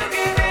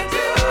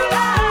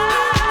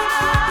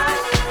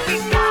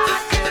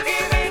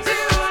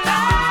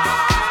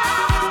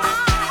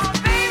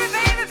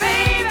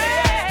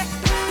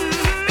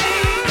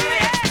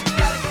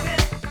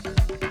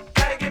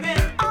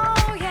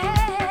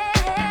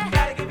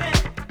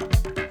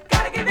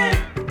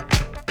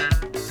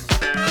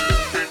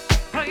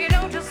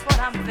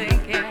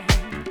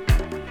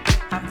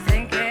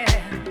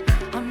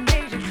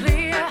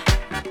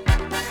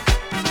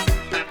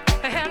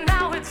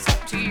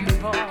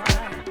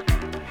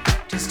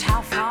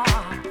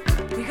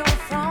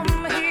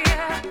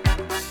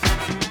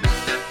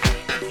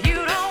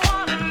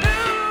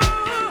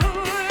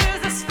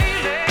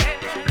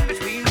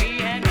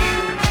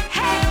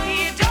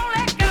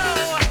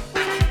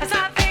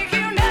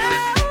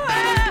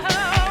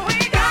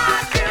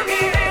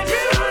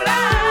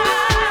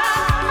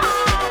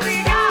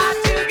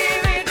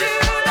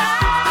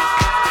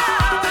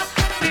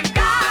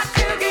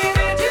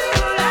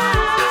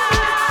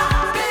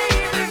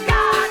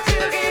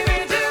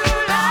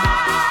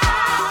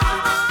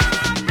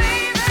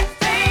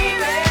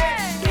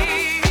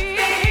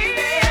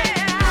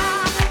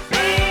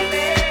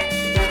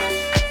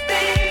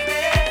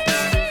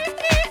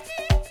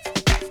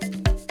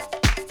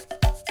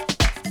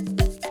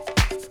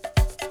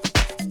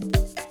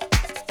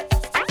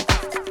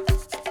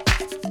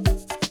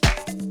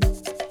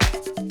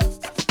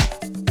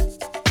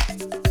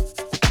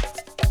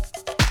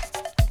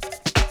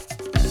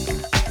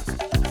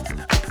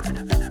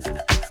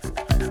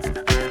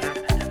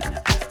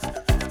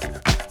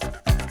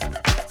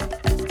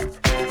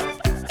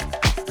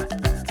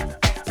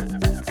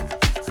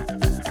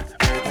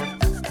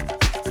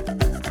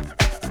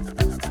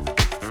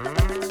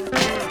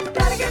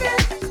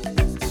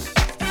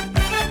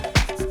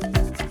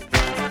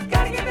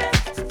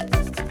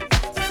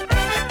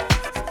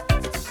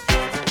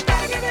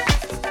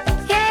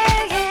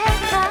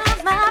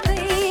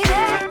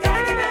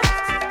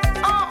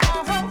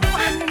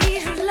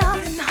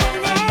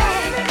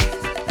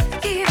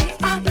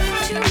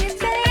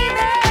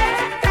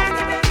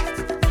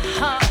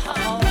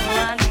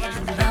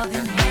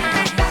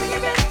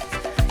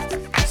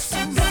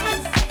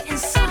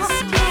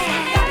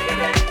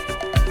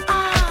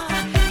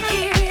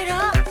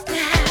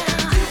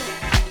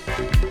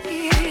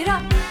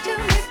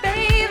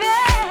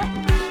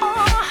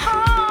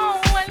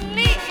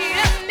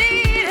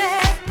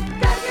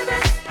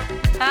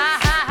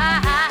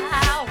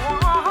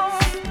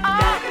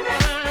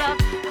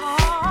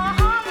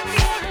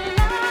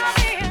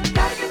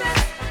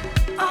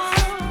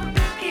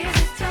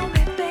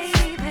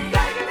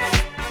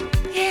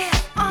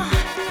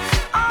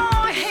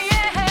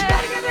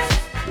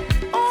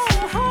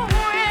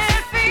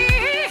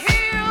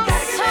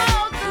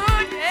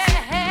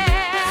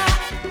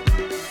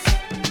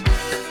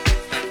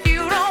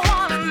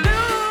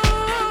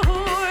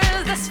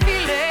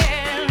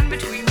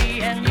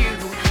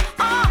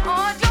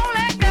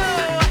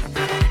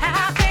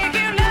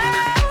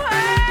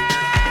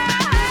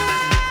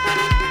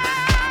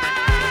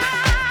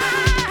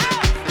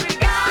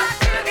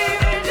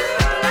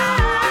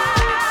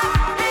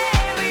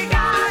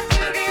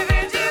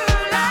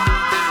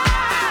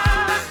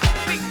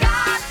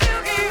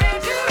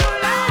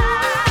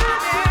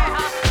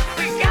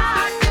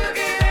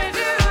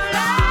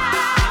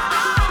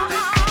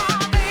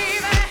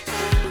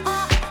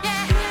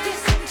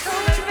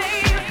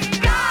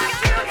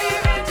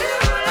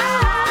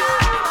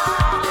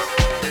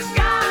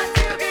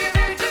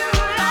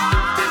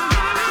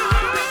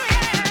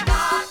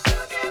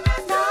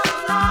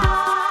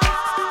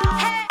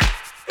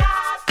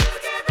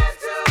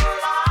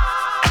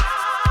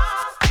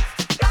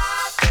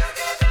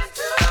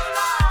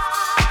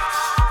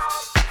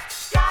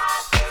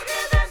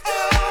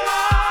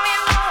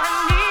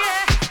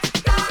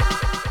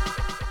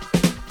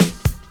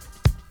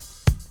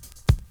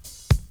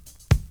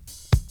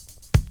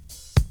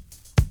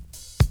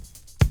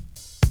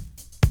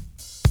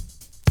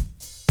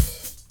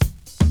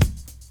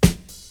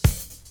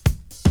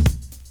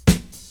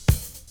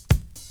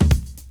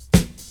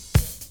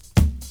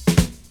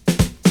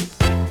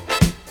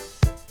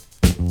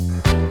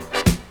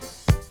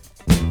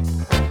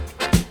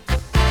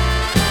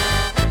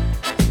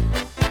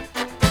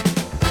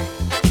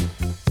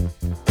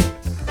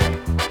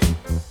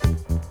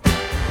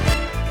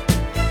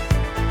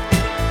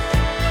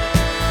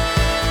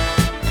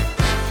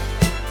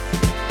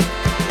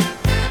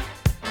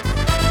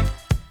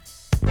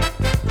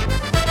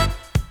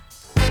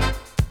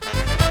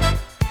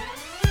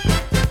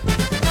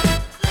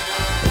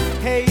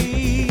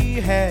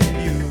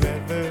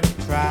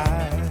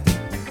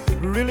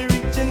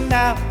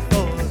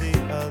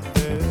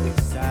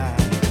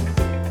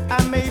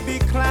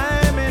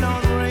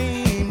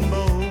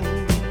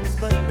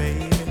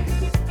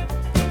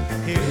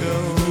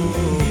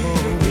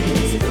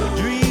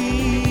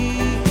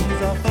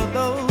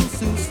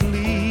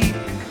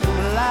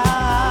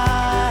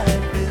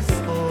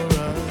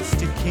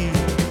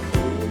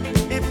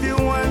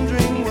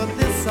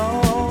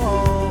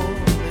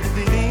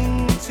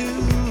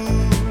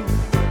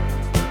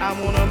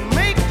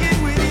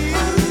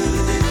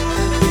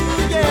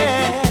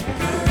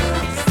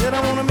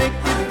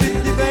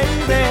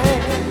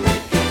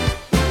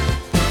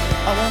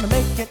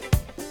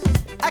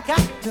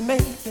to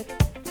make it.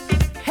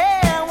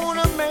 Hey, I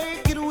wanna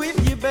make it with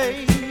you,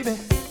 baby.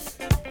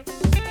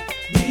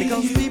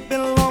 Because we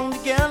belong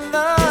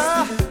together.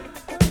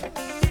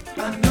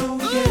 I know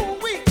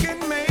we can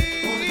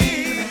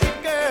make it,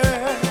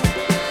 girl.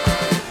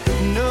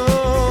 No,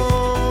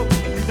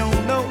 we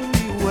don't know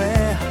you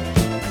well.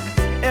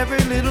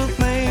 Every little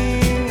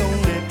thing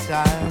only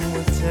time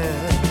will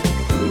tell.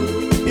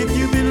 If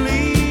you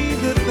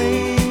believe the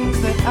things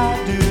that I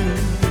do,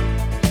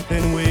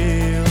 then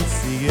we'll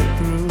see it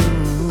through.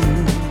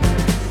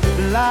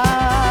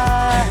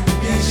 Life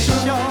is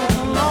short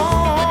and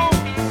long.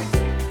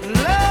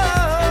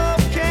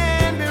 Love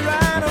can be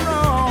right or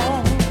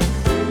wrong.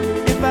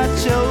 If I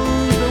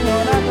chose the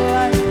one I'd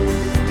like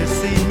to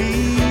see me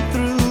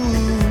through,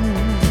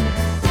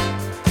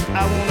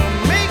 I wanna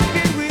make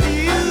it with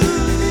you,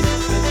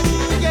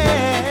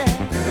 yeah.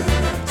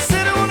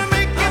 Said I wanna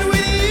make it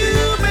with you,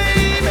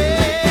 baby.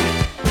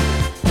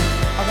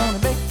 I wanna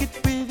make it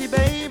with you,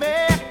 baby.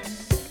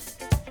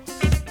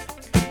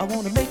 I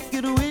wanna make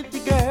it with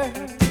you, girl.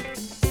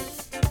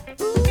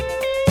 Ooh,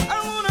 I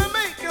wanna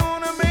make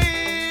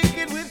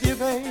it with you,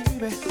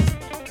 baby.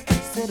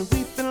 Said we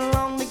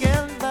belong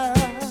together.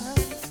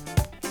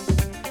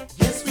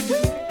 Yes, we do.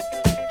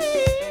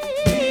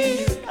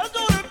 I'm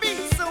gonna be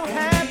so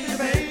happy,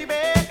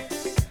 baby.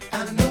 I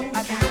know we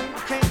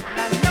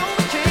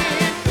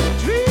can.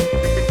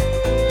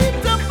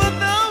 Dreams are for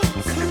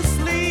those who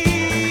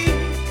sleep.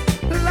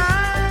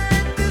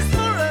 Life is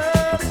for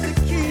us to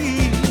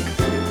keep.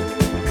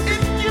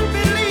 If you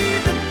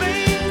believe the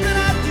things that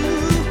I do,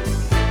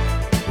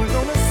 we're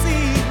gonna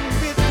see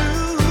it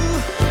through.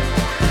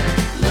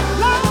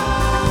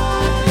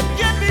 Life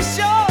can be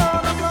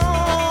short or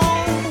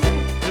long.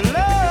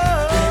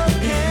 Love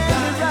can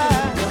be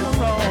right or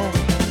wrong.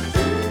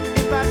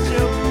 If I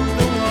chose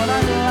the one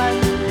I'd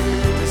like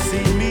to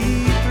see me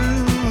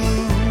through,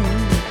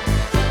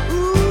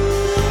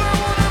 ooh, I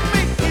wanna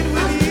make it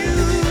with you,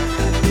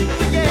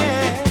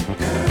 yeah.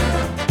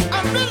 I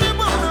really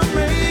wanna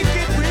make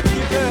it with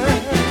you, girl.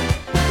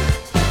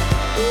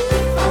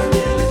 Ooh,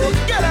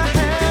 gotta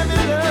have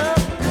your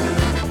love.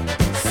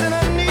 Said I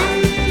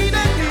need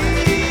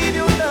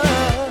your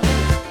love.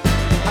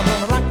 I'm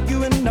gonna lock you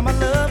into my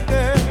love,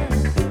 girl.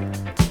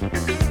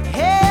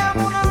 Hey, I'm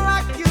gonna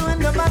lock you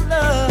into my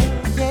love,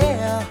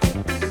 yeah.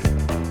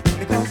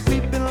 Because we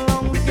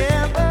belong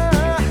together.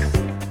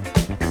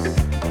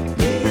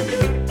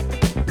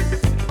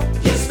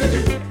 Yes, we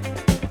do.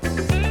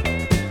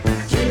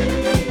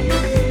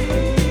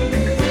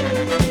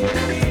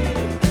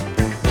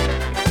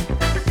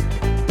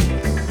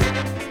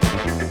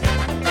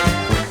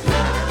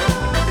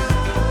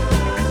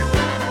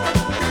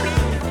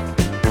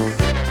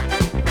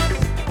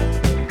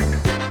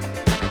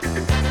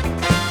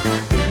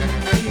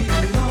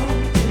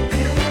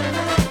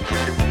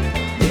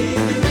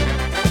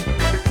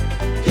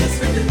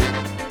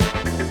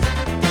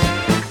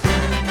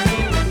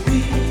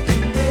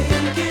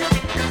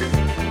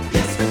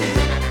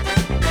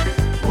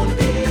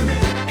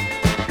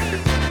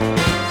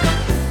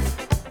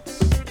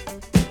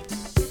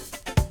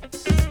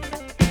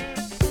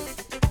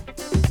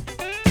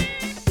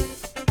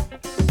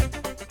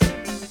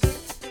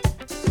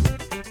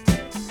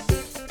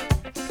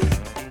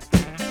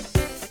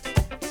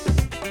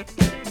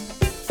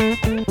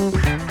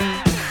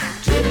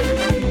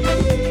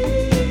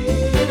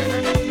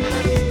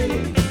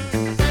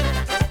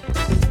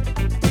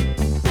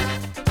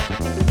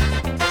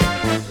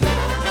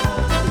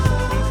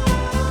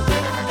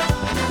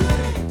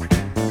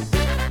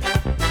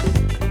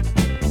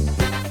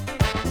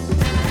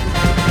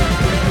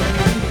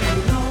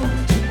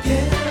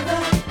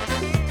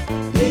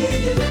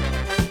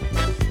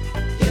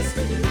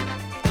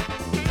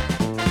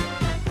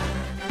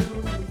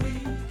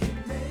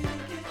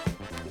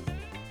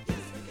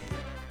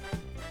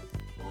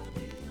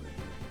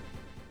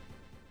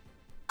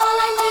 All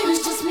I need is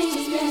just me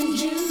and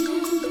you.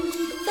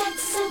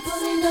 That's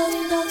simple enough.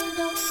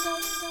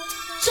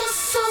 Just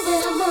so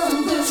that I'm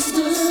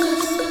understood.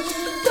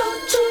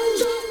 Don't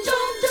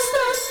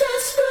disturb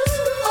this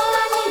groove. All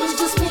I need is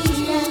just me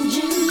and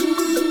you.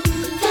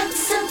 That's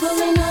simple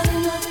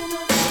enough.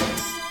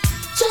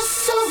 Just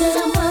so that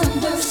I'm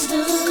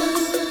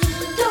understood.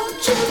 Don't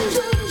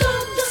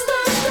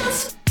disturb this.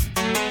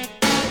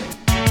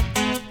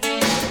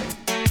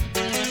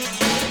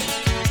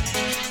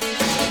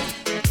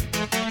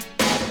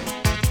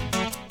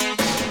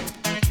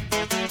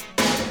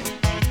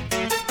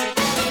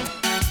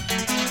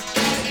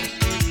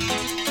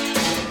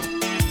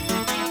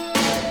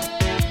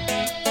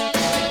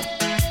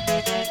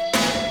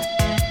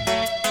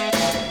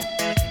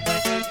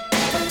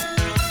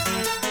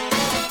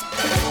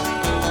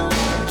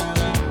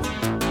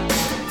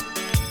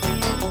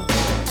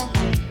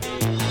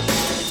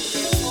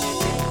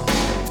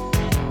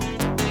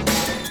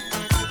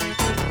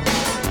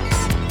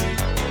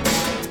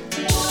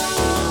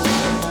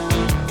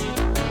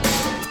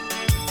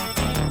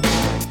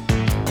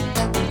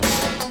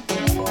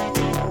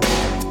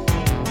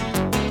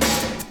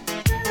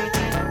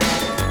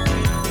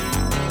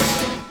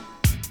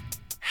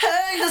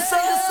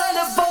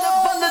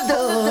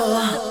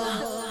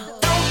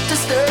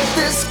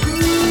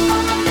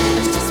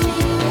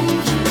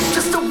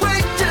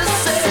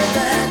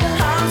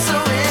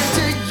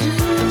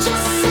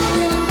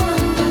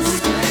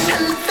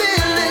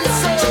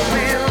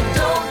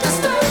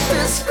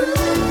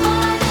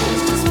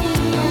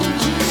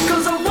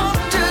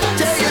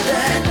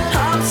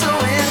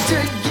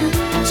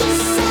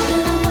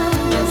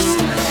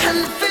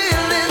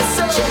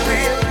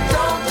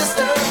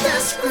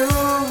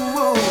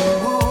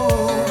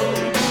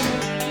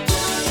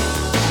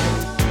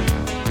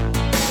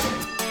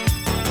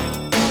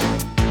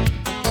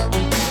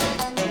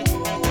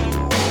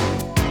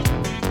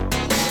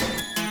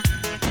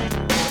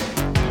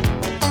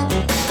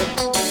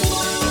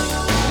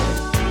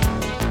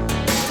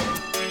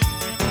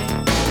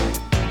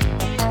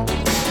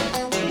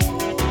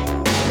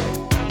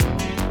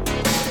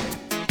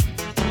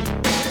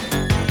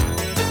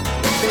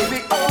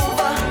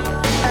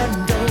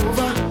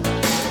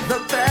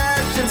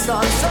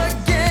 starts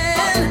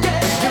again.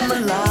 Give me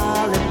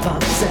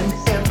lollipops and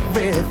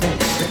everything.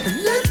 With a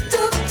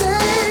little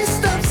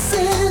taste of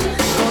sin,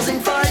 causing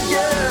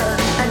fire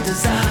and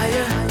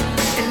desire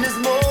in this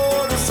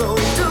mortal soul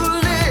to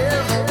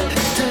live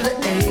till the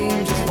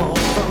angels fall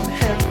from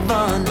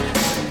heaven.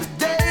 The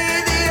day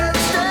the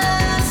earth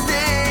stands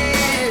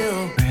still.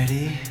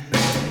 Ready,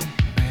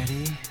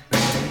 ready,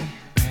 ready,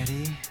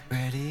 ready,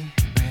 ready,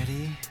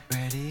 ready,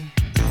 ready,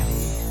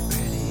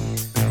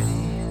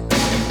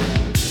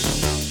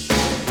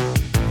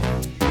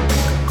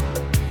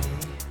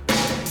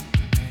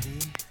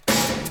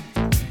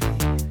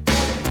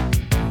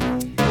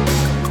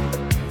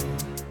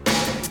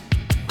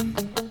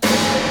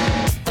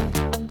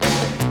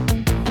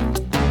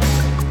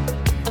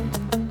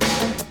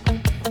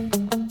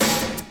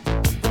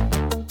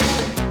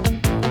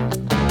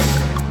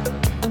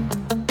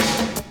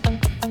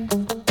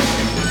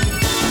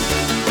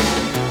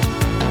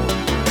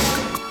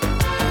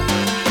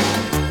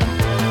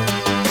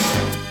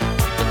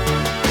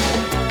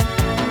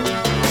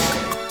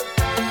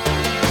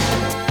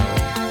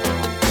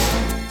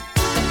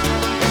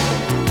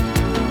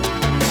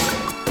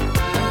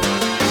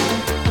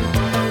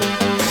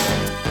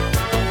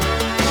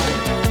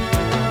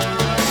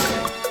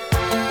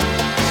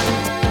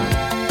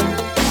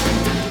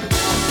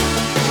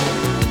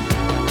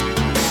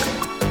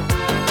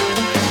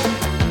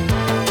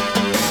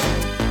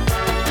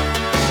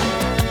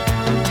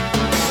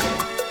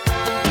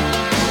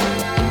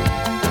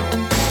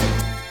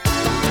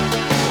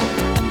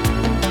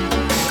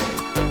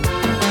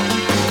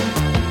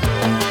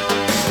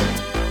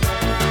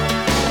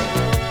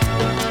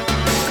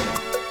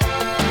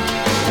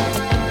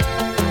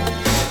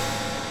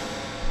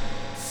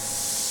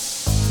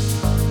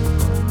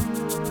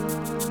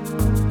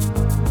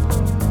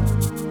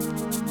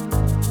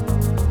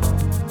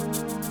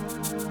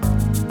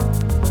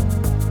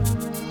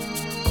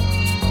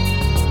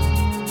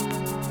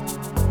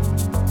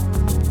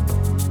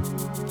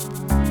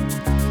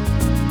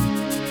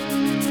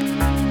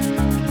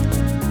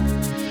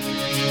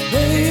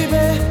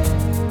 Baby,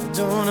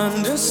 don't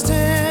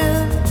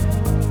understand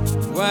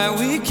why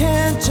we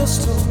can't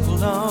just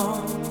hold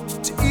on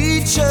to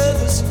each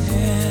other's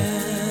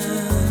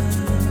hands.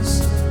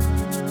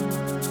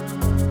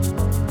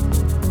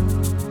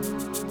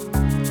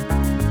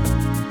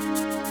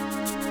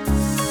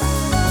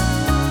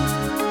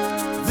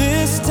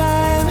 This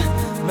time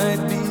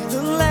might be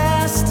the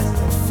last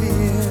I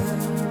fear,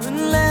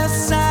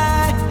 unless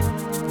I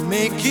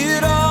make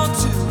it all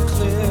too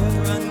clear.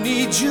 I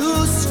need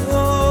you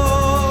so.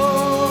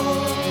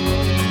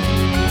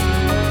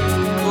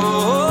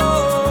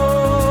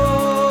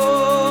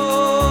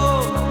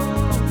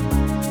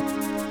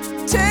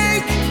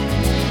 Take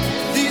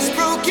these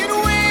broken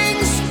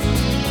wings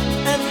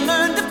and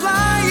learn to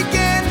fly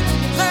again.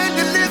 Learn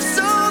to live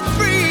so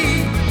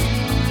free.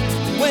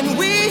 When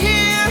we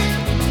hear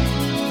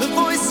the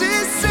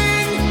voices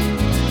sing,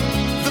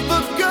 the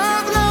book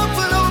of love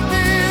will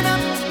open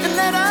up and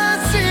let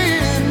us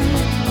in.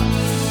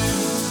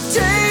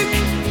 Take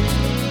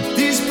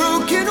these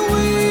broken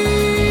wings,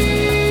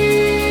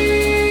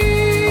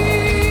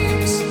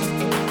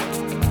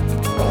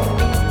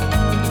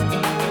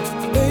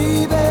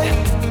 baby.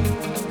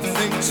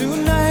 Think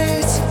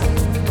tonight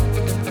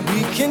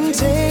we can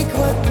take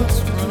what was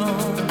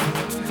wrong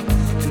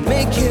and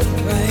make it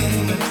right.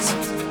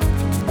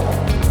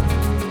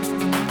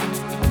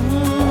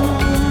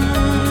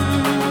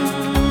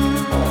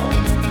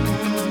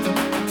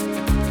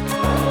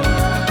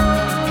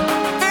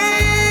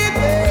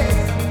 Baby,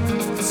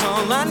 it's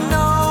all I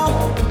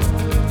know,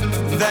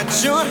 that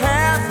you're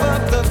half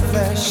of the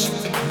flesh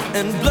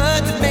and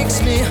blood that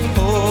makes me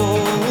whole.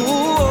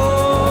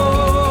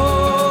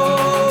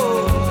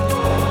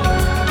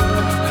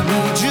 I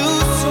need you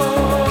so.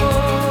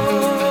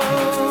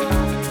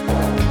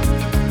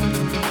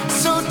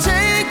 So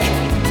take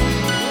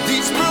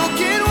these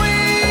broken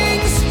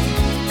wings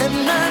and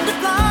learn to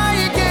fly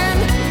again.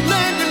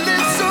 Learn to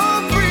live so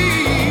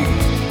free.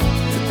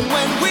 And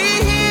when we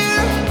hear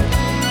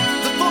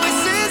the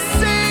voices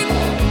sing,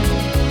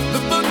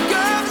 the book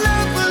of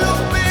love will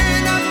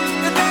open up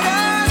and let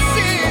us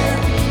in.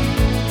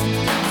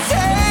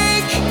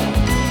 Take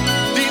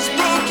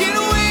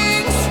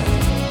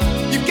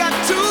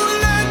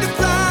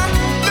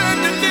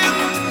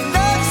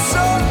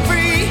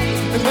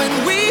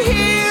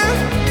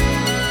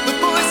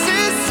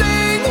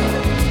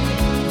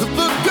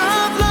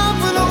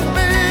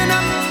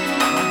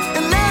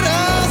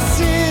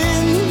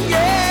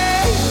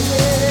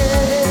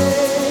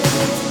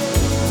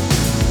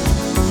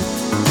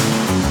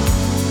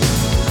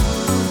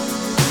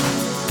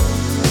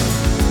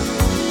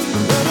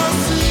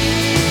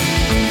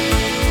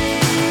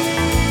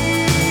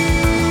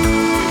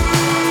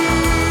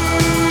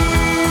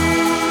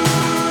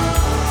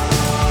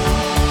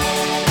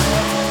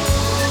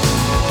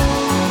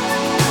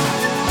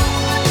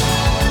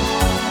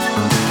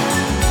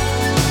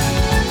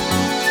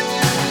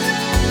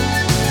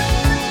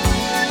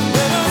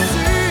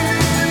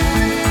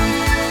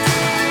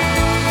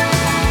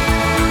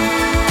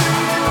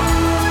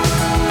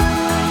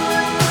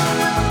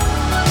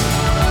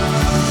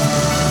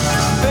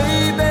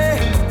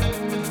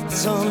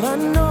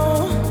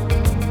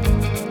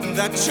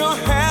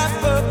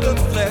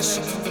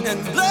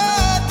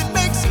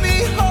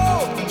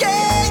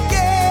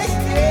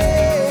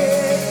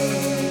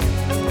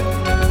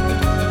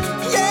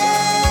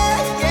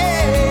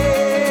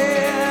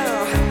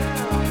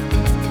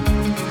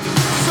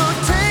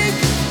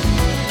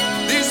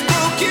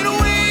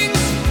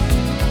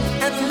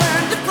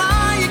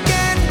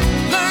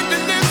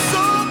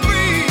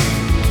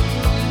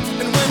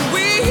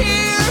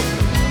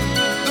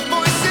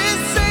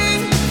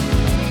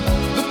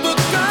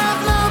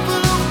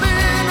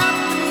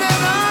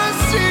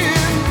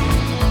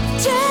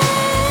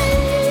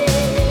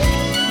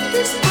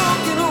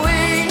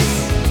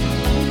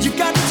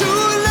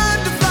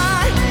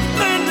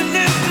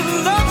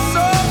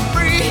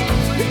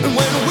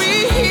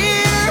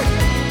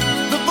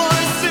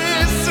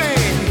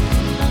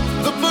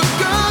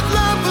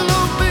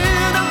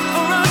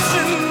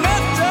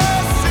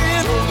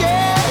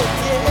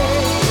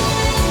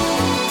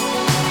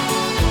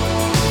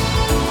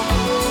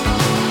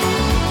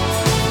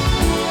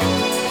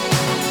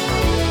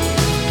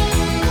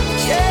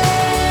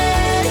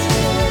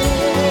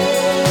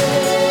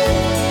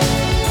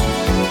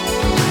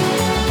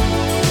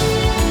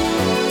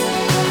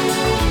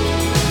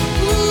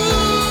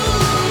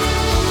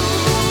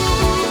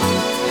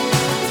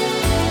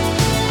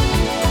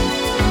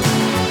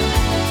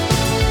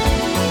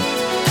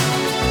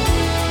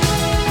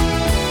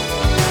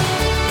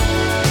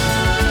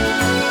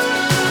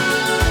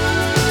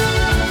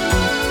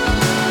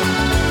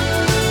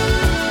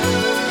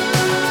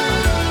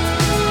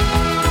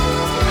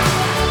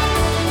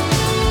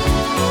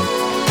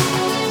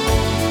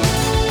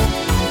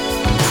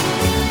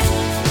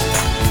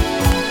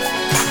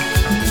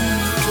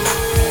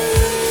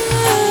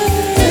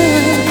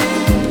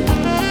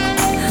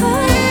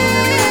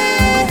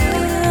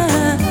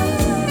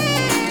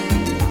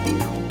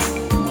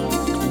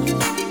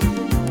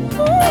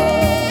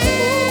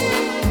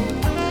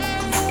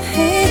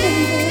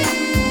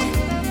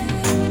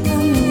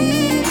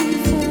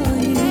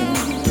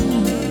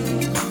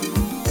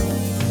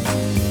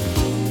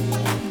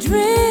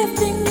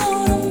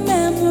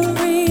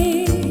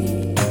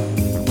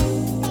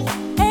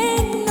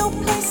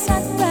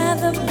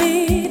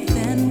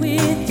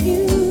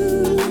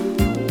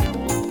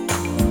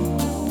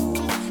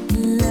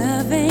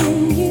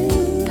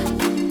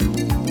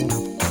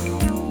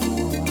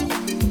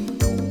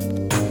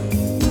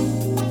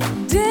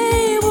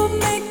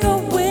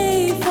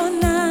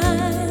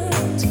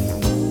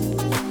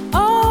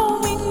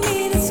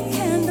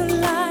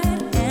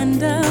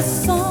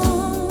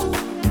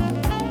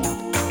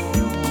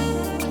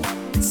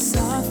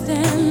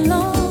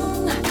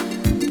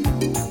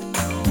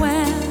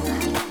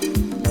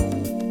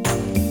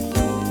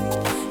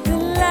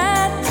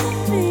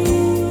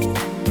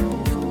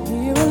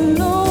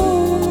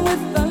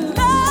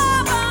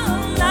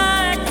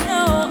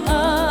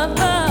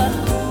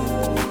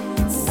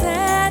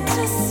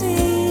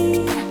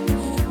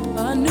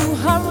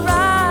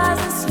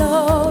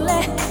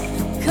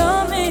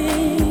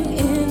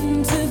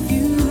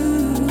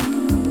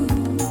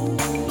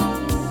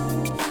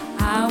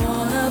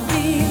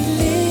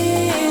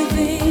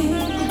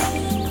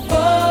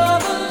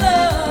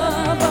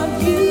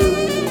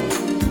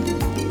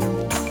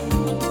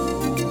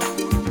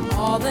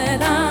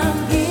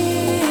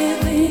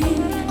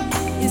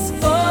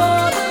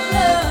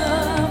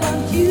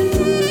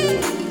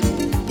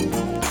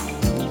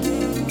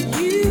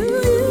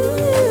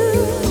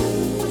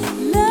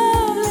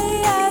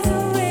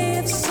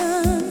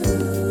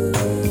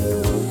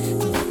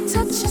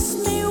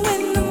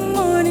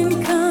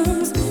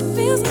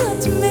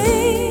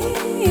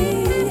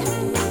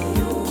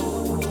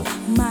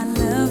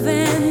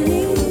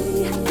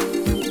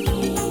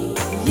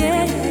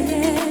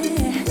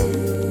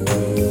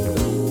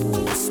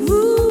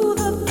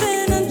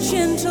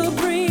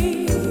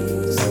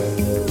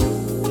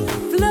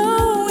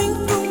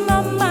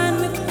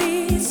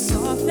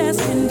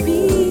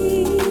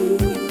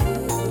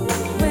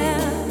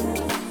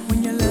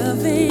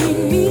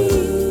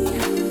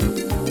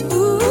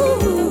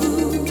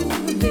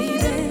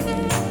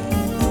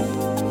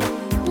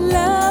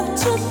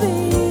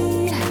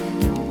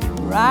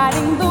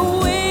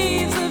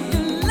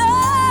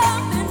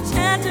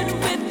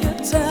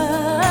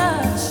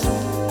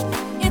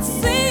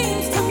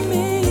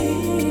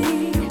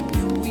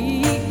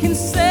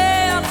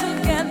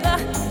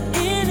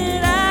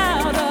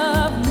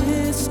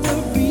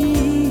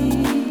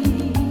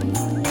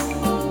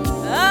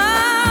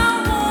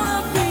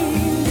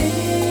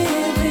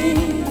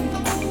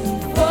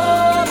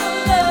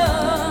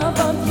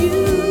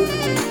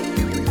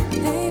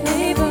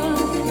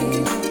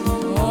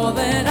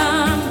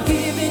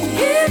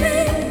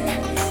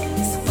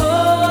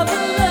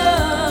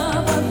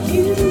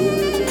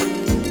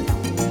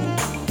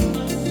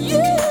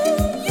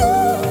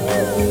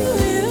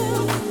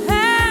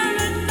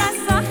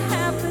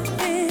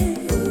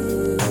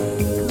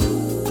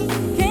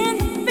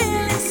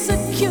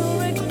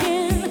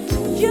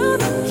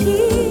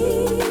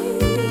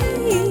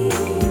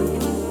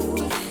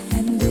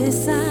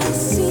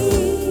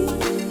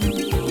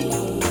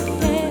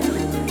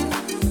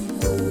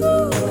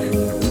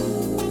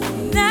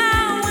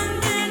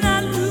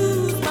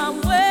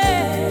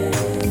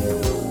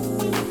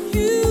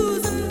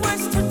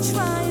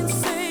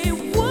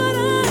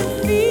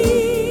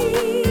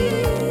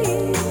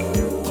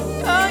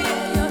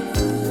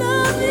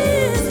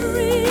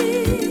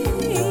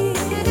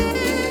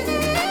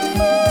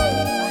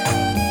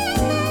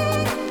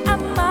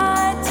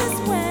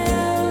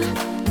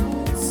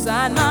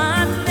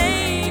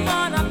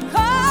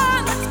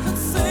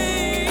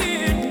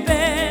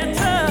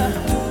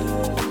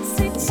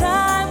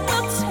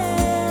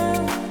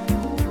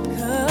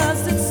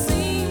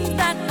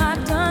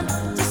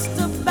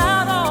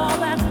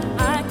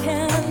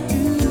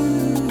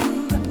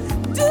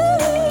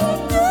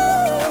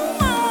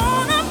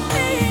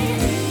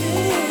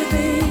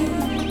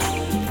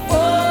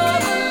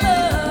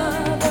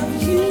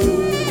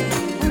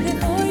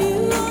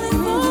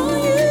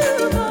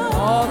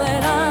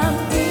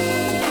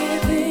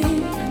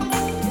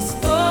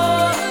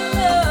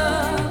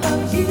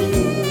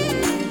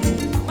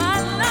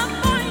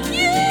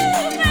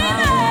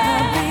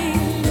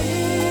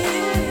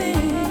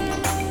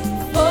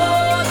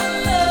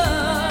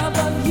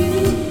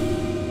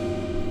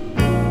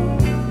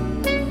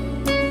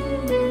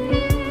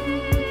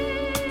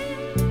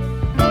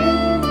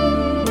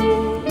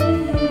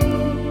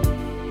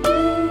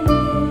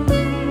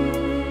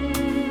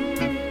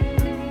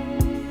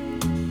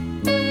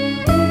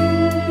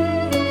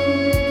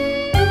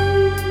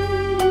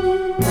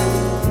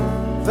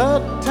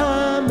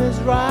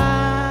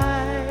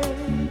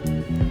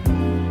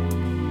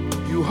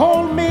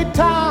hold me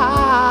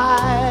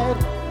tight,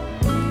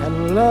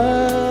 and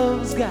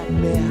love's got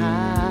me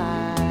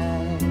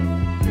high.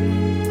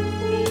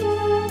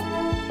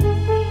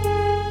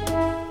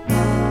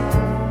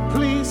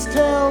 Please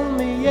tell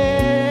me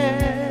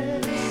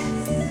yes,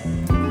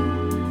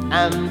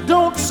 and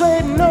don't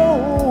say no,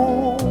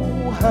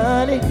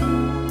 honey,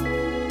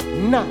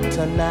 not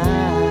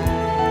tonight.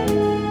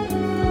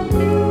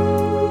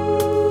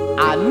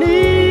 I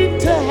need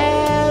to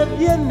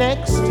have you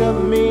next to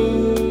me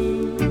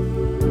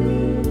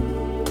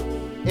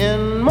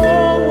in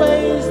more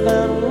ways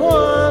than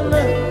one,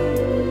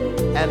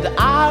 and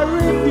I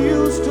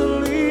refuse to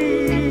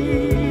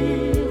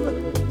leave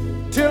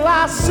till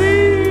I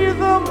see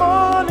the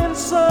morning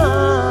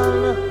sun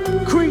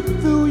creep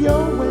through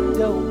your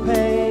window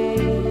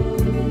pane.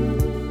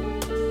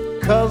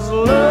 'Cause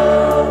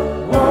love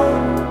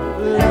won't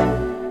let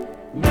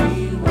me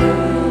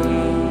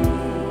wait.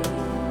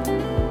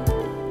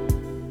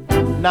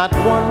 Not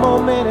one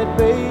more minute,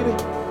 baby.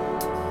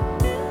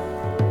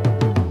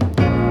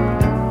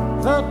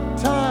 The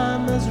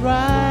time is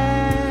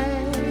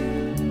right.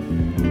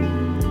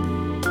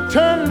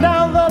 Turn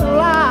down the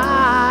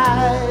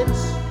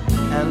lights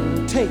and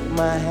take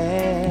my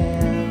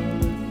hand.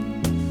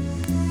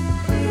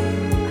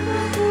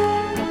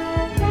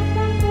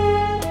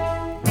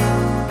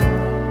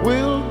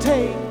 We'll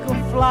take a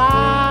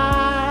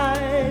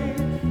flight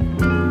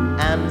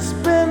and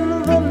spend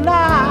the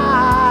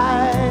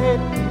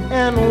night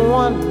in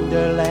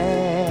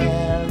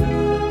Wonderland.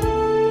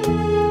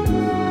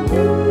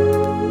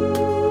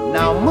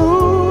 Now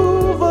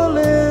move a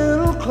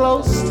little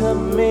close to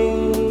me.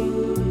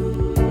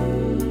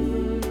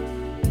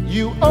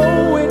 You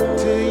owe it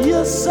to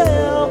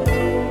yourself,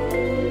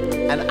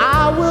 and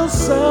I will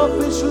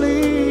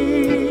selfishly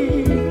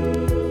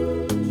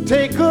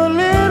take a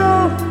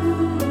little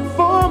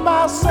for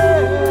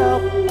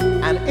myself,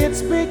 and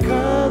it's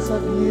because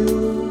of you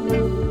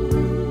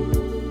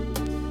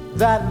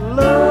that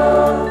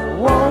love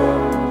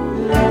won't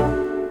let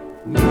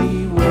me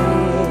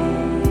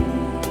wait.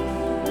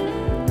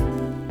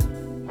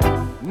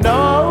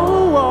 No,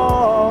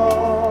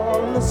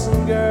 listen,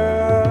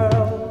 girl.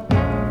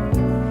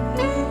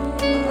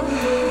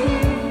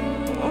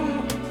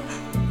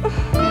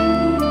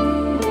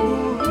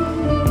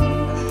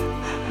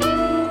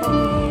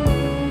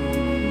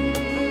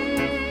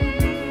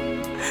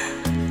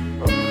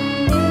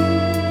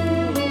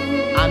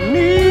 I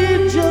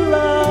need your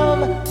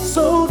love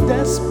so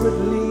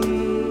desperately,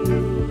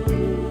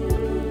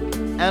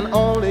 and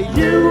only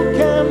you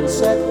can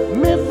set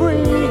me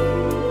free.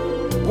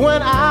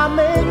 When I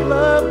make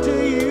love to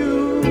you,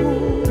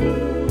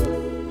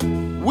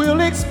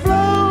 we'll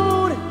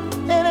explode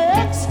in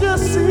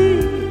ecstasy,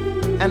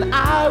 and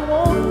I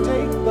won't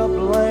take the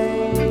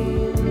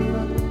blame.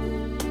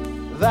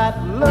 That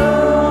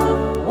love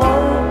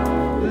won't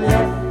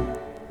let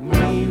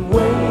me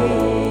wait.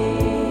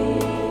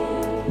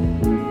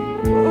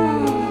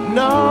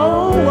 No,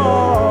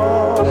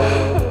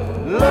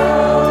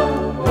 love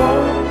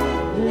won't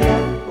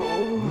let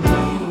me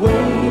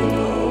wait.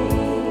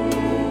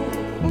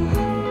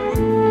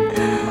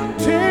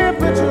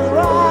 Temperature's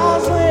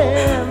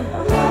rising,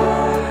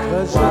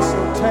 'cause you're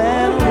so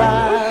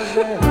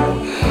tantalizing.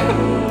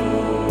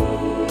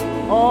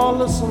 Oh,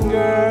 listen,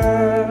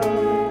 girl.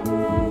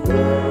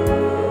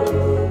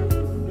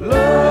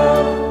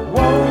 Love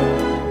won't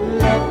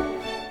let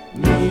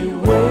me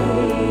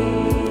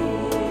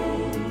wait.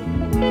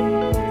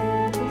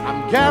 I'm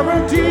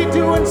guaranteed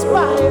to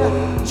inspire.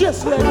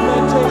 Just let me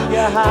take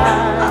you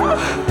high.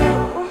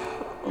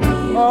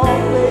 Oh,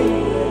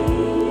 baby.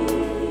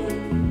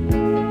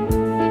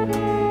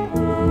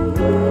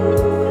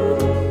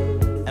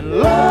 And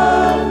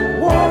love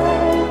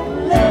won't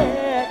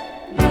let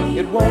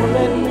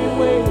me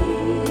wait.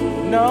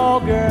 No,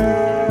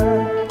 girl.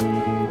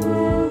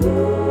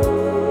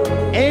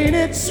 Ain't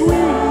it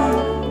sweet?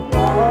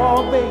 Oh,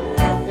 baby,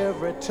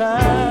 every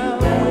time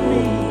we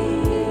meet.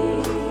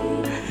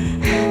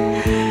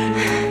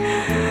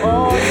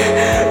 Oh,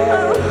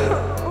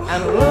 yeah.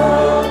 And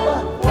love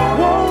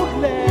won't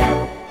let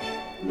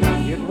me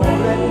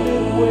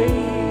wait.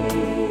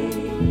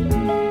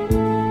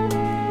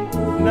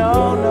 No,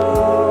 no.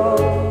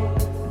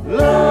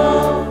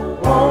 Love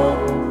won't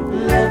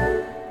let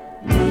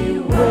me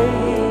wait.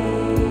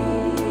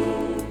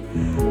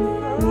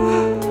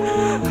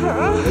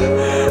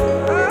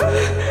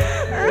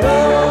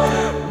 Love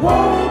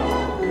won't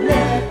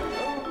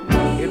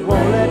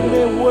let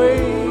me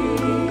wait.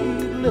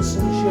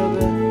 Listen,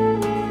 sugar.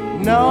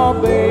 No,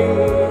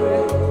 baby.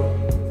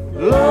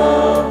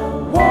 Love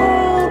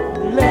won't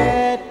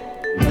let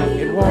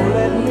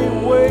me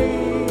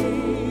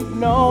wait.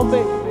 No,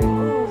 baby.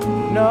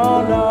 No,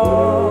 no.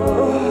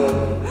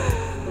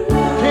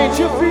 Can't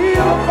you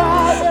feel the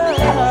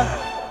fire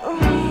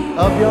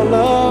of your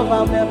love?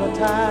 I'll never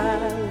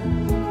tire.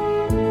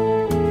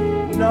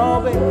 No,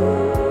 baby.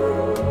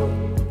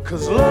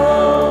 'Cause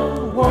love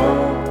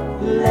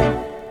won't let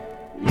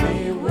me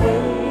wait.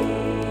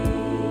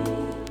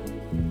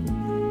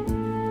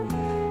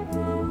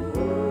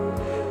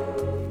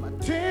 My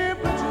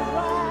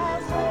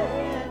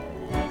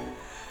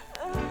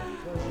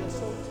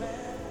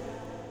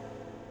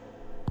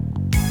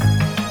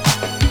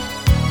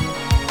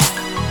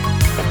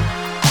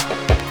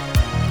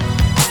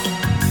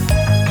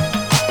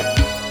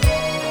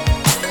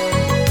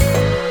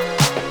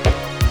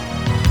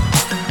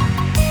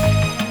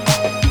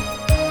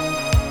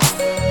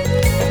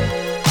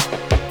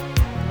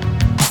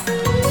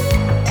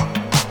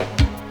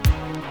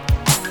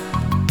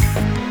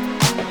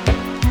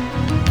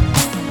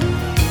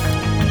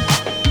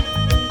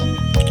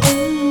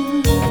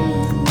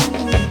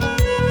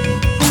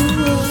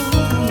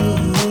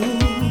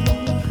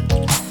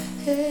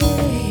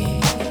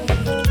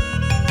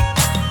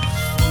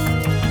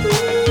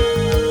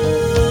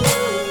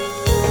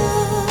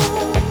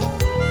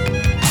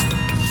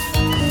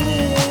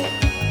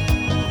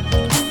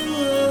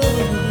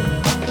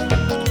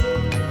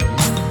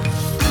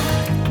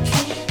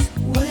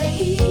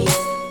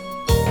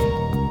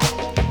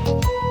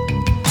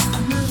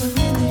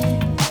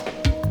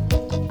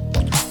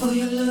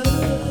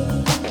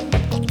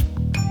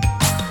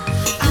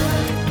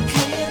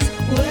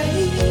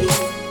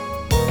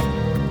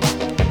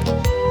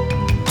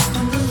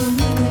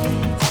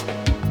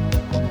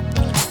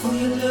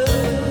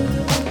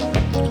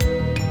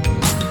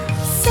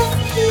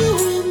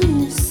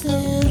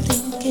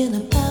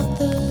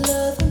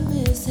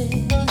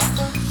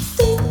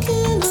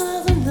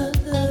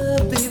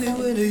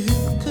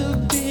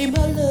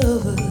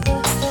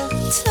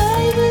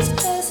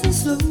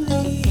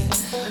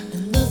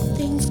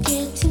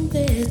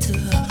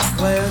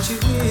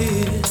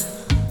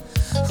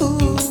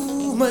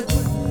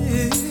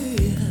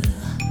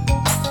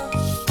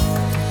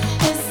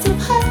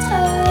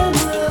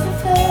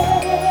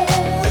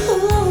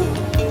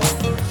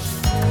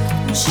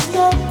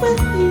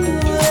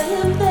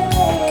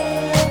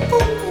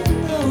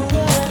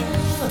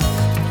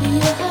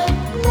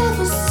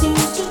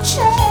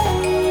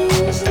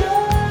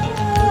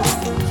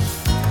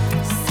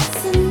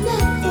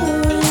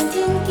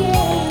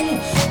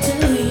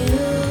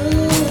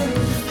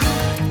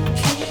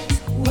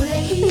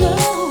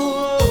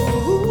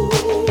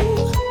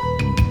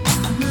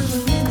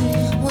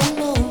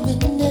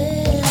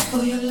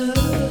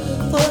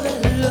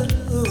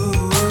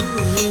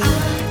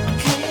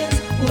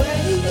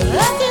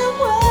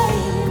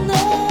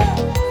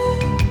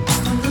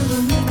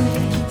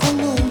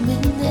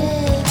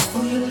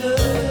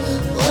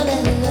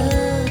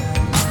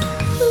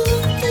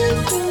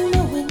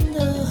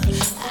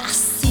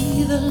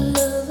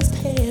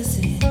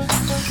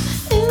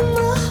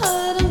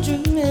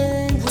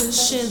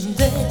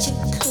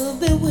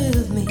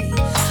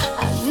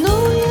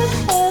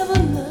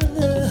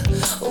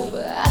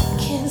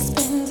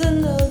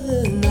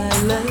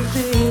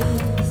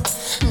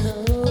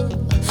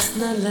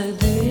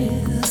melody.